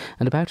fishes,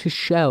 and about his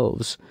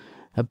shelves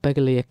a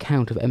beggarly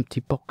account of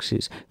empty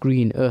boxes,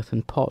 green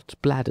earthen pots,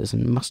 bladders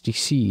and musty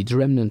seeds,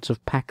 remnants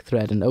of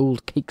pack-thread, and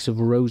old cakes of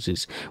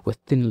roses were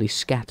thinly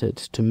scattered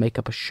to make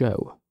up a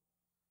show.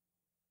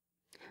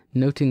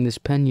 Noting this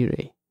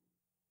penury,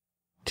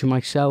 to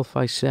myself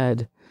I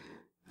said,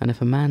 and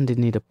if a man did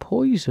need a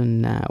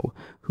poison now,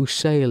 whose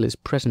sale is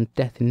present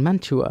death in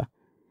Mantua,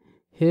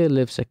 here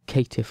lives a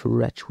caitiff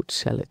wretch would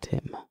sell it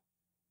him.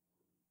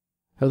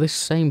 Oh, this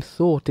same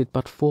thought did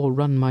but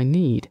forerun my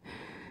need,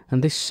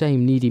 and this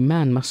same needy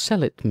man must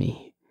sell it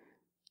me.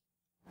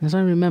 As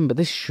I remember,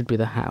 this should be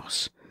the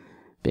house.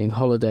 Being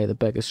holiday, the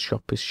beggar's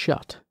shop is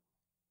shut.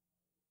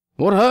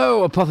 What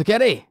ho,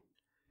 apothecary!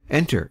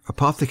 Enter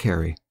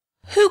Apothecary.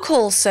 Who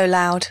calls so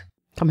loud?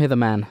 Come hither,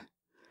 man.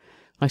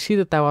 I see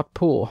that thou art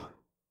poor.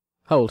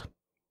 Hold,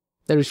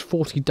 there is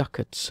 40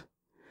 ducats.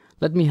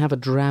 Let me have a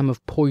dram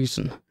of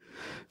poison,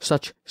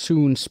 such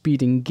soon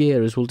speeding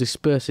gear as will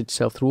disperse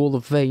itself through all the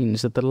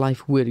veins, that the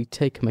life-weary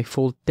taker may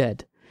fall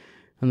dead,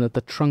 and that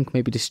the trunk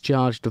may be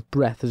discharged of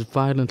breath as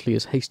violently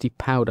as hasty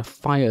powder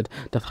fired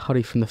doth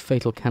hurry from the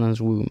fatal cannon's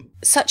womb.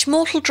 Such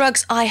mortal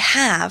drugs I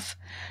have,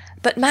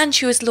 but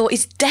Mantua's law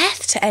is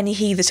death to any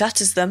he that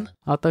utters them.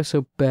 Art thou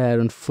so bare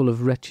and full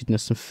of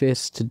wretchedness and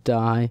fear'st to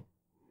die?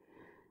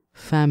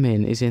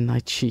 Famine is in thy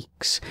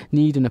cheeks,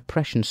 need and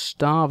oppression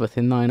starveth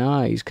in thine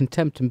eyes,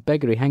 contempt and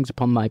beggary hangs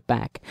upon thy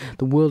back.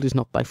 The world is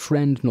not thy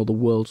friend, nor the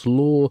world's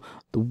law.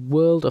 The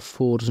world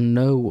affords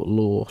no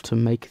law to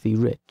make thee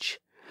rich.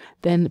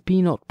 Then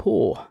be not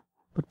poor,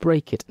 but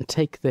break it and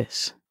take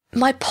this.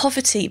 My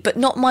poverty, but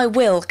not my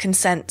will,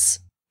 consents.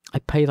 I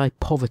pay thy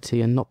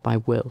poverty and not thy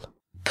will.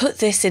 Put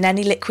this in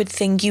any liquid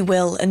thing you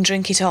will, and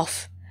drink it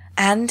off,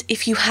 and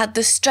if you had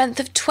the strength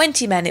of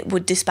 20 men it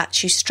would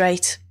dispatch you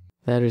straight.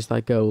 There is thy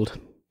gold.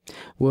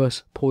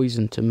 Worse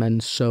poison to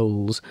men's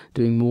souls,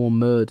 doing more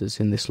murders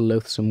in this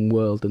loathsome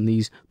world than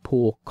these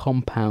poor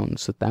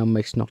compounds that thou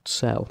mayst not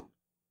sell.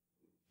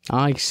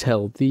 I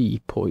sell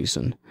thee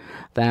poison,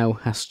 thou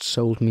hast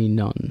sold me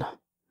none.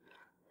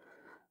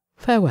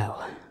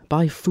 Farewell,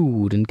 buy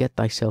food and get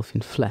thyself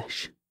in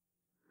flesh.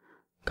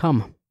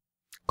 Come,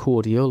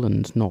 cordial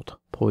and not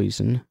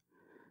poison,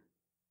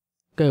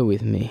 go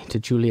with me to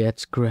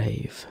Juliet's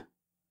grave,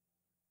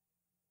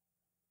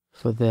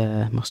 for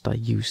there must I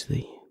use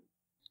thee.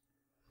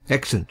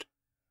 Exeunt.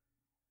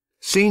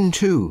 Scene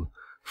 2.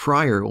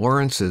 Friar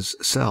Lawrence's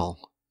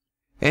cell.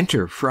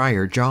 Enter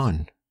Friar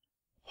John.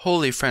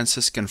 Holy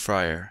Franciscan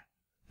Friar,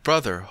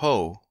 brother,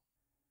 ho!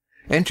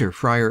 Enter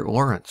Friar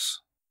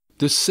Lawrence.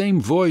 This same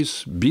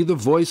voice be the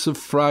voice of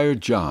Friar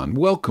John,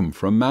 welcome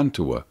from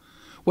Mantua.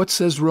 What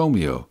says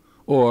Romeo?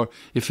 Or,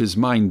 if his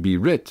mind be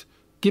writ,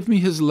 give me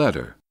his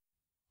letter.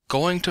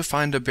 Going to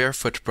find a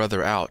barefoot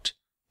brother out,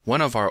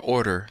 one of our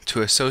order,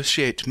 to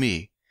associate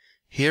me,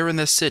 here in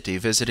the city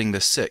visiting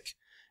the sick,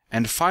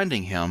 and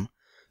finding him,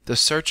 the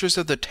searchers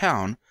of the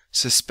town,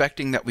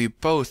 suspecting that we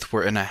both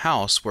were in a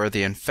house where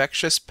the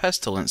infectious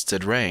pestilence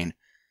did reign,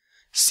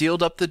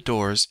 sealed up the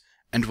doors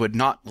and would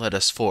not let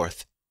us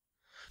forth,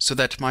 so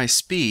that my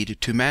speed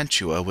to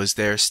Mantua was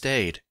there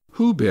stayed.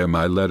 Who bare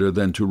my letter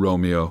then to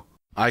Romeo?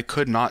 I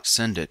could not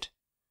send it.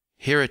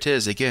 Here it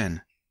is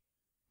again.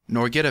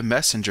 Nor get a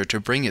messenger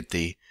to bring it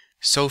thee,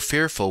 so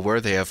fearful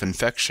were they of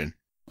infection.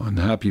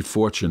 Unhappy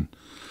fortune!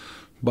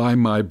 By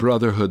my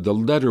brotherhood, the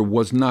letter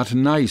was not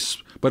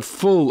nice, but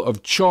full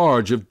of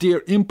charge of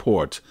dear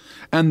import,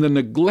 and the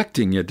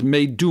neglecting it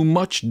may do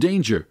much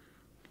danger.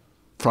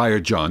 Friar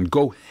John,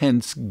 go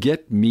hence,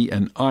 get me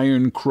an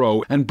iron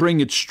crow, and bring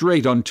it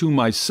straight unto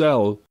my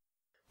cell.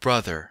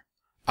 Brother,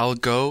 I'll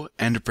go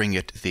and bring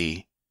it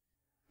thee.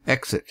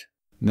 Exit.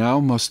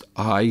 Now must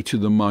I to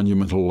the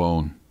monument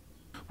alone.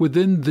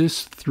 Within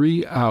this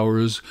 3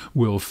 hours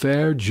will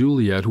fair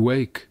Juliet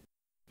wake.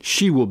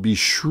 She will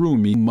beshrew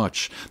me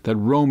much that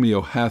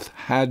Romeo hath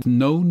had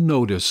no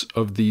notice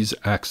of these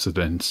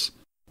accidents.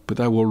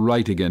 But I will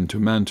write again to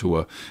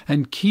Mantua,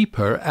 and keep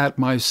her at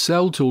my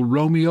cell till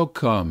Romeo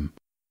come.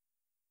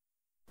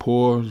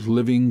 Poor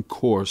living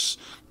corse,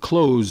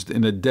 closed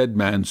in a dead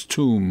man's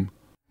tomb.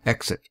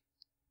 Exit.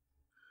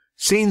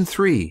 Scene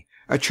 3.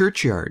 A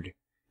churchyard.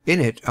 In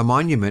it a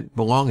monument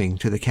belonging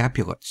to the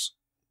Capulets.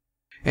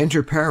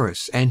 Enter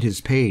Paris and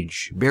his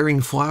page,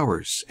 bearing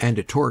flowers and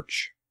a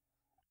torch.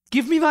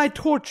 Give me thy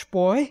torch,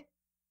 boy.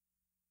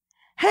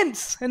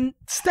 Hence, and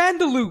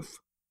stand aloof.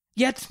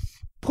 Yet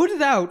put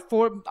it out,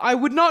 for I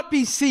would not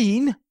be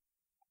seen.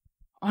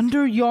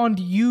 Under yond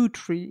yew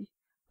tree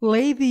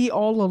lay thee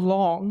all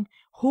along,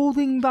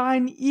 holding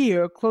thine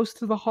ear close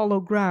to the hollow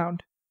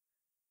ground.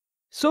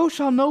 So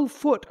shall no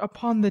foot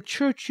upon the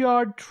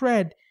churchyard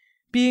tread,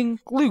 being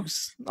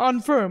loose,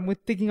 unfirm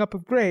with digging up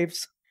of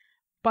graves.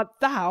 But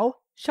thou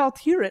shalt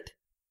hear it.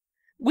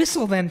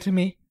 Whistle then to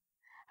me,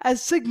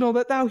 as signal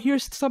that thou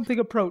hear'st something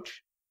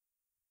approach.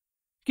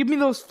 Give me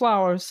those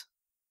flowers.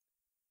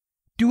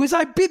 Do as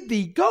I bid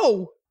thee,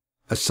 go!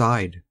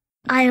 Aside.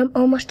 I am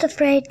almost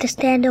afraid to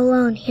stand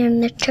alone here in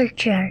the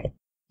churchyard,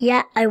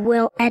 yet I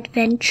will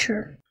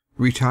adventure.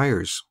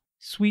 Retires.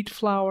 Sweet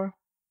flower,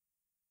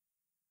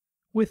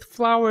 with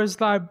flowers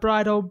thy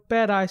bridal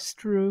bed I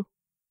strew.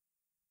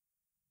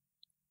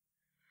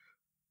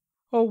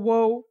 O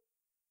woe!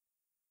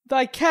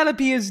 Thy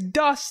canopy is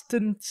dust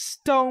and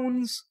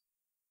stones,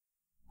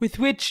 with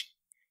which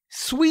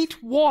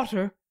sweet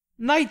water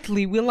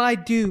nightly will I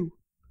dew,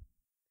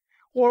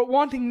 or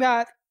wanting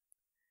that,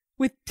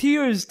 with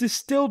tears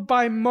distilled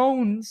by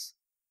moans.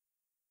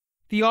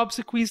 The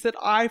obsequies that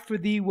I for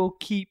thee will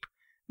keep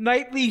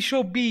nightly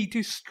shall be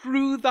to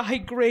strew thy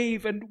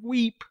grave and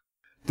weep.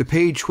 The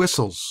page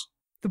whistles.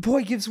 The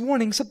boy gives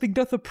warning something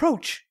doth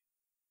approach.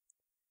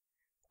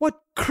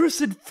 What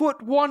cursed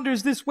foot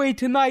wanders this way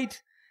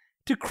tonight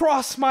to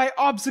cross my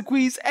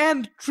obsequies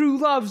and true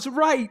love's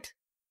right?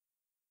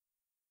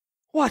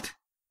 What,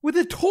 with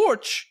a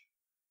torch?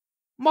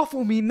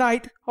 Muffle me,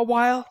 knight,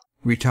 awhile.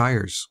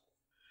 Retires.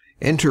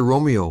 Enter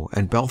Romeo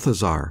and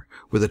Balthazar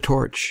with a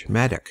torch,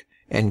 mattock,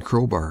 and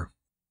crowbar.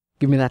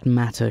 Give me that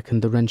mattock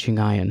and the wrenching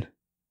iron.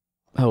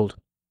 Hold,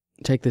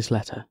 take this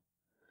letter.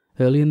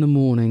 Early in the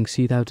morning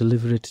see thou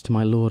deliver it to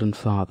my lord and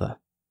father.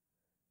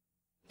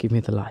 Give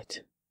me the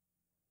light.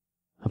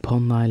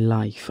 Upon thy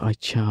life I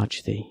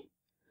charge thee,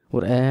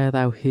 whate'er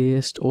thou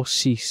hear'st or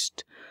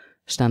seest,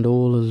 stand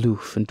all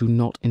aloof and do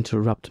not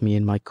interrupt me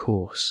in my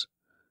course.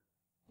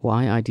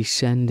 Why I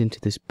descend into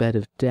this bed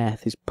of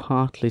death is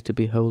partly to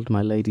behold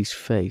my lady's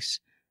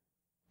face,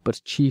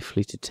 but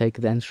chiefly to take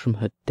thence from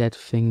her dead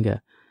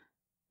finger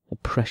a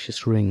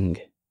precious ring,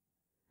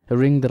 a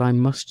ring that I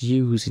must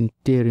use in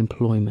dear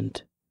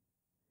employment.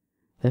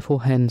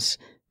 Therefore hence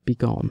be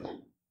gone.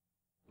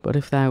 But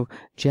if thou,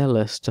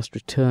 jealous, dost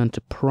return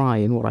to pry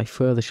in what I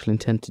further shall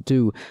intend to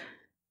do,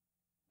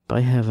 by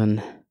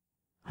heaven,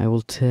 I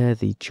will tear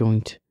thee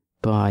joint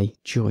by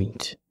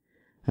joint,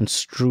 and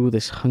strew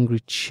this hungry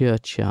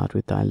churchyard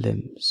with thy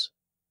limbs.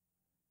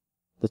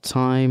 The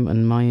time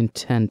and my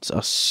intents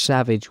are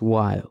savage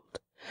wild,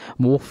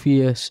 more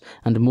fierce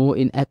and more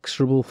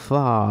inexorable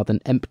far than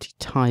empty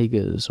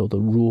tigers or the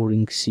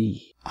roaring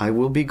sea. I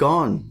will be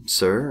gone,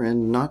 sir,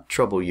 and not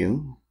trouble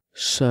you.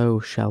 So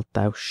shalt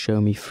thou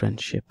show me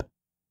friendship.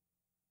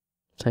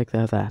 Take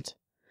thou that,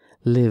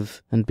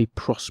 live and be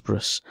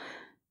prosperous,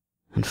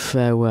 and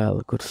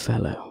farewell, good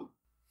fellow.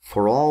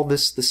 For all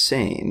this the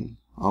same,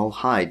 I'll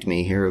hide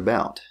me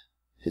hereabout.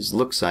 His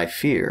looks I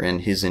fear,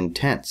 and his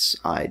intents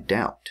I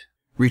doubt.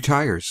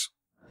 Retires.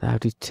 Thou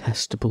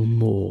detestable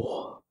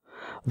Moor,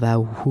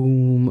 thou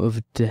womb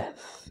of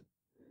death,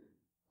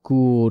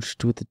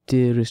 gorged with the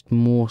dearest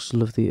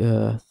morsel of the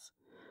earth,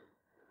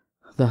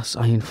 thus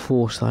I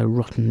enforce thy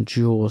rotten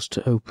jaws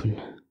to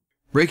open.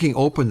 Breaking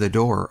open the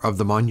door of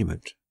the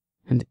monument.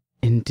 And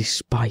in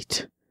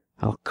despite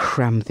I'll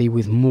cram thee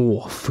with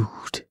more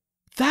food.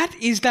 That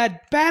is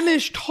that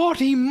banished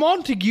haughty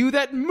Montague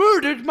that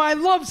murdered my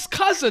love's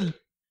cousin,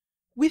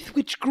 with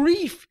which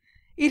grief,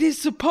 it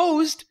is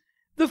supposed,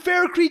 the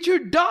fair creature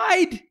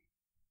died.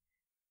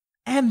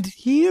 And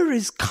here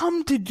is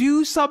come to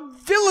do some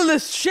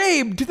villainous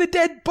shame to the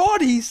dead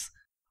bodies.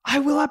 I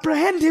will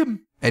apprehend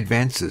him.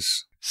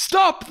 Advances.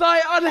 Stop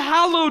thy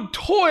unhallowed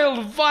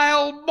toil,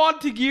 vile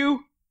Montague!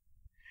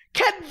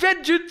 Can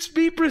vengeance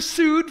be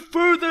pursued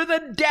further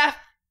than death?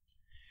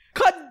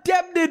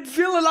 Condemned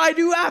villain, I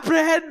do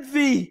apprehend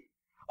thee!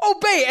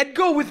 Obey and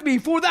go with me,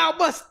 for thou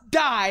must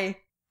die!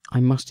 I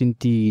must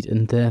indeed,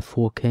 and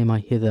therefore came I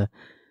hither.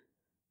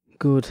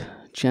 Good,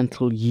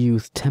 gentle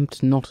youth,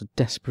 tempt not a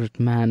desperate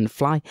man.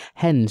 Fly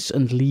hence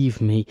and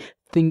leave me.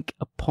 Think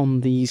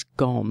upon these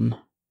gone.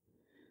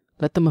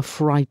 Let them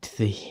affright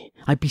thee.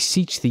 I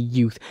beseech thee,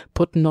 youth,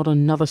 put not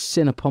another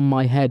sin upon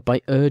my head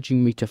by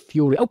urging me to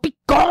fury. Oh, be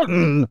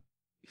gone!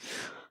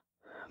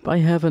 By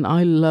heaven,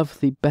 I love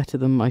thee better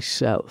than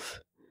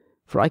myself,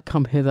 for I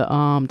come hither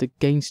armed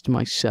against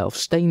myself.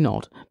 Stay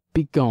not,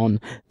 be gone,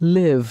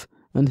 live,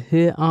 and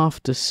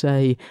hereafter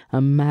say,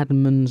 a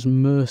madman's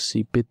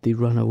mercy bid thee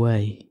run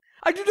away.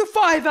 I do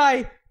defy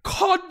thy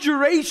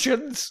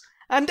conjurations,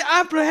 and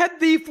apprehend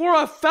thee for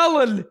a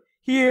felon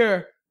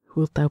here.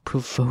 Wilt thou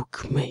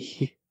provoke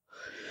me?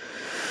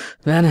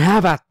 Then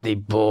have at thee,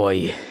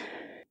 boy.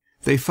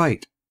 They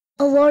fight.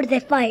 O Lord,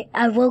 they fight.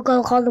 I will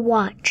go call the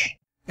watch.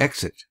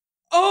 Exit.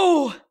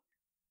 Oh!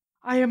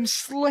 I am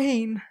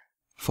slain.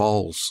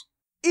 Falls.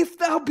 If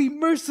thou be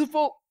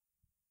merciful,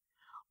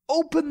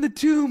 open the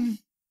tomb.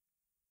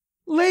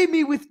 Lay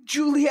me with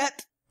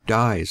Juliet.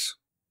 Dies.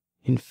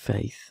 In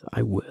faith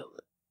I will.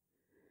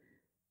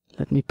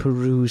 Let me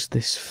peruse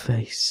this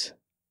face.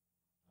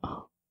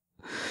 Oh,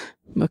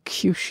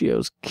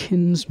 Mercutio's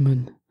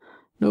kinsman,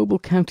 noble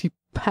county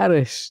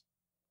Paris.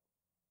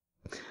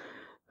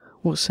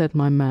 What said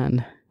my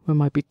man when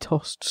my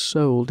betossed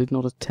soul did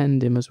not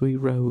attend him as we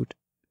rode?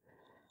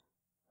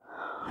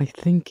 I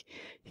think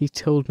he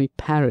told me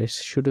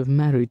Paris should have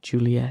married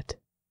Juliet.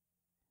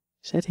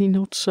 Said he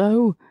not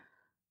so?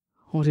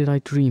 Or did I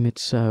dream it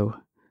so?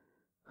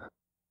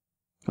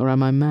 Or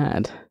am I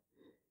mad,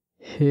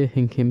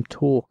 hearing him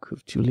talk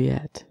of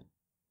Juliet,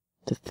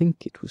 to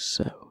think it was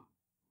so?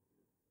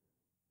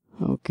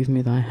 Oh, give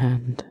me thy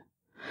hand,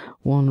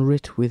 one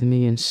writ with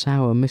me in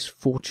sour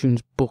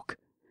misfortune's book.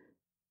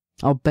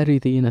 I'll bury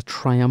thee in a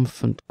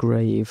triumphant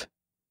grave.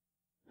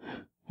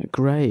 A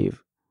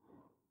grave?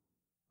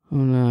 Oh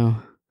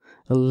no,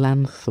 a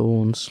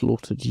lanthorn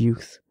slaughtered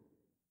youth.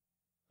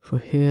 For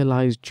here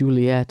lies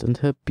Juliet, and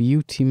her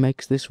beauty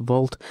makes this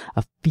vault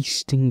a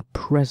feasting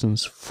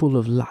presence full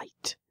of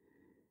light.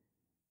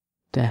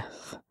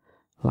 Death,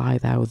 lie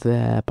thou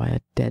there by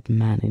a dead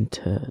man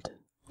interred.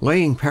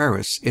 Laying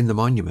Paris in the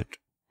monument.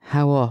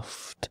 How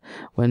oft,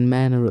 when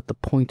men are at the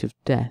point of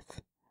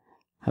death,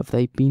 have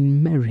they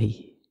been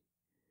merry,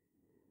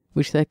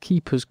 which their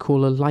keepers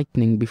call a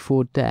lightning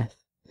before death.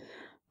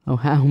 Oh,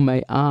 how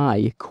may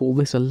I call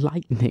this a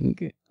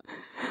lightning?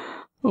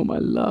 Oh, my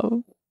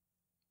love,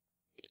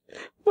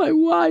 my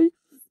wife,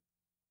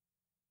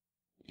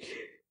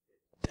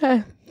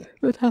 death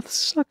that hath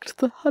sucked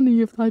the honey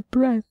of thy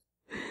breath,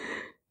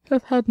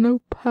 hath had no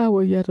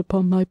power yet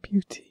upon thy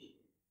beauty.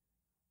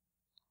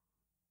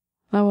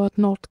 Thou art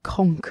not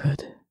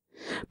conquered.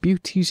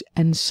 Beauty's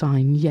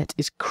ensign yet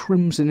is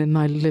crimson in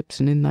thy lips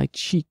and in thy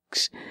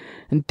cheeks,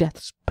 and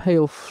death's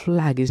pale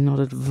flag is not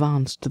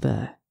advanced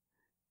there.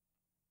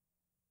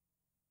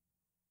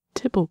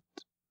 Tybalt,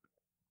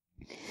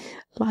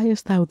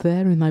 liest thou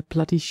there in thy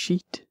bloody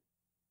sheet?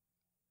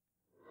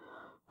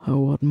 Oh,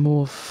 what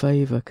more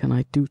favour can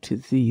I do to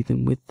thee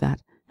than with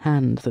that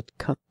hand that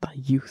cut thy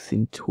youth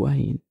in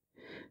twain,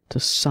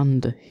 to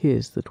sunder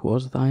his that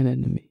was thine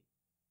enemy?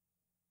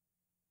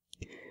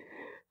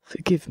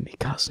 Forgive me,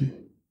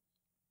 cousin.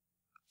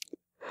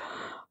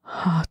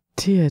 Ah,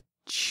 dear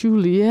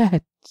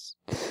Juliet,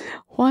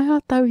 why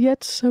art thou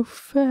yet so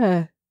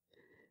fair?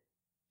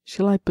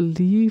 Shall I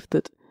believe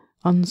that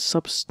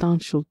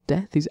unsubstantial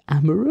death is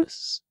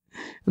amorous,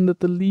 and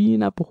that the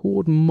lean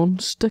abhorred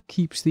monster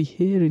keeps thee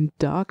here in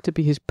dark to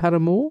be his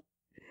paramour?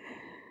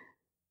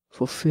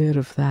 For fear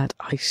of that,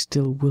 I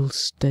still will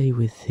stay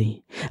with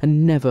thee,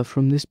 and never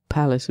from this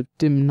palace of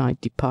dim night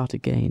depart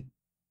again.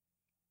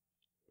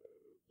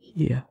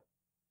 Here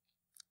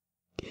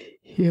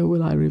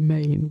will I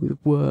remain with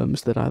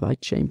worms that are thy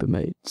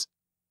chambermaids.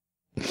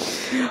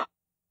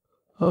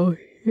 Oh,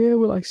 here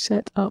will I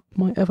set up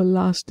my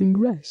everlasting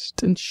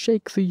rest, and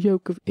shake the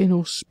yoke of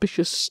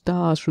inauspicious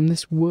stars from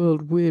this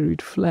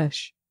world-wearied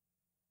flesh.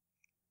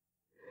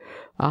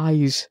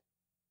 Eyes,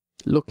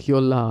 look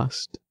your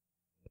last.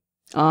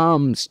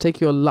 Arms,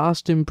 take your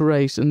last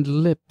embrace, and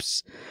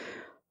lips,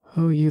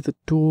 O you the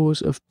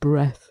doors of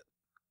breath,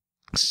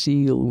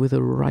 seal with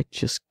a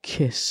righteous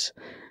kiss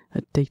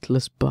a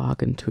dateless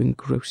bargain to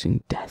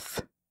engrossing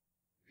death.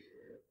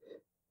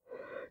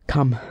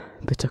 Come,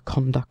 bitter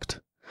conduct,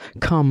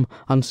 come,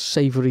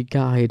 unsavoury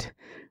guide,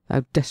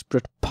 thou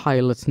desperate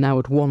pilot, now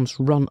at once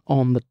run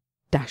on the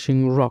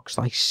dashing rocks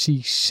thy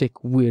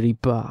sea-sick weary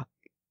bark.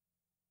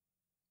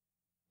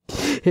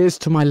 Here's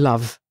to my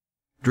love.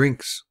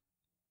 Drinks.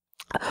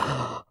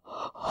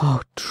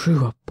 Oh,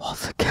 true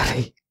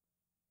apothecary,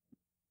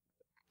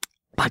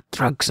 thy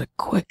drugs are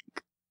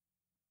quick.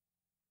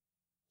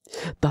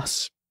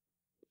 Thus,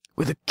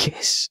 with a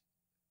kiss,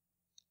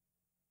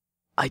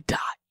 I die.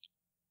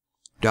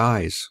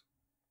 Dies.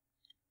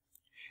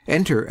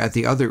 Enter at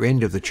the other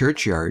end of the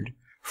churchyard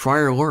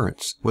Friar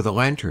Lawrence with a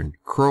lantern,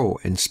 crow,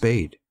 and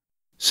spade.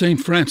 St.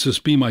 Francis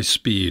be my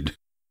speed.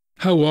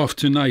 How oft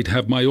tonight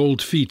have my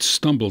old feet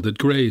stumbled at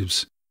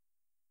graves.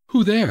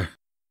 Who there?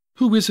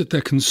 Who is it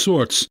that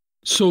consorts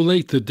so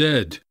late the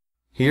dead?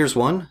 Here's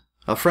one,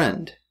 a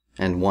friend,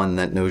 and one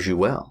that knows you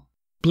well.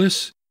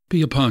 Bliss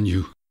be upon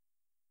you.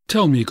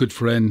 Tell me, good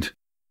friend,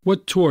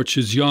 what torch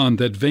is yon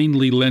that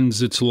vainly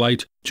lends its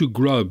light to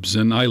grubs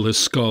and eyeless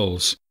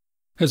skulls?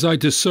 As I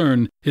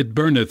discern, it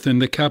burneth in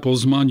the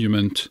Capul's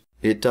monument.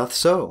 It doth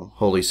so,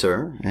 holy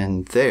sir,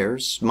 and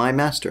there's my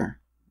master,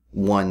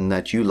 one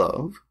that you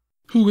love.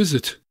 Who is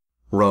it?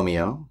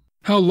 Romeo.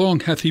 How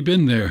long hath he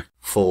been there?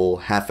 Full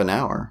half an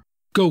hour.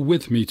 Go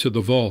with me to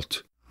the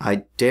vault.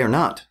 I dare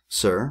not,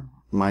 sir.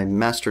 My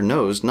master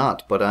knows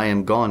not but I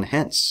am gone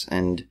hence,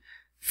 and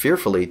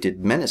fearfully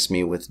did menace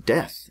me with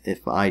death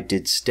if I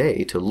did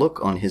stay to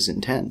look on his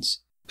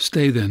intents.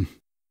 Stay then.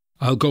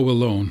 I'll go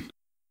alone.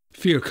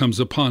 Fear comes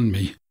upon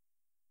me.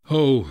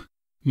 Oh,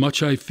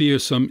 much I fear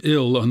some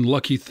ill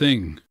unlucky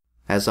thing.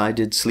 As I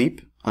did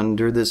sleep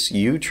under this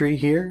yew tree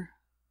here,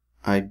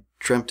 I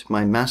dreamt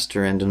my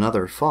master and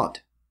another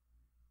fought,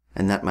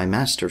 and that my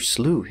master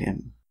slew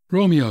him.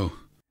 Romeo!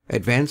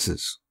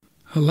 Advances.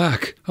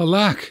 Alack,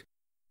 alack!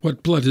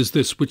 What blood is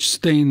this which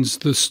stains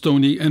the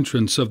stony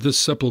entrance of this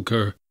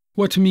sepulchre?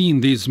 What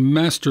mean these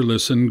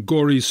masterless and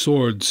gory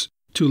swords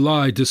to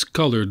lie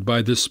discoloured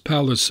by this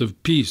palace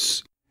of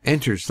peace?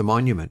 Enters the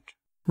monument.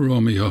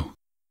 Romeo,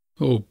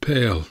 oh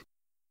pale!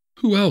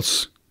 Who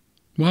else?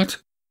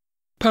 What?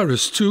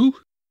 Paris too?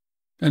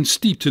 and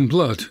steeped in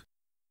blood.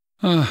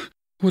 Ah,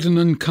 what an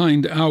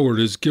unkind hour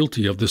is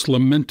guilty of this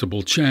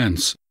lamentable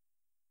chance!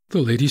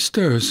 The lady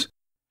stirs.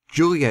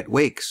 Juliet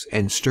wakes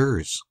and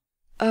stirs.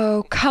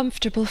 Oh,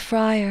 comfortable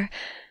friar,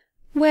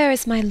 where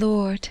is my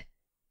lord?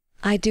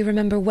 I do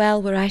remember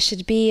well where I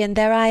should be, and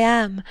there I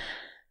am.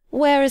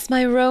 Where is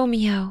my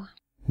Romeo?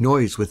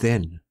 Noise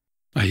within.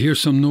 I hear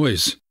some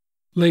noise.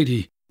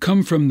 Lady,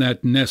 come from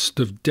that nest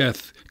of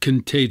death,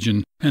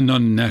 contagion, and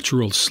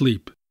unnatural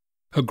sleep.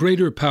 A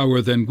greater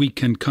power than we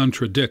can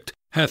contradict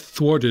hath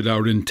thwarted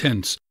our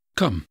intents.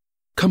 Come,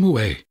 come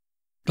away.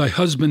 Thy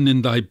husband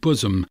in thy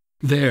bosom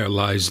there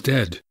lies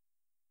dead.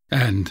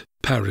 And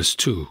Paris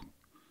too.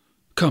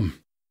 Come,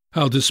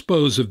 I'll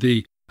dispose of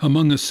thee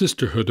among a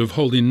sisterhood of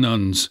holy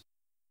nuns.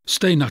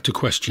 Stay not to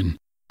question,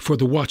 for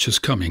the watch is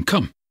coming.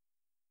 Come.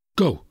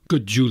 Go,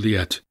 good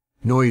Juliet.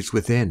 Noise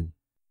within.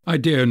 I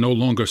dare no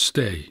longer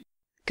stay.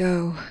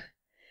 Go,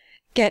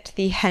 get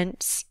thee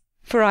hence,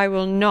 for I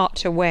will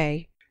not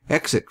away.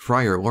 Exit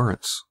Friar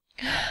Lawrence.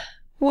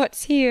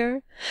 What's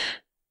here?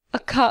 A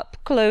cup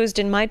closed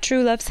in my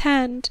true love's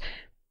hand.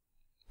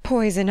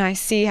 Poison, I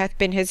see, hath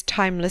been his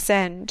timeless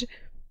end.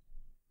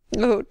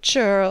 O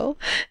churl,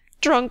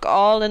 drunk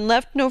all and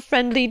left no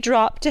friendly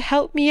drop to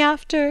help me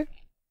after.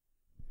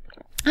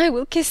 I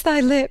will kiss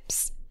thy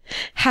lips.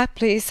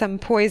 Haply some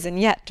poison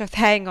yet doth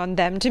hang on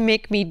them to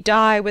make me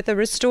die with a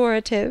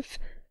restorative.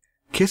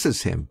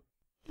 Kisses him.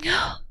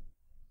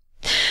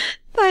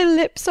 Thy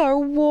lips are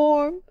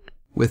warm.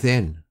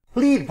 Within.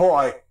 Lead,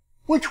 boy.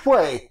 Which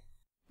way?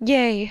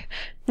 Yea,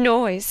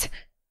 noise.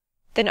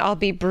 Then I'll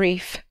be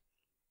brief.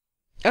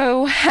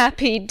 O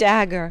happy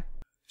dagger!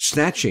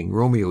 Snatching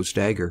Romeo's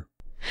dagger.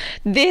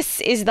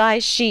 This is thy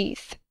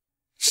sheath.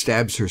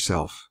 Stabs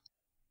herself.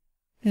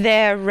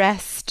 There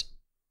rest,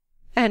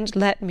 and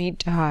let me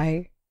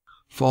die.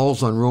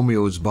 Falls on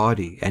Romeo's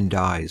body and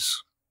dies.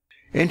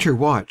 Enter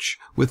Watch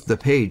with the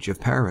page of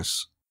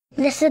Paris.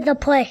 This is the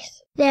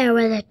place, there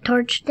where the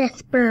torch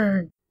doth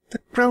burn. The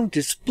ground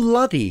is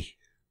bloody.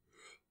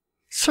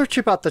 Search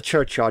about the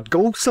churchyard.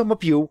 Go, some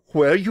of you,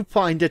 where you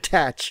find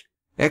attach.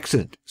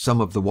 Exit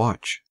some of the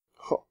watch.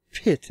 Oh,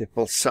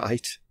 pitiful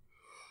sight!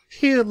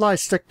 Here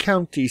lies the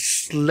county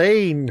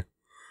slain,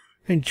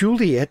 and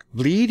Juliet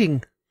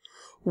bleeding,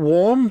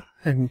 warm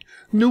and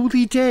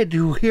newly dead,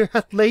 who here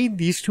hath lain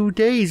these 2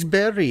 days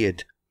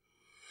buried.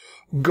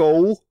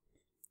 Go,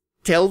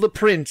 tell the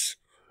prince,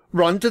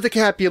 run to the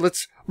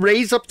Capulets,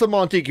 raise up the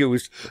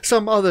Montagues,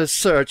 some others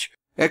search.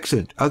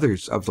 Exit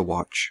others of the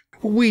watch.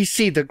 We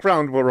see the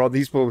ground whereon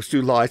these woes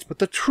do lie, but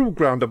the true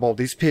ground of all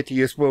these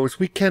piteous woes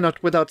we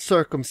cannot without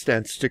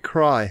circumstance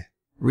decry.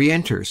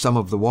 Re-enter some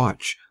of the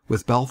watch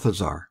with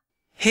Balthazar.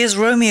 Here's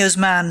Romeo's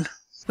man.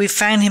 We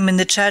found him in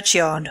the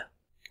churchyard.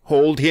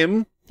 Hold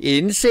him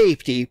in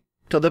safety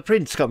till the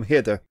prince come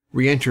hither.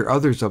 Re-enter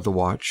others of the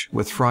watch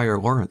with Friar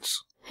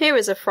Lawrence. Here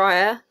is a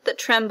friar that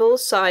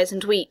trembles, sighs,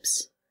 and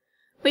weeps.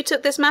 We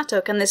took this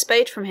mattock and this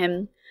spade from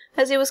him,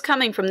 as he was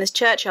coming from this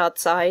churchyard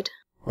side.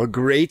 A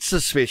great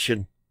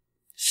suspicion.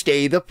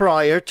 Stay the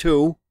friar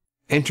too.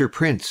 Enter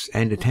prince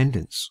and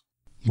attendants.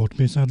 What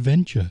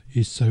misadventure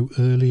is so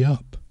early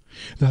up,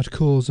 that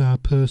calls our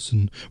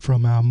person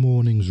from our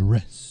morning's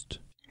rest?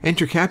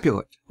 Enter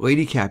Capulet,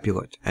 Lady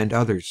Capulet, and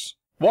others.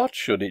 What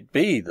should it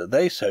be that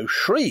they so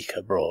shriek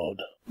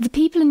abroad? The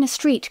people in the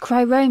street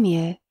cry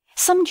Romeo,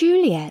 some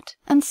Juliet,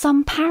 and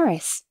some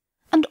Paris,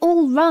 and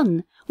all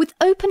run, with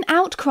open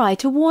outcry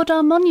toward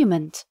our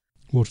monument.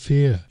 What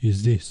fear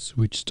is this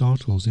which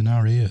startles in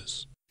our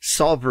ears?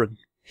 Sovereign,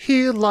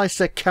 here lies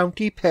the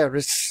county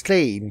Paris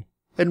slain,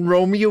 and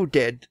Romeo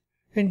dead,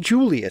 and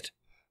Juliet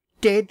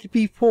dead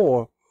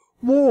before,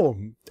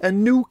 warm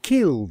and new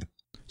killed.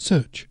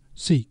 Search,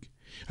 seek,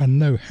 and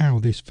know how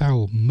this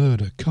foul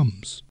murder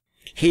comes.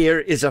 Here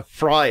is a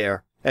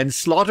friar, and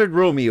slaughtered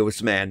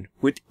Romeo's man,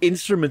 with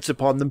instruments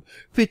upon them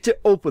fit to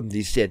open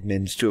these dead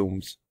men's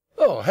tombs.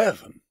 Oh,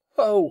 heaven!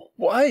 Oh,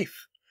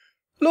 wife!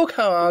 Look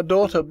how our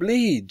daughter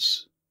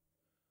bleeds.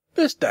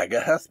 This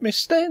dagger hath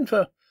misstained,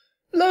 for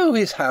lo,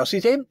 his house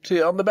is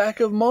empty on the back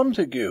of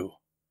Montague,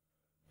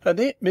 and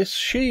it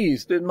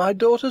missheathed in my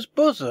daughter's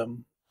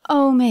bosom.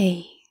 Oh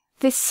me,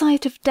 this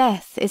sight of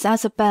death is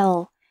as a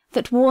bell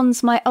that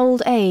warns my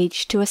old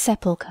age to a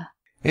sepulchre.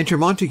 Enter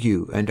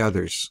Montague and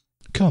others.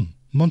 Come,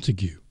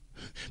 Montague,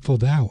 for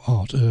thou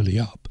art early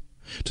up,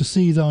 to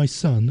see thy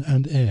son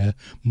and heir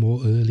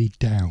more early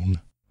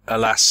down.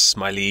 Alas,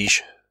 my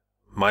liege,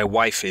 my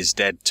wife is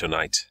dead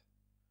to-night.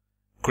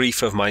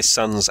 Grief of my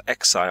son's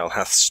exile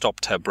hath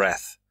stopped her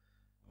breath.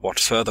 What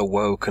further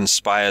woe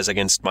conspires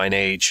against mine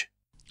age?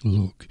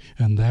 Look,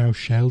 and thou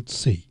shalt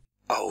see.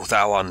 O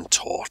thou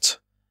untaught!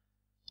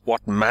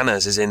 What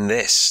manners is in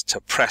this,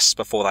 to press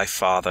before thy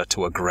father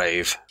to a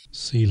grave?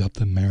 Seal up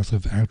the mouth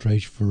of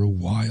outrage for a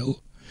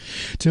while,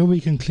 till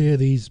we can clear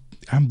these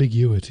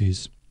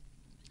ambiguities,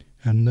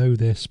 and know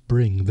their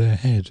spring, their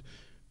head,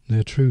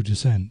 their true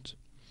descent.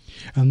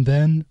 And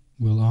then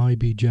will I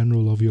be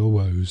general of your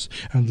woes,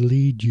 and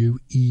lead you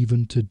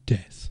even to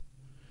death.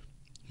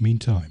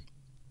 Meantime,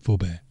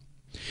 forbear.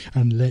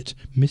 and let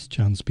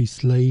mischance be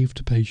slave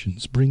to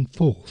patience, bring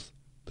forth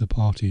the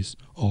parties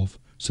of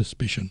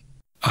suspicion.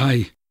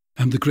 I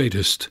am the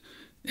greatest,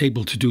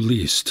 able to do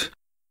least,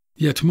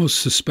 yet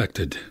most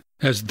suspected,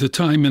 as the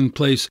time and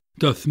place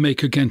doth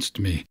make against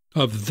me,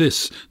 of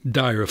this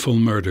direful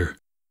murder.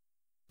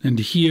 And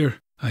here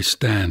I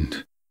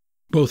stand,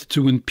 both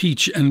to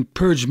impeach and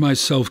purge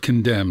myself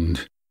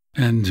condemned,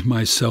 and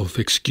myself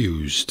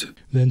excused.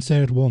 Then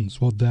say at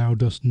once what thou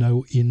dost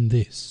know in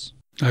this.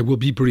 I will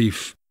be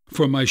brief,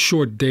 for my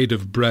short date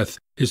of breath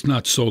is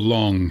not so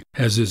long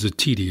as is a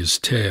tedious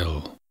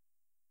tale.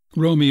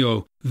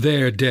 Romeo,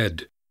 there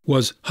dead,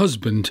 was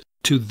husband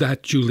to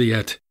that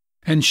Juliet,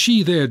 and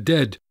she there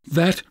dead,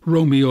 that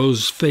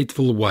Romeo's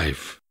faithful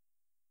wife.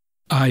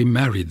 I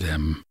married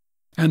them,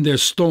 and their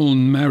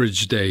stolen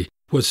marriage day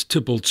was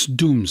Tybalt's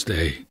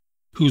doomsday,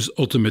 whose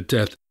ultimate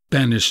death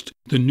banished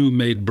the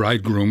new-made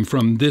bridegroom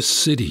from this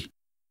city,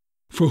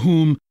 for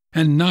whom,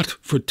 and not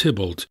for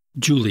Tybalt,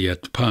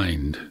 Juliet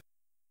pined.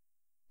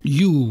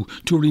 You,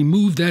 to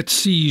remove that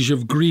siege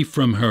of grief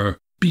from her,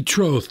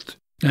 betrothed,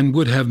 and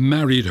would have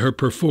married her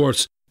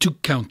perforce to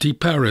County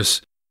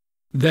Paris.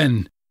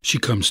 Then she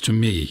comes to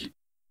me,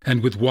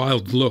 and with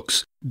wild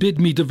looks bid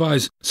me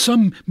devise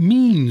some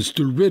means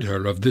to rid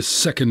her of this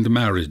second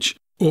marriage,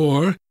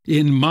 or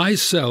in my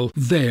cell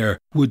there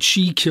would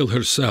she kill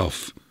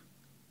herself.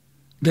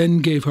 Then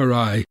gave her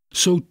I,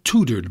 so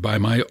tutored by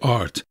my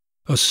art,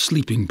 a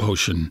sleeping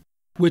potion,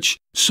 which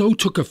so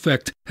took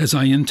effect as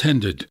I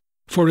intended,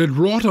 for it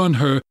wrought on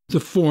her the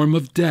form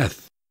of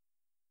death.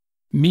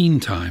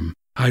 Meantime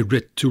I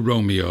writ to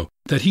Romeo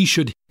that he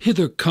should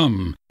hither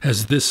come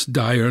as this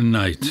dire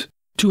night,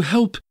 to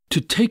help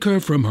to take her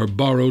from her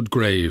borrowed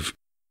grave,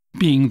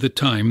 being the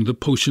time the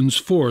potion's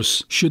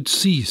force should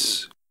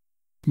cease.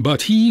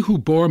 But he who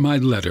bore my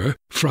letter,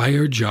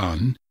 Friar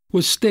John,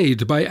 was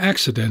stayed by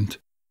accident,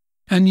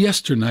 and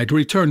yesternight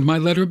returned my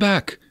letter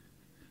back.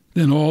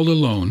 Then all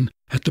alone,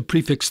 at the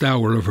prefixed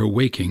hour of her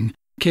waking,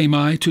 came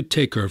I to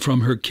take her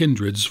from her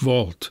kindred's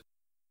vault,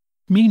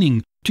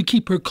 meaning to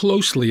keep her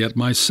closely at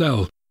my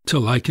cell,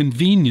 till I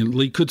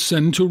conveniently could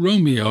send to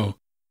Romeo.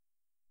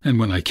 And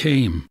when I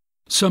came,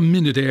 some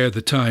minute ere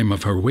the time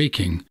of her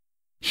waking,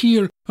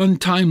 here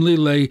untimely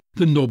lay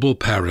the noble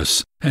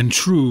Paris, and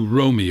true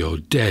Romeo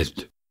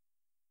dead.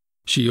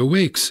 She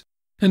awakes,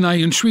 and I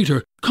entreat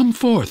her, come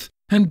forth,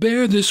 and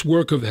bear this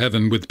work of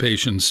heaven with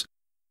patience.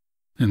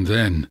 And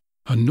then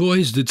a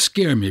noise did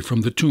scare me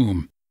from the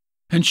tomb,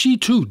 and she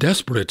too,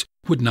 desperate,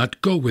 would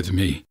not go with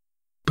me,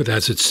 but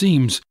as it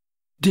seems,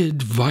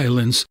 did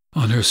violence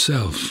on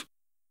herself.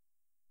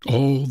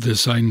 All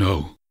this I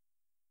know,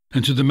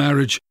 and to the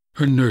marriage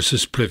her nurse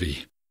is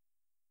privy.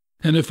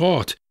 And if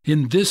aught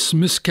in this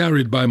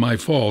miscarried by my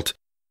fault,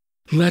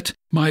 let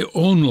my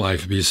own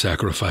life be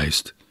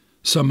sacrificed,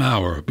 some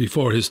hour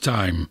before his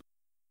time,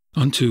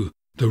 unto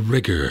the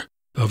rigour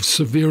of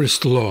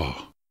severest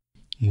law.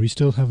 We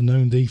still have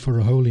known thee for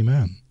a holy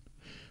man.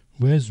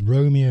 Where's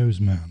Romeo's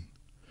man?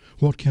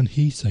 What can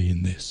he say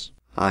in this?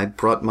 I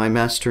brought my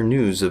master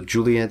news of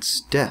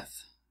Juliet's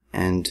death,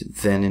 and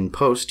then in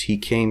post he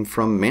came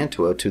from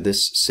Mantua to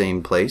this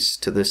same place,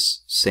 to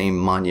this same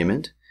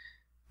monument.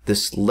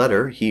 This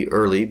letter he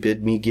early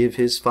bid me give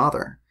his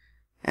father,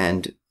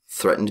 and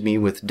threatened me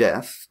with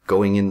death,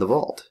 going in the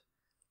vault.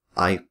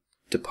 I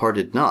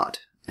departed not,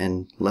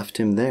 and left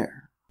him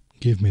there.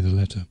 Give me the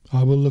letter.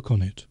 I will look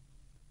on it.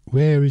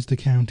 Where is the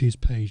county's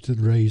page that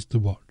raised the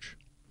watch?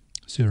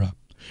 Sirrah,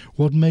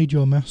 what made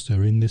your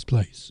master in this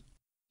place?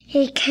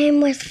 He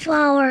came with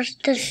flowers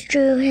to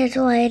strew his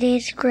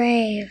lady's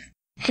grave,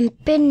 and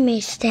bid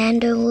me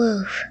stand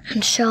aloof,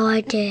 and so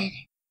I did.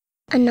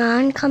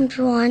 Anon comes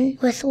one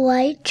with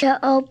light to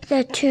ope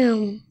the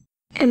tomb,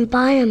 and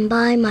by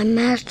my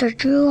master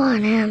drew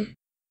on him.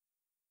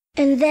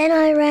 And then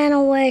I ran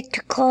away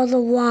to call the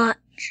watch.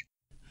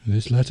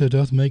 This letter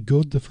doth make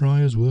good the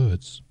friar's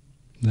words,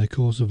 their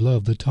course of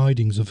love, the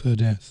tidings of her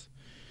death.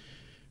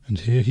 And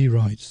here he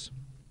writes,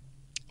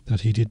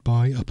 that he did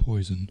buy a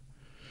poison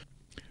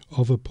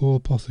of a poor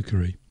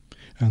apothecary,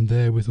 and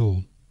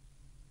therewithal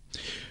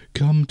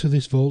come to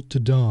this vault to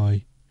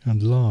die,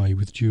 and lie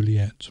with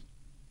Juliet.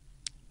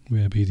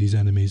 Where be these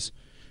enemies?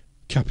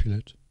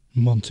 Capulet,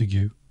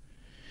 Montague.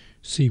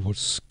 See what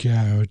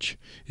scourge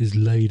is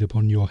laid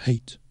upon your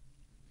hate,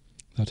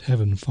 that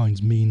heaven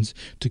finds means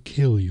to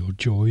kill your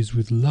joys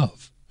with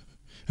love.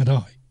 And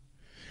I,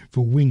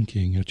 for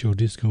winking at your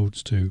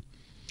discords too,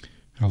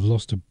 have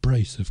lost a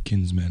brace of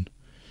kinsmen.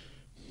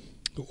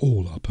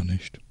 All are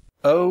punished.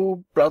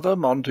 O brother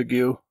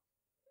Montague,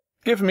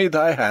 give me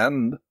thy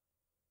hand.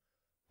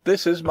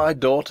 This is my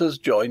daughter's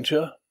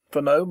jointure,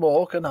 for no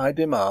more can I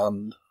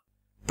demand.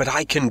 But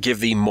I can give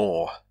thee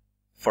more,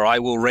 for I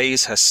will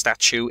raise her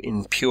statue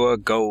in pure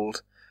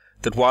gold,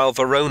 that while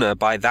Verona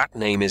by that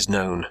name is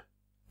known,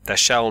 there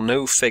shall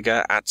no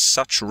figure at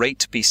such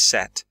rate be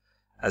set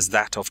as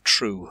that of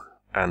true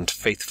and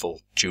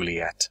faithful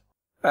Juliet.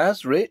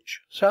 As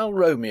rich shall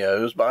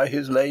Romeo's by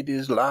his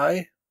ladies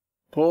lie,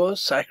 poor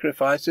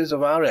sacrifices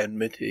of our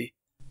enmity.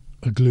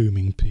 A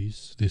glooming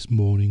peace this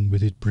morning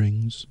with it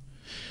brings.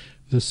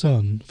 The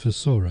sun for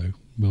sorrow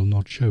will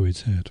not show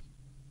its head.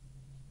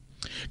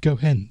 Go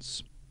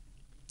hence,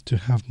 to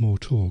have more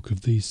talk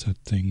of these sad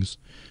things.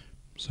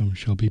 Some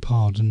shall be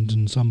pardoned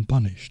and some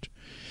punished,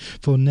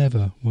 for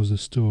never was a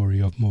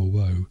story of more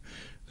woe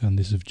than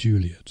this of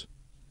Juliet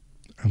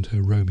and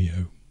her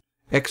Romeo.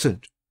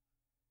 Exeunt.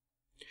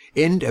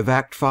 End of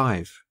Act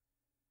 5.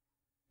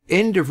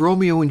 End of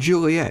Romeo and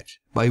Juliet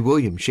by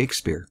William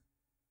Shakespeare.